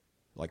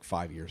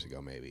 5 years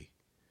ago, maybe.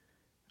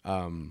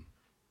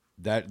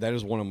 That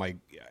is one of my.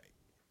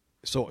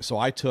 So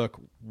I took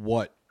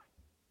what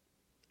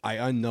I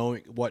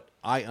unknowingly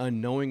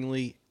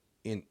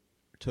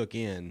took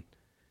in,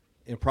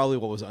 and probably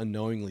what was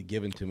unknowingly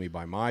given to me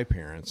by my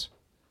parents,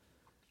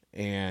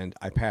 and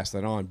I passed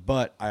that on.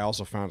 But I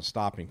also found a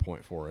stopping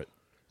point for it.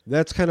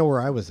 That's kind of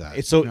where I was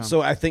at.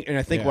 So I think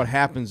what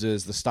happens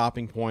is the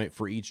stopping point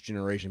for each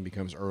generation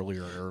becomes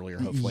earlier and earlier.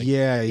 Hopefully,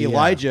 Yeah.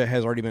 Elijah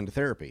has already been to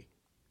therapy.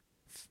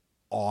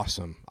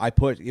 Awesome.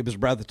 It was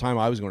about the time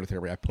I was going to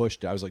therapy. I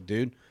pushed it. I was like,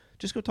 dude,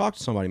 just go talk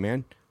to somebody,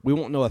 man. We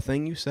won't know a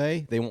thing you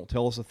say. They won't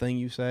tell us a thing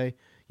you say.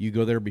 You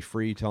go there, be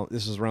free.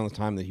 This is around the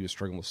time that he was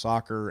struggling with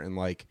soccer, and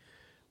like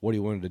what he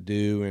wanted to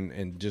do,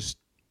 and just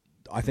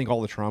I think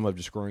all the trauma of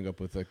just growing up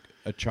with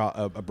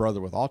a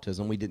brother with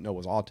autism, we didn't know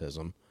was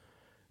autism,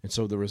 and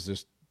so there was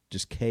this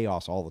just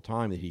chaos all the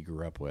time that he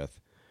grew up with,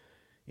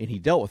 and he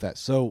dealt with that.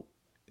 So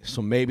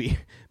maybe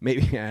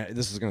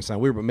this is going to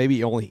sound weird, but maybe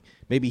he only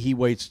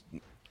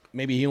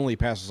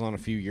passes on a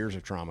few years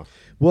of trauma.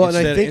 Well, and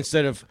I think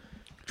instead of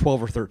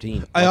 12 or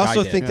 13. I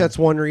also did. think that's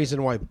one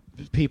reason why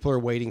people are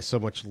waiting so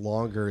much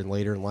longer and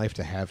later in life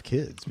to have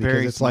kids, because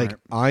Very it's smart.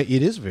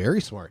 it is very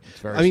smart.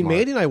 very I mean, smart.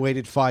 Mandy and I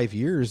waited 5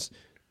 years,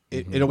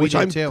 in We which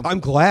did too. I'm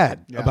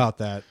glad Yeah. about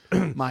that.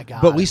 My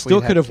God, But we if still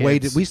we'd could had have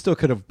waited. kids. We still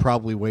could have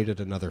probably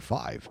waited another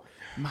 5.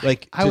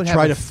 Like I to would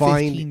try have to a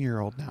find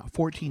 15-year-old now,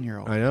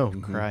 14-year-old. I know.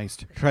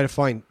 Christ. try to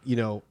find,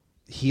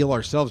 heal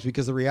ourselves,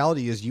 because the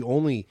reality is you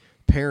only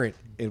parent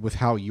it with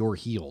how you're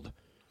healed.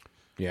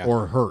 Yeah.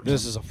 Or hurt.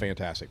 This is a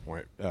fantastic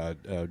point,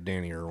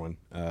 Danny Irwin.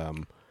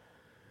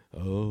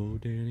 Oh,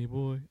 Danny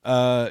boy.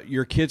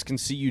 Your kids can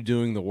see you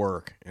doing the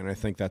work, and I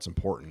think that's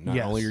important. Not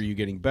Yes. only are you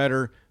getting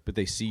better, but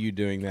they see you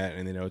doing that,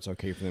 and they know it's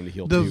okay for them to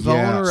heal The too.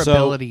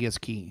 vulnerability is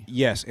key.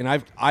 Yes, and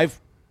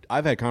I've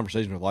had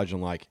conversations with Elijah,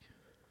 and like,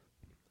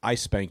 I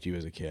spanked you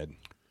as a kid,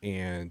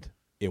 and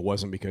it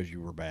wasn't because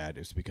you were bad.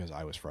 It's because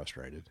I was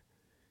frustrated.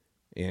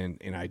 And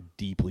I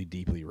deeply,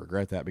 deeply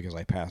regret that, because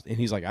I passed. And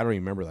he's like, I don't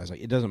even remember that. I was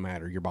like, it doesn't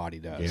matter. Your body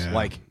does. Yeah.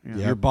 Like, Yeah.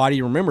 your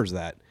body remembers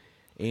that.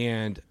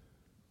 And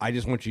I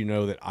just want you to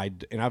know that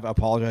and I've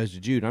apologized to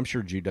Jude. I'm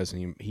sure Jude doesn't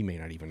even, he may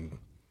not even,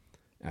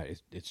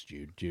 it's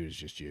Jude. Jude is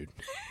just Jude.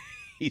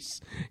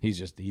 he's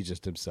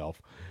just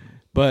himself.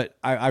 But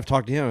I've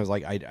talked to him. I was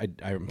like,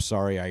 I'm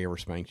sorry I ever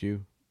spanked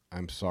you.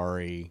 I'm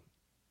sorry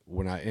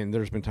and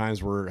there's been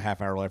times where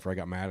half hour after I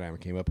got mad at him, I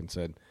came up and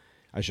said,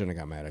 I shouldn't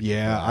have got mad at you.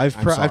 Yeah, I'm I've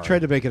sorry. tried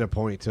to make it a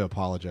point to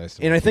apologize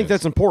to And my I think kids.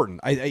 that's important.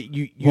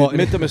 You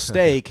admit the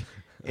mistake.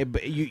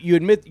 But you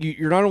admit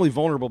you're not only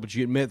vulnerable, but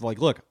you admit, like,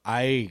 look,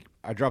 I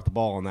dropped the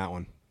ball on that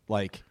one.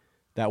 Like,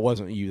 that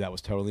wasn't you. That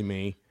was totally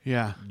me.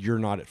 Yeah. You're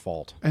not at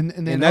fault. And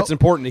then that's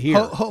important to hear.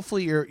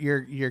 Hopefully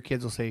your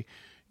kids will say,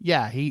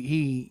 yeah,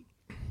 he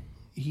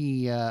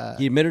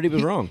admitted he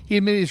was wrong. He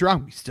admitted he's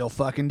wrong. He still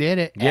fucking did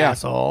it, Yeah.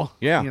 asshole.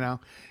 Yeah.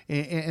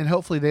 And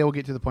hopefully they will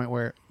get to the point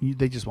where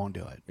they just won't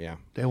do it. Yeah.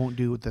 They won't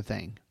do the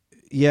thing.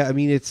 Yeah, I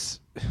mean,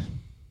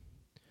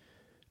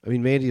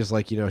 Mandy is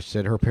like, she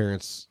said her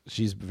parents,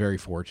 she's very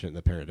fortunate in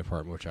the parent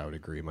department, which I would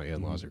agree. My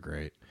in-laws are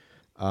great.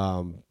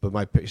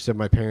 But she said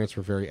my parents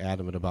were very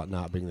adamant about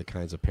not being the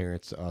kinds of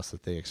parents to us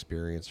that they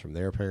experienced from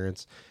their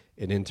parents.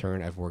 And in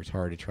turn, I've worked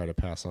hard to try to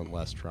pass on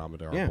less trauma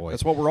to our boys.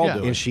 That's what we're all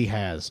doing. And she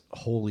has.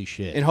 Holy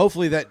shit. And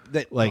hopefully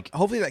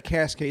hopefully that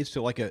cascades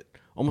to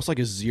almost like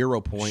a 0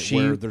 point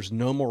where there's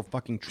no more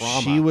fucking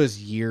trauma. She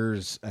was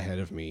years ahead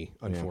of me,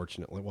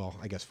 unfortunately. Well,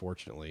 I guess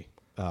fortunately.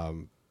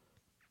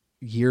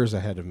 Years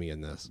ahead of me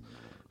in this.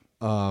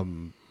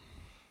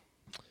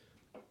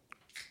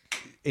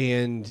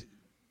 And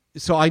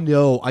so I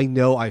know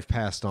I've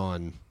passed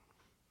on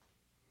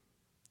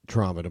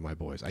trauma to my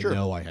boys. Sure. I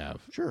know I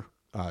have. Sure.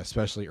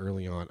 Especially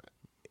early on.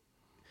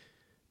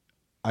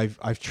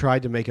 I've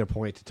tried to make it a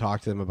point to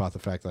talk to them about the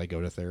fact that I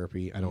go to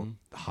therapy. I don't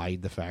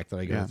hide the fact that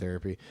I go to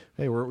therapy.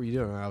 Hey, what were you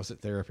doing? I was at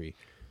therapy.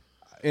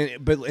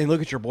 And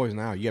look at your boys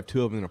now. You have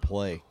 2 of them in a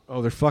play.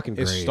 Oh, they're fucking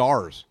great. It's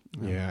stars.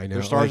 Yeah, I know.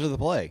 They're stars of the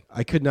play.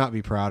 I could not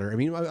be prouder. I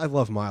mean, I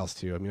love Miles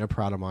too. I mean, I'm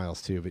proud of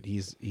Miles too, but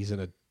he's in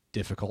a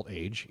difficult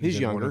age. He's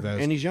in one younger, of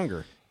those- and he's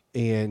younger.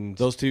 And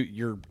Those two,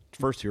 your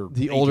first 2 are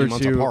the 18 older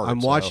months two, apart,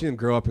 I'm so- watching them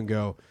grow up and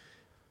go,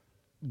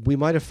 we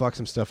might have fucked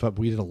some stuff up.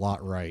 We did a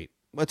lot right.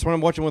 That's what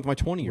I'm watching with my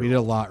 20-year-old. We did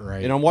a lot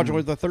right. And I'm watching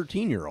with the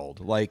 13-year-old.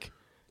 Like,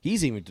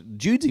 Jude's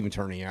even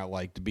turning out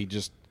like to be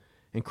just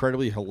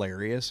incredibly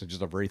hilarious and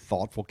just a very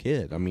thoughtful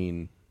kid. I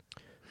mean,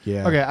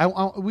 yeah. Okay,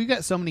 we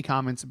got so many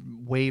comments,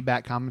 way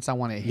back comments I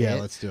want to hit. Yeah,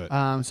 let's do it.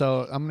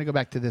 So I'm going to go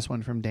back to this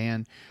one from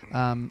Dan.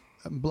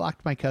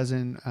 Blocked my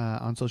cousin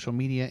on social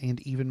media and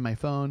even my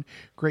phone.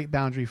 Great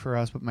boundary for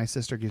us, but my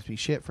sister gives me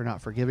shit for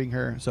not forgiving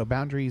her. So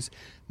boundaries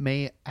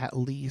may at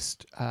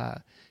least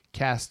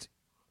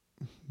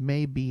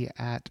be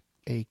at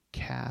a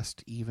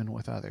cast even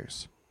with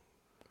others.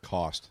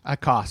 cost. A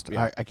cost.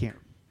 Yeah. I can't.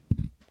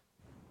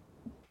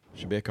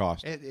 Should be a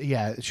cost.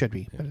 It should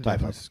be. But it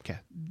typo. definitely is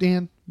cast.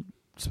 Dan,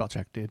 spell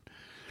check, dude.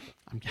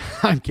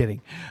 I'm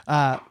kidding.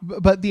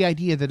 But the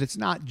idea that it's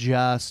not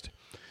just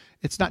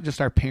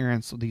our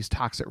parents, these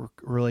toxic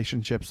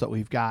relationships that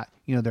we've got.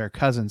 There are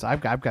cousins. I've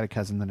got a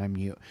cousin that I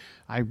mute.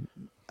 I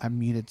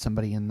muted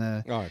somebody in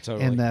the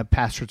in the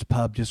Pastrot's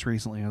pub just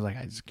recently. I was like,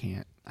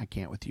 I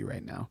can't with you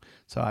right now.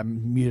 So I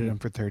muted him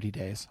for 30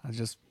 days. I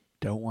just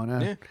don't want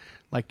to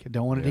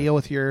deal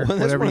with your Well, that's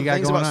whatever one you of the got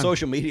things going about on.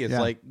 social media. It's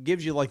Yeah. like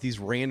gives you like these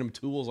random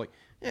tools. Like,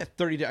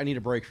 30 days. I need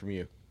a break from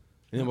you,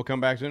 and then we'll come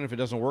back to it. And if it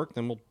doesn't work,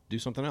 then we'll do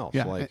something else.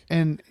 Yeah, Like,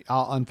 and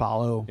I'll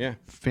unfollow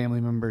family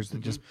members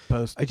that just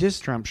post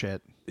Trump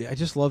shit. I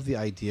just love the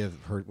idea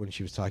of her when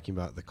she was talking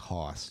about the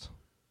cost.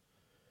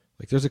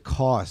 Like, there's a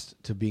cost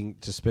to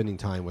spending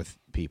time with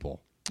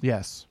people.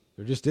 Yes,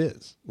 there just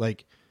is.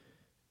 Like,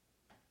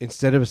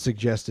 instead of a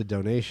suggested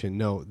donation,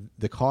 no,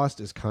 the cost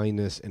is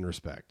kindness and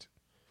respect.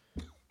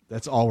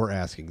 That's all we're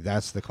asking.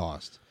 That's the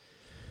cost.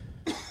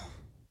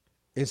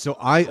 And so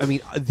I mean,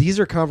 these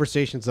are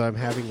conversations that I'm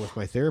having with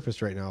my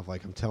therapist right now. Of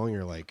like, I'm telling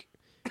her, like,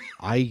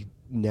 I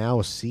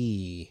now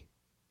see,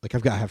 like,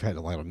 I've had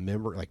a lot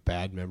of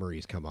bad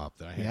memories come up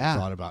that I hadn't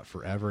thought about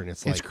forever, and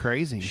it's like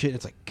crazy shit.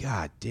 It's like,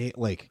 God damn,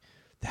 like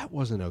that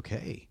wasn't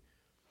okay.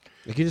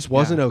 Like it just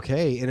wasn't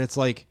okay, and it's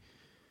like,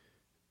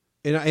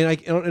 and I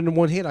on the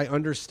one hand, I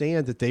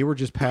understand that they were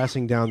just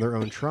passing down their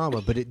own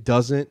trauma, but it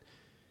doesn't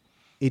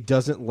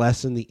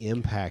lessen the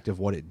impact of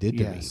what it did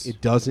to me.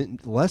 It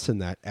doesn't lessen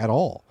that at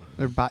all.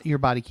 Your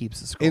body keeps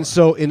the score. And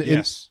so,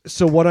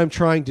 so what I'm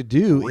trying to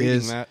do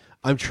is that.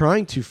 I'm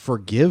trying to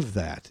forgive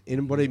that.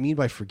 And what I mean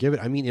by forgive it,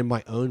 I mean in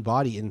my own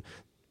body, and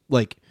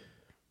like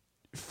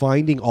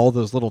finding all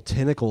those little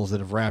tentacles that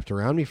have wrapped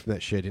around me from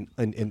that shit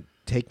and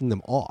taking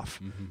them off.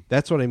 Mm-hmm.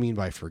 That's what I mean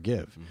by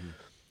forgive. Mm-hmm.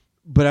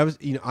 But I was,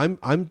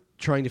 I'm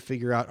trying to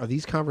figure out, are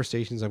these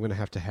conversations I'm going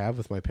to have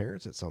with my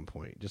parents at some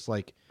point? Just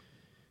like,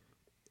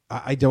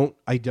 I'm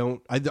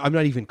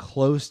not even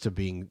close to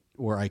being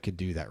where I could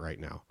do that right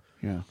now.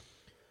 Yeah.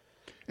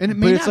 And it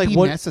may not be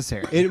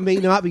necessary. It may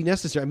not be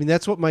necessary. I mean,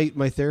 that's what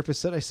my therapist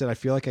said. I said, I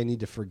feel like I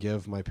need to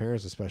forgive my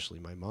parents, especially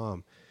my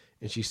mom.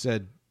 And she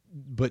said,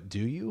 but do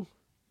you?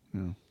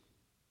 Yeah.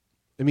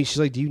 I mean, she's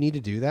like, do you need to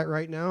do that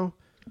right now?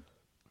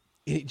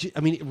 And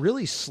it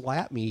really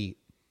slapped me.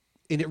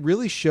 And it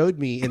really showed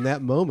me in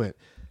that moment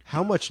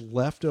how much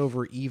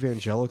leftover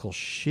evangelical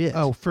shit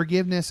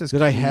forgiveness is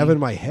that I have in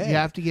my head. You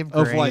have to give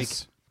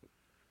grace.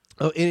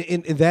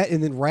 And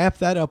then wrap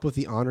that up with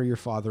the honor your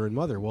father and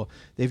mother. Well,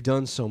 they've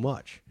done so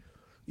much.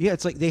 Yeah,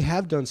 it's like they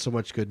have done so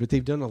much good, but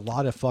they've done a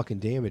lot of fucking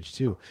damage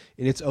too.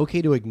 And it's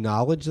okay to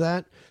acknowledge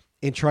that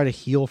and try to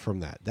heal from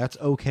that. That's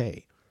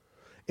okay.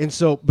 And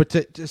so, but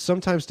to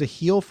sometimes to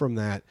heal from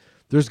that,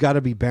 there's got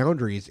to be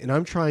boundaries. And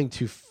I'm trying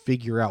to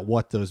figure out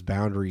what those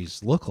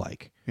boundaries look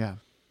like. Yeah.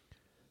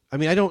 I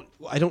mean, I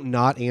don't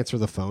not answer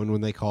the phone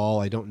when they call.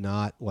 I don't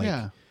not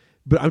like,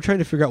 but I'm trying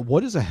to figure out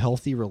what is a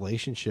healthy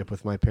relationship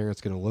with my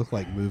parents going to look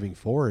like moving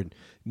forward,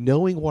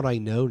 knowing what I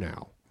know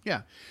now.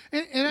 Yeah.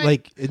 And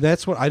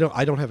that's what I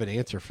don't have an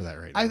answer for that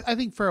right now. I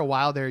think for a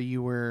while there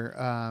you were,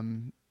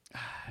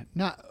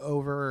 not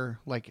over,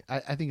 like,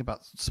 I think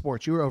about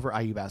sports. You were over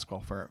IU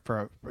basketball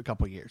for a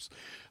couple of years.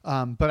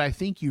 But I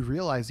think you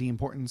realize the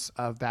importance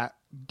of that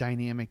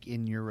dynamic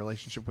in your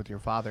relationship with your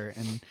father,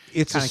 and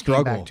it's a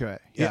struggle. Came back to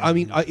it. Yeah. I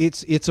mean,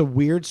 it's a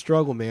weird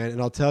struggle, man.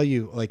 And I'll tell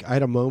you, like, I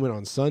had a moment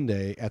on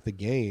Sunday at the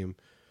game.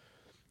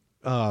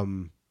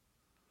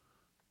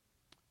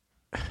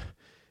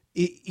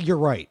 You're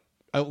right.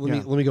 Let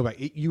me go back.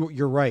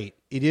 You're right.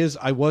 It is.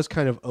 I was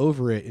kind of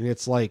over it, and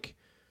it's like,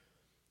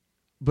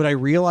 but I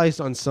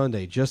realized on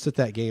Sunday, just at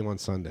that game on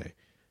Sunday,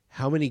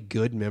 how many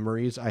good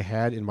memories I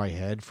had in my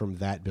head from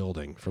that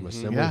building, from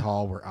Assembly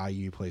Hall where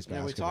IU plays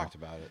basketball. We talked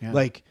about it. Yeah.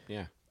 Like,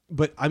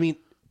 but I mean,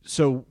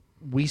 so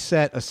we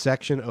sat a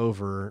section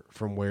over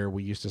from where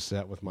we used to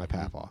sit with my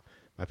papa.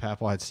 My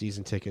papa had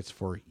season tickets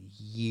for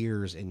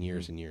years and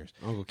years and years.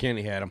 Uncle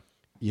Kenny had them.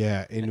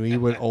 Yeah, and we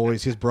would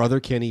always, his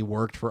brother Kenny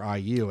worked for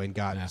IU and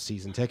got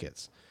season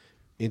tickets.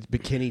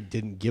 But Kenny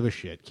didn't give a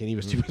shit. Kenny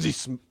was too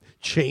busy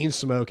chain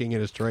smoking in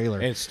his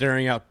trailer and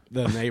staring out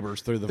the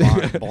neighbors through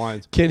the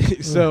blinds.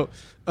 Kenny, so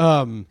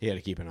he had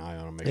to keep an eye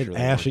on him, make sure and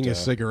ashing his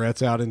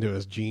cigarettes out into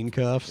his jean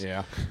cuffs.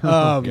 Yeah.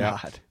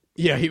 God.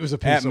 Yeah, he was a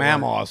piece at of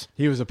Mama's. work.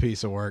 He was a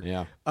piece of work.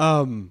 Yeah.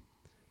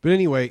 But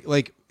anyway,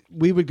 like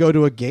we would go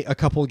to a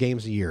couple of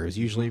games a year. It was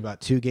usually about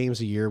 2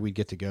 games a year we'd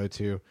get to go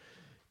to.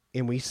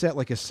 And we set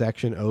like a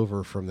section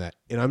over from that.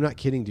 And I'm not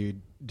kidding,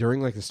 dude.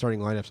 During like the starting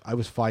lineups, I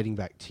was fighting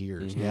back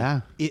tears. Mm-hmm.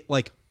 Yeah. It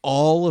like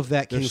all of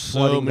that came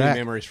flooding so many back.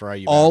 memories for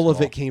IU all basketball.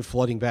 of it came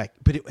flooding back.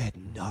 But it had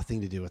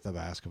nothing to do with the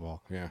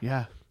basketball. Yeah.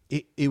 Yeah.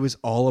 It was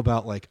all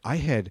about, like, I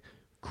had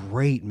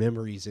great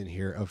memories in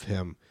here of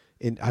him.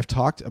 And I've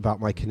talked about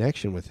my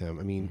connection with him.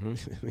 I mean,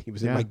 he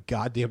was in my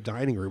goddamn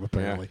dining room,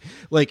 apparently. Yeah.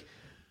 Like,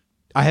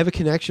 I have a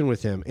connection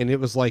with him. And it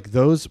was like,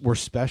 those were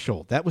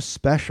special. That was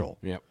special.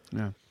 Yep.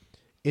 Yeah.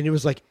 And it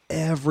was like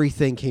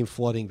everything came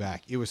flooding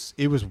back. It was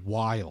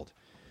wild.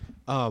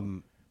 I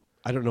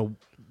don't know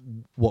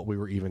what we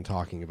were even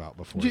talking about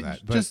before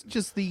that. But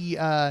just the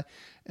I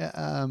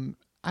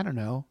don't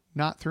know,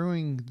 not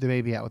throwing the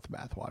baby out with the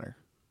bathwater.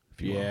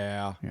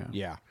 Yeah.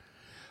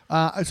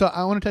 So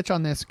I want to touch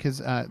on this because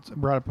it's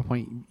brought up a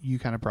point you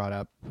kind of brought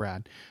up,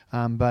 Brad.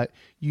 But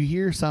you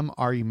hear some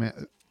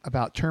argument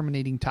about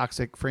terminating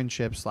toxic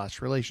friendships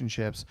 /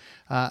 relationships,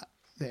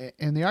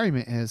 and the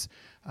argument is,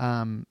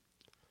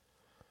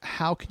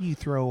 how can you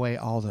throw away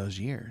all those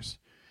years?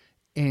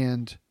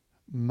 And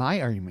my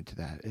argument to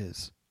that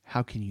is,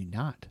 how can you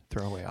not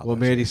throw away all those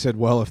Mandy years? said,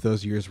 well, if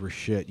those years were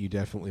shit, you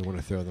definitely want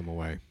to throw them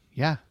away.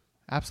 Yeah,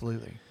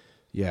 absolutely.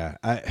 Yeah.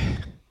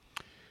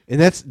 And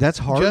that's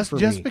hard for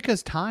me. Just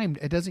because time,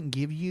 it doesn't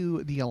give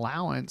you the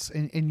allowance,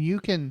 and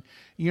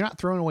you're not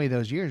throwing away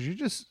those years. You're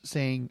just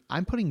saying,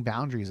 I'm putting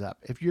boundaries up.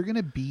 If you're going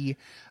to be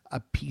a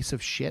piece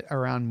of shit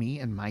around me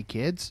and my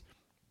kids,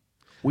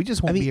 we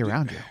just won't be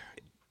around you.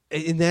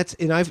 And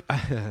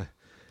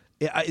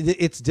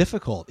It's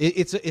difficult.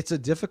 It's a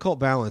difficult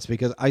balance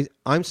because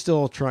I'm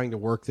still trying to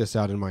work this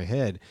out in my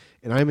head,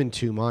 and I'm in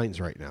two minds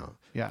right now.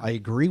 Yeah. I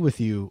agree with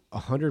you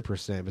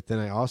 100%, but then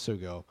I also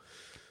go,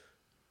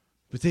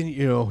 but then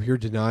you're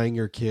denying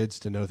your kids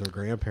to know their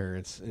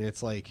grandparents, and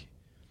it's like,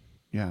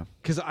 Yeah.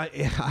 because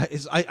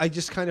I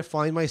just kind of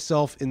find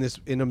myself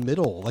in a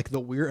middle, like a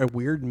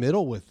weird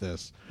middle with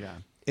this. Yeah.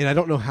 And I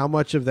don't know how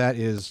much of that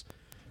is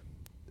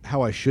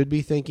how I should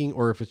be thinking,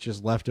 or if it's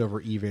just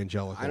leftover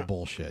evangelical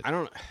bullshit.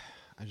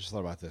 I just thought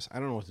about this. I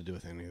don't know what to do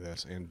with any of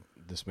this, and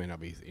this may not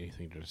be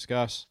anything to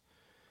discuss.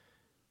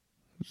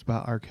 It's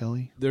about R.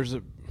 Kelly.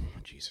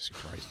 Jesus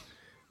Christ.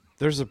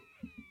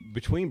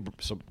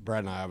 So Brad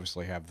and I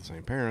obviously have the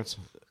same parents,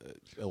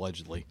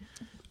 allegedly.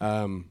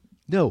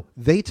 No,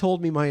 they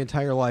told me my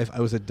entire life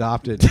I was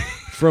adopted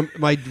from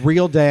my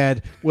real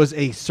dad was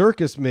a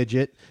circus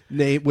midget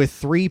named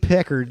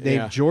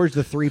George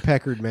the Three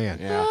Peckered Man.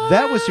 Yeah.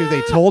 That was who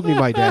they told me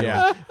my dad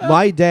Yeah. was.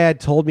 My dad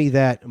told me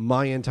that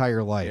my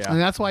entire life. Yeah. And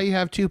that's why you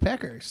have two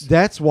peckers.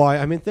 That's why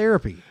I'm in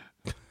therapy.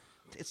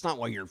 It's not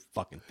why you're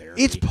fucking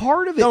therapy. It's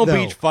part of it, Don't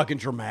though. be fucking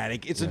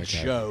dramatic. It's a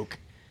joke.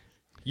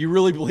 You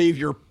really believe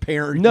your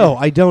parent? No,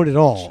 I don't at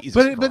all.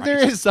 Jesus But there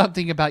Christ. is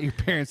something about your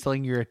parents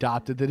telling you're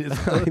adopted that is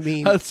I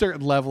mean- a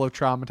certain level of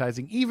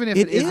traumatizing, even if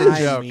It it is is. a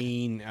joke. I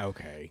mean,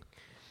 okay.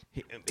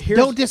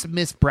 Don't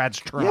dismiss Brad's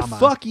trauma. Yeah,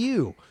 fuck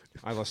you.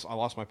 I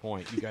lost my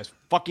point. You guys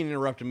fucking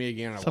interrupted me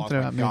again. I Something lost my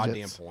about goddamn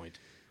midgets. point.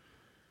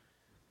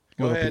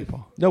 Go Little ahead.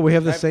 people. No, we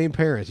have the Have- same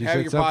parents. You have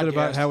said your something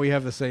about podcast. how we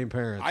have the same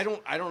parents. I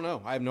don't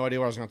know. I have no idea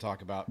what I was going to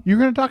talk about. You're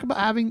going to talk about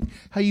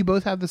how you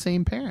both have the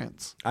same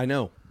parents. I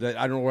know that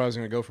I don't know where I was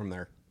going to go from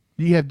there.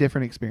 You have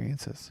different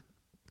experiences.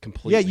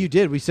 Completely. Yeah, you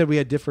did. We said we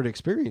had different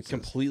experiences.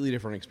 Completely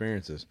different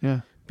experiences.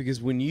 Yeah.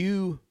 Because when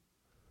you,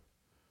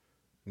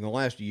 in the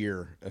last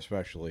year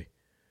especially,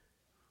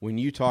 when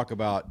you talk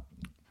about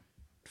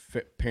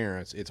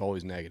parents, it's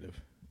always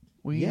negative.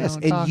 We Yes,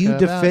 don't and talk you about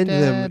defend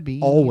them Debbie.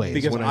 always.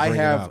 Because when I bring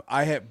it have,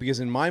 up. because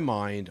in my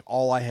mind,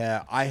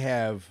 I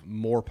have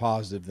more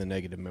positive than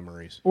negative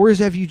memories. Or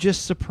have you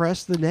just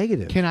suppressed the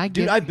negative? Can I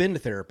Dude, get I've been to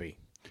therapy.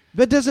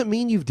 That doesn't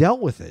mean you've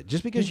dealt with it.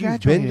 Just because you've been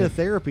to Congratulations.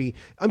 therapy,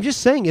 I'm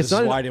just saying it's This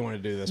not. is why I didn't want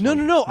to do this. No,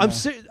 one. no,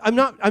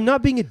 no. I'm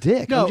not being a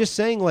dick. No. I'm just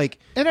saying, like,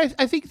 And I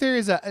think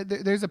there's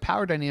a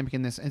power dynamic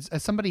in this.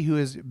 As somebody who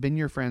has been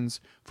your friends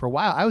for a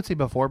while, I would say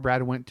before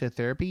Brad went to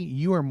therapy,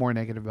 you were more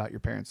negative about your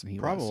parents than he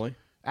was. Probably.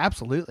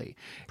 Absolutely.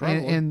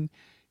 Probably. And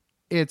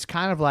it's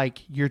kind of like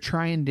you're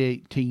trying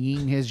to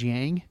yin his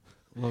yang.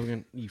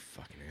 Logan, you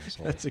fucking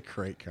asshole. that's a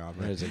great comment.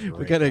 That is a we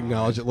great got to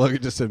acknowledge it.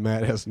 Logan just said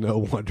Matt has no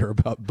wonder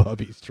about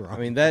Bubby's trauma. I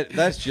mean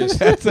that's just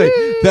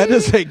that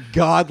is a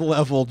god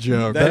level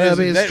joke.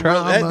 Bubby's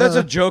that's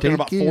a joke on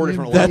about taking 4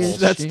 different advantage. levels.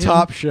 That's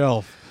top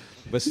shelf.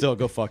 But still,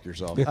 go fuck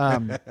yourself.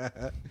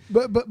 But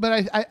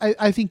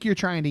I think you're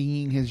trying to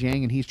yin his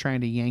yang, and he's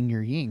trying to yang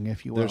your yin,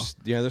 if you will.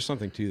 There's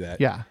something to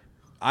that. Yeah.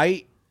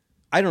 I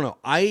don't know.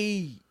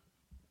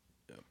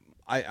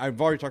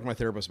 I've already talked to my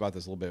therapist about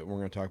this a little bit. We're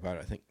going to talk about it.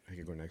 I think I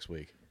could go next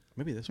week.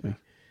 Maybe this week.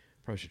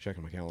 Probably should check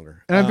on my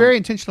calendar. And I'm very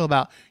intentional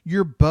about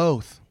you're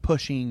both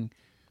pushing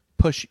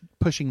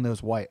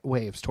those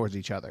waves towards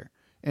each other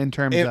in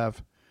terms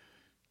of,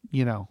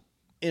 And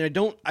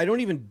I don't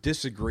even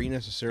disagree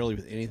necessarily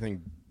with any of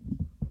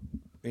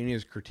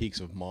his critiques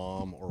of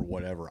mom or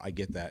whatever. I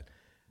get that.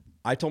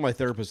 I told my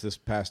therapist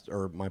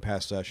my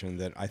past session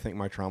that I think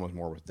my trauma is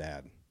more with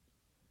dad.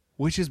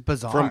 which is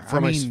bizarre.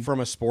 From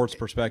a sports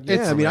perspective.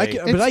 Yeah, I mean, I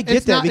get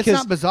it's that not, because it's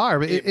not bizarre,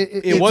 but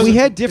we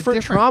had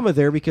different trauma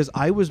there because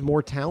I was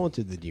more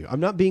talented than you. I'm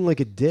not being like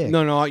a dick.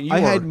 No, I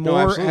had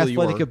more absolutely you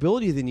athletic were.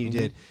 ability than you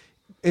did,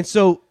 and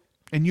so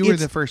And you were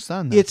it's- the first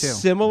son, though, It's too.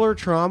 similar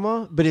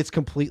trauma, but it's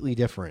completely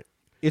different.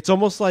 It's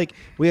almost like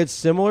we had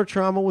similar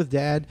trauma with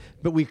dad,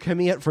 but we're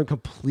coming at it from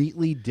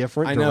completely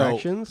different I know,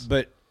 directions.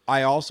 but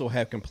I also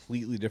have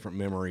completely different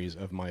memories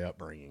of my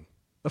upbringing.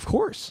 Of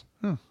course.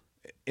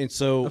 And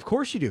so, Of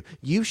course you do.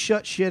 You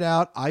shut shit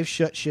out. I've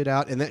shut shit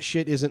out, and that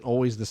shit isn't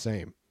always the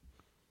same.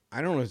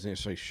 I don't know if it's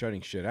necessarily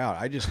shutting shit out.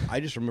 I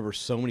just remember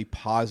so many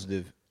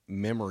positive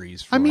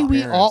memories. I From mean, my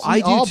we parents.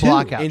 all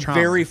block out in trauma.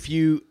 very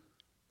few.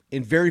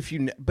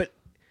 But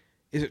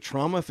is it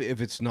trauma if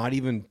it's not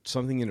even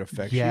something that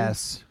affects you?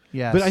 Yes.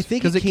 But I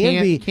think 'Cause it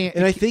can be,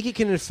 and I think it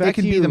can affect It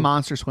can you. be the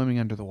monster swimming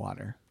under the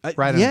water,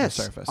 right yes,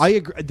 under the surface. I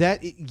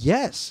agree.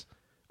 Yes,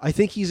 I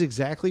think he's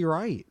exactly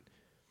right.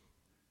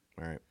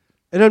 All right.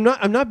 And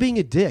I'm not being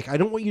a dick. I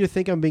don't want you to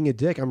think I'm being a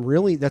dick.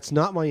 That's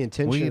not my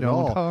intention We at don't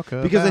all. talk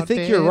Because I about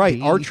think you're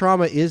right. Our Debbie.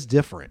 trauma is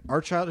different. Our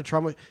childhood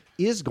trauma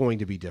is going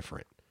to be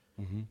different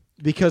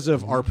because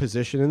of our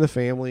position in the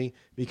family,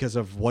 because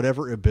of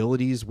whatever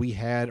abilities we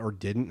had or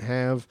didn't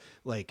have.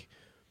 Like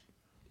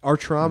our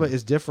trauma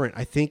is different.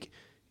 I think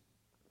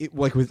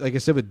like I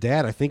said with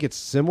dad, I think it's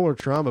similar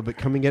trauma, but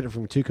coming at it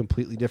from two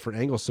completely different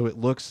angles, so it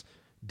looks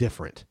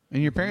different.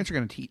 And your parents are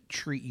going to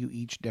treat you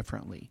each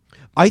differently.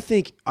 I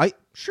think I'm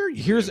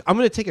do. going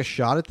to take a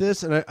shot at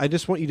this, and I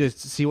just want you to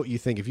see what you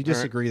think. If you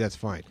disagree, that's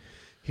fine.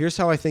 Here's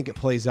how I think it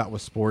plays out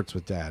with sports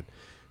with dad.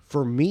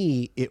 For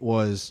me, it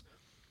was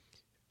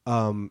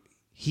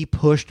he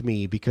pushed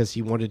me because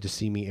he wanted to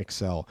see me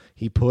excel.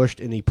 He pushed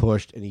and he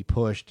pushed and he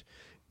pushed,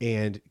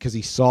 and because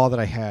he saw that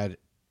I had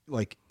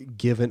like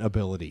given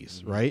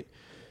abilities, right?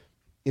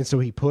 And so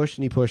he pushed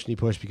and he pushed and he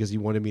pushed because he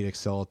wanted me to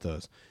excel at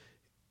those.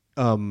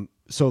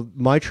 So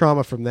my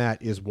trauma from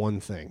that is one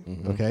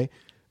thing. Okay.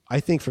 I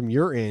think from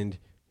your end,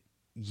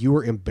 you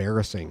were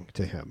embarrassing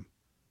to him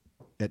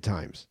at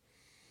times.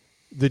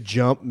 The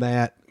jump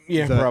mat.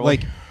 Yeah, probably.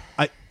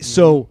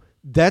 So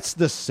that's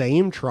the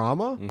same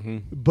trauma,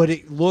 but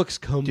it looks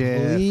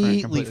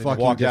completely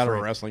fucking Walked out of a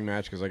different. wrestling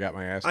match because I got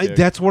my ass kicked.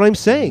 That's what I'm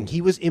saying.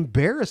 He was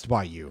embarrassed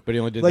by you. But he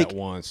only did Like, that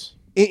once.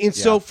 And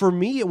so for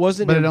me, it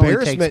wasn't But an it only takes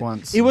embarrassment.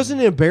 once. It wasn't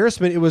an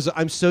embarrassment. It was,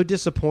 I'm so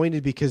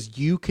disappointed because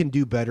you can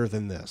do better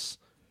than this.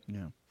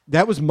 Yeah.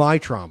 That was my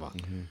trauma.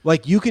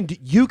 Like you can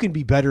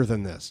be better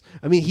than this.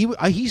 I mean,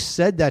 he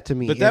said that to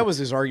me. But that was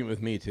his argument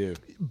with me too.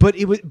 But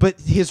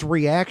his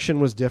reaction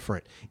was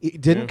different. It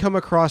didn't come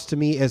across to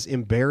me as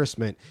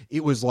embarrassment.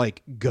 It was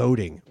like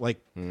goading, like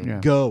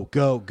go,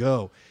 go,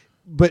 go.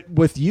 But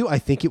with you, I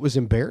think it was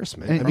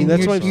embarrassment. And, I mean,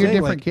 that's what I'm you're saying.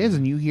 different Like, kids,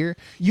 and you hear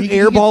you get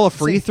airball a the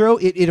free same- throw,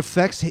 it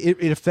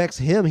affects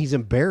him. He's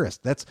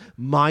embarrassed. That's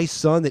my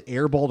son that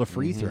airballed a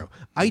free throw.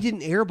 I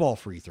didn't airball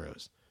free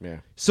throws. Yeah.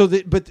 So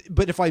that,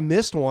 but if I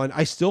missed one,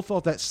 I still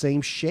felt that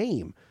same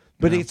shame.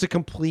 But it's a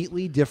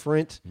completely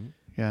different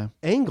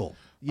angle.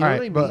 You know All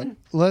right, what I mean?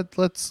 but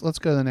let's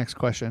go to the next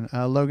question.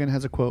 Logan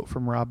has a quote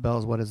from Rob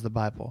Bell's "What is the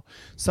Bible?"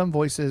 Some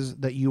voices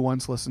that you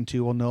once listened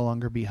to will no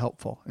longer be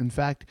helpful. In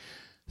fact,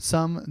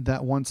 some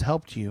that once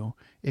helped you,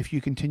 if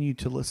you continue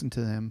to listen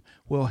to them,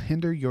 will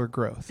hinder your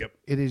growth. Yep.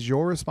 It is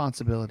your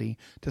responsibility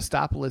to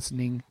stop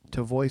listening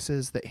to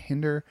voices that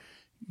hinder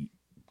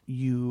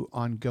you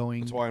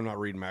ongoing That's why I'm not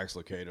reading Max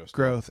Lucado stuff.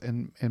 growth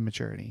and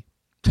maturity.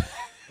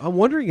 I'm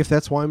wondering if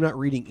that's why I'm not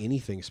reading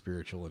anything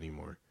spiritual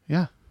anymore.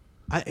 Yeah.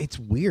 It's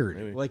weird.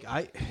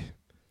 Maybe.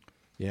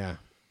 Yeah.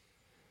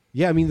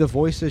 I mean, the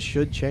voices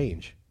should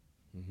change,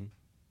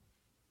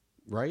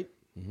 right?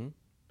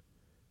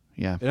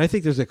 Yeah. And I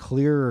think there's a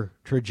clear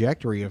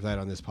trajectory of that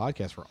on this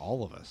podcast for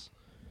all of us.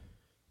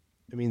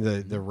 I mean,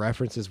 the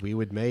references we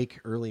would make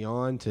early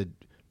on to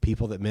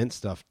people that meant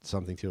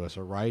something to us,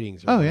 or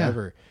writings, or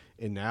whatever,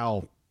 and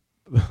now.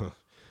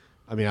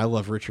 I mean, I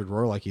love Richard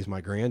Rohr like he's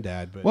my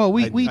granddad, but Well,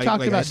 we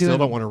talked about I still doing-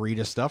 don't want to read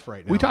his stuff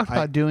right now. We talked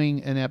about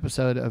doing an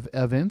episode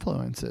of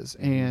influences,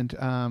 and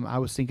I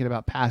was thinking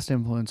about past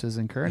influences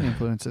and current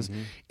influences,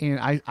 and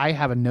I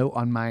have a note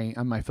on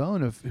my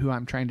phone of who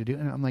I'm trying to do,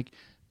 and I'm like,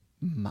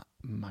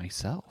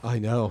 myself. I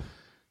know.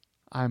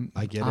 I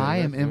get it. I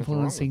am Nothing wrong with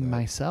influencing that.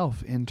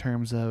 myself in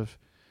terms of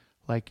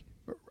like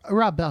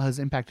Rob Bell has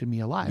impacted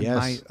me a lot.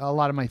 Yes. A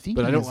lot of my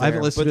thinking. But is I haven't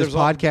there. listened But to this there's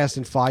all- podcast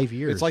in 5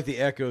 years. It's like the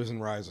echoes in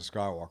Rise of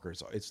Skywalker.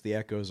 It's the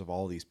echoes of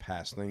all these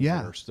past things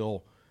Yeah. that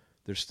are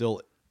they're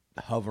still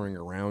hovering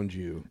around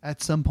you.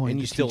 At some point, And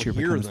the you still teacher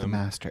hear becomes them. the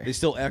master. They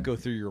still echo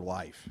through your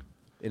life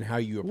and how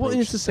you approach well,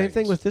 and it's the same thing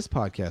things. with this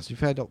podcast. You've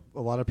had a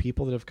lot of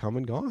people that have come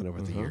and gone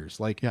over the years.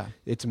 Like,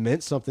 it's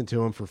meant something to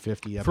them for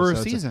 50 For a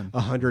episodes, season.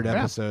 100 Yeah.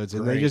 episodes,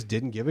 and they Great. just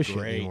didn't give a shit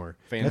Great. anymore.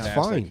 Fantastic.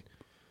 That's fine.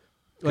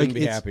 Couldn't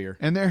be it's- happier.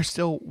 And there are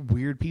still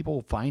weird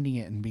people finding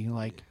it and being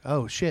like,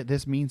 "Oh shit,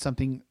 this means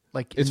something."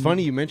 Like It's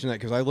funny you mentioned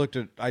that because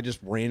I just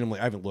randomly,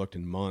 I haven't looked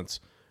in months,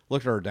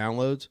 looked at our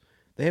downloads.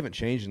 They haven't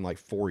changed in like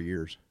 4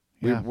 years.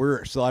 Yeah.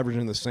 We're still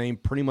averaging the same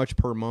pretty much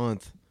per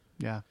month,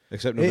 Yeah,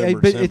 except Hey,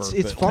 November, but December.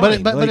 it's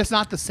fine. but Like- it's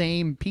not the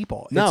same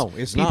people. No,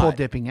 it's people not.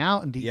 dipping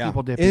out and Yeah.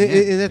 people dipping And,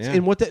 in. and that's Yeah.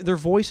 and what their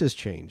voices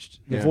changed.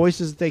 The Yeah.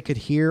 voices that they could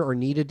hear or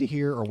needed to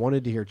hear or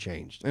wanted to hear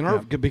changed.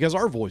 and because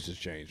our voices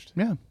changed.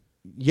 Yeah,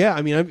 Yeah,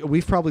 I mean,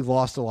 we've probably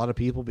lost a lot of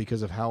people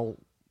because of how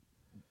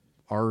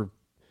our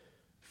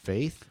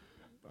faith,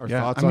 our yeah.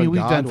 thoughts I mean, on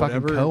we've God, done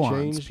fucking whatever koans.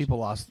 changed. People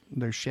lost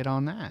their shit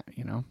on that.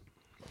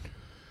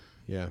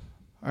 Yeah.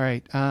 All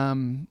right.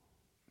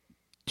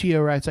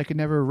 Tio writes, I could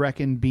never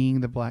reckon being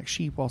the black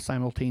sheep while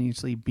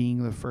simultaneously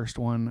being the first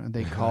one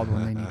they called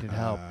when they needed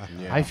help.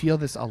 Yeah. I feel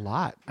this a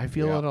lot. I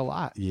feel Yeah. it a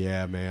lot.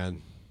 Yeah,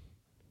 man.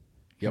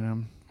 Yep.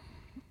 You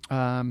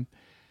know?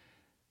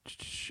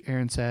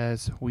 Aaron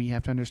says, we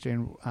have to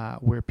understand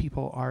where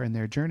people are in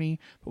their journey,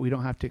 but we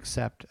don't have to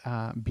accept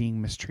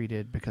being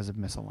mistreated because of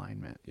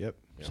misalignment. Yep.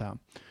 So,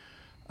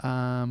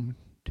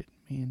 did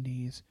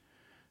Mandy's,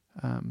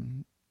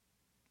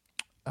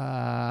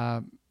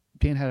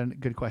 Dan had a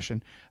good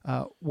question.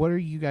 What are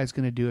you guys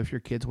going to do if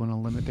your kids want to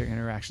limit their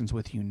interactions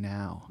with you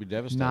now? Be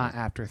devastating. Not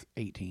after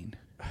 18.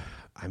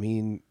 I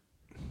mean,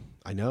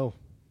 I know.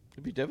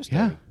 It'd be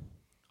devastating. Yeah.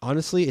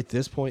 Honestly, at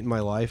this point in my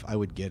life, I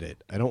would get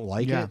it. I don't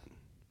like Yeah. it.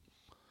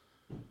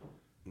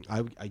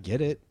 I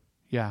get it.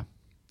 Yeah.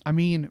 I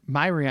mean,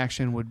 my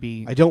reaction would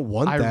be, I don't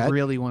want I that.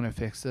 really want to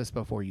fix this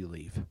before you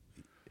leave.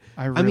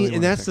 I mean, really and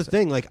wanna that's the fix it.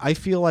 thing. Like, I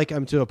feel like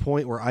I'm to a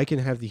point where I can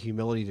have the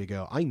humility to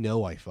go, I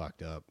know I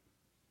fucked up.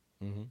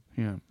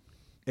 Yeah.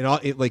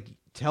 And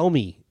tell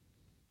me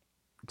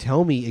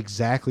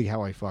exactly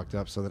how I fucked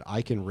up so that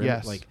I can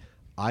Yes.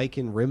 I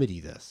can remedy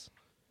this.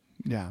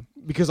 Yeah.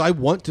 Because I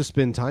want to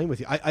spend time with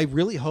you. I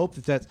really hope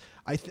that's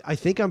I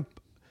think I'm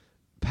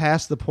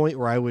past the point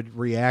where I would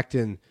react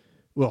in,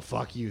 well,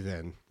 fuck you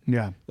then.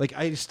 Yeah. Like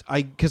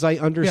because I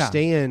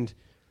understand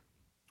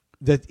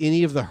that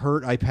any of the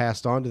hurt I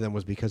passed on to them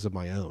was because of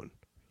my own.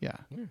 Yeah.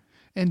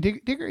 And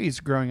Diggory's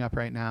growing up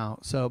right now.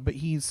 But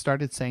he's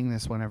started saying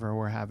this whenever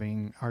we're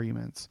having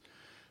arguments,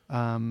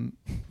 that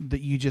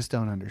you just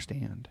don't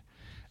understand.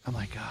 I'm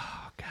like,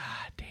 oh,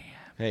 God damn.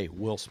 Hey,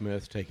 Will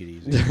Smith, take it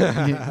easy.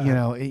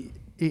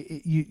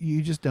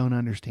 You just don't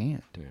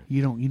understand. Yeah.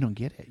 You don't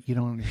get it. You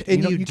don't understand.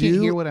 And you you can't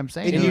do- hear what I'm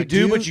saying. And you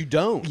do, but you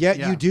don't. Yeah,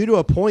 Yeah. you do to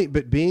a point,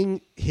 but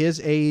being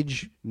his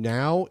age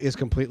now is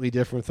completely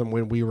different than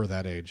when we were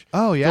that age.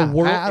 Oh, yeah. The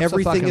world,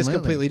 everything is Abso-fucking-lutely.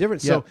 completely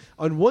different. Yeah. So,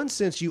 on one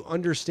sense, you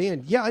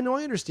understand. Yeah, I know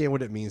I understand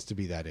what it means to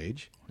be that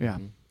age, Yeah.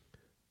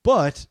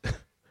 but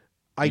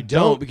I You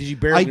don't, because you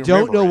barely I don't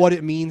remember know it. what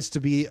it means to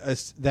be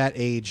that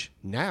age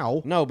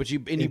now. No, but you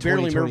In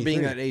barely remember being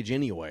 2023. that age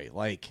anyway.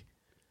 Like,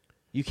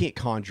 you can't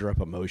conjure up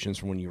emotions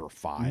from when you were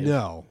 5.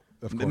 No,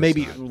 of course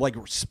Maybe not. like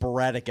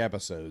sporadic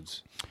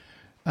episodes.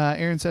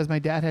 Aaron says, my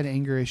dad had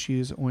anger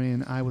issues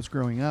when I was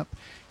growing up,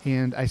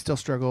 and I still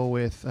struggle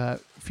with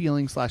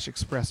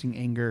feeling/expressing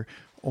anger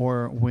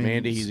or when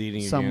Mandy, he's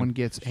eating someone again.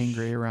 gets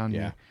angry around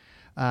Yeah.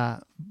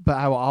 me. But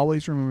I will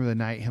always remember the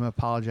night him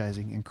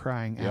apologizing and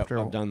crying Yep, after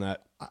I've done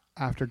that.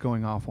 after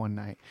going off one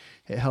night.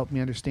 It helped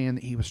me understand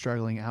that he was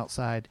struggling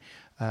outside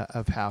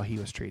of how he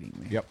was treating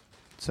me. Yep.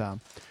 So,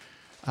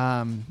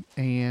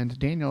 and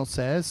Daniel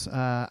says,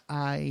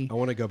 I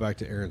want to go back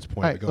to Aaron's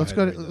point. all right, but let's ahead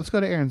go and to read let's go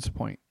to Aaron's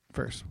point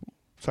first.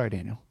 Sorry,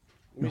 Daniel.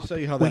 Let me tell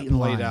you how Wait that in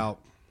played line. out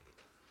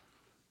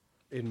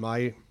in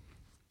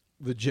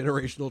the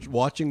generational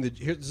watching the.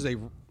 This is a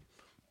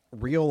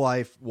real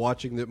life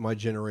watching my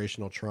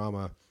generational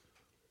trauma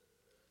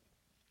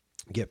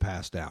get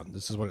passed down.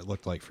 This is what it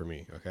looked like for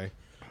me. Okay,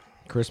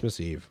 Christmas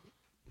Eve,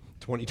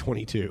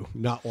 2022,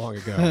 not long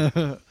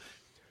ago.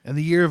 In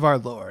the year of our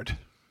Lord,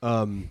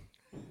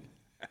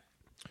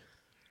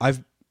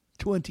 I've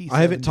 20.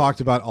 I haven't talked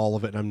about all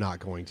of it, and I'm not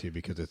going to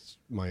because it's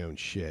my own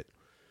shit.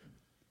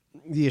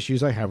 The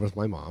issues I have with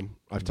my mom,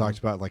 I've talked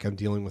about. Like I'm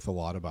dealing with a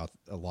lot of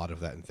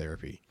that in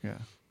therapy. Yeah.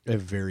 A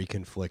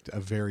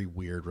very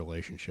weird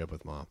relationship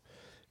with mom,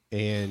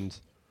 and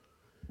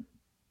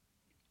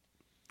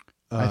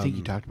I think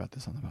you talked about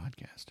this on the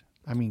podcast.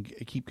 I mean,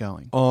 keep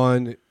going.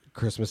 on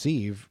Christmas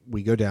Eve,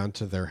 we go down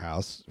to their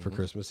house for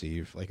Christmas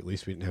Eve. Like at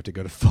least we didn't have to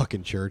go to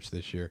fucking church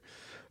this year.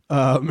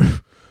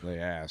 They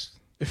asked.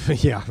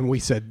 Yeah, and we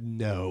said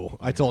no.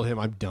 I told him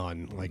I'm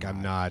done. Like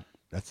I'm not.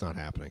 That's not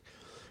happening.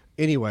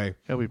 Anyway,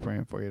 He'll be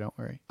praying for you. Don't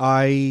worry.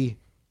 I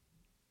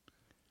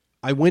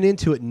went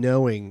into it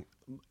knowing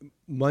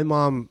my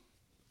mom.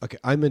 Okay,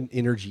 I'm an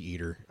energy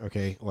eater.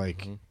 Okay,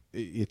 like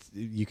it's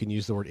you can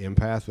use the word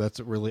empath. That's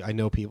really I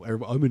know people.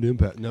 I'm an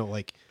empath. No,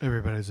 like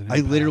Everybody's an I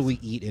empath. literally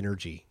eat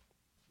energy.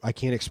 I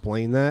can't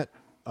explain that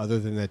other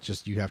than that.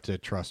 Just you have to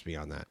trust me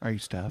on that. Are you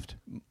stuffed?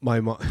 My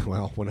mom.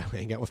 Well, when I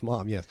hang out with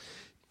mom, yes,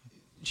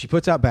 she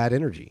puts out bad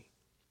energy,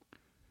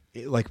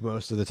 like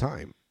most of the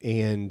time,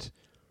 and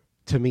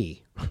to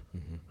me,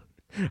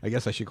 I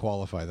guess I should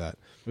qualify that.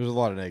 There's a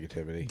lot of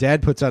negativity.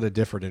 Dad puts out a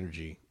different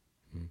energy.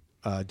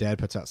 Dad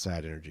puts out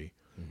sad energy,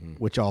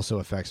 which also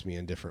affects me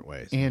in different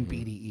ways. And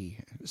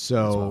BDE.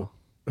 So,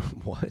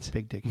 what?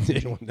 Big dick.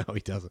 No, he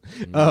doesn't.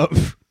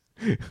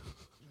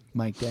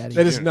 Mike Daddy.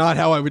 That is not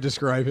how I would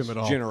describe him at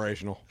all.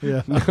 Generational.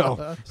 Yeah.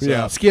 No.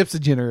 Yeah. Skips a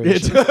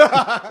generation.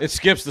 It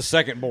skips the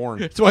second born.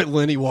 That's why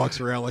Lenny walks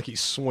around like he's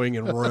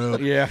swinging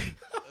rope. Yeah.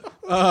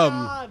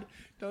 God,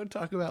 don't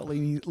talk about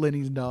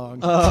Lenny's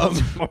dog.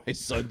 My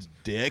son's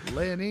dick.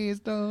 Lenny's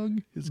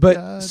dog. Is But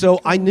God. so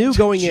I knew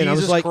going in, I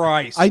was Jesus like,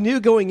 Christ. I knew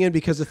going in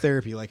because of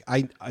therapy. Like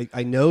I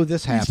know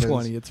this he's happens.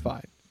 20. It's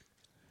fine.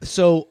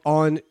 So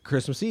on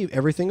Christmas Eve,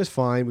 everything was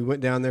fine. We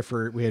went down there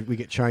we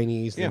get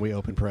Chinese, Yeah. then we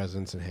open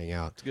presents and hang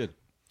out. It's good.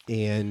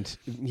 And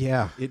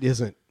yeah, it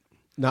isn't.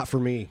 Not for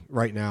me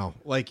right now.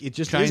 Like it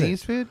just Chinese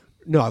isn't. food?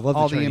 No, I love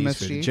All the the Chinese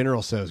MSG? food.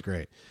 General Tso's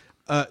great.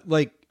 It's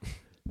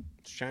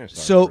China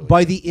style. So really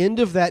by good. the end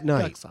of that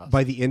night, sauce.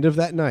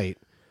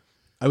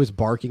 I was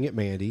barking at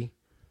Mandy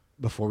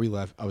before we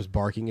left. I was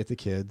barking at the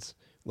kids,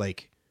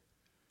 like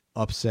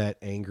upset,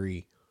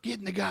 angry. Get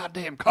in the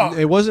goddamn car.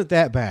 It wasn't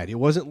that bad. It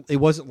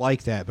wasn't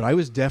like that, but I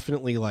was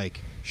definitely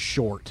like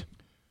short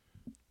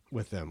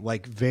with them,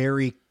 like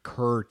very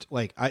curt.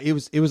 Like it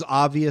was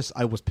obvious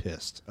I was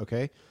pissed.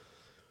 Okay.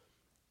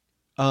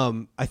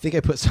 I think I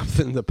put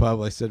something in the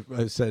pub. I said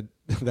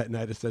that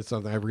night. I said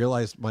something. I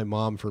realized my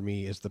mom for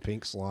me is the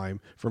pink slime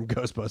from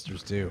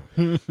Ghostbusters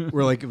 2.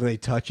 Where like when they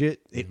touch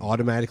it, it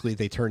automatically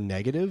they turn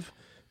negative.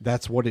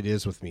 That's what it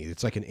is with me.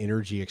 It's like an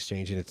energy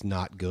exchange, and it's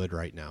not good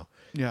right now.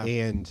 Yeah.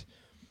 And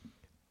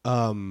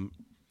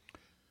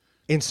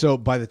so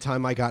by the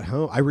time I got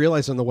home, I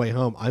realized on the way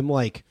home, I'm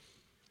like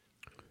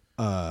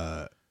I'm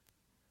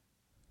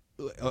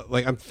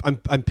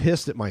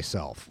pissed at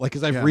myself, like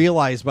because I've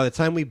realized by the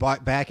time we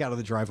bought back out of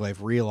the driveway,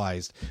 I've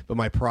realized, but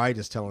my pride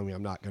is telling me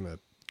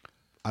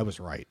I was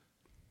right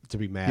to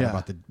be mad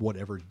about the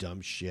whatever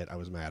dumb shit I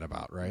was mad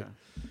about, right?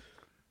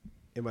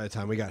 And by the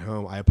time we got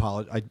home,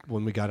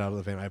 when we got out of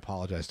the van, I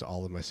apologized to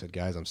all of them. I said,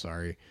 guys, I'm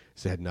sorry.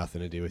 It had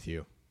nothing to do with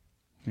you.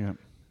 Yeah.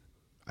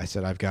 I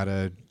said, I've got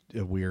a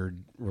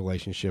weird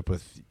relationship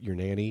with your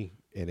nanny,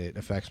 and it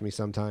affects me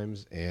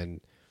sometimes.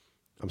 And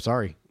I'm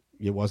sorry.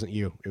 It wasn't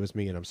you. It was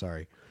me, and I'm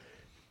sorry.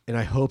 And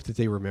I hope that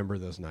they remember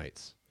those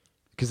nights.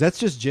 Because that's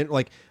just,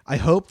 I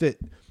hope that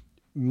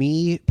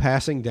me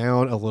passing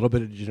down a little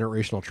bit of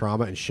generational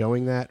trauma and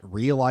showing that,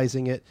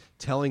 realizing it,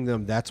 telling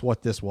them that's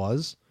what this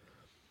was,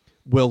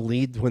 will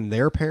lead when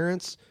their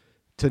parents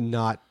to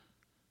not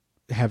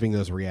having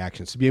those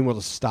reactions, to being able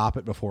to stop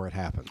it before it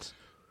happens.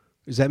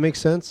 Does that make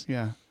sense?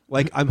 Yeah.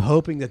 Like, I'm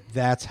hoping that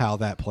that's how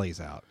that plays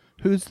out.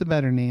 Who's the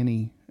better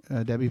nanny,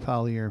 Debbie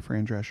Polly or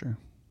Fran Drescher?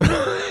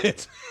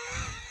 It's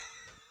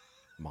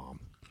Mom.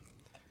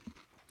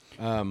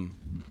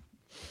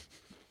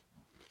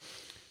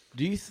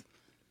 Do you?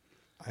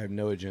 I have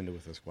no agenda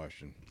with this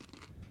question.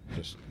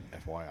 Just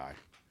FYI.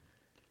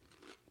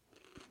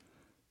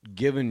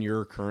 Given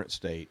your current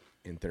state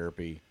in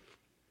therapy,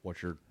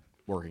 what you're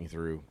working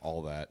through,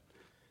 all that,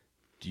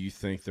 do you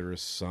think there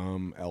is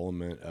some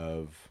element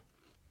of,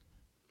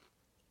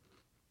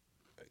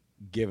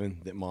 given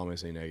that Mom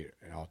is a negative,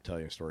 I'll tell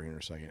you a story here in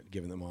a second,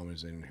 given that Mom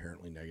is an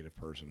inherently negative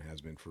person, has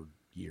been for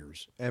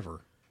years.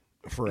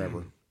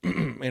 Forever.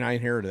 And I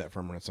inherited that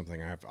from her. It's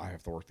something I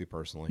have to work through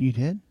personally. You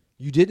did?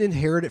 You didn't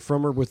inherit it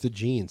from her with the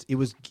genes. It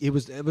was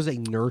a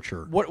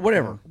nurture.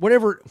 Whatever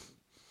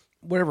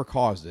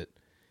caused it.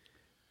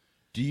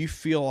 Do you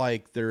feel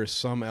like there is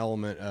some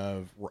element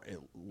of,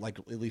 like,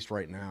 at least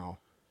right now,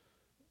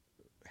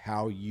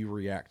 how you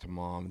react to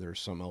Mom, there's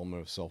some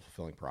element of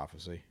self-fulfilling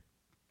prophecy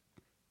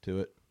to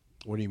it?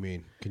 What do you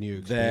mean? Can you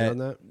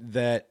expand on that?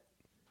 That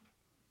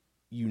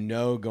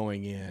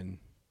going in,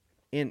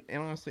 and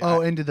honestly,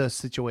 into those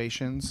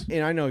situations.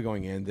 And I know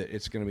going in that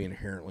it's going to be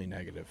inherently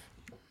negative.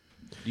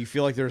 Do you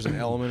feel like there's an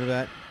element of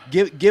that,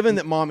 given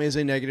that Mom is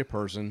a negative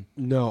person?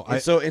 No, I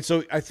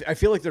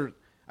feel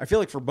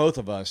like for both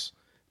of us,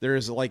 there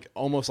is like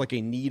almost like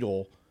a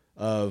needle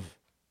of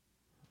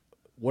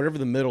whatever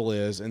the middle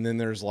is, and then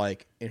there's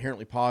like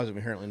inherently positive,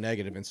 inherently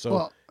negative, and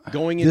so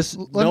going in,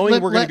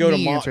 knowing we're going to go to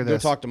Mom, go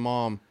talk to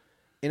Mom,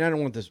 and I don't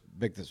want this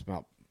make this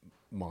about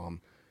Mom,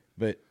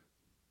 but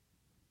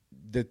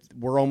that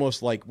we're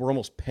almost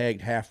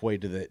pegged halfway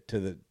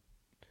we're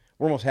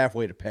almost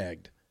halfway to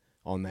pegged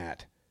on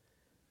that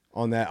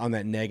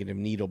negative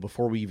needle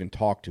before we even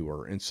talk to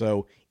her. And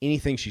so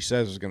anything she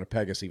says is going to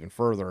peg us even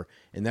further,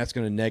 and that's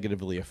going to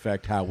negatively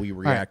affect how we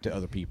react to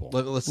other people.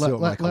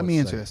 Let me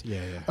answer this. Yeah.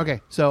 Okay,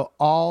 so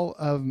all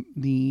of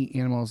the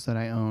animals that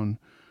I own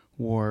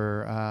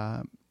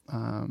were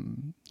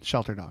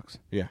shelter dogs.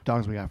 Yeah.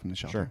 Dogs we got from the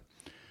shelter.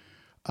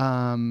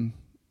 Sure.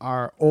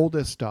 Our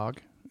oldest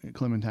dog,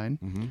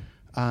 Clementine,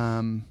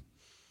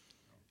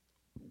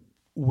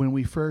 when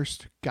we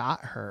first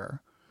got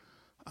her,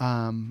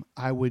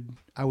 I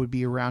would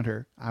be around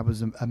her. I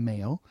was a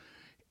male,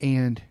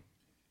 and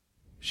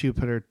she would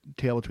put her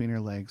tail between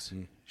her legs.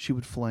 She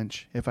would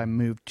flinch if I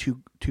moved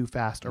too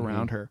fast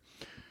around her.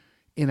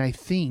 And I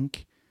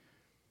think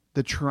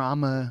the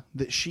trauma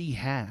that she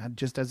had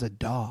just as a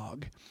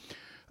dog,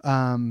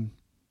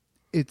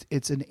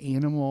 it's an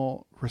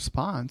animal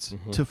response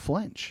to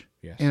flinch.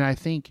 Yes. And I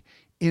think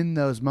in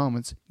those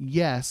moments,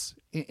 yes,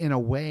 in a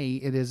way,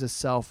 it is a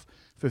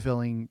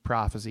self-fulfilling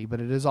prophecy, but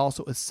it is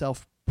also a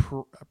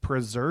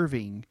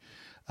self-preserving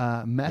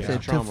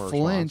method to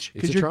flinch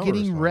because you're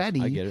getting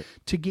ready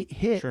to get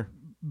hit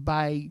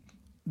by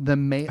the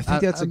male. I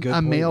think that's a good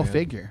point, male man.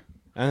 figure.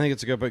 I think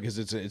it's a good point because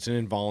it's an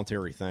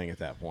involuntary thing at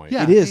that point.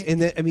 Yeah, it is.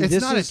 And it's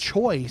this not is a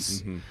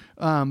choice.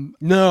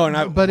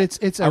 No, but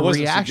it's a I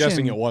wasn't reaction.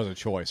 suggesting it was a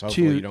choice.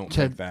 Hopefully you don't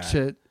think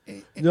that.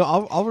 No,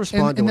 I'll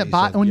respond to and what you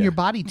said. when your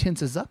body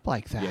tenses up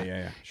like that,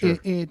 Yeah, sure.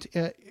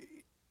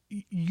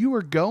 You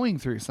are going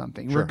through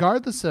something, Sure.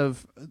 regardless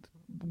of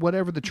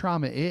whatever the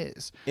trauma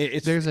is.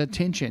 There's a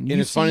tension,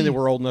 and it's funny that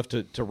we're old enough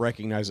to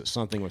recognize that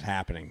something was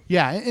happening.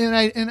 Yeah,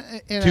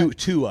 and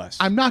to us.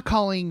 I'm not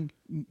calling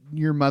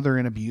your mother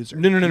an abuser.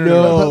 No.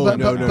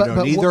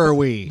 Neither are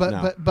we.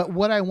 But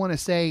what I want to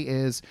say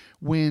is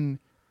when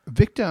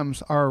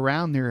victims are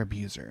around their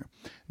abuser,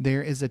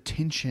 there is a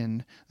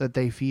tension that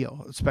they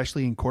feel,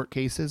 especially in court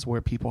cases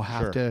where people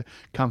have to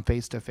come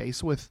face to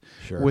face with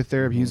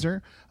their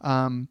abuser.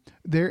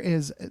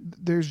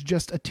 There's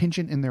just a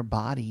tension in their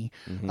body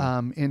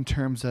in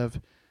terms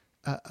of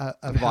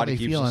how they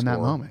feel in that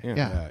moment.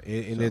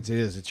 And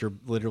it's your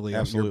literally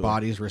your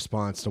body's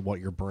response to what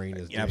your brain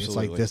is doing. It's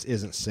like, this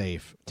isn't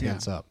safe.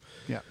 Tense up.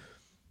 Yeah.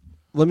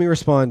 Let me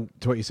respond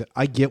to what you said.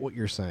 I get what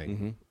you're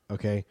saying.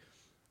 Okay.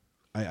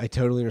 I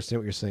totally understand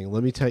what you're saying.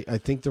 Let me tell you, I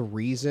think the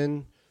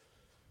reason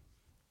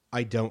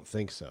I don't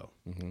think so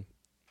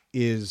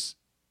is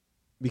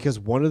because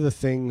one of the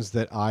things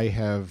that I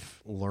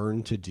have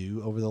learned to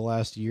do over the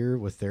last year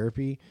with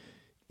therapy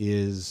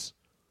is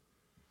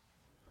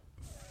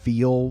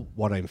feel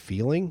what I'm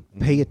feeling,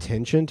 pay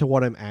attention to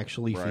what I'm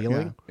actually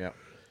feeling. Yeah.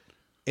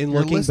 And You're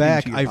looking listening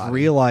back, to your I've body.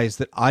 realized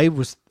that I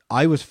was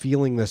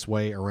feeling this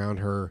way around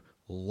her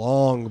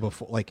long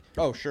before, like,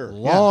 Oh, sure.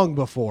 long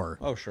before.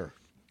 Oh, sure.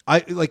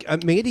 I like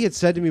Mandy had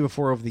said to me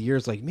before over the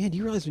years, like, man, do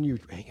you realize when you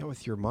hang out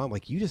with your mom,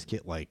 like, you just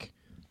get like,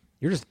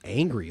 you're just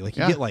angry, like,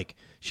 you get like,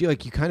 she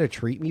like, you kind of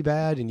treat me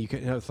bad, and you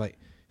can, it's like,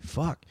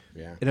 fuck.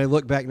 Yeah. And I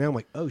look back now, I'm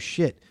like, oh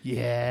shit.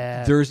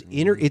 Yeah. There's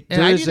and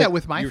I do that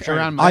with my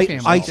around my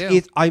family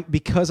too.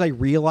 Because I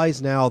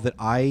realize now that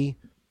I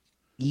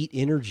eat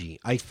energy.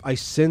 I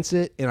sense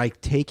it and I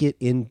take it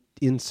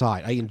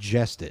inside. I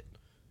ingest it.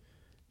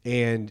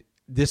 And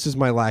this is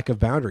my lack of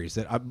boundaries.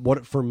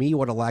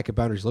 What a lack of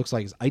boundaries looks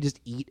like is I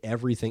just eat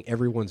everything,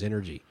 everyone's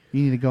energy.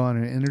 You need to go on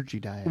an energy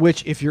diet.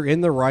 Which, if you're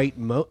in the right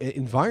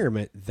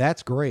environment,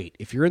 that's great.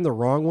 If you're in the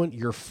wrong one,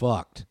 you're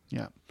fucked.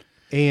 Yeah.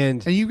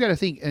 And you've got to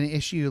think an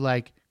issue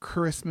like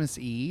Christmas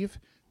Eve,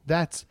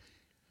 that's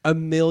a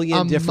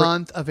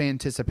month of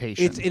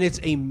anticipation. It's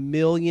a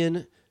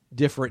million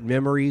different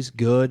memories,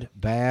 good,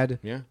 bad,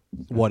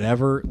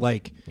 whatever.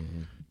 Like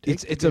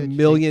it's a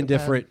million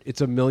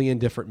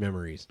different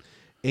memories.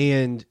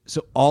 And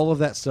so all of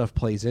that stuff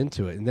plays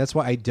into it. And that's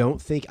why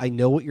I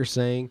know what you're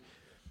saying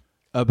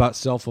about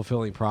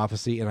self-fulfilling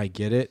prophecy, and I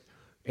get it.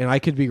 And I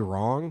could be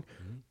wrong.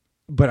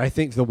 But I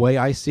think the way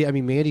I see it, I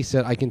mean, Mandy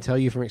said, I can tell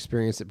you from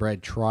experience that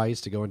Brad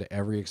tries to go into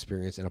every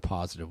experience in a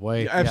positive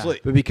way. Yeah,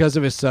 absolutely. But because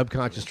of his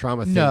subconscious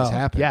trauma, things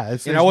happen. Yeah,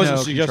 and I wasn't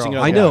suggesting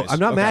I know. I'm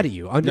not mad at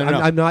you. I'm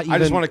not even I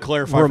just want to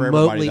clarify for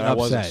everybody that I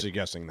wasn't upset.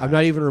 suggesting that. I'm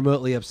not even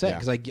remotely upset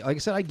because, like I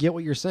said, I get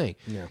what you're saying.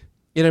 Yeah.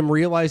 And I'm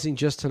realizing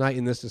just tonight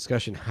in this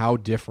discussion how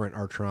different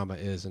our trauma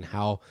is and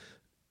how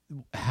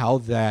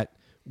that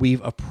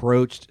we've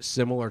approached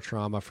similar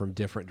trauma from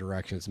different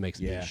directions makes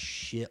a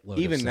shitload of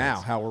Even sense.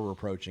 now, how we're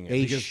approaching it.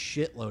 A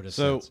shitload of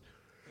so, sense.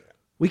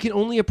 We can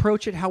only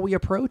approach it how we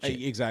approach it.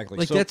 Exactly.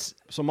 Like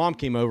so Mom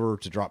came over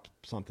to drop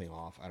something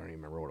off. I don't even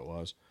remember what it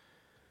was.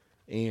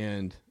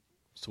 And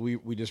so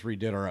we just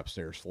redid our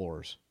upstairs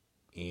floors.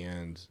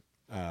 And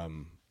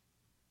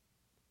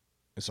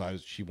so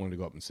she wanted to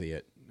go up and see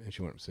it. And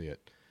she went up and see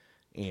it.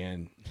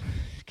 And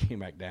came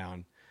back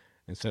down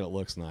and said it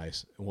looks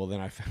nice. Well,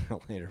 then I found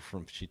out later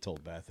she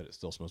told Beth that it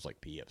still smells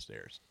like pee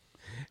upstairs.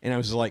 And I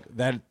was like,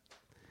 that's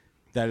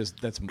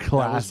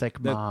classic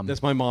mom.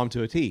 That's my mom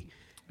to a T.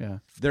 Yeah.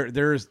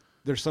 There's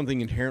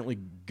something inherently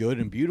good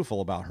and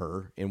beautiful about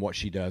her and what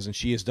she does, and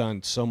she has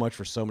done so much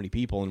for so many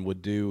people and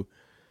would do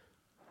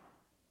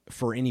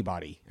for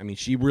anybody. I mean,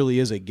 she really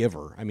is a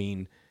giver. I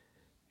mean,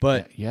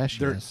 but she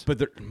is.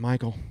 But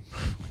Michael,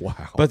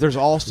 wow. But there's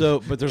also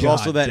that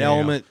damn.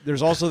 element.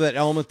 There's also that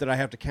element that I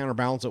have to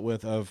counterbalance it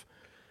with of.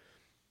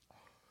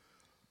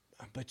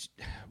 But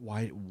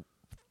why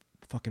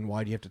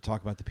do you have to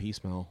talk about the pee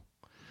smell?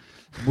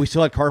 We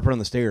still had carpet on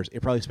the stairs.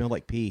 It probably smelled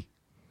like pee.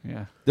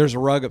 Yeah. There's a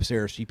rug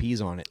upstairs. She pees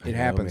on it. It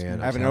happens.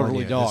 Man, I have an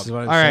elderly dog. This is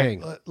what I'm All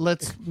saying. right,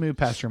 let's move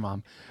past your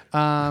mom.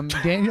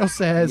 Daniel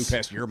says... Move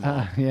past your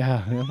mom.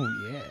 Yeah.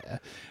 Oh,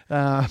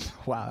 yeah.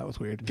 Wow, that was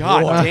weird.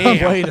 God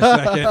damn. Wait a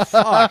second.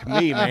 Fuck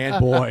me, man.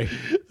 Boy.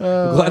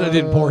 I'm glad I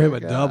didn't pour him a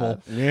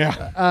double.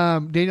 Yeah.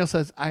 Daniel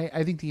says,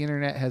 I think the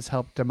internet has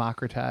helped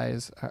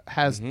democratize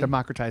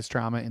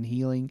trauma and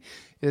healing.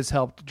 It has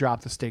helped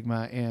drop the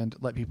stigma and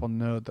let people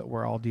know that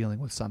we're all dealing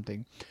with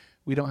something.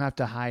 We don't have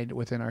to hide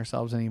within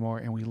ourselves anymore,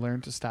 and we learn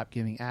to stop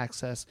giving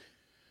access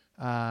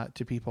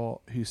to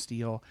people who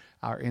steal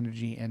our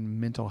energy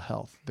and mental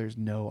health. There's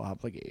no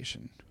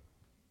obligation.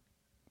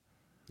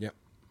 Yep.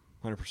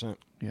 100%.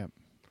 Yep.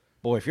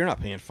 Boy, if you're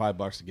not paying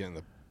 $5 to get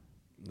in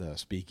the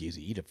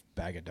speakeasy, eat a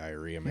bag of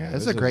diarrhea, man. Yeah,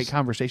 this is a great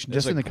conversation.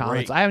 Just in the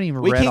comments. I haven't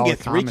even we read can't all get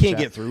the through. We comments can't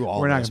yet. get through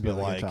all We're of not this, going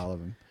to be but able to get like, to all of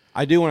them.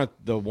 I do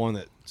want the one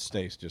that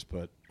Stace just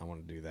put. I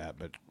want to do that,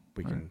 but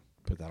we can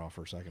put that off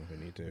for a second if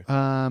we need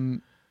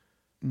to.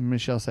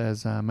 Michelle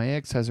says, my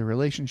ex has a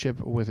relationship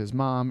with his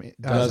mom.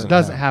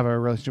 Doesn't have a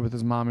relationship with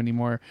his mom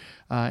anymore.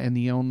 And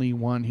the only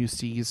one who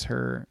sees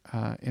her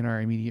in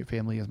our immediate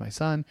family is my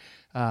son.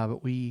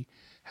 But we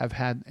have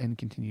had and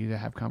continue to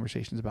have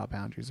conversations about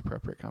boundaries,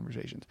 appropriate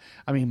conversations.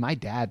 I mean, my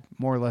dad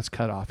more or less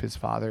cut off his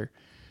father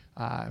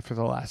for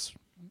the last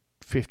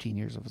 15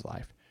 years of his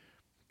life.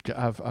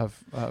 Of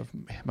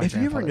my Have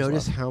you ever grandfather's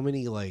noticed love. how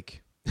many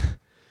like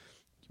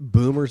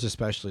boomers,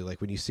 especially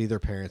like when you see their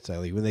parents die,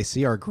 like when they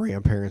see our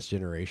grandparents'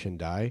 generation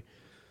die,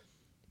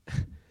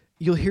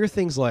 you'll hear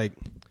things like,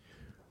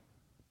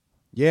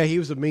 yeah, he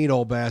was a mean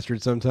old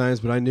bastard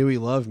sometimes, but I knew he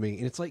loved me.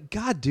 And it's like,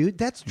 God, dude,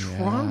 that's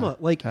trauma.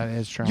 Like, that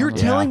is trauma. You're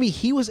telling me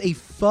he was a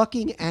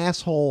fucking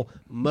asshole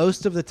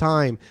most of the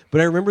time,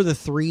 but I remember the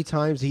 3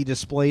 times he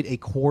displayed a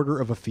quarter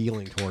of a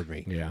feeling toward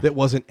me that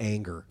wasn't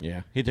anger.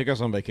 Yeah. He took us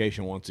on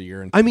vacation once a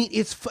year. And I mean,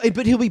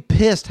 but he'll be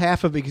pissed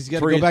half of it because he's got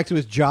to For go his- back to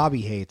his job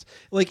he hates.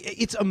 Like,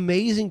 it's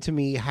amazing to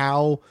me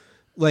how,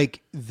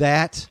 like,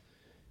 that's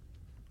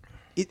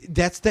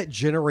that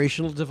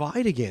generational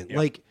divide again. Yep.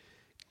 Like,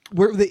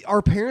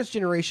 our parents'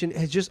 generation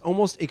has just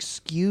almost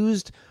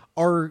excused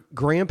our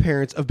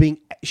grandparents of being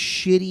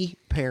shitty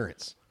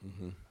parents.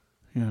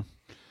 Yeah.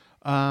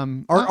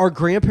 Our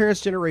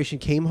grandparents' generation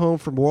came home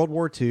from World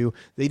War II.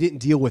 They didn't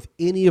deal with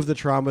any of the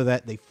trauma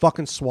that they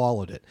fucking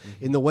swallowed it.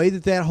 And the way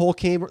that the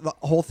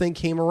whole thing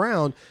came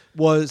around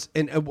was,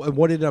 and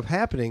what ended up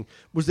happening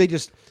was they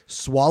just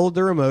swallowed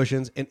their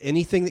emotions, and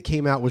anything that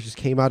came out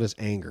came out as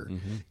anger.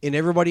 And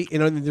everybody,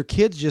 their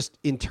kids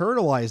just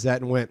internalized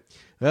that and went,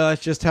 well,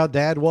 that's just how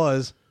Dad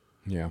was.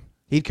 Yeah.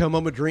 He'd come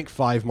home and drink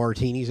 5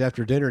 martinis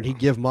after dinner, and he'd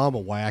give Mom a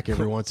whack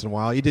every once in a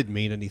while. He didn't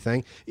mean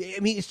anything. I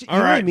mean, it's,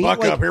 all right,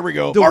 buck up. Here we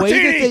go.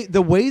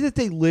 The way that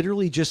they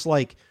literally just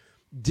like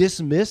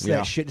dismiss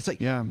that shit. It's like,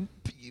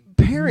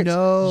 parents,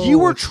 No, you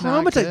were it's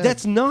not traumatized. good.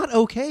 That's not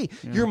okay.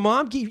 Your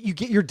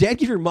your dad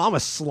gave your mom a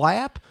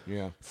slap.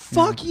 Yeah.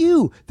 Fuck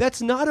you.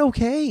 That's not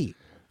okay.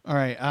 All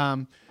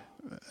right.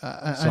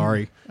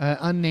 Sorry.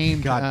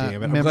 Unnamed. God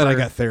damn it. I'm member, glad I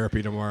got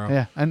therapy tomorrow.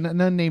 Yeah, an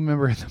unnamed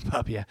member of the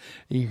pub. Yeah,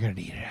 you're gonna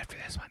need it after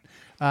this one.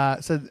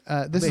 This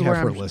is May where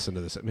have her I'm. listen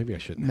to this. Maybe I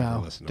shouldn't have her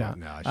No, listen to don't. it.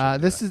 No, I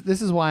shouldn't do that.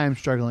 This is why I'm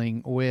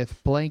struggling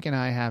with Blank and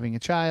I having a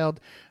child.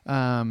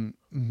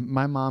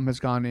 My mom has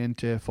gone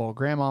into full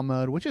grandma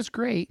mode, which is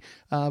great,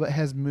 but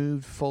has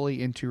moved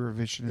fully into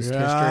revisionist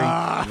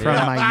history from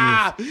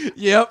my youth.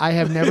 Yep. I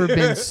have never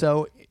been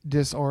so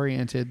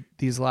disoriented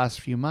these last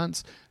few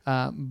months,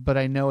 but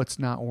I know it's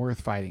not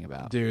worth fighting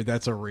about. Dude,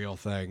 that's a real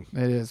thing.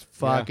 It is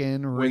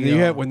fucking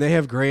real. When they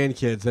have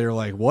grandkids, they're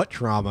like, "What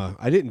trauma?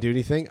 I didn't do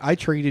anything. I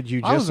treated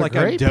you I was just a like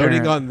I'm great doting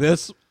parent." on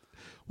this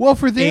Well,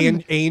 for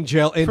them,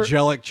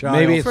 angelic child."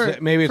 Maybe For- it's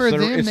for their,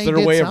 them, it's they their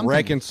did way of something.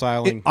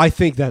 reconciling. I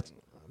think that's.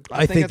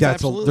 I think that's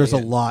absolutely there's a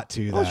it. lot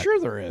to that. Oh, sure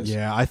there is.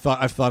 Yeah, I've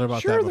thought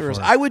about Sure that. there is.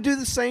 before. I would do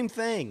the same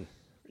thing.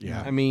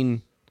 Yeah. I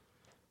mean,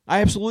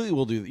 I absolutely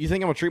will do. You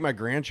think I'm gonna treat my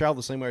grandchild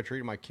the same way I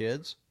treated my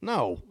kids?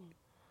 No.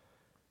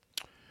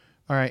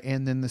 all right,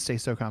 and then the Say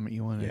So comment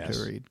you wanted Yes.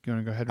 to read. You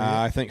want to go ahead and read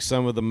it? I think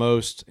some of the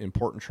most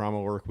important trauma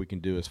work we can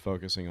do is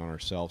focusing on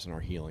ourselves and our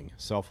healing,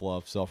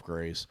 self-love,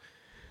 self-grace.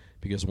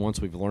 Because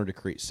once we've learned to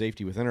create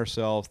safety within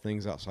ourselves,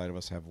 things outside of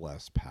us have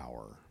less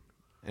power.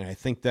 And I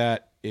think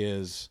that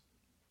is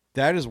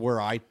where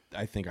I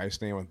think I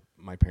stand with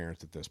my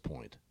parents at this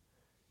point.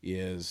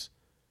 Is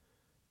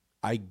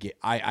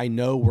I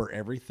know where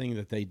everything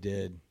that they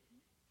did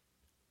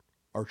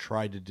or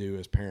tried to do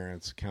as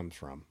parents comes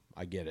from.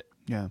 I get it.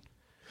 Yeah.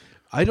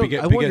 I don't.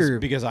 Because, I wonder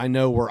because I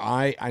know where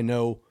I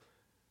know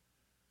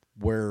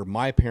where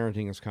my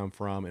parenting has come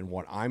from and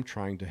what I'm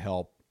trying to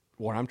help,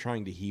 what I'm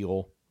trying to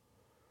heal.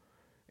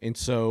 And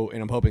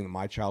I'm hoping that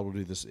my child will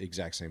do this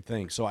exact same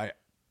thing. So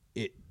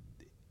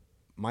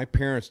my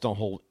parents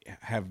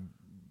have,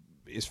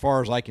 as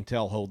far as I can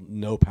tell, hold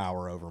no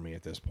power over me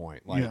at this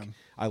point. Like,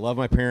 I love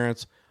my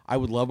parents. I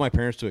would love my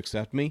parents to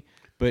accept me,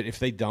 but if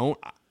they don't,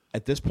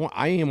 at this point,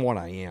 I am what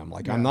I am.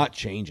 Like, I'm not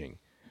changing.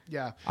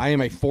 Yeah. I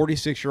am a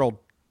 46-year-old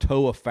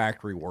TOA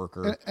factory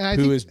worker And I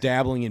who think- is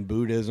dabbling in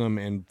Buddhism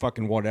and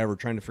fucking whatever,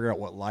 trying to figure out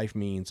what life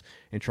means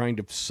and trying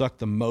to suck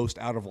the most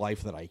out of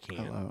life that I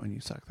can. Hello, and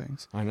you suck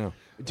things. I know.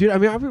 dude. I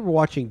mean, I remember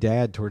watching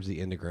Dad towards the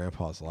end of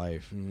Grandpa's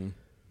life.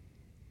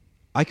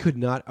 I could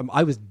not.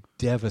 I was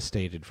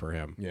devastated for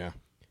him. Yeah.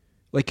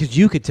 Like, because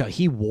you could tell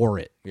he wore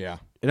it. Yeah.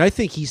 And I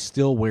think he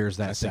still wears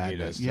that I think he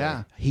sadness. does, too.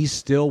 Yeah. He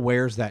still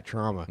wears that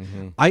trauma.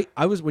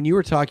 I was, when you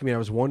were talking to me, I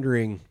was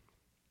wondering,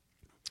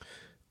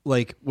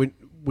 like, when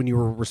you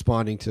were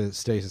responding to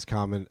Stace's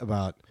comment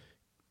about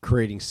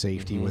creating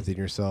safety within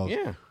yourself.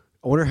 Yeah.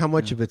 I wonder how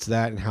much of it's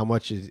that and how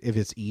much if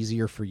it's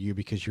easier for you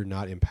because you're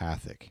not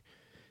empathic,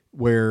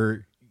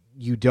 where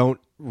you don't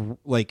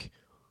like.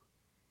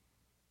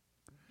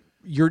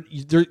 You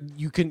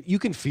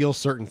can feel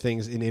certain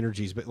things in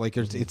energies, but like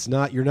it's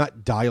not, you're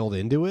not dialed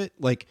into it.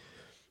 Like,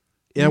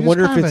 and You're I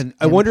wonder just if kind it's of an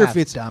I wonder if empath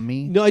it's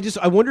dummy. No,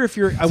 I wonder if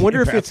you're I wonder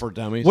if Empath it's for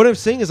dummies. What I'm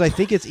saying is I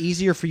think it's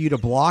easier for you to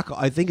block.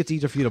 I think it's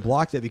easier for you to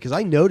block that because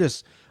I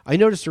noticed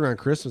around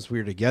Christmas we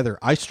were together,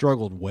 I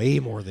struggled way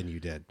more than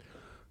you did,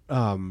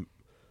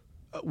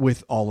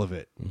 with all of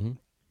it.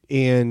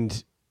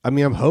 And I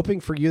mean, I'm hoping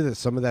for you that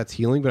some of that's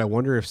healing, but I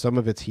wonder if some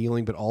of it's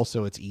healing, but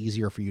also it's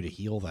easier for you to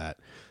heal that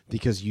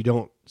because you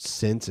don't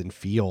sense and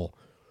feel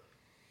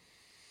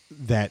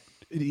that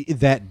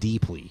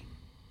deeply.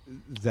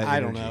 That I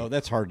don't energy. know.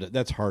 That's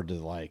hard to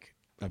like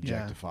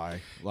objectify.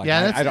 Like,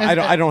 Yeah, I that's-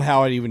 don't know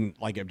how I'd even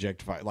like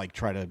objectify, like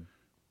try to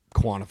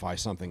quantify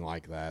something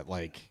like that.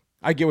 Like,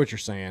 I get what you're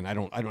saying. I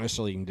don't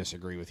necessarily even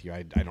disagree with you.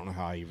 I don't know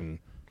how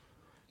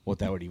what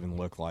that would even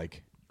look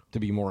like to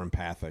be more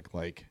empathic.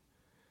 Like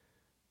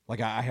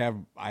I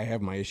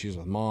have my issues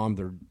with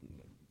Mom.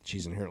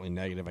 She's inherently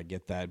negative. I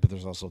get that, but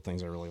there's also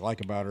things I really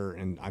like about her,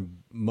 and I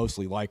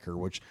mostly like her,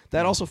 which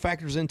that also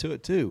factors into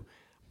it too.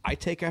 I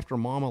take after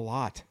Mom a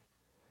lot.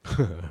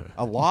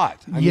 A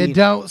lot. I You mean,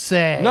 don't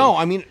say. No,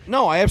 I mean,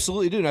 no, I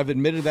absolutely do. And I've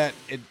admitted that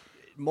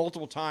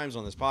multiple times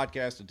on this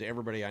podcast and to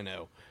everybody I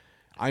know.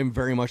 I'm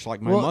very much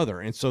like my mother.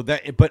 And so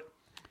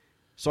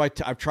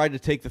I've tried to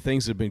take the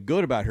things that have been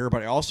good about her,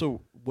 but I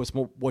also,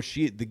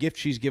 the gift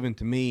she's given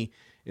to me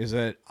is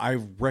that I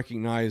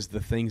recognize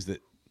the things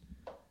that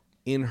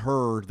in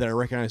her that I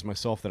recognize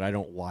myself that I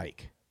don't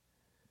like.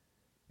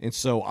 And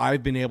so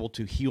I've been able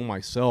to heal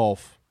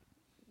myself,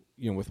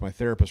 with my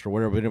therapist or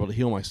whatever, been able to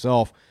heal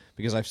myself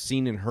because I've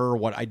seen in her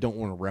what I don't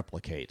want to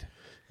replicate.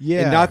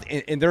 Yeah.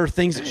 And there are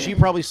things that she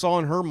probably saw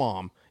in her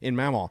mom, in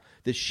Mama,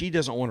 that she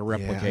doesn't want to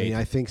replicate. Yeah, I mean,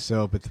 I think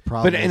so, but the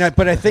problem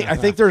But I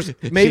think there's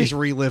maybe she's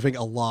reliving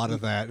a lot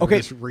of that. Okay,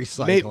 just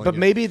recycling. but it.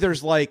 maybe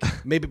there's like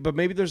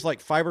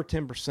 5 or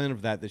 10%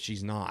 of that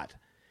she's not.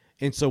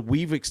 And so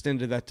we've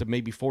extended that to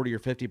maybe 40 or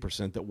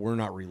 50% that we're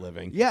not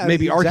reliving. Yeah,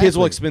 maybe our kids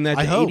will exactly. expend that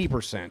I to hope.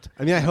 80%.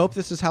 I mean, I hope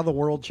this is how the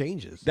world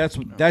changes.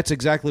 That's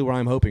exactly what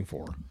I'm hoping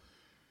for.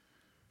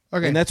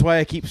 Okay. And that's why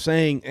I keep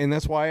saying, and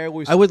that's why I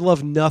would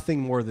love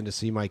nothing more than to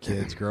see my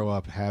kids grow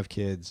up, have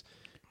kids,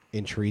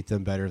 and treat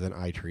them better than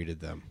I treated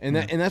them. And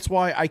that's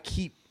why I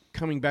keep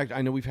coming back.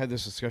 I know we've had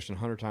this discussion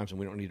 100 times, and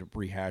we don't need to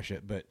rehash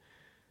it. But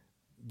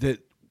the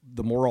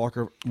moral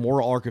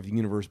arc of the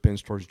universe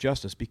bends towards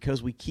justice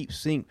because we keep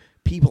seeing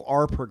people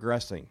are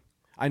progressing.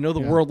 I know the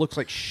world looks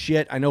like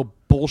shit. I know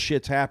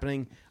bullshit's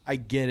happening. I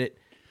get it.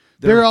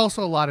 There are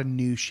also a lot of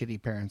new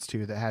shitty parents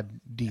too that had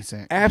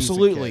decent,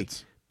 Absolutely. decent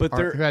kids, But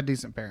or who had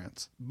decent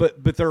parents.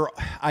 But there,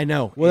 I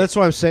know. Well, that's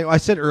what I'm saying. I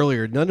said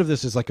earlier, none of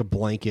this is like a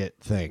blanket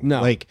thing.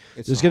 No, like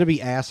it's there's not. going to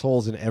be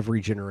assholes in every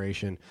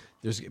generation.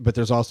 But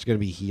there's also going to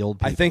be healed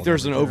people. I think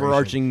there's an in every generation.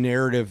 overarching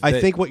narrative. I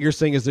that- think what you're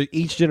saying is that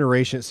each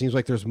generation, it seems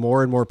like there's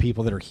more and more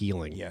people that are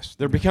healing. Yes,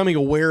 they're becoming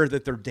aware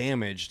that they're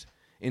damaged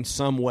in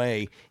some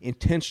way,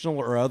 intentional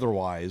or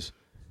otherwise.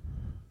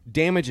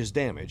 Damage is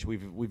damage.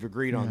 We've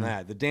agreed on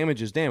that. The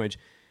damage is damage,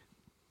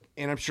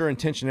 and I'm sure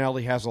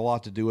intentionality has a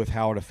lot to do with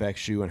how it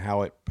affects you and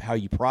how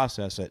you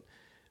process it.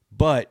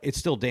 But it's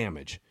still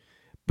damage.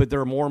 But there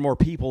are more and more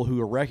people who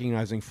are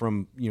recognizing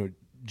from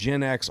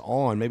Gen X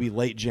on, maybe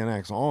late Gen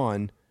X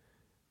on.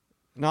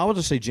 No, I will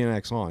just say Gen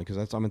X on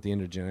because I'm at the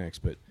end of Gen X,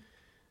 but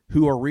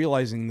who are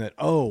realizing that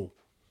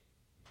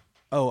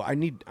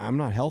I'm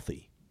not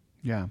healthy.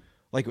 Yeah.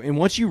 Like, and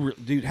once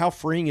dude, how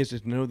freeing is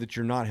it to know that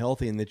you're not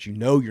healthy and that you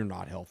know you're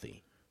not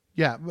healthy?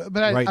 Yeah, but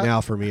Right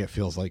now, for me, it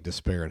feels like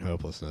despair and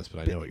hopelessness.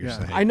 But I know what you're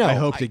saying. I know. I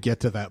hope to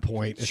get to that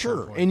point. at some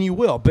Sure, point. and you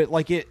will, but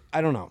like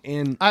I don't know.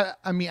 And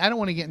I mean, I don't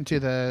want to get into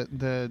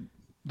the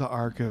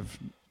arc of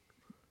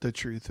the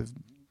truth of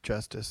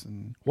justice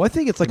and. Well, I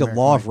think it's like American a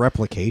law life. of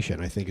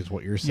replication. I think is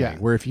what you're saying. Yeah.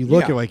 Where if you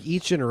look Yeah. at like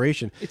each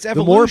generation, It's the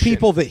more evolution.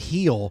 people that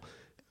heal,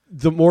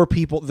 the more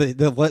people,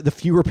 the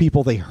fewer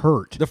people they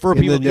hurt. the fewer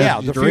in people, next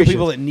the fewer generation.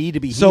 people that need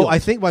to be healed. So I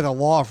think by the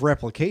law of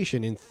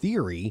replication, in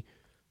theory,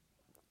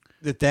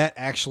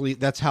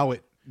 that's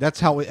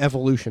how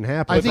evolution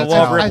happens. I think the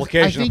law of I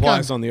replication think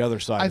applies on the other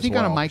side. I as think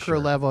on a well. micro Sure.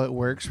 level it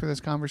works for this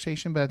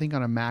conversation, but I think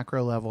on a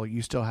macro level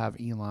you still have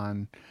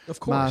Elon Of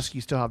course. Musk,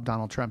 you still have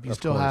Donald Trump, you Of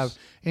still course.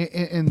 have,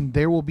 and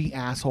there will be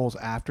assholes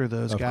after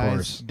those Of guys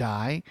course.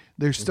 die.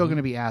 There's still going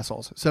to be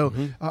assholes. So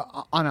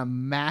on a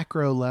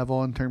macro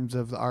level, in terms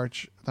of the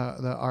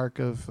arc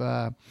of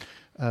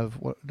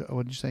what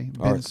did you say?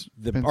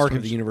 The Ben's arc of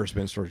towards- the universe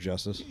bends towards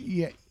justice.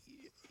 Yeah.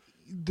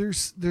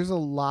 There's a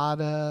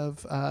lot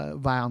of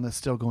violence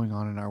still going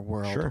on in our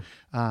world, Sure.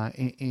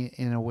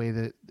 in a way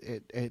that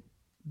it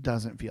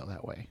doesn't feel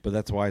that way. But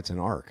that's why it's an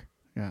arc.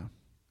 Yeah,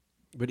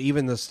 But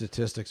even the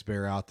statistics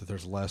bear out that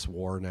there's less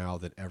war now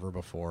than ever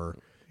before.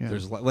 Yeah.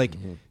 There's like,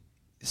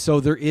 so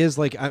there is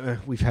like,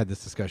 we've had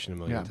this discussion a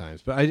million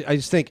times, but I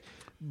just think,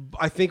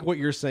 what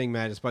you're saying,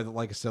 Matt, is by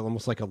like I said,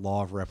 almost like a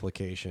law of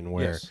replication,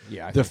 where Yes.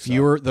 Yeah, I the think so.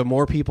 fewer, the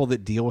more people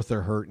that deal with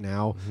their hurt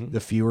now, the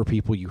fewer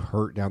people you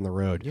hurt down the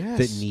road Yes.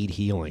 that need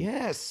healing.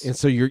 Yes. And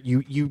so you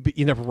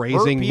end up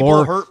raising people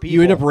more. hurt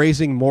You end up people.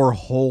 raising more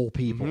whole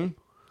people.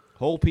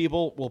 Whole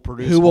people will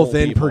produce Who will whole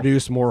then people.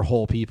 produce more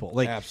whole people.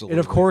 Like, Absolutely. and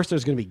of course,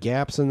 there's going to be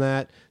gaps in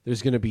that.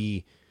 There's going to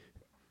be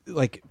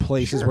like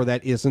places Sure. where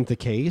that isn't the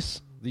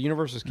case. The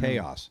universe is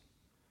chaos.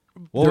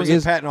 What There was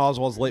is- it Patton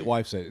Oswalt's late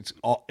wife said? It's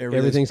all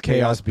Everything's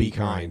chaos. Be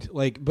kind.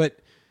 Like, but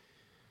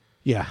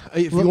yeah,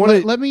 if you let, want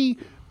to, let me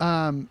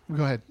go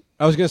ahead.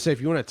 I was going to say,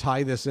 if you want to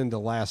tie this into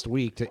last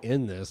week to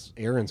end this,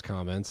 Aaron's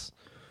comments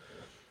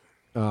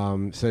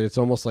said it's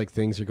almost like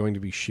things are going to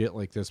be shit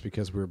like this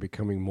because we're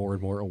becoming more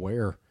and more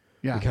aware.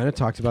 Yeah. We kind of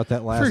talked about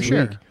that last For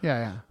sure. week.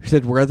 Yeah. He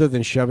said rather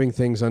than shoving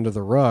things under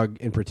the rug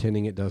and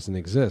pretending it doesn't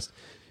exist.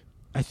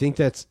 I think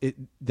that's it.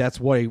 That's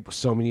why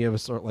so many of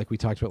us are, like we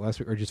talked about last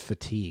week, are just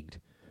fatigued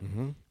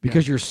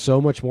because you're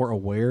so much more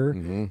aware,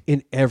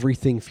 and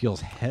everything feels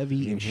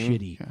heavy and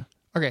shitty. Yeah.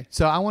 Okay,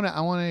 so I want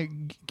to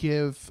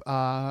give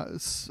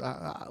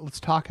let's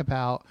talk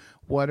about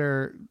what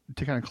are,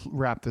 to kind of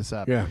wrap this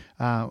up. Yeah.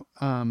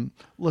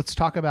 Let's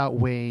talk about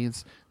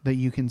ways that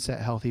you can set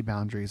healthy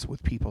boundaries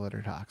with people that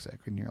are toxic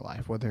in your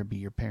life, whether it be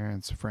your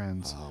parents,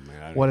 friends. Oh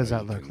man, I don't What know does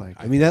that you look can- like?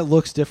 I mean, that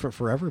looks different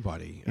for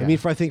everybody. I Yeah. mean,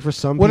 I think for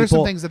some What people, are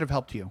some things that have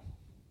helped you?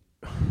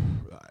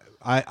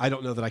 I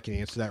don't know that I can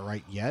answer that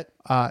right yet.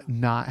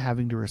 Not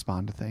having to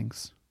respond to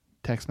things,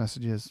 text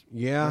messages.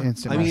 Yeah.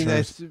 instant I mean,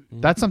 messages.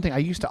 That's something I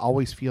used to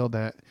always feel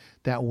that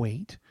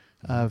weight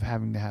of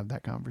having to have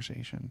that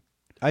conversation.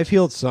 I've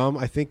healed some.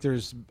 I think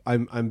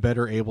I'm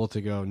better able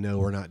to go, no,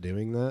 we're not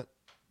doing that.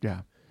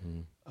 Yeah.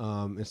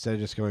 Instead of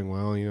just going,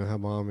 well, you know how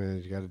mom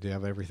is, you got to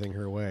have everything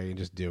her way, and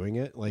just doing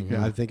it. Like,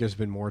 I think there's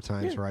been more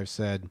times where I've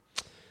said,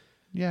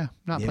 Yeah,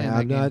 not Yeah, playing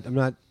I'm that not. game. I'm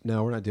not.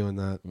 No, we're not doing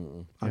that.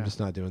 I'm Yeah. just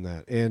not doing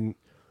that. And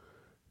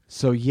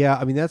so, yeah,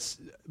 I mean, that's.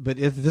 But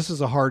if this is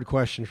a hard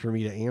question for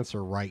me to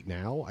answer right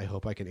now, I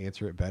hope I can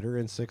answer it better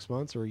in 6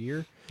 months or a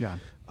year. Yeah.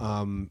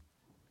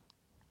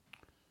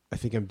 I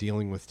think I'm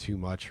dealing with too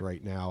much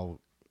right now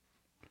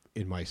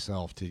in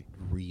myself to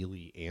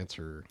really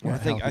answer. Well, I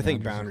think healthy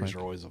boundaries boundaries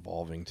look are always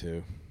evolving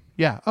too.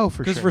 Yeah. Oh,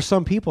 for Because sure. for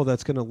some people,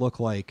 that's going to look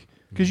like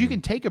Because you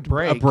can take a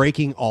break.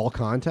 breaking all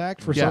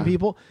contact for some Yeah.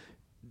 people.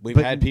 We've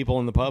But- had people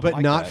in the pub, But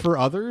like not that. for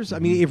others. I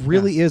mean, it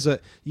really is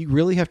you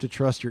really have to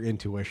trust your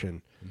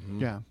intuition.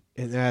 Yeah.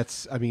 And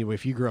that's, I mean,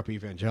 if you grew up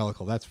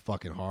evangelical, that's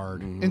fucking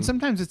hard. And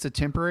sometimes it's a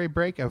temporary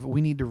break of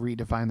we need to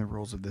redefine the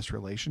rules of this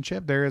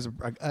relationship. There is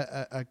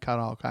a cut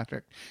all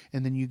contract,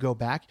 and then you go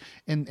back,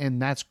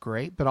 and that's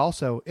great. But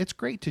also, it's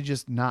great to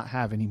just not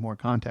have any more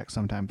contact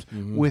sometimes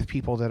with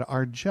people that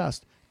are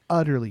just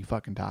utterly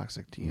fucking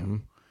toxic to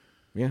you.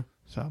 Yeah.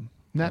 So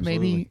that may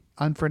be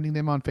unfriending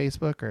them on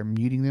Facebook or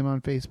muting them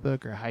on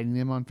Facebook or hiding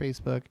them on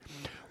Facebook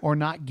or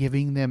not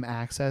giving them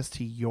access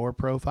to your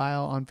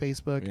profile on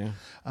Facebook. Yeah.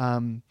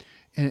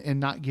 And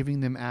not giving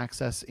them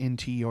access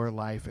into your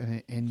life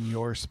and in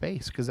your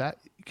space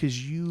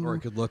because you Or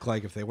it could look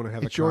like if they want to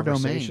have It's a your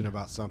conversation domain.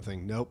 about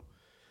something. Nope.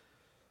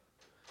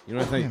 You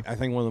know, I think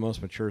one of the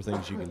most mature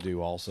things you can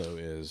do also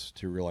is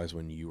to realize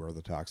when you are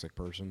the toxic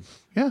person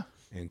yeah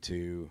and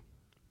to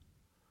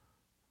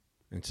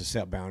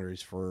set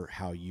boundaries for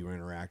how you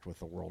interact with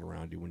the world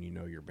around you when you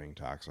know you're being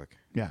toxic.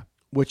 yeah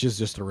Which is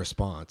just a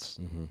response,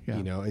 Yeah.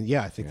 you know? And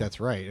yeah, I think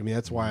that's right. I mean,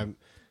 that's why I'm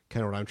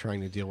kind of what I'm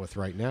trying to deal with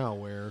right now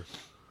where,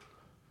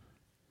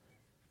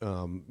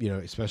 you know,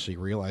 especially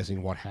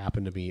realizing what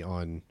happened to me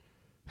on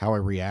how I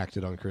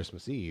reacted on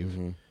Christmas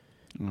Eve.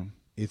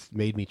 It's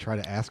made me try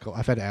to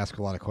I've had to ask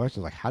a lot of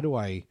questions. Like, how do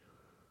I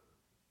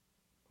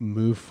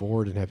move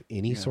forward and have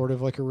any sort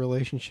of like a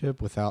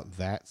relationship without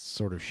that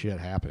sort of shit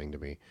happening to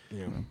me?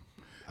 Yeah.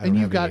 I don't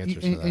and have any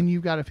answers to that.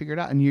 you've got to figure it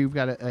out and you've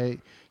got to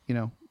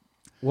Well,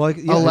 like,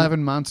 yeah,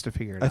 11 months to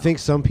figure it I out. think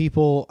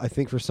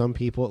for some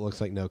people it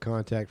looks like no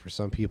contact. For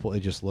some people it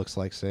just looks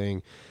like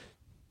saying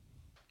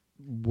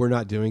we're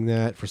not doing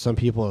that. For some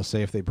people it'll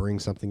say if they bring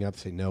something up,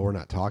 say no, we're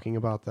not talking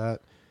about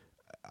that.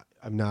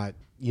 I'm not,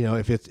 you know,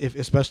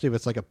 especially if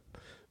it's like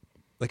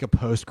a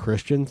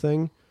post-Christian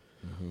thing,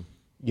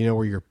 you know,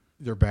 where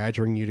they're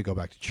badgering you to go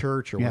back to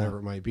church or whatever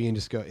it might be, and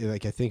just go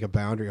like, I think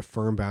a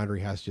firm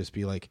boundary has to just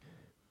be like,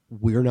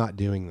 we're not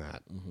doing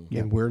that,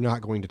 and we're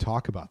not going to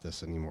talk about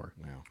this anymore.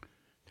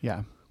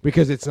 yeah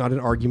Because it's not an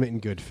argument in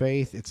good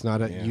faith. It's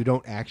not you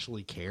don't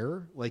actually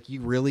care. Like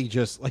you really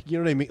just like, you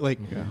know what I mean? Like,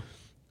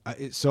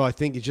 so I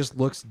think it just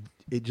looks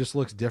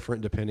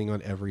different depending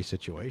on every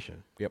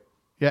situation. Yep.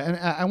 Yeah, and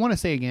I want to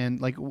say again,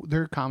 like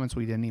there are comments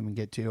we didn't even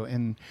get to,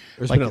 and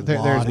There's like, been a lot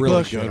there's of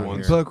really book, good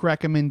ones. book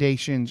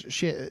recommendations,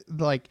 shit.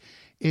 Like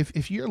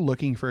if you're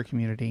looking for a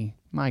community,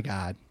 my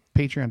God,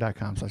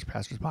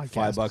 patreon.com/pastorspodcast.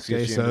 $5 Okay,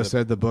 gets you so into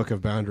said The Book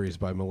of Boundaries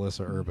by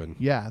Melissa Urban.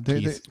 Yeah,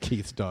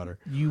 Keith's daughter.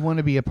 you want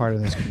to be a part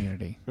of this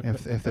community.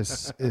 if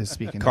this is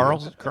speaking to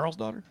Carl's you.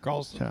 daughter.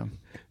 Carl's. So,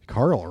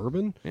 Carl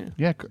Urban?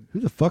 yeah, Who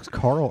the fuck's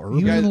Carl Urban?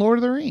 he was in Lord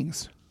of the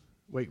Rings.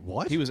 Wait,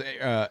 what? He was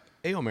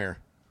Aomer,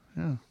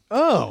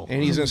 oh,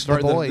 and he's in The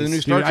the Boys. new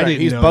Dude, Star I Trek.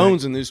 didn't He's know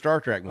Bones in the new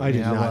Star Trek movie. I did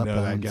Yeah, I not love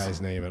know that Bones.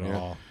 guy's name at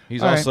all.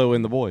 He's All right. also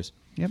in The Boys.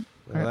 Yep.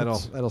 Well, All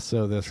right, that'll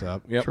sew this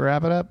up. Yep. to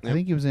wrap it up, I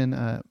think he was in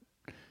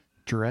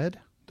Dredd,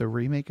 the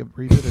reboot of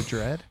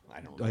Dredd.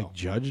 I don't know. Like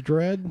Judge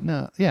Dredd?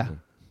 No, yeah.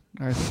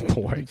 I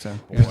Boy. think so.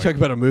 You talk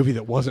about a movie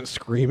that wasn't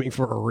screaming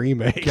for a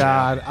remake.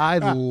 God, I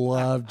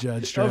love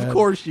Judge Dredd. Of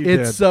course you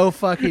It's did. so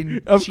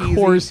fucking Of cheesy.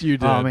 course you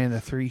did. Oh man,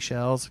 the 3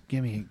 shells.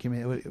 Give me.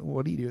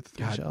 What do you do with the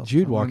 3 God, shells?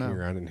 Jude I don't walking know.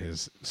 around in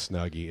his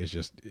Snuggie is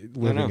just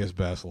living know. his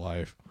best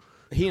life.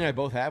 He and I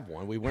both have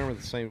one. We went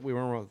with the same. We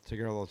went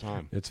together all the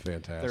time. It's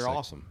fantastic. They're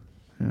awesome.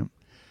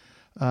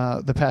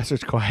 The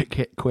Pastors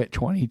quit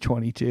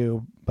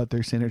 2022, but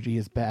their synergy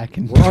is back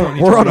in We're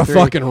on a 2023.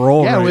 fucking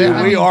roll Yeah, right we, now.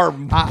 I We mean,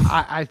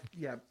 are.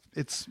 Yeah,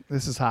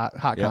 this is hot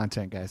Yep.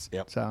 content, guys.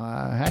 Yep. So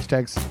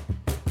hashtags.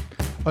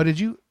 Oh, did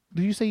you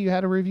say you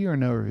had a review or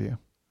no review?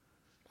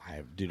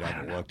 I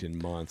haven't looked in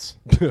months.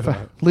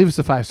 Leave us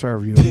a 5-star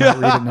review. We might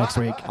read it next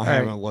week. I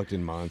haven't looked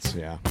in months.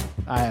 Yeah.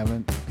 I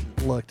haven't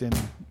looked in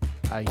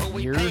a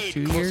year,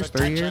 2 years,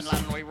 3 years.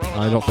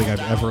 I don't think I've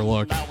ever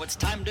looked. Now it's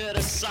time to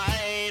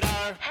decide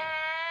our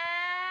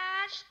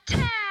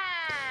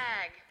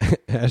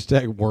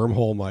Hashtag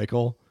Wormhole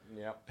Michael.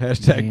 Yep.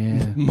 Hashtag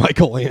Yeah.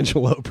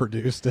 Michelangelo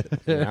produced it.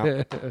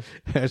 Yeah.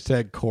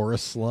 Hashtag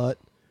Chorus Slut.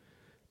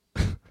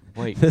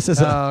 Wait. This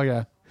is Oh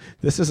yeah.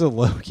 this is a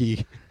low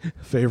key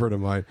favorite of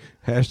mine.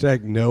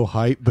 Hashtag no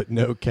hype but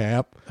no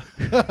cap.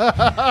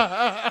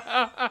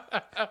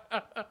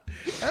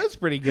 That's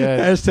pretty good.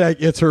 Hashtag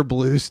it's her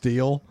blue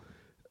steel.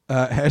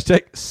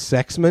 Hashtag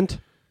sexment.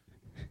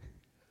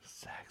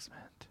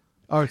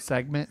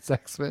 Segment.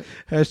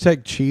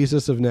 Hashtag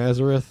Jesus of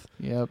Nazareth.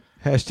 Yep.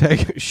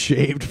 Hashtag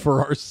shaved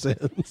for our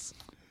sins.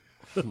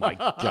 Oh my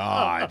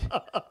God.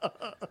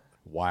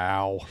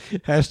 Wow.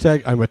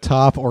 Hashtag I'm a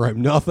top or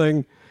I'm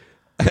nothing.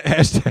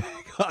 Hashtag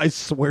I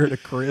swear to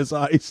Chris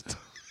Iced.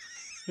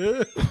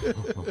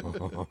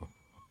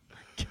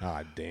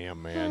 God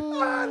damn, man.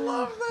 I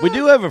love that. We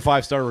do have a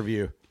 5-star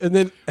review. And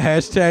then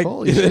hashtag,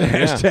 Holy shit.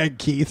 hashtag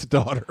Keith's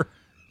daughter.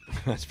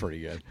 That's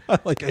pretty good.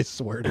 Like, I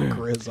swear to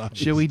Chris Iced.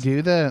 Should we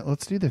do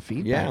let's do the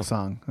feedback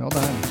song. Hold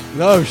on.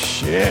 No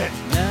shit.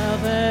 Now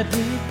that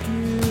we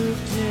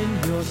puked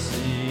in your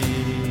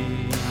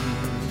seat,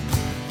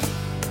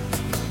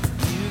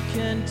 you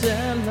can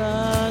tell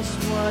us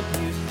what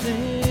you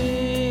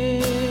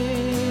think.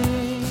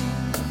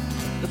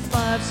 The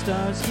 5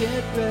 stars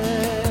get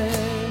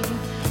red,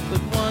 but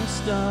 1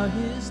 star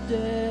is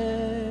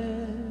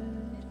dead.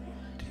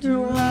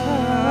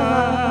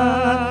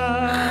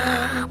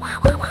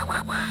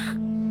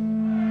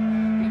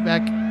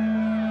 Feedback.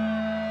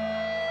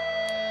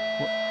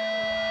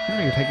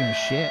 You're taking a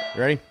shit.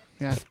 You ready?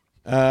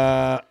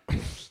 Yeah.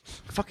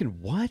 Fucking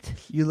what?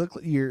 You look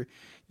like you're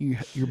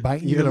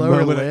biting You your had a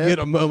lower moment. lip. You had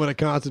a moment of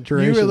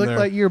concentration. You look there.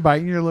 like you're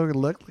biting your lower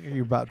lip. Like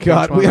you're about to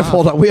God, punch we one have off.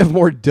 hold on. We have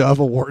more Dove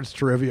Awards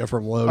trivia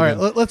from Logan. All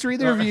right, let's read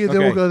the review, then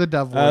we'll go to the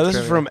Dove Awards. This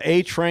is trivia. from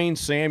A Train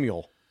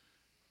Samuel.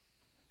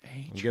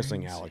 I'm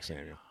guessing Alex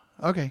Samuel.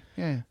 Okay,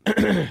 yeah.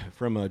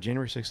 From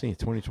January 16th,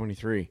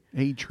 2023.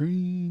 A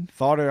Train.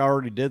 Thought I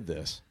already did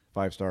this.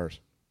 5 stars.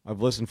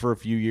 I've listened for a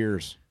few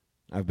years.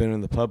 I've been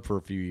in the pub for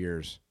a few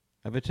years.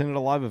 I've attended a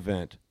live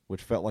event,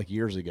 which felt like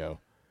years ago.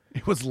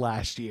 It was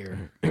last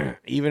year.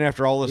 Even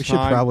after all this we should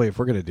time, probably, if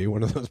we're going to do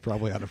one of those,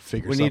 probably ought to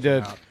figure we something need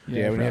to. out.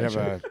 Yeah, we need to have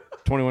probably a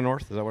 21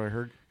 North. Is that what I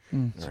heard?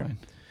 It's fine.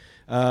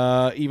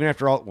 Even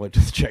after all, what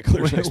the check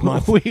clears next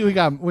month. we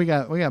got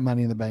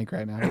money in the bank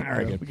right now. All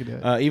right, good. We can do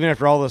it. Even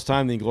after all this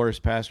time, The Inglorious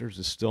Bastards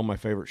is still my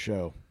favorite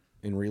show.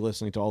 In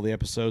re-listening to all the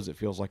episodes, it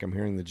feels like I'm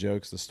hearing the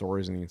jokes, the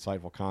stories, and the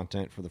insightful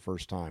content for the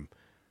first time.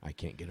 I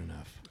can't get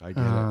enough. I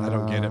get it. I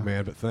don't get it,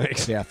 man, but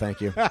thanks. Yeah,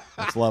 thank you.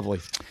 That's lovely.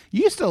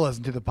 You still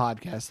listen to the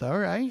podcast, though,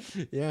 right?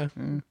 Yeah.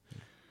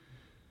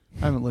 I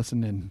haven't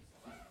listened in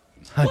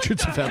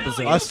hundreds of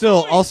episodes.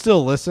 I'll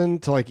still listen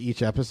to like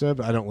each episode,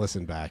 but I don't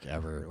listen back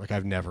ever. Like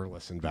I've never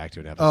listened back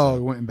to an episode.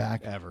 Oh, went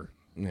back. Ever.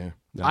 Yeah.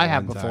 Not I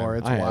have one before. time.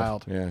 It's I have.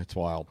 wild. Yeah, it's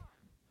wild.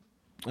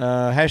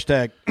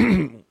 Hashtag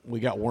we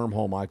got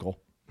wormhole Michael.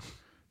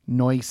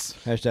 Noise.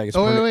 Hashtag it's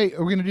Oh, wait.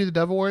 Are we going to do the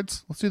Dove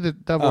Awards? Let's do the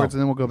Dove Awards,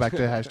 and then we'll go back to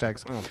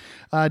hashtags.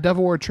 Dove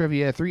Award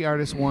trivia. 3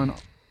 artists won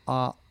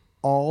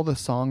all the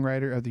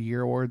Songwriter of the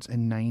Year awards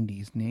in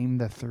 90s. Name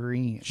the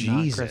 3. Not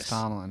Jesus. Chris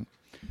Tomlin.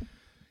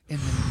 In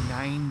the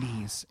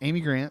 90s. Amy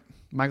Grant,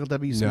 Michael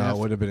W. Smith, No, it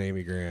would have been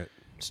Amy Grant.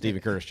 Stephen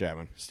Curtis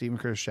Chapman. Stephen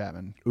Curtis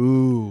Chapman.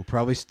 Ooh,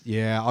 probably.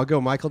 Yeah, I'll go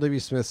Michael W.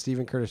 Smith,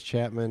 Stephen Curtis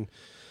Chapman.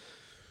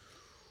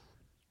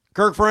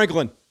 Kirk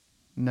Franklin.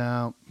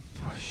 No,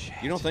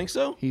 You don't think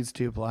so? he's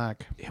too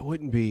black. It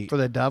wouldn't be. For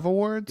the Dove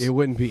Awards? It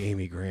wouldn't be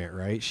Amy Grant,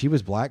 right? She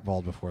was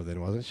blackballed before then,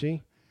 wasn't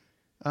she?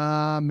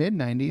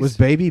 Mid-90s. Was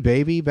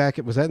Baby back?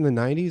 Was that in the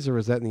 90s or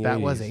was that in the 80s?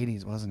 That was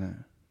 80s, wasn't it?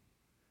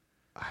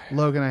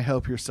 Logan, I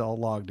hope you're still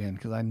logged in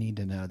because I need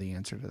to know the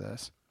answer to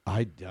this.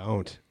 I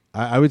don't.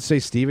 I would say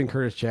Stephen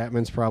Curtis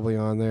Chapman's probably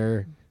on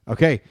there.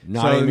 Okay,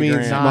 Not so it Amy means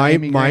Grant. Not my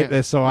Amy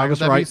Grant. so I Michael was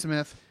W. right.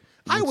 Smith.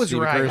 I was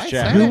Stephen right. Curtis I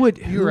Chapman. said Who would-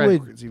 it. who You were right,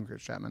 would- Stephen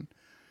Curtis Chapman.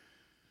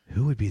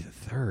 Who would be the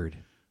third?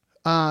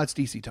 It's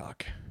DC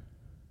Talk.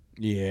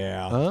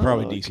 Yeah,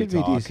 probably DC could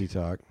Talk. be DC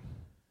Talk.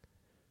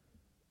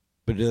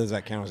 But does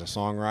that count as a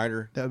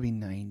songwriter? That would be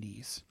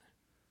 90s.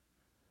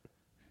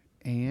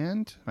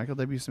 And Michael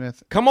W.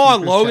 Smith. Come on,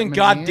 Stephen Logan. Chapman,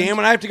 God and- damn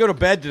it. I have to go to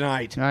bed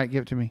tonight. All right,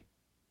 give it to me.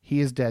 He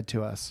is dead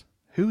to us.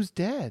 Who's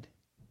dead?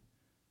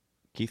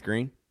 Keith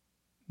Green?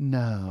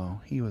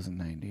 No, he was in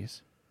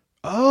 90s.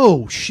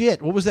 Oh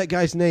shit! What was that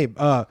guy's name? Rich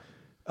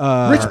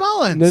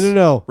Mullins.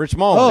 No. Rich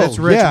Mullins. Oh, It's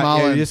Rich yeah,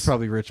 Mullins. Yeah, it's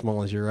probably Rich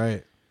Mullins. You're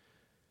right.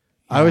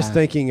 I was Yeah.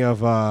 thinking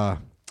of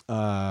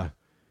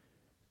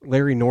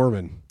Larry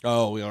Norman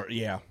Oh,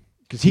 yeah.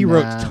 because he Nah.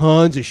 wrote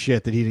tons of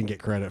shit that he didn't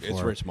get credit for.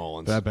 It's Rich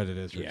Mullins. But I bet it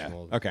is Rich Yeah.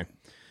 Mullins. Okay.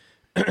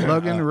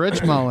 Logan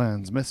Rich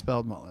Mullins.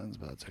 Misspelled Mullins,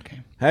 but it's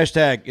okay.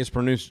 Hashtag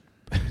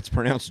it's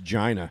pronounced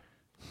Gina.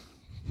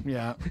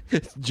 Yeah.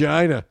 It's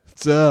Gina.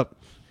 What's up?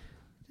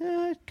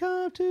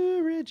 Come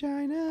to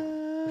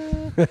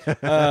Regina.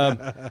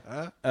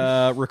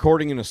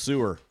 Recording in a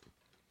sewer.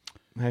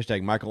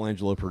 Hashtag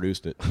Michelangelo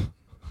produced it.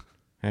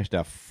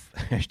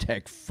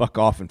 Hashtag fuck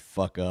off and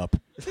fuck up.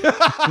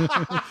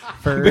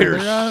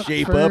 Better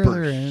shape up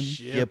or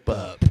ship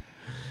up.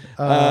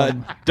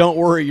 Don't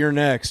worry, you're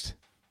next.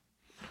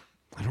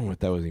 I don't know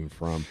what that was even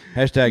from.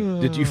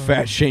 Hashtag did you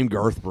fat shame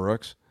Garth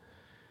Brooks?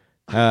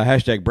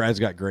 Hashtag Brad's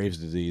got Graves'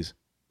 disease.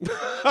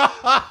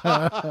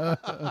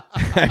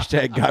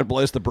 Hashtag God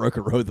bless the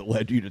broken road that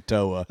led you to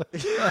Toa.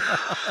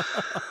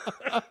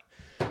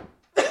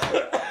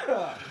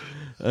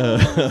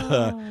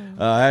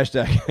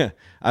 Hashtag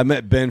I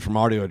met Ben from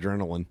Audio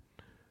Adrenaline.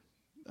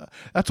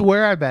 That's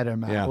where I bet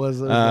him at. Yeah.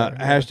 Was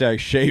Hashtag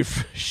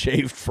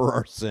shaved for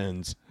our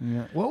sins.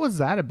 yeah. What was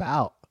that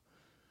about?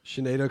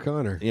 Sinead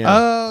O'Connor. Yeah.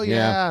 Oh,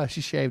 yeah.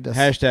 She shaved us.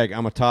 Hashtag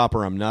I'm a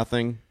topper, I'm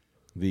nothing.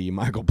 The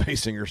Michael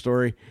Basinger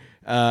story.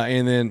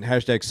 And then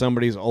hashtag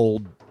somebody's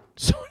old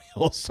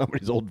steal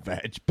somebody's old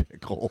vag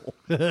pickle.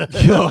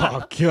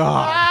 Oh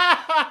God!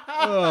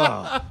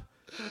 Oh,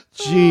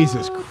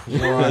 Jesus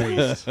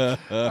Christ! All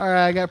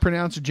right, I got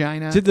pronounced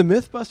vagina. Did the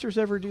MythBusters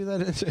ever do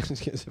that?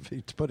 If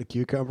you put a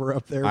cucumber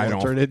up there, I it'll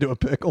don't- turn it into a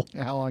pickle.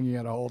 How long you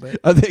got to hold it?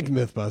 I think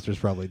MythBusters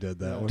probably did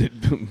that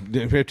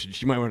one.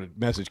 She might want to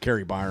message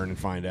Carrie Byron and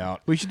find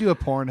out. We should do a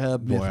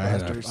Pornhub Boy,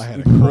 MythBusters. I had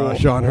a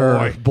crush on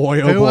her.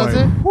 Boy, oh Who boy. was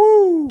it?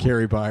 Woo!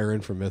 Carrie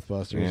Byron from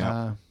MythBusters.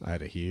 Yeah. I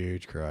had a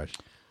huge crush.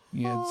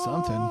 You had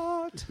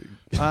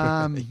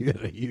something. You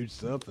had a huge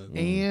something.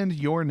 And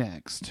you're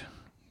next.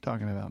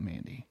 Talking about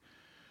Mandy.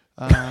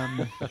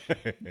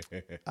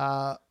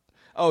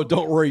 Oh,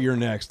 don't worry, you're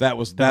next.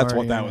 That's Don't what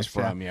worry, that you're was next,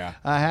 from. Yeah.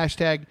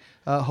 Hashtag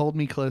hold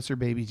me closer,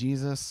 baby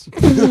Jesus.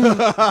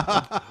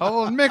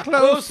 Hold me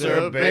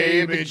closer,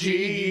 baby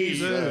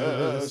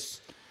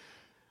Jesus.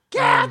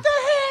 Got the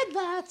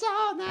headlights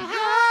on the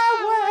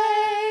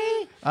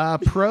highway.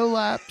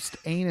 Prolapsed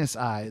anus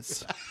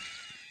eyes.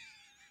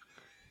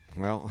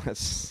 Well,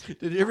 that's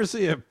Did you ever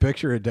see a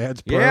picture of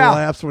Dad's yeah.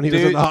 prolapse when he was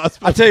in Dude, the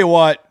hospital? I tell you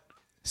what.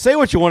 Say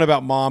what you want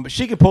about Mom, but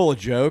she can pull a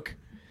joke.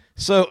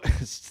 So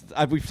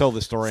we've told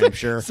this story, I'm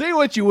sure. Say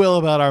what you will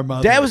about our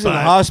mother. Dad was in the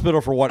hospital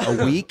for what,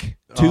 a week,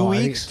 2 Oh, I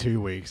think weeks. 2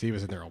 weeks. He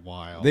was in there a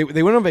while. They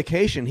went on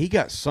vacation. He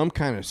got some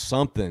kind of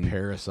something.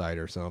 Parasite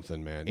or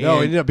something, man. No,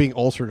 it ended up being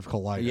ulcerative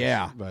colitis.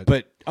 Yeah, but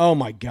but oh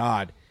my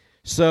God.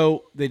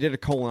 So they did a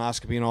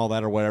colonoscopy and all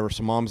that or whatever.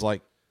 So Mom's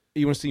like,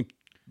 "You want to see,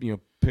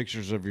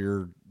 pictures of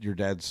your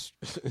dad's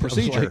I was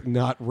procedure?" like,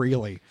 not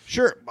really.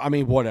 Sure. I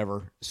mean,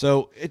 whatever.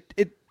 So it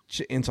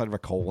inside of a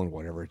colon,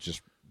 whatever. It's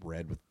just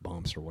red with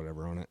bumps or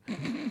whatever on it.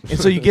 And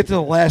so you get to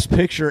the last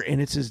picture,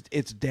 and it's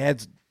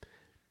Dad's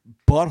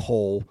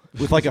butthole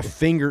with like a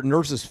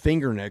nurse's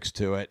finger next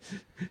to it,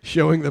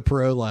 Showing the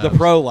prolapse. the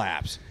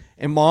prolapse.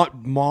 And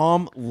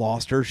mom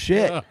lost her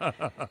shit.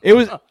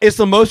 It's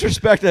the most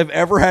respect I've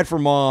ever had for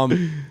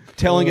Mom.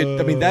 Telling it.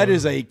 I mean, that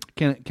is a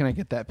Can I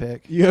get that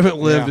pic? You haven't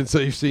lived Yeah.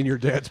 until you've seen your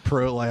dad's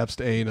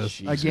prolapsed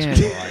anus. Again,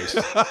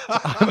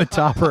 I'm a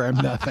topper. I'm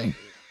nothing.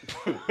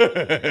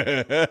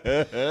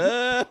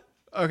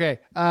 Okay.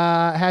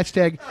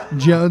 Hashtag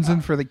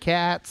Jonesing for the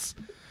cats.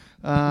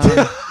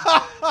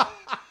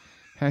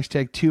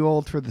 Hashtag too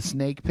old for the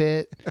snake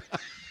pit.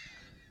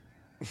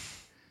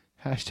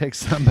 Hashtag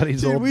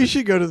somebody's Dude, old. we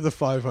should go to the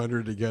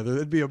 500 together.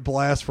 That'd be a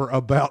blast for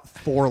about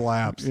 4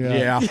 laps.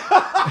 yeah.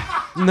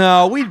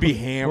 No, we'd be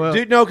hammered, Well,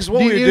 dude. No, because what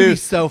dude, we would it'd do be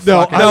so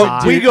No, fucking I would-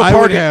 hot. we dude, go I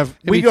park would at have-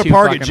 it'd we be go too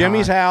park at fucking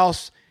Jimmy's hot.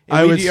 house. And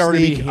I would we'd already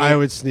be sneak. ham- I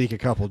would sneak a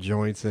couple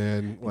joints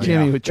in. Like,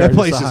 Jimmy would that charge us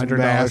place is $100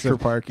 massive. for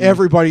parking.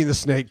 Everybody in the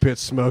snake pit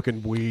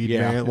smoking weed,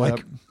 Yeah. man.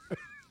 Like,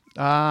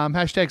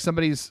 Hashtag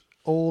somebody's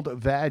old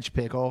vag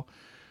pickle.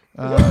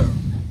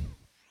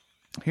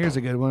 Here's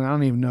a good one. I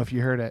don't even know if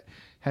you heard it.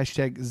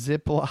 Hashtag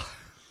Ziploc.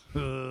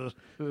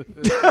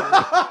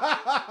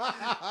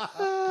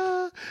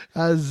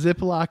 A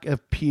Ziploc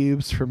of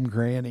pubes from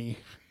Granny.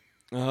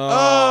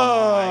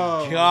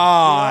 Oh, my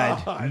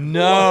God.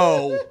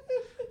 No.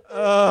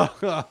 oh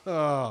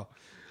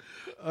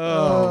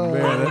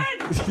man.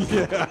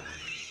 Yeah.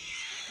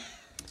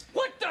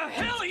 What the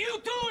hell are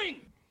you doing?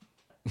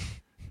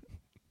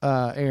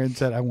 Aaron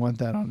said, I want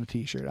that on a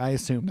t-shirt. I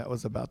assume that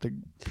was about the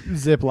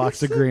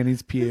Ziplocs of Granny's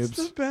It's pubes.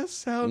 the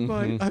best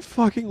soundbite. I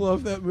fucking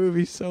love that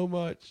movie so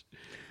much.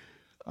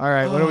 All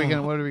right, what are we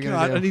gonna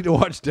God, do? I need to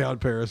watch Down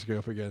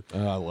Periscope again.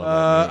 I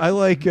love that. I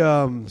like.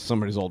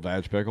 Somebody's old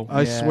vag pickle.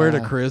 I swear to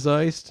Yeah. Chris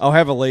Iced. I'll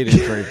have a late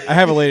entry. I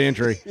have a late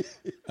entry.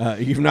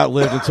 You've not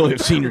lived until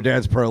you've seen your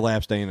dad's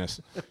prolapsed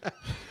anus.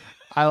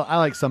 I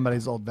like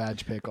somebody's old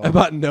vag pickle.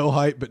 About no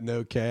height but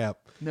no cap.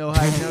 No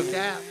height, no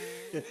cap.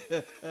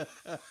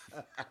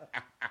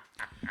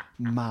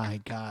 My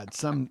God,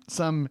 some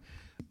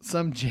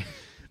Gen,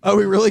 Are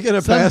we really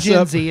gonna some pass Gen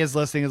up? Z is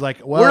listening. Is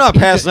like, well, We're not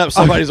passing up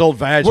somebody's old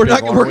vag We're not.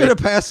 pickle. We're are we? gonna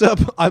pass up.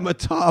 I'm a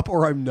top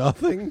or I'm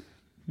nothing.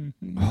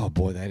 Oh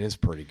boy, that is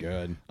pretty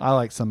good. I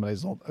like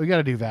somebody's old. We got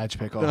to do vag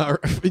pickle.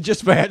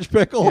 Just vag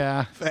pickle.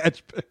 Yeah. Vag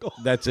pickle.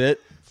 That's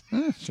it.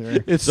 Sure.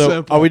 It's So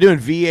simple. are we doing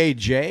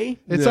VAJ?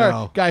 It's No.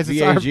 our guys.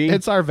 It's our VAG?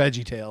 it's our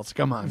Veggie Tales.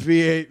 Come on.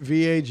 VAG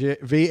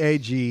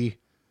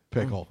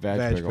pickle. Vag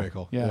Vag pickle.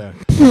 pickle. Yeah.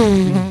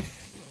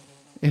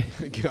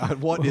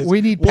 God, what is? We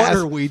need. What pass-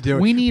 are we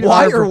doing? We need.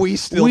 Why our, are we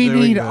still? We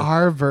doing need this?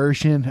 our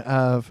version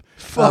of.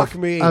 Fuck of,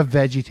 me. Of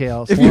Veggie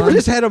Tales. If you ever One,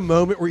 just had a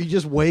moment where you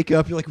just wake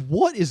up, you're like,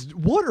 what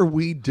are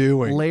we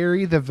doing?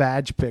 Larry the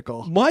Vag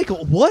Pickle.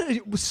 Michael, what?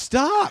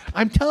 Stop.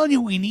 I'm telling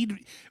you, we need a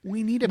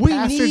We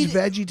Pastor's need-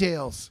 Veggie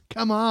Tales.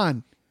 Come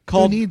on.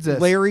 Called Who needs this?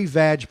 Larry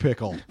Vag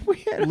Pickle.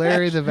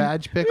 Larry the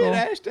Vag Pickle. We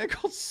had an hashtag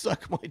called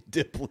 "Suck My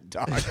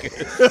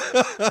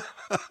Diplodocus."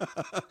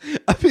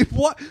 I mean,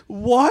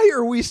 why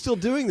are we still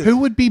doing this? Who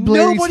would be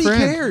Larry's Nobody friend?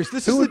 cares.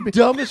 This Who is would the be-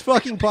 dumbest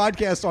fucking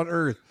podcast on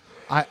earth.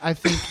 I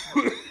think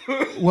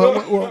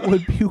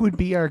who would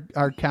be our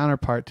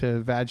counterpart to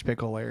Vag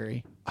Pickle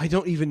Larry? I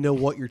don't even know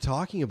what you're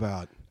talking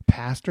about.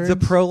 Pastor? The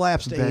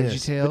prolapsed Veggie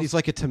anus, Tales? but he's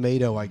like a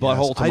tomato, I guess.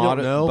 Butthole I tomato.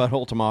 don't know.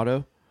 Butthole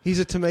tomato. He's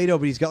a tomato,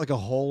 but he's got like a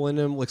hole in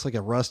him. Looks like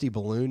a rusty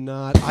balloon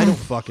knot. I don't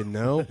fucking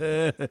know.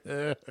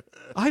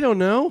 I don't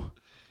know.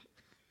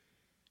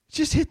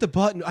 Just hit the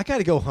button. I got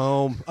to go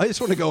home. I just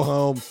want to go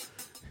home.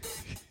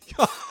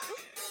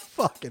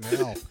 Fucking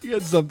hell. You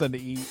had something to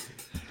eat.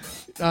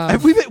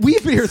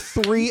 We've been here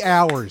 3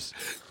 hours.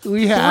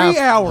 We have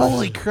 3 hours.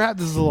 Holy crap!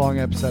 This is a long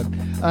episode.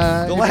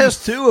 The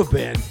last two have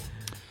been.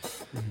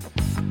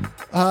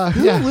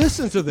 Who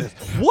listens to this?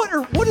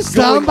 What is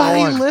Somebody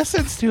going on?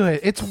 listens to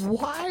it. It's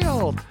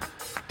wild,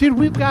 dude.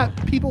 We've got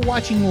people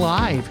watching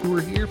live who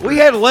are here. We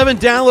had 11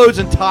 downloads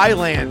in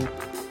Thailand.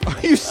 Are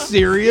you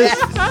serious?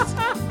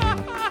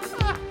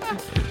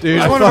 Dude,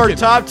 It's one of our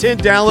top 10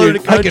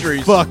 downloaded I could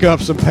countries. fuck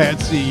up some Pat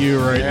CU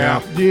right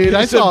now. Dude,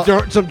 I saw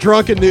some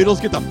drunken noodles.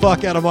 Get the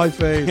fuck out of my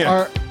face.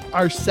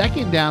 our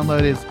second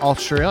download is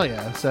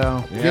Australia.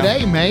 So Yeah.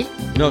 g'day, mate.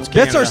 No, it's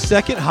That's Canada. our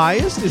second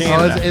highest. Is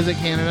Canada. Oh, is it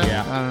Canada?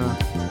 Yeah. I don't know.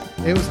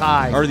 It was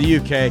high. Or the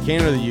UK.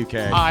 Canada or the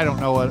UK. I don't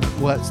know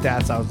what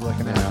stats I was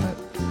looking at. But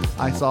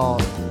I saw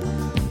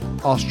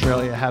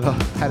Australia had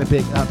a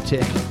big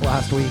uptick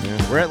last week.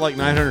 Yeah. We're at like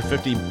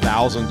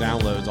 950,000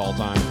 downloads all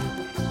time.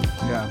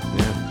 Yeah.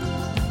 Yeah.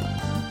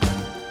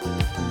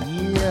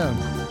 Yeah.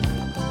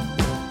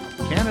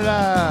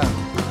 Canada.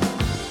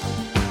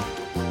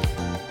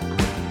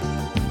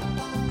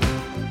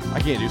 I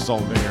can't do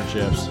salt and vinegar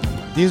chips.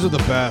 These are the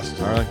best.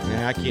 All right.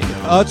 Yeah, I can't do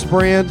them. Utz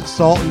brand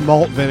salt and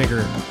malt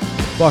vinegar.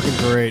 Fucking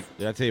great.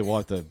 Did I tell you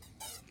what? The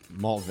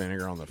malt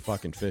vinegar on the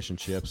fucking fish and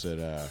chips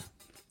at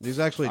These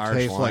actually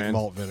Irish taste like Lion.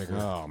 malt vinegar.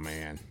 Oh,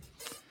 man.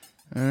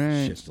 All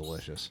right. Shit's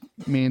delicious.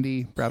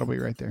 Mandy, Brad will be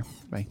right there.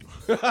 Bye.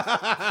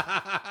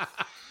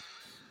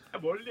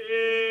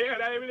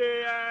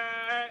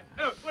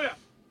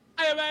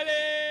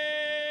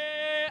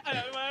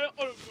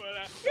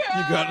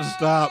 You gotta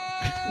stop.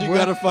 You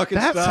gotta fucking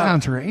That stop.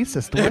 sounds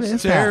racist. What it's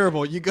is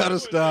terrible. You gotta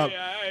stop.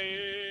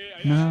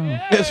 that? No.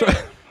 That's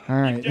right. All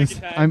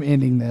right. I'm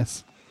ending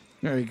this.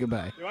 All right.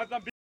 Goodbye.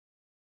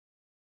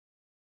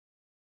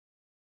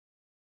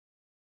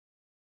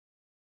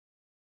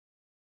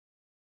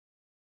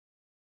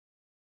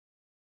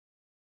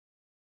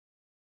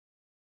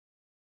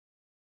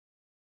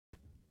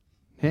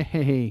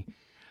 Hey.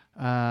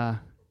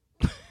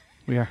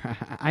 We are.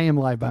 I am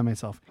live by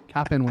myself.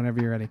 Cop in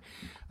whenever you're ready.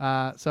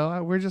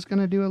 So we're just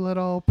gonna do a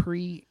little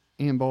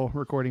preamble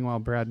recording while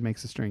Brad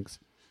makes his drinks,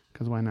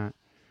 because why not?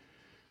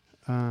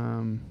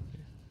 I'm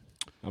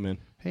in.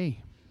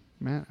 Hey,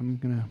 Matt, I'm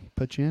gonna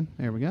put you in.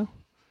 There we go.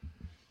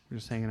 We're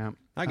just hanging out.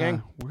 Hi,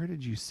 gang. Where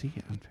did you see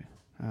it?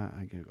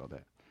 I googled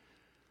it.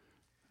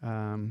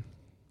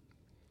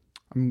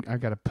 I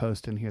got a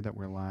post in here that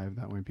we're live.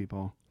 That way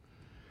people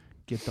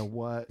get the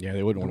what. Yeah,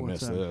 they wouldn't the want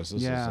to miss what's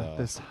this.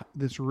 This is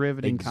this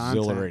riveting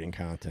exhilarating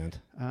content.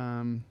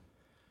 content.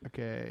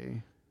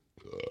 Okay.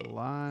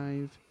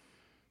 Live.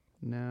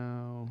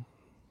 No.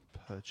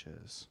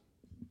 Purchase.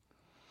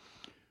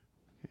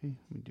 Okay,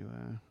 we do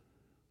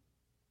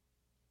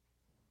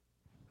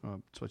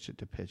switch it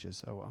to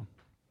pitches. Oh well.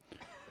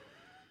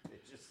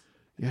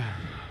 Yeah.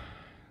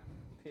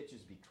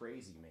 Pitches be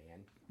crazy, man.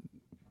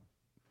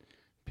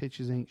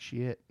 Pitches ain't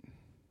shit.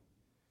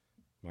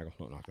 Michael,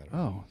 don't knock that out.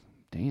 Oh,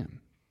 damn.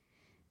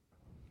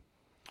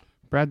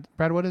 Brad,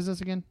 what is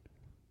this again?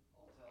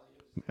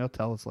 He'll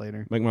tell us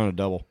later. Make mine a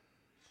double.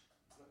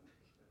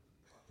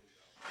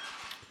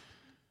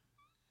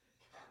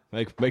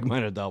 Make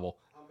mine a double.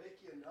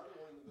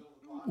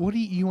 What do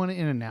you want it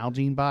in an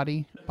Nalgene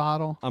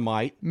bottle? I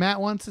might. Matt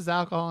wants his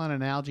alcohol in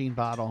an Nalgene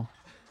bottle.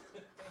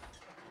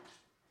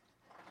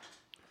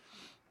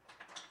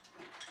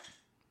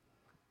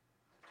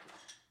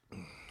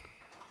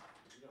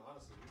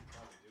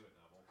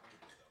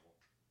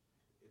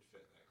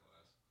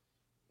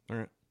 All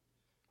right.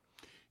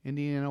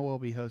 Indiana will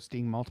be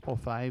hosting multiple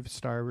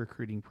 5-star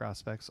recruiting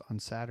prospects on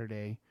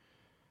Saturday.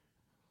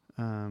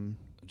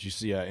 Did you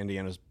see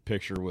Indiana's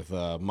picture with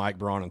Mike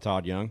Braun and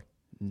Todd Young?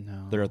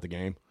 No. They're at the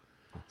game,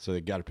 so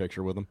they got a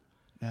picture with them.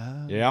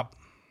 Oh. Yep.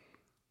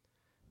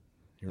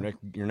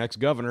 Your next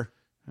governor.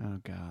 Oh,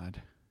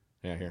 God.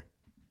 Yeah, here.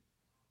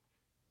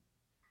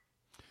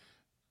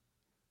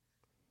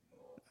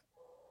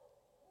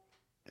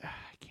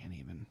 I can't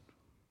even.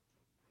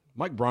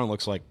 Mike Braun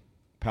looks like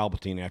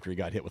Palpatine after he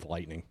got hit with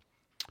lightning.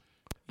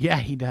 Yeah,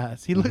 he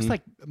does. He looks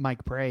like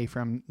Mike Bray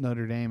from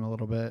Notre Dame a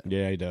little bit.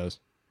 Yeah, he does.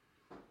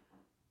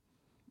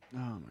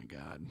 Oh, my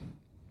God.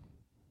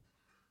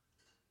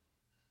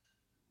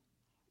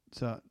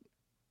 So,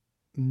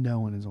 no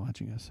one is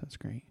watching us. That's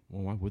great.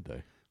 Well, why would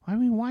they? I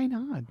mean, why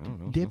not? I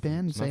don't know. Dip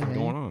in, There's say nothing hey.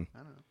 going on. I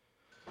don't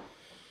know.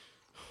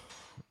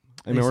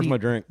 Hey, man, where's my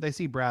drink? They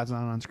see Brad's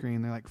not on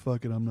screen. They're like,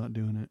 fuck it, I'm not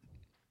doing it.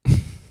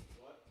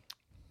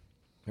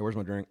 Hey, where's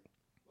my drink?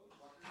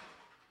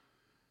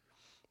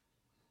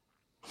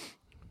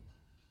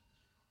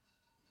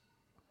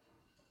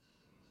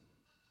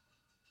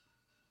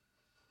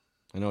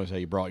 I know it's how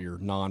you brought your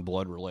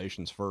non-blood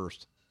relations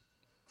first.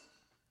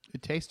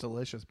 It tastes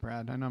delicious,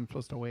 Brad. I know I'm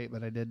supposed to wait,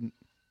 but I didn't.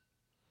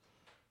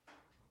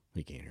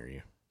 He can't hear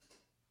you.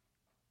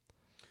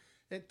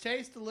 It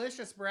tastes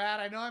delicious, Brad.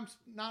 I know I'm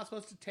not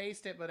supposed to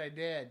taste it, but I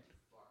did.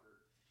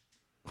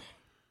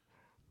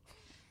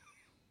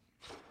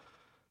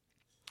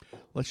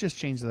 Let's just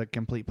change the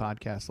complete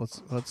podcast.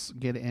 Let's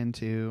get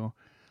into.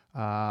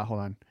 Hold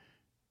on.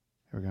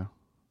 Here we go.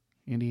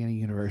 Indiana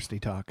University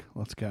talk.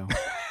 Let's go.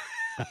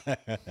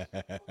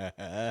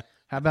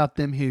 How about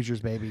them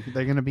Hoosiers, baby?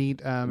 They're going to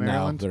beat No,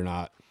 Maryland. they're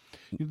not.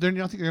 You don't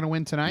think they're going to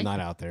win tonight? Not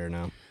out there,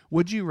 no.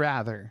 Would you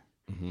rather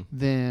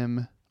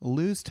them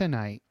lose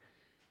tonight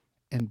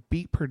and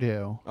beat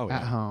Purdue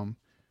at home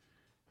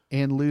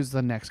and lose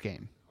the next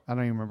game? I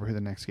don't even remember who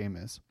the next game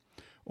is.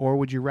 Or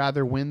would you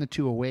rather win the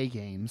 2 away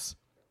games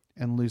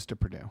and lose to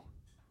Purdue?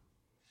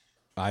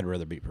 I'd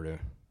rather beat Purdue.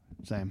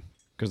 Same.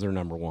 Because they're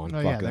number one. Oh,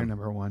 Fuck yeah, them. they're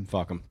number one.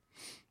 Fuck them.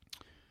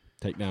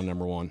 Take down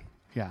number one.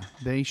 Yeah,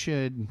 they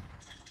should.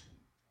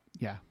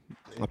 Yeah.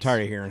 I'm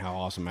tired of hearing how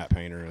awesome Matt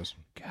Painter is.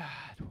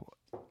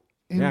 God.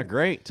 Yeah,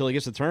 great. Till he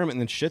gets to the tournament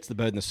and then shits the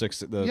bed in the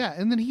sixth. Yeah,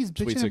 and then he's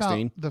Sweet bitching 16.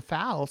 about the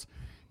fouls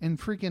and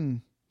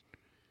freaking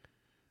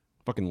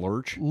Fucking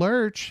Lurch.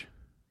 Lurch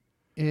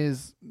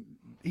he's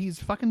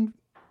fucking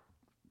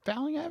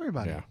fouling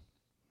everybody. Yeah.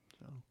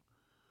 So.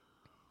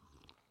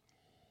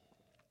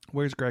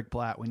 Where's Greg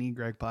Platt? We need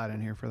Greg Platt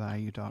in here for the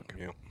IU talk.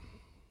 Yeah. I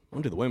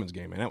went to the women's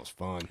game, man. That was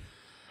fun.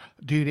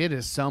 Dude, it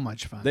is so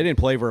much fun. They didn't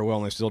play very well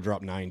and they still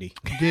dropped 90.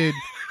 Dude,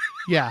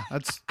 yeah,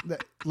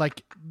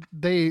 like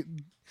they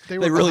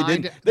were really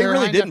behind- didn't. They were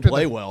really behind didn't after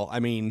play the- well. I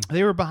mean,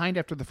 They were behind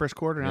after the first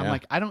quarter, and I'm Yeah.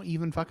 like, I don't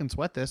even fucking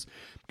sweat this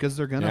because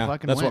they're gonna yeah,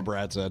 fucking that's win. what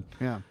Brad said.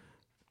 Yeah.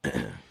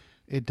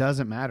 It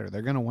doesn't matter.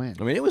 They're gonna win.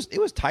 I mean, it was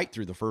tight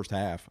through the first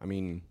half. I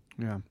mean,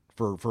 Yeah.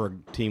 for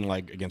a team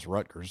like against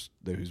Rutgers,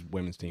 whose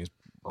women's team is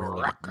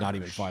barely not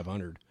even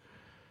 500.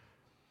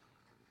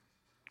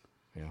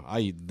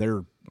 Yeah,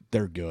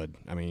 they're good.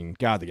 I mean,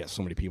 God, they got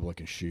so many people that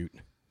can shoot.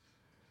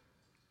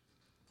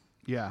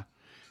 Yeah.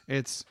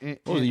 What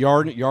What was the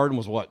Yarden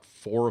was what,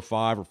 4 of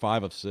 5 or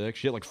 5 of 6?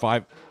 She had like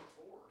 5.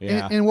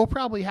 Yeah, and we'll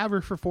probably have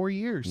her for 4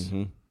 years.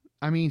 Mhm.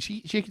 I mean,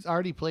 she's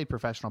already played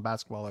professional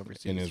basketball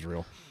overseas in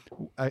Israel.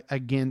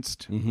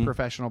 Against Mhm.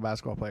 professional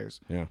basketball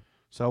players. Yeah.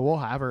 So we'll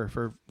have her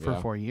for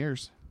Yeah. 4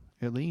 years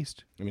at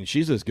least. I mean,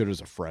 she's as good as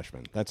a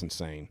freshman. That's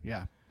insane.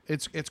 Yeah.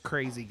 It's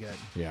crazy good.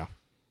 Yeah.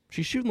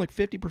 She's shooting like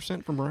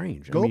 50% from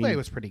range. I Gobe mean,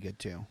 was pretty good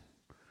too.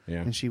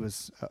 Yeah. And she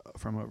was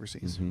from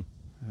overseas. Mhm.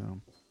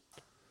 So,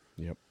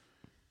 Yep.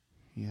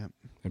 Yep.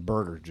 And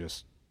Berger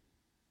just.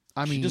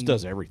 I mean, she just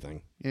does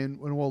everything. And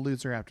we'll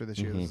lose her after this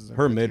year. This is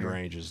Her fifth mid year.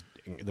 range is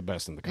the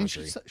best in the And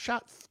country. she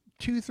shot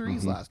 2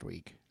 threes Mhm. last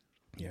week.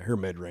 Yeah, her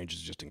mid range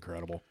is just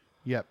incredible.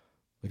 Yep.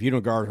 If you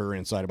don't guard her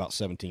inside about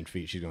 17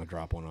 feet, she's going to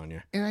drop one on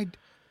you. And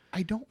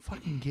I don't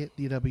fucking get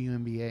the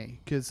WNBA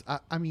because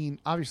I mean,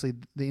 obviously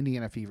the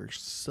Indiana Fever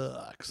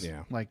sucks.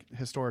 Yeah. Like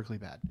historically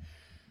bad.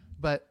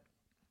 But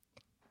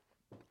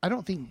I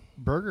don't think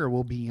Berger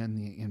will be in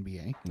the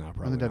NBA. No, or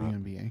probably the not.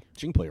 WNBA.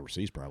 She can play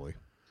overseas probably.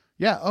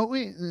 Yeah. Oh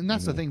wait, and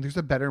that's the Mhm. thing. There's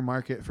a better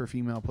market for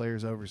female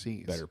players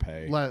overseas. Better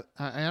pay. I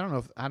don't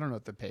know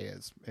if the pay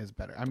is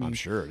better. I mean, I'm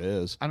sure it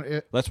is. I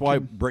don't- That's why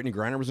Brittany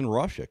Griner was in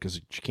Russia,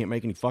 because she can't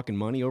make any fucking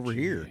money over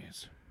here.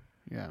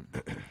 Yeah.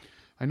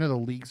 I know the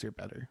leagues are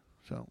better.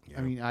 So Yeah.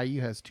 I mean,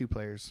 IU has 2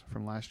 players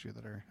from last year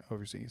that are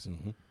overseas.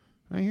 Mhm.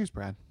 Oh, here's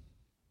Brad.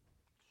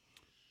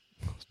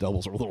 Those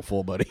doubles are a little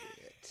full, buddy.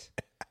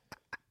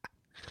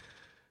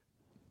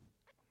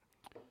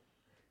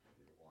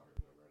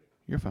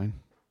 You're fine.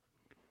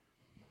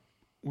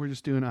 We're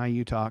just doing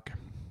IU talk.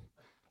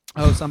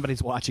 Oh,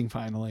 somebody's watching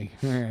finally.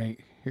 All right,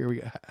 here we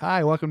go.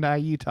 Hi, welcome to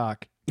IU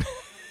talk.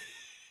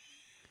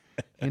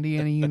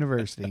 Indiana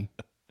University.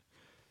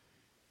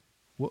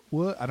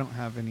 What? I don't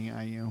have any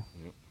IU.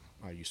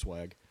 IU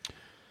swag.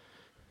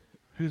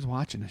 Who's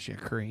watching us, you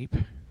creep?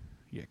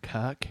 You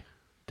cuck?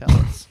 Tell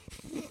us.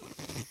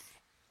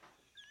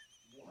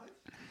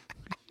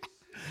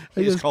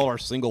 They just call our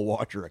single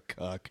watcher a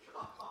cuck.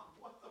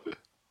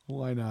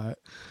 Why not?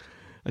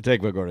 I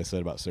take back what I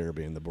said about Sarah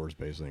being the Boris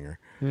Bay singer.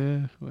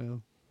 Yeah,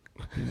 well,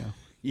 you know.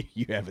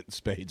 You have it in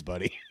spades,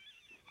 buddy.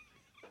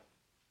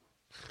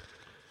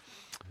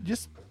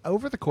 Just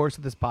over the course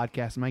of this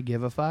podcast, am I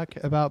give a fuck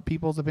about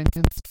people's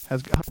opinions?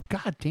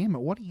 God damn it,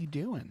 what are you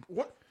doing?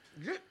 What?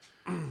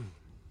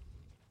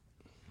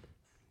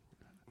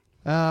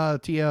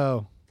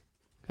 T.O.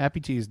 Happy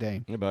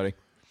Tuesday. Hey, buddy.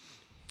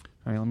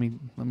 All right,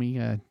 let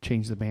me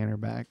change the banner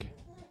back.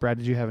 Brad,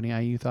 did you have any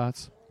IU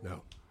thoughts?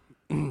 No.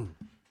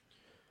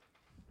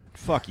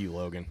 Fuck you,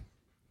 Logan.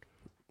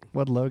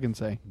 What'd Logan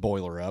say?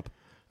 Boiler up.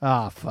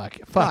 Ah, fuck.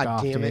 Fuck God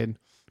off, damn it. dude.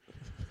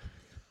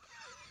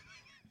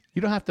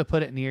 You don't have to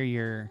put it near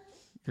your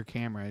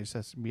camera. It just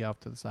has to be off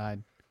to the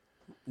side.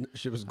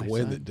 It was My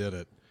Gwen son. that did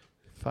it.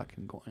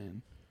 Fucking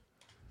Gwen.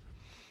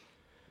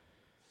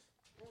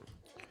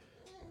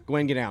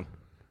 Gwen, get down.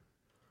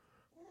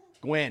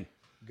 Gwen.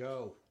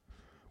 Go.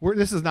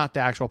 This is not the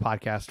actual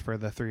podcast for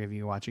the 3 of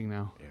you watching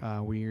now.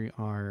 We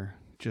are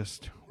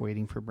just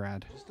waiting for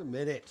Brad. Just a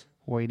minute.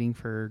 Waiting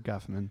for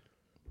Guffman.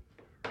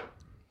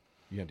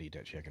 You got to eat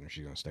that chicken or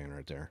she's going to stand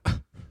right there.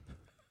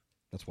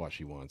 That's what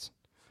she wants.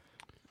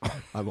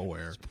 I'm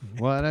aware.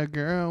 What a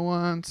girl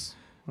wants.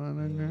 What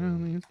a girl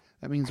needs.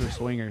 That means we're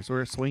swingers.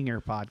 We're a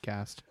swinger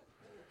podcast.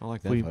 I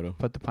like that We photo.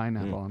 put the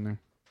pineapple on there.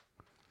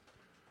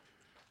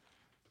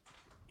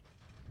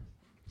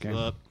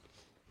 Okay.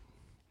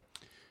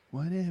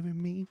 Whatever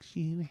makes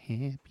you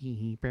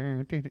happy.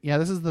 Yeah,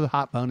 this is the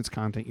hot bonus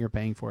content you're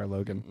paying for,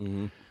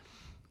 Logan.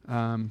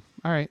 All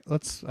right,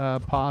 let's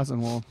pause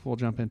and we'll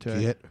jump into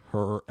it. Get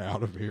her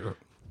out of here.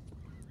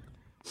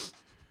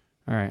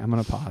 All right, I'm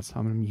gonna pause.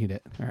 I'm gonna mute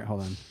it. All right,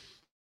 hold on.